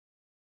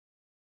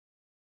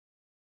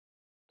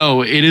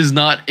 Oh, it is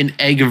not an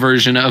egg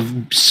version of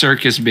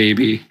Circus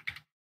Baby.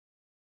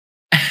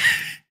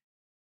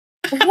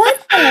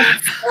 What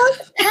the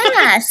fuck?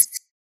 Pass.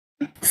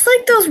 It's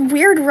like those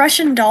weird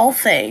Russian doll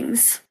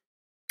things.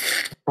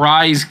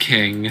 Prize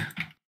King.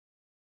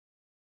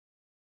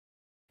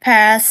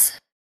 Pass.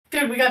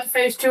 Dude, we got to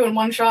phase 2 in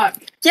one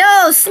shot.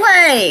 Yo,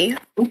 Slay!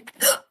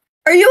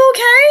 Are you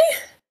okay?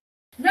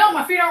 No,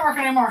 my feet aren't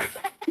working anymore.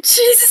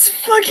 Jesus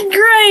fucking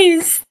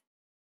Christ!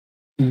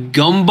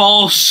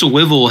 Gumball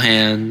Swivel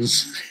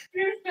Hands.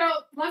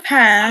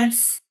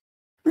 Pass.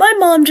 My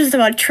mom just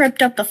about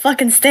tripped up the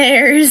fucking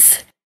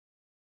stairs.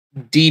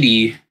 Dee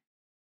Dee.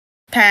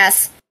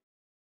 Pass.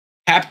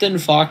 Captain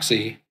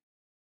Foxy.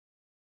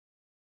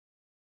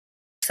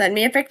 Send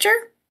me a picture?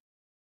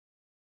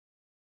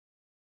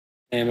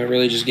 Damn, it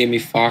really just gave me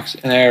Fox.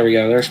 There we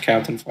go. There's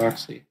Captain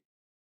Foxy.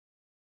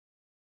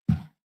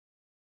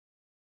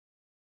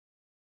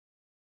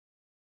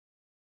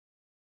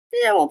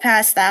 Yeah, we'll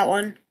pass that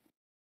one.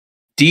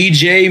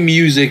 DJ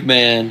Music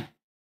Man.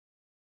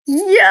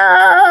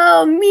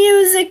 Yo,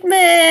 Music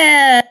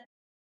Man!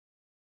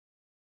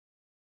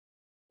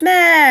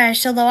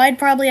 Smash, although I'd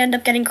probably end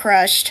up getting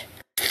crushed.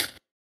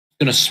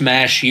 Gonna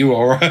smash you,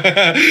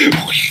 alright?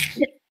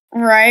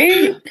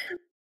 Right?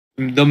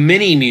 The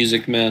mini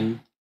Music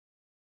Men.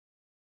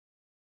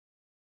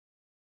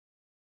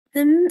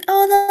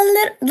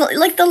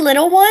 Like the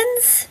little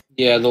ones?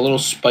 Yeah, the little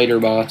spider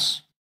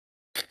bots.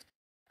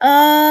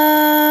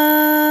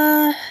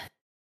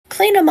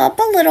 Clean them up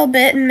a little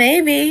bit and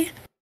maybe.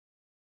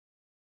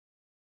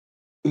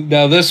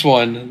 Now this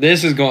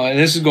is going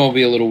to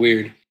be a little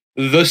weird.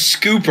 The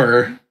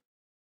Scooper.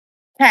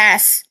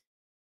 Pass.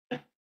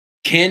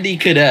 Candy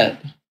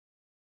Cadet.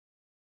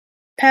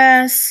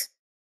 Pass.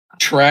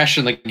 Trash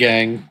in the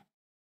Gang.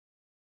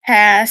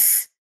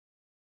 Pass.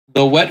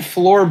 The Wet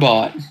Floor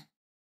Bot.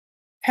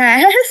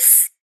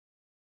 Pass.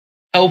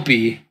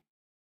 Helpy.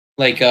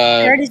 Like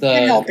already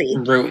said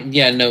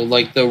Helpy.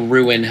 Like the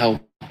Ruin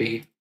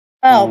Helpy.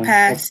 Oh,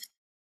 pass.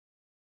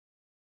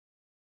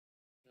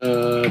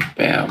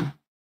 Bam.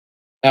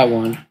 That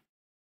one.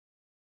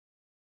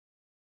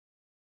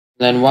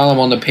 Then while I'm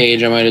on the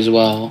page, I might as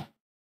well.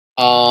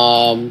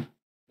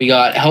 We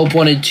got Help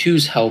Wanted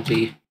 2's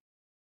Helpy.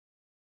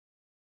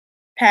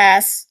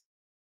 Pass.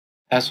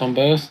 Pass on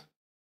both?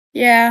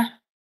 Yeah.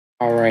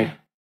 Alright.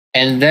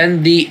 And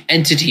then the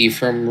Entity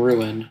from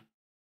Ruin.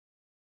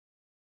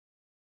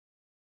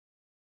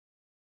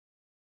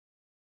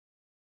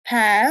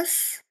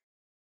 Pass.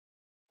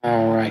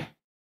 Alright.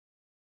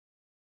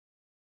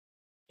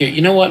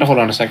 You know what? Hold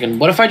on a second.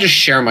 What if I just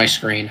share my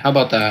screen? How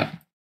about that?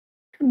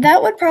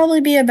 That would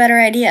probably be a better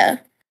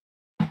idea.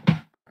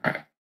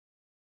 Alright.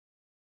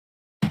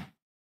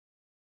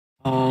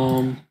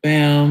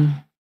 Bam.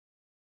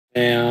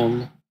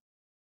 Bam.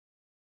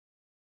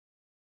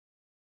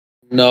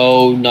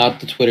 No, not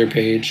the Twitter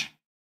page.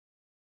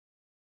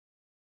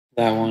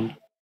 That one.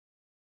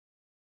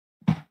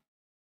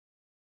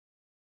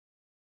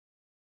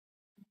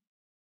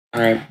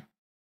 Alright.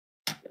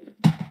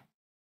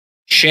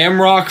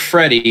 Shamrock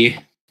Freddy.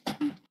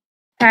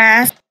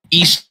 Pass.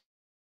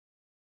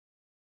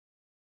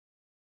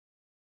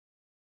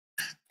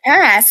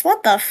 Pass.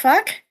 What the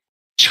fuck?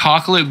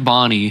 Chocolate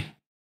Bonnie.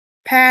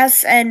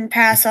 Pass and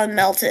pass on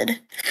Melted.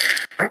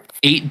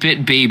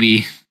 8-Bit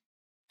Baby.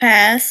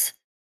 Pass.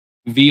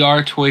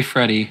 VR Toy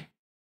Freddy.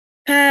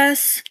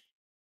 Pass.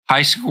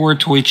 High Score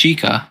Toy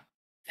Chica.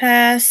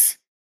 Pass.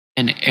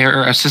 And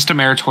a System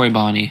Air Toy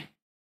Bonnie.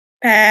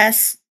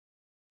 Pass.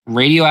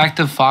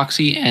 Radioactive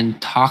Foxy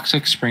and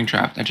Toxic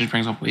Springtrap. That just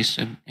brings up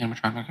wasted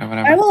animatronic or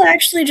whatever. I will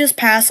actually just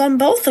pass on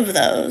both of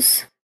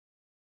those.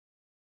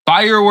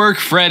 Firework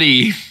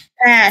Freddy.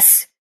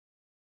 Pass.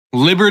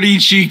 Liberty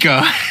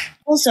Chica.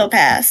 Also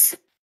pass.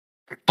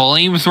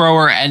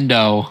 Flamethrower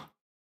Endo.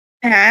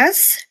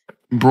 Pass.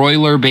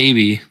 Broiler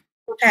Baby.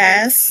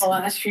 Pass. The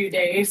last few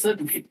days, that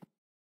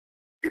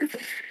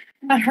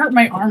hurt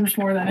my arms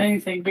more than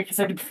anything because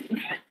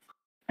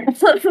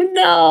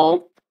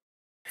No.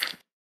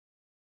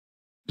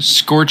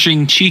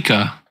 Scorching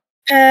Chica.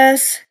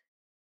 Pass.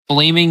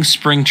 Flaming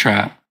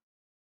Springtrap.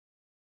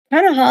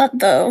 Kind of hot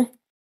though.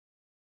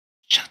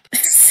 Shut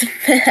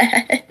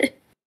the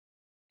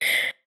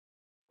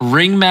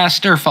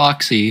Ringmaster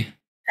Foxy.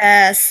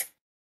 Pass.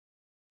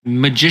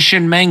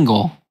 Magician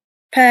Mangle.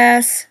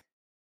 Pass.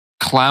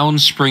 Clown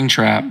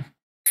Springtrap.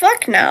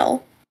 Fuck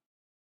no.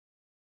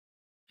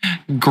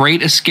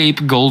 Great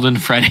Escape Golden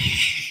Freddy.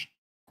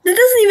 That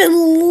doesn't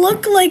even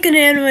look like an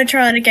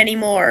animatronic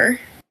anymore.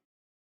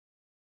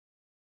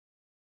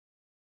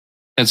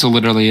 That's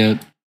literally it.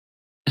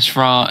 It's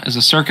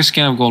a circus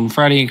skin of Golden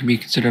Freddy and can be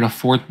considered a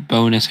fourth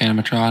bonus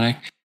animatronic.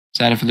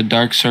 It's added for the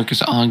Dark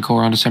Circus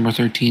Encore on December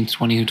 13th,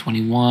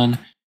 2021.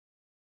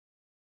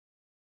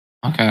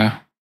 Okay.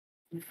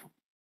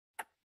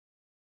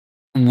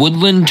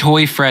 Woodland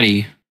Toy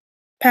Freddy.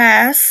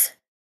 Pass.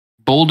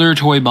 Boulder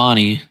Toy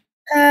Bonnie.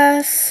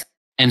 Pass.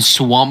 And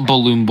Swamp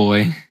Balloon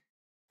Boy.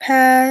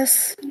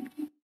 Pass.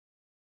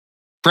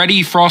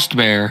 Freddy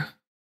Frostbear.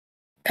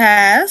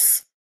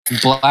 Pass.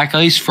 Black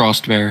Ice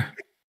Frostbear.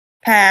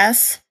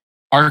 Pass.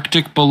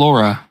 Arctic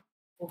Ballora.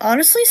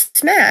 Honestly,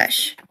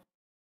 smash.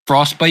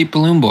 Frostbite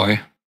Balloon Boy.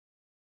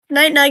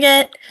 Night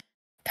Nugget.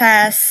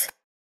 Pass.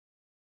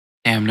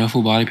 Damn, no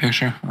full body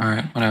picture?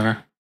 Alright,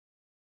 whatever.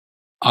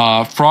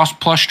 Frost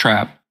Plush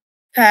Trap.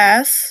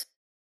 Pass.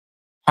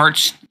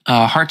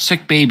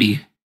 Heartsick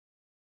Baby.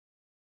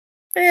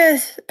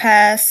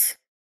 Pass.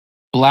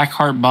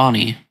 Blackheart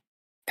Bonnie.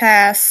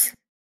 Pass.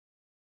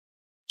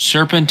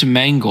 Serpent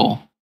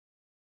Mangle.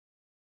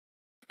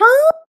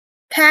 Huh?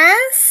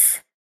 Pass.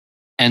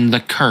 And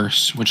The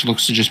Curse, which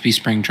looks to just be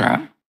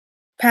Springtrap.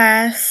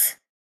 Pass.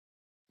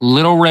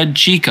 Little Red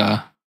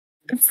Chica.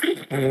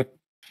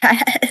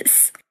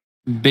 Pass.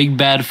 Big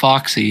Bad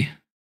Foxy.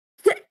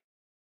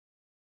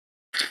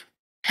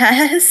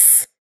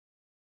 Pass.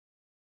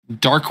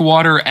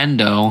 Darkwater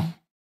Endo.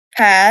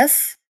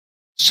 Pass.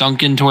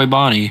 Sunken Toy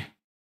Bonnie.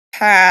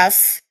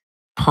 Pass.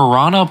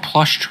 Piranha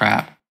Plush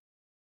Trap.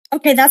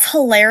 Okay, that's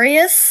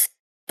hilarious,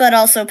 but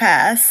also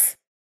pass.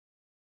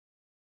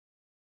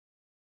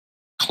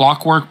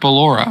 Clockwork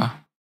Ballora.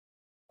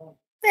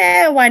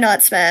 Why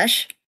not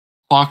smash?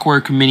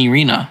 Clockwork Mini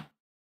Rena.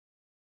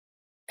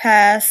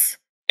 Pass.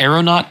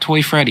 Aeronaut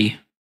Toy Freddy.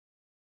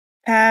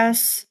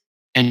 Pass.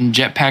 and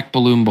Jetpack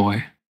Balloon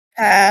Boy.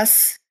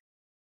 Pass.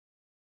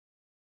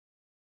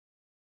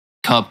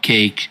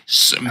 Cupcake.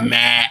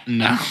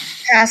 No.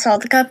 Pass all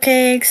the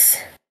cupcakes.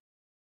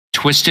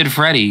 Twisted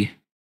Freddy.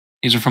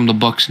 These are from the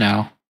books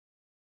now.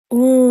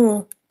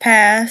 Ooh,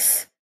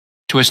 pass.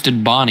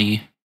 Twisted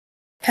Bonnie.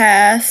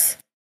 Pass.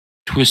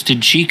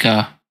 Twisted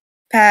Chica.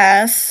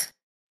 Pass.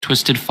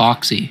 Twisted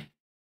Foxy.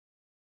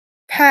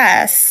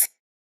 Pass.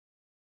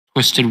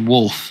 Twisted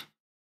Wolf.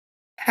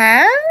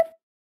 Pass?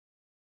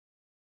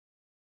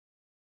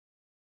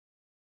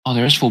 Oh,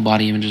 there's full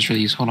body images for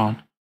these. Hold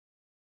on.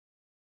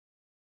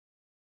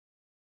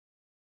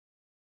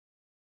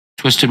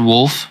 Twisted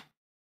Wolf.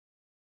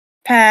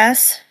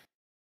 Pass.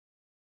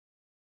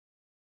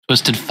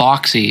 Twisted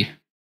Foxy.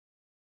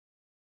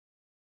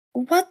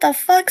 What the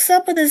fuck's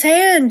up with his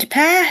hand?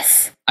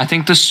 Pass. I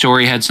think the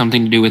story had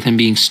something to do with him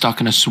being stuck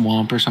in a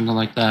swamp or something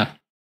like that.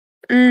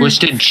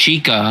 Twisted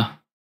Chica.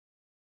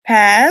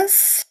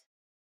 Pass.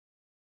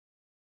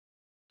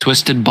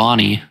 Twisted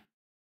Bonnie.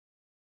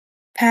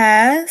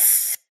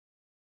 Pass.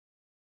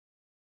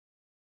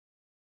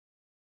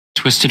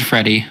 Twisted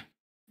Freddy.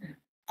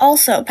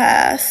 Also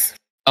pass.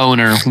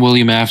 Owner,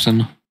 William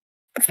Afton.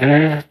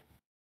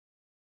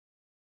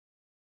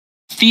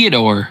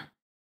 Theodore.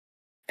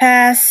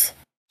 Pass.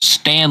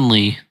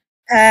 Stanley.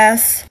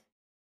 Pass.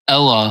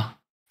 Ella.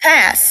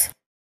 Pass.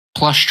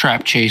 Plush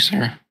Trap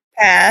Chaser.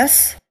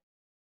 Pass.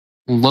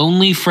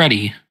 Lonely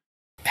Freddy.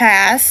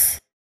 Pass.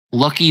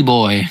 Lucky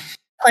Boy.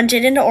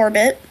 Punted into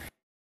orbit.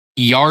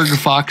 Yarg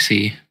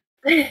Foxy.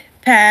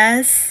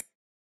 Pass.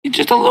 He's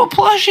just a little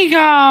plushy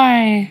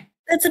guy.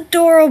 That's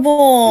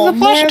adorable. He's a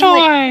plush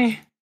toy.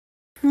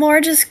 More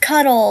just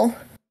cuddle.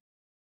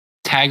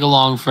 Tag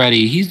along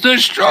Freddy. He's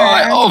destroyed.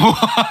 Oh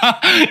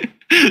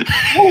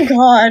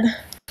God.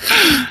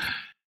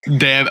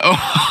 Damn.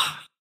 Oh.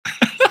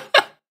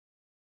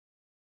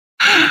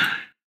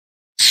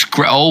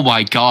 Oh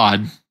my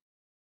God.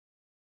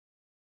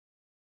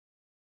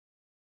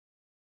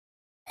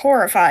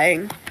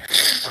 Horrifying.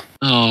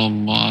 Oh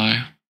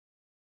my.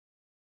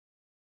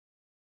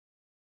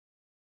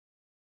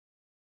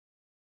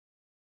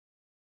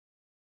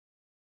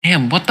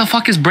 Damn, what the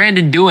fuck is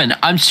Brandon doing?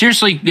 I'm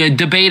seriously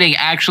debating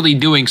actually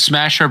doing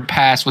Smash or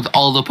Pass with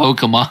all the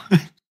Pokemon.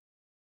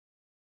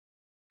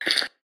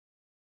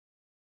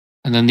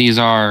 And then these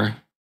are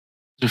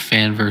the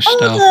fanverse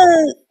stuff.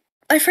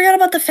 I forgot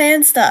about the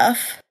fan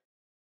stuff.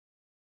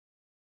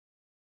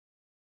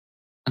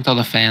 That's all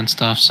the fan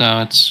stuff, so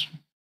it's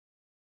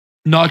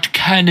not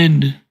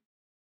canon.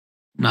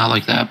 Not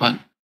like that, but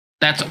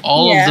that's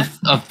all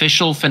of the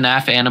official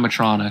FNAF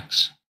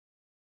animatronics.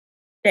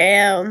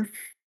 Damn.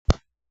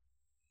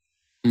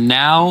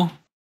 Now,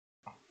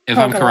 if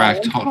I'm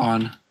correct, hold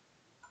on.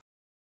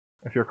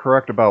 If you're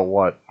correct about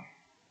what?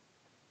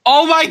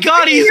 Oh my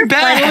God, he's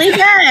back! Finally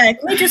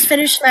back! We just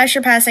finished Smasher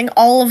Passing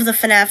all of the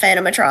FNAF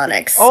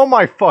animatronics. Oh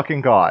my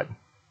fucking God.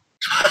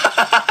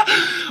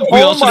 We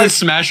also did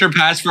Smasher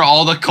Pass for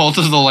all the Cult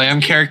of the Lamb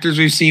characters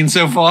we've seen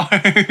so far.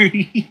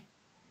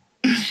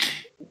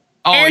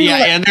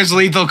 And there's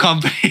Lethal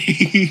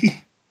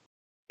Company.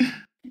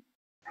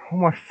 Oh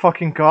my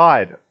fucking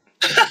God.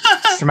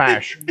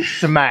 Smash.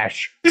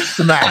 Smash.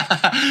 Smash.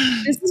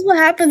 This is what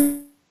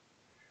happens.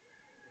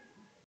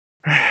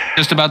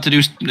 Just about to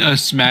do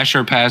Smash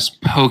or Pass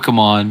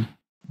Pokemon.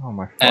 Oh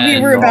my We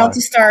were about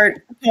to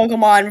start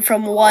Pokemon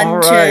from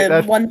 1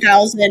 to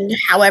 1,000,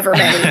 however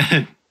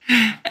many.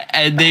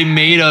 And they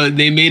made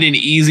an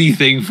easy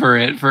thing for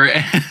it for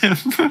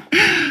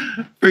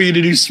you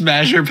to do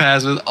Smash or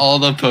Pass with all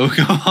the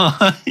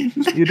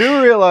Pokemon. You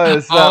do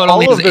realize that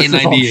all of this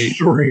is on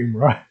stream,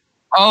 right?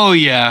 Oh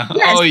yeah.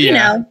 Yes, oh yeah. You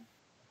know.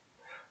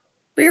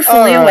 We're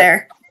fully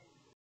aware.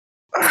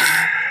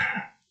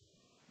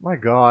 My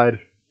God.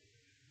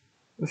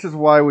 This is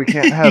why we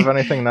can't have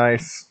anything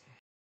nice.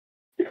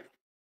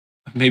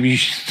 Maybe you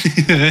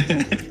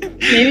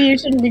Maybe you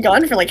shouldn't be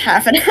gone for like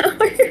half an hour.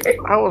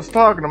 I was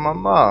talking to my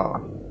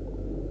mom.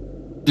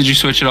 Did you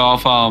switch it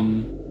off?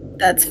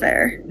 That's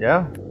fair.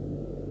 Yeah?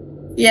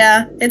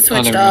 Yeah, it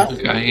switched off.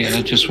 Okay, yeah,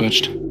 it just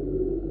switched.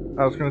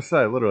 I was gonna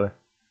say, literally.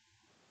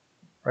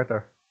 Right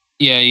there.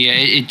 Yeah,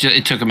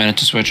 it took a minute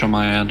to switch on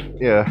my end.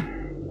 Yeah.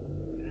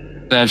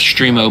 That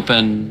stream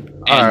open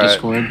and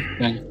Discord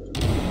thing.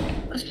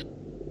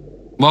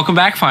 Welcome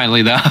back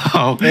finally, though.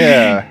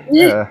 Yeah.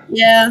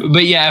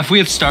 But yeah, if we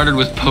had started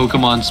with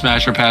Pokemon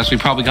Smash or Pass, we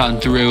could have gotten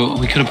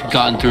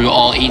through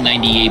all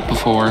 898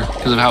 before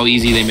because of how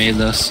easy they made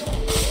this.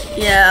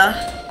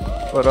 Yeah.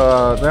 But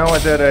they only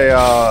did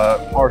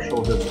a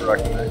partial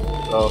hysterectomy,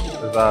 so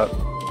there's that.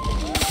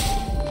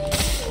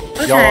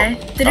 Okay.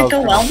 Did it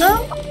go well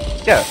though?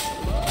 Yeah.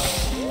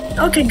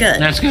 Okay, good.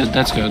 That's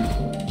good.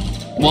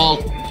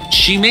 Well,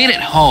 she made it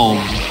home.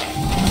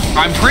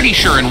 I'm pretty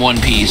sure in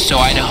one piece, so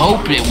I'd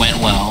hope it went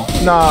well.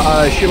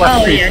 Nah, she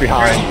left a piece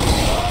behind.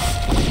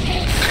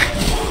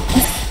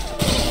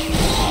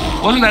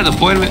 Wasn't that the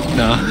point of it?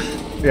 No.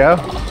 Yeah.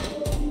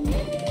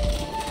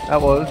 That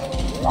was.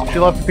 She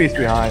left a piece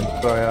behind,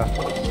 so yeah.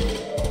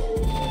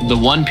 The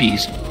One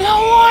Piece. The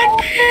One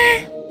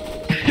Piece!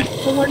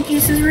 The One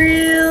Piece is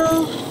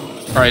real.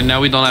 Alright, now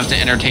we don't have to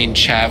entertain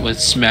chat with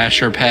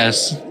Smash or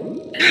Pass.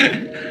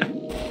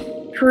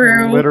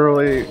 True.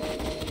 Literally.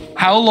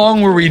 How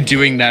long were we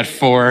doing that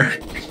for?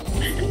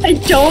 I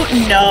don't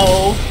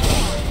know.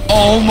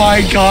 Oh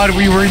my god,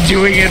 we were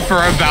doing it for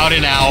about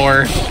an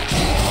hour.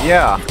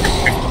 Yeah.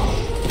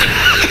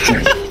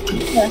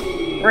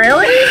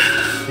 Really?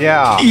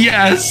 Yeah.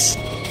 Yes.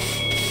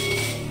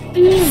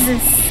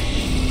 Jesus.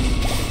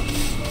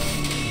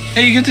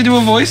 Hey, you get to do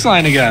a voice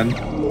line again.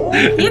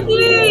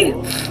 Yippee!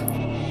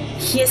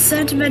 He has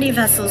sent many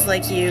vessels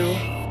like you,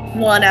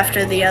 one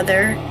after the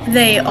other.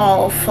 They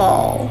all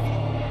fall.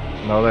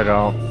 No, they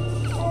don't.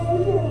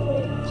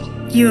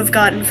 You have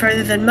gotten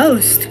further than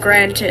most,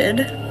 granted.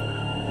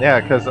 Yeah,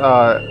 because,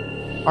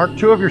 aren't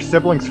two of your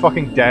siblings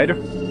fucking dead?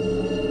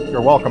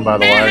 You're welcome, by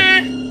the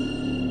way.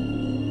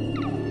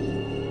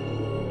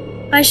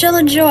 I shall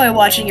enjoy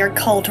watching your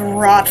cult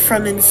rot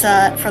from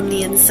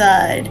the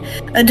inside.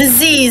 A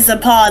disease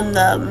upon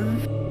them.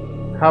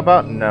 How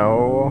about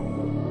no?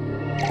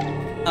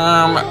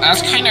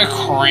 That's kind of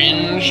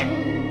cringe.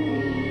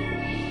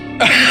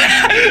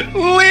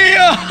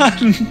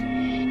 Leon!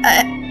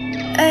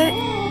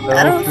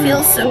 I don't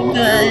feel so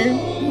good.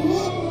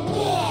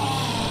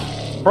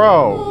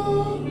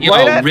 Bro.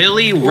 Yo,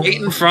 really? Right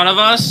in front of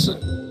us?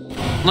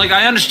 Like,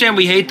 I understand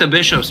we hate the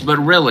bishops, but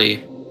really?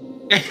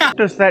 What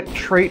does that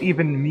trait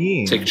even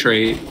mean? Sick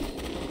trait.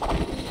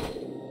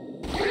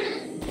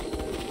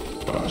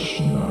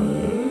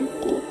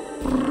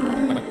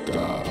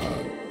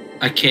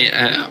 I can't.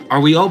 Are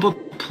we all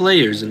but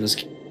players in this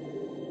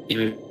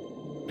game?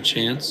 A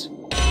chance?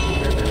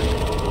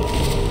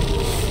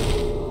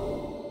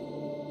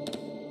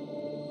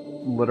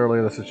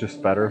 Literally, this is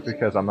just better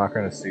because I'm not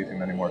going to see too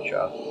many more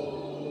chests.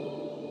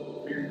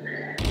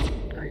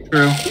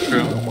 True,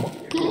 true.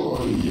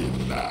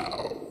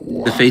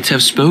 The fates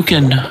have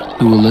spoken.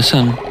 Who will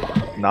listen?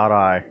 Not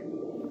I.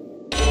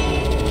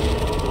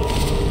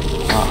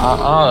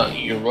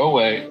 You're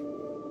away.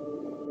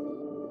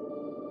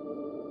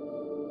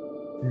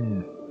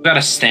 You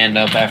gotta stand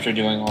up after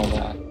doing all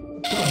that.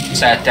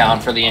 Sat down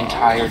for the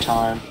entire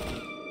time.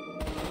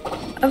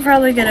 I'm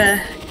probably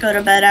gonna go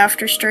to bed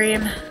after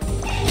stream.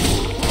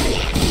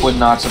 Would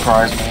not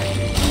surprise me.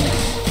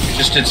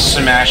 Just did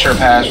Smash or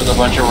Pass with a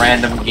bunch of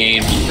random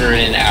games for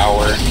an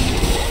hour.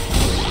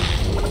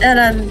 And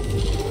I'm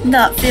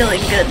not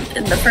feeling good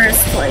in the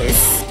first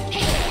place.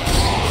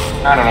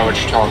 I don't know what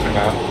you're talking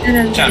about.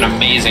 It sounds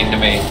amazing to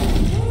me.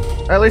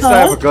 At least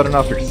I have a good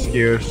enough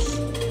excuse,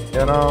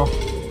 you know?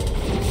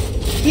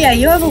 Yeah,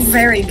 you have a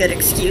very good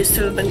excuse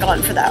to have been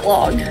gone for that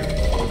long.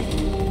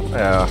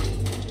 Yeah.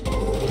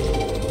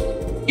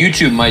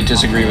 YouTube might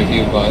disagree with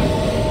you, but...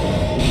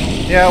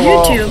 Yeah,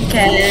 well... YouTube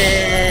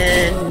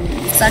can...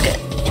 suck it.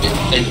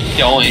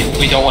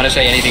 We don't want to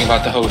say anything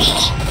about the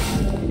hosts.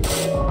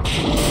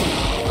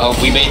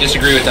 We may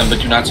disagree with them, but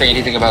do not say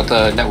anything about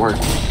the network.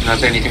 Do not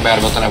say anything bad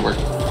about the network.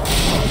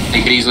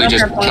 They could easily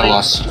just kill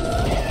us.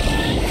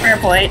 Fair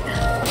point.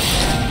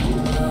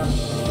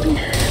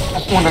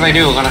 What do they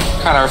do? Gonna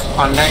cut our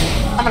funding?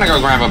 I'm gonna go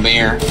grab a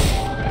beer.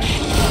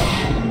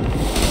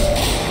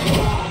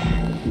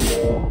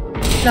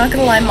 Not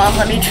gonna lie, Mom,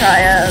 let me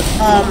try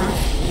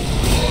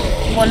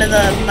one of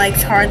the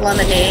Mike's Hard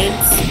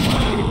Lemonades.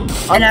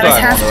 And I was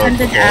half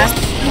tempted to ask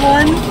for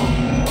one.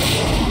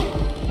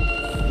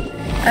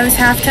 I was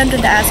half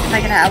tempted to ask if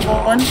I could have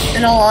one,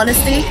 in all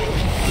honesty.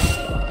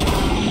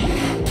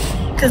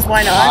 Because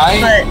why not?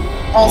 But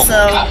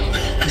also...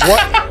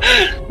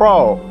 What?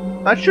 Bro,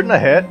 that shouldn't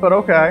have hit, but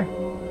okay.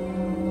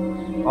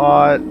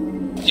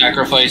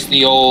 Sacrifice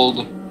the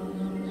old...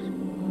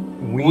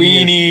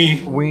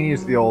 Weenie.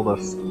 Weenie's the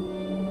oldest.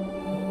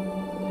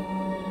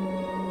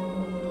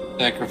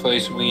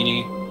 Sacrifice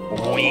Weenie.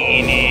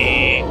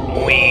 Weenie.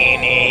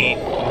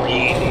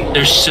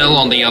 They're still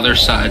on the other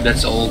side,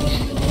 that's old.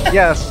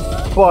 Yes,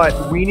 but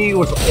Weenie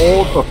was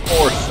old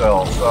before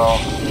Sill, so...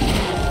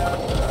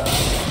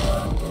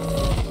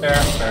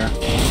 Fair.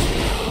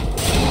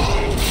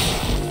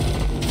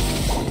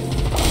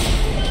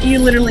 You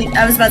literally,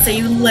 I was about to say,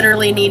 you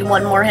literally need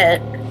one more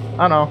hit.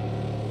 I know.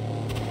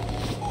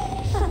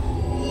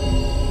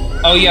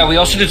 Oh yeah, we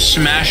also did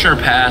Smash or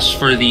Pass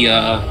for the,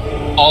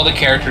 all the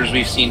characters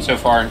we've seen so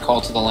far in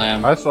Cult of the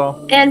Lamb. I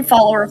saw. And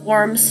follower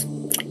forms.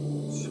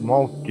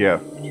 Small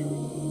gift.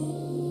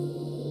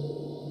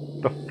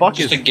 The fuck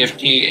Just is... a gift.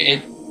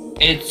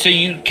 So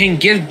you can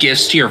give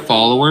gifts to your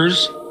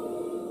followers.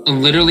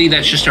 Literally,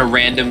 that's just a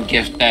random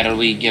gift that'll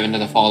be given to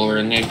the follower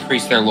and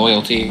increase their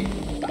loyalty.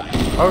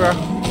 Okay.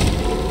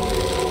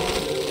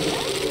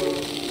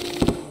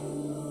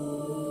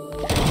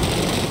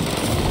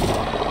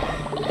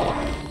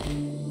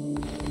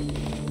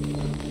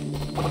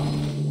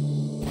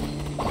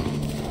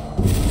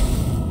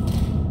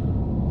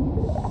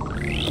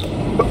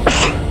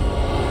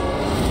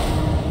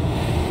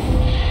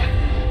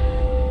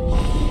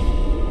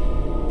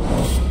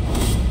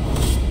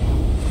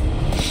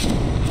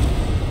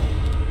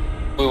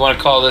 We want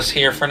to call this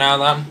here for now,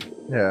 then?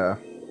 Yeah.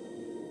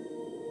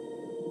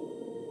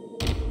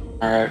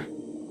 Alright.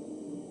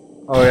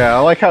 Oh yeah, I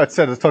like how it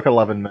said it took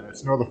 11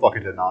 minutes. No, the fuck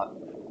it did not.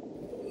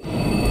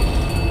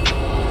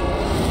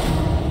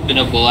 Been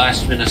a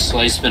blast, been a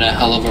slice, been a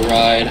hell of a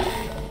ride.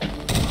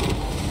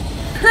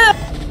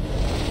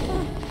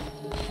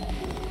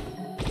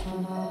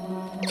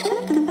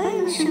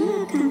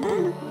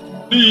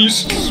 Please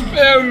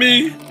spare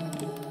me.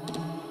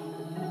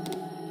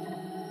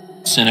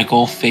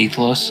 Cynical,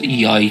 faithless,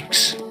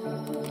 yikes.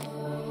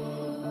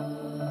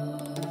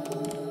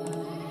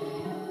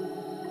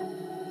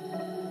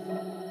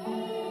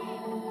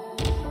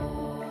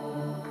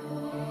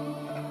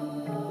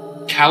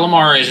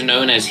 Calamar is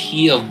known as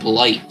He of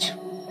Blight.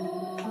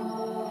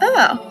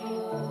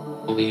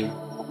 Oh. I believe.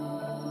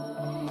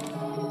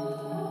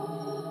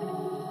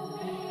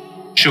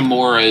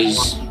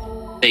 Shamoras,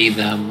 they,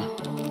 them.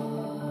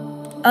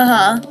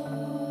 Uh-huh.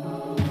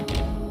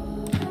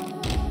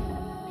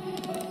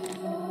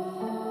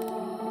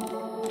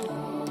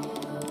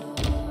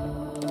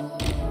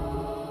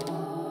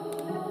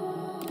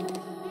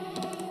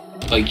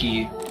 Like,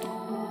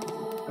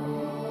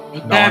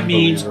 what that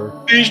means.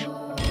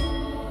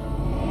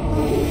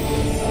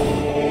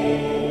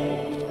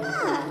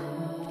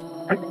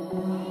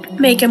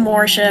 Make him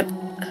worship.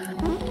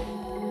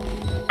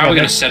 Probably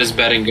gonna set his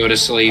bed and go to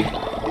sleep.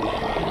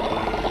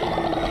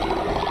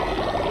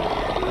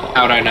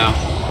 How'd I know?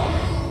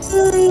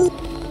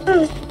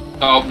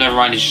 Oh, never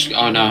mind. He's just,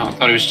 oh no, I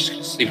thought he was just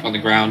gonna sleep on the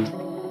ground.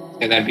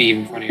 Okay, that'd be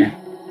even funnier.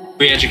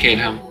 Re-educate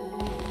him.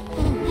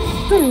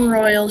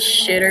 Royal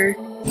shitter.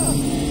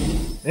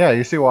 Yeah,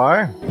 you see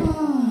why?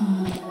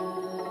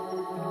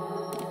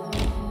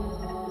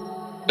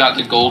 Got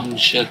the golden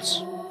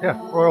shits. Yeah,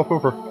 royal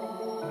pooper.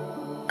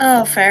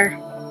 Oh, fair.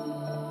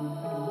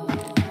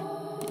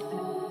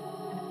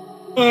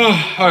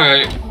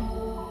 Alright.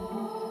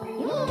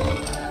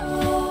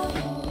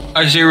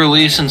 I say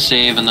release and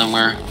save, and then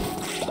we're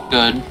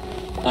good.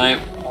 Alright.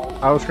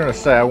 I was gonna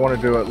say I want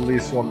to do at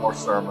least one more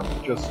sermon,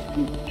 just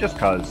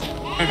cause.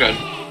 We're good.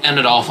 End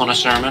it off on a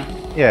sermon.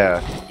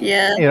 Yeah.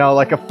 Yeah. You know,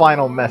 like a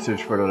final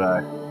message for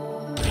today.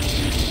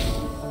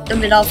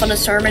 End it off on a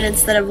sermon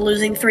instead of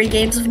losing 3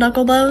 games of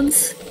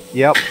Knucklebones.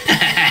 Yep.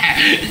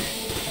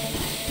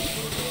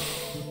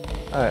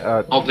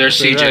 Oh, there's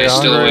CJ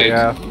still awake.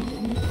 Yeah.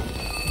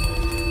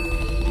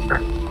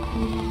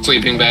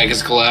 Sleeping bag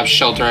has collapsed.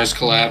 Shelter has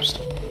collapsed.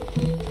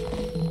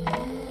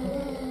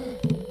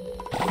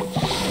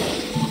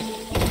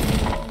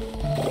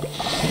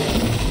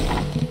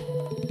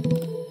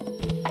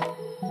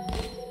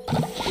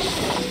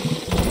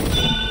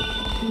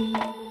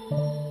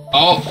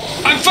 Oh,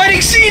 I'm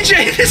fighting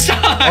CJ this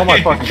time! Oh my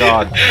fucking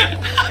god.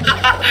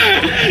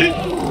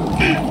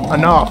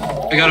 Enough.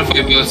 I gotta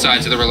fight both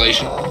sides of the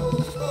relation.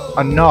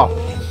 Enough.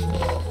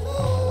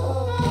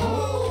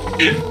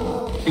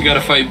 You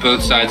gotta fight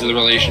both sides of the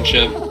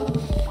relationship.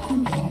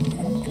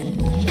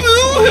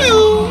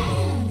 Boo-hoo!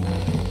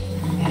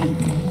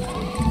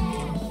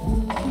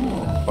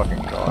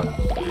 Fucking god.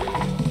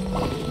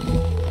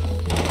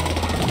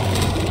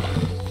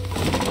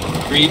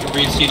 Read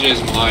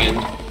CJ's mind.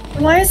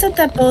 Why is it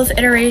that both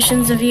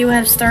iterations of you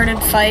have started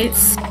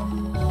fights?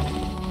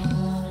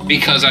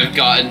 Because I've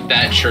gotten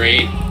that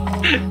trait.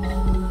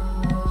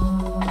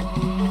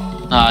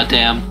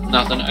 Damn.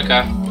 Nothing.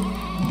 Okay.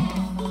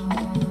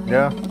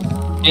 Yeah.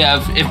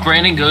 Yeah, if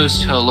Brandon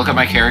goes to look at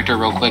my character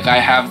real quick, I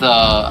have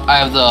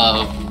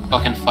the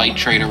fucking fight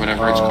trait or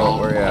whatever it's called.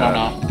 Where you I don't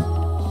at? know.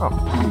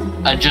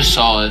 Oh. I just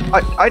saw it.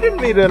 I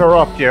didn't mean to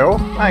interrupt you.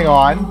 Hang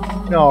on.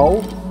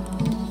 No.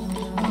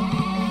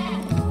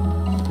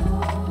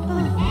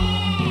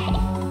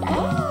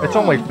 It's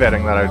only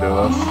fitting that I do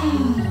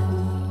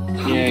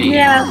this.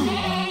 Yeah.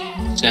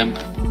 Simp.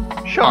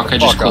 Shut Fuck, the I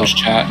just fuck up. closed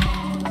chat.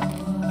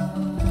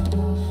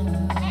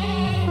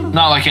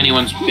 Not like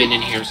anyone's been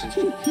in here since.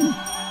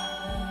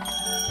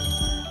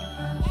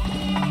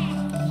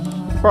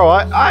 Bro,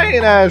 I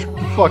ain't as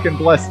fucking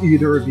blessed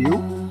either of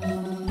you.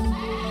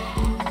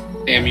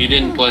 Damn, you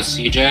didn't bless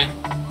CJ?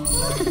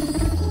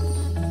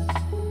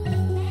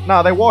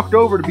 Nah, they walked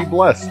over to be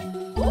blessed.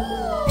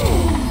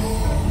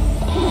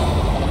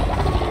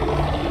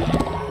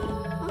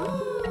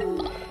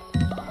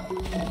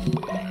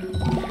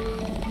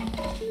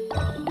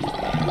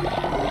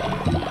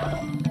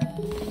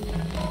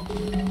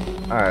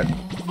 Alright.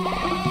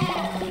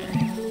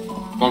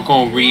 I'm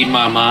gonna read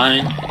my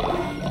mind.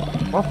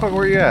 What the fuck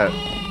were you at?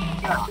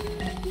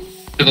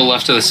 To the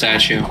left of the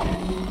statue.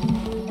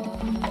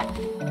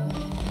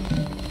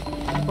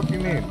 What do you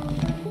mean?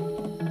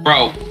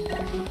 Bro,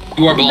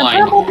 you are The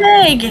blind. purple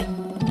pig!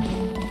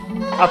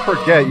 I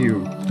forget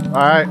you.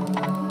 Alright.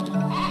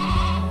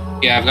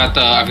 Yeah, I've got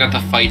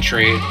the fight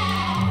trait.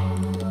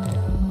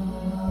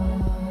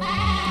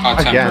 Hot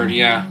tempered,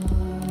 yeah.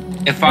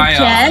 If I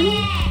Again?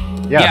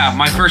 Yes. yeah,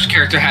 my first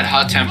character had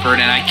hot tempered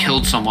and I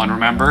killed someone,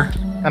 remember?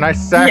 And I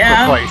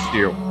sacrificed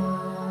you.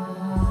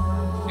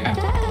 Yeah.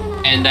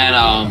 And then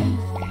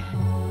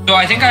so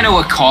I think I know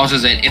what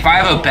causes it. If I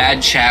have a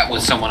bad chat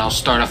with someone, I'll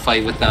start a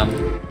fight with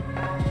them.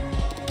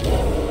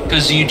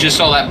 Because you just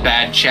saw that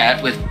bad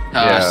chat with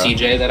Yeah.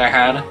 CJ that I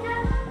had.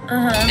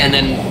 And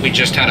then we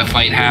just had a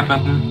fight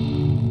happen.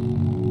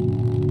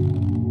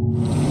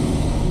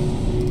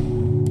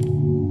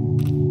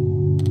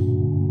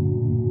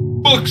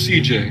 Fuck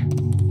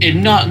CJ.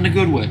 And not in a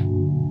good way.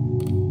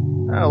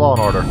 Law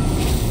and Order.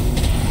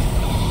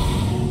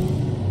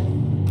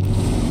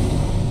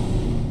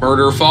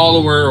 Murder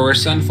follower or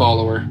ascend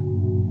follower.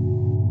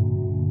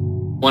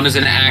 One is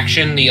an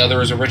action, the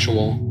other is a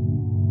ritual.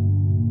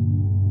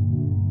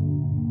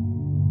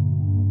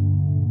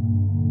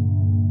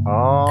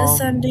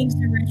 Ascending's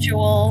a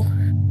ritual.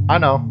 I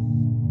know.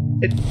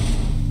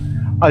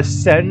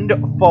 Ascend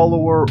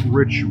follower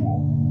ritual.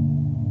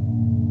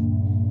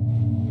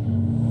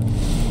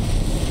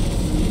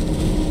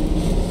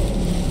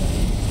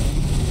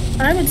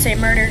 I would say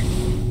murder.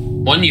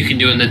 One you can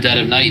do in the dead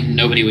of night and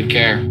nobody would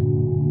care.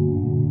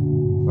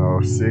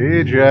 Oh,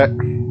 CJ.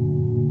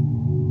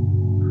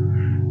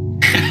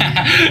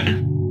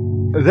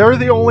 They're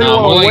the only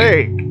one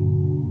awake.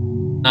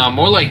 No,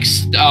 more like,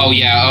 oh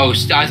yeah,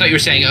 I thought you were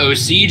saying, oh,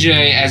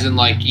 CJ, as in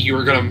like you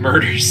were gonna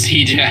murder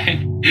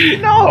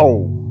CJ.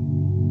 No!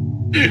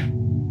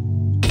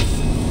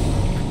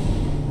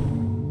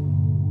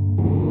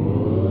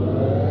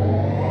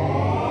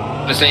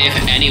 I say, if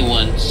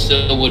anyone,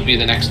 Syl would be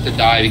the next to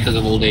die because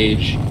of old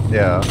age.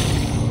 Yeah.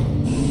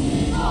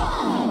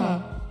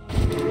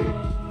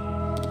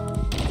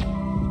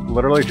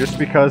 Literally, just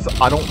because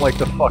I don't like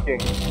to fucking,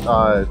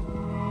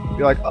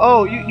 be like,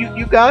 oh,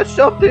 you got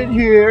something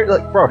here.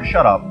 Like, bro,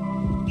 shut up.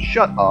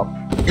 Shut up.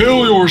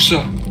 Kill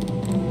yourself.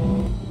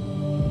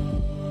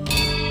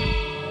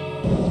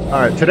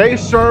 Alright,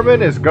 today's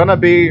sermon is gonna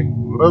be...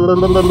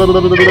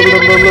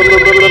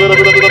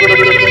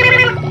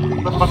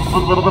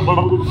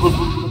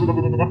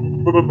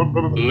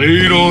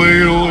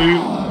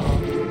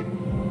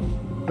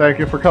 Thank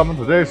you for coming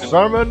to today's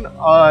sermon.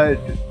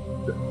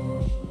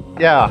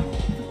 Yeah.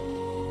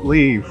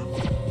 Leave.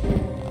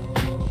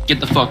 Get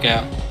the fuck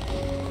out.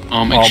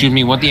 Excuse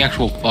me, what the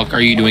actual fuck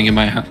are you doing in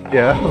my house?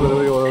 Yeah,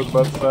 literally what I was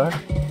about to say.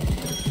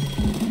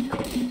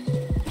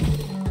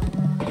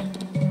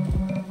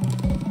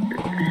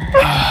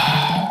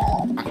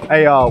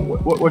 Hey,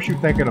 what you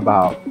thinking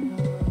about?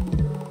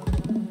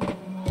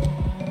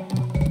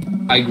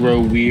 I grow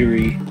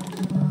weary.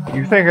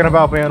 You thinking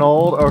about being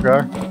old?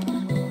 Okay.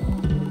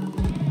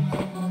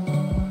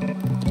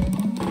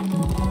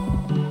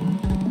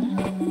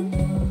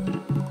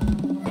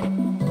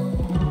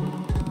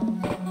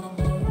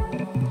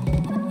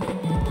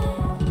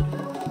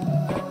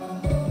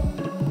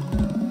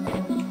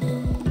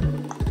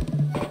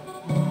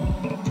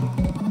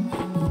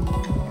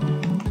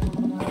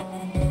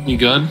 You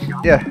good?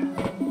 Yeah.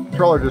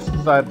 Controller just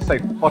decided to say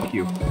fuck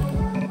you.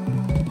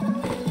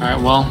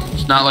 Alright, well,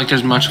 it's not like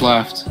there's much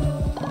left.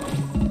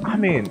 I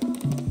mean...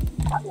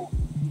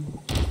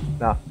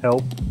 Nah,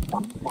 help.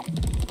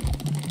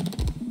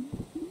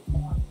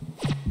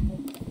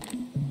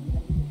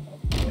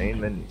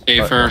 Main menu.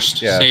 Save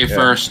first. Yeah, Save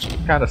first.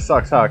 Kinda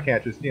sucks how I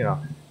can't just, you know,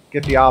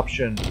 get the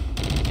option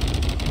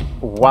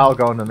while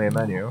going to the main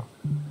menu.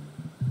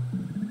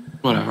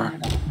 Whatever.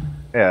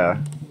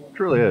 Yeah.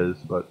 Truly is,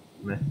 but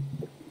meh.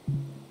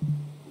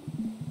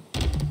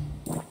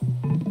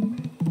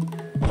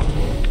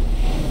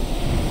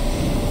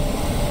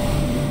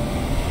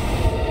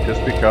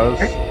 Just because.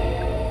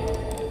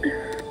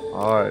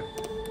 Alright.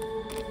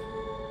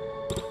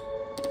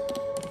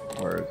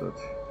 Where is it?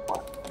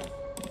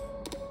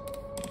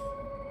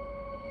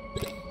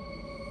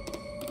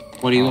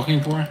 What are you looking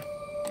for?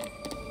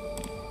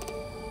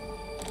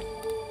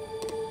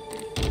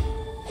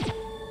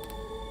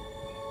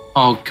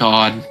 Oh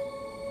god.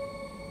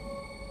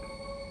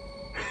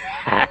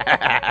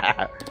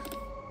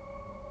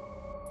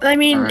 I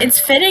mean, All right. it's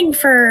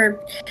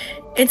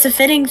a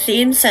fitting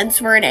theme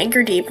since we're in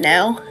Anchor Deep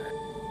now.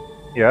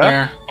 Yeah?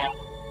 There.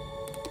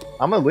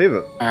 I'm gonna leave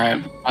it.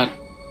 Alright, but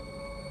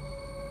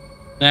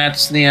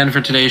that's the end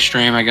for today's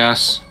stream, I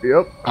guess.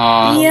 Yep.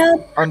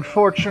 Yep.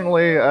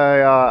 Unfortunately, a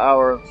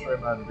hour of stream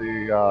had to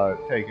be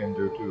taken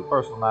due to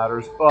personal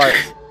matters,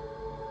 but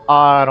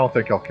I don't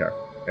think you'll care,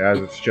 as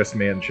it's just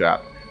me and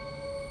chat.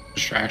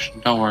 Distraction,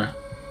 don't worry.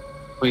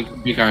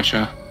 We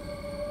gotcha.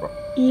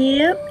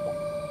 Yep.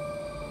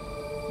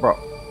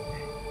 Bro.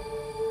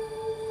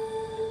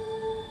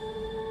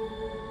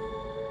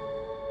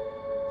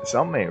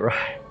 Something ain't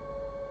right.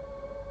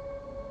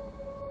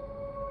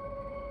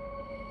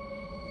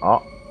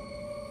 Oh.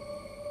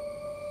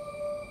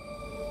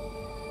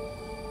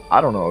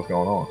 I don't know what's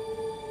going on.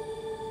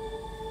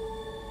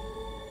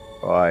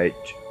 But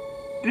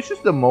this is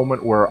the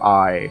moment where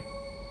I...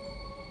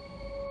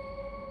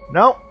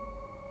 No.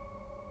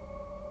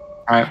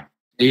 Alright.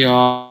 See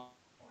y'all.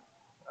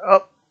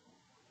 Oh.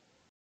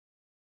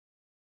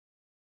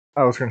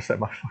 I was gonna say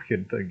my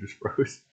fucking thing just froze.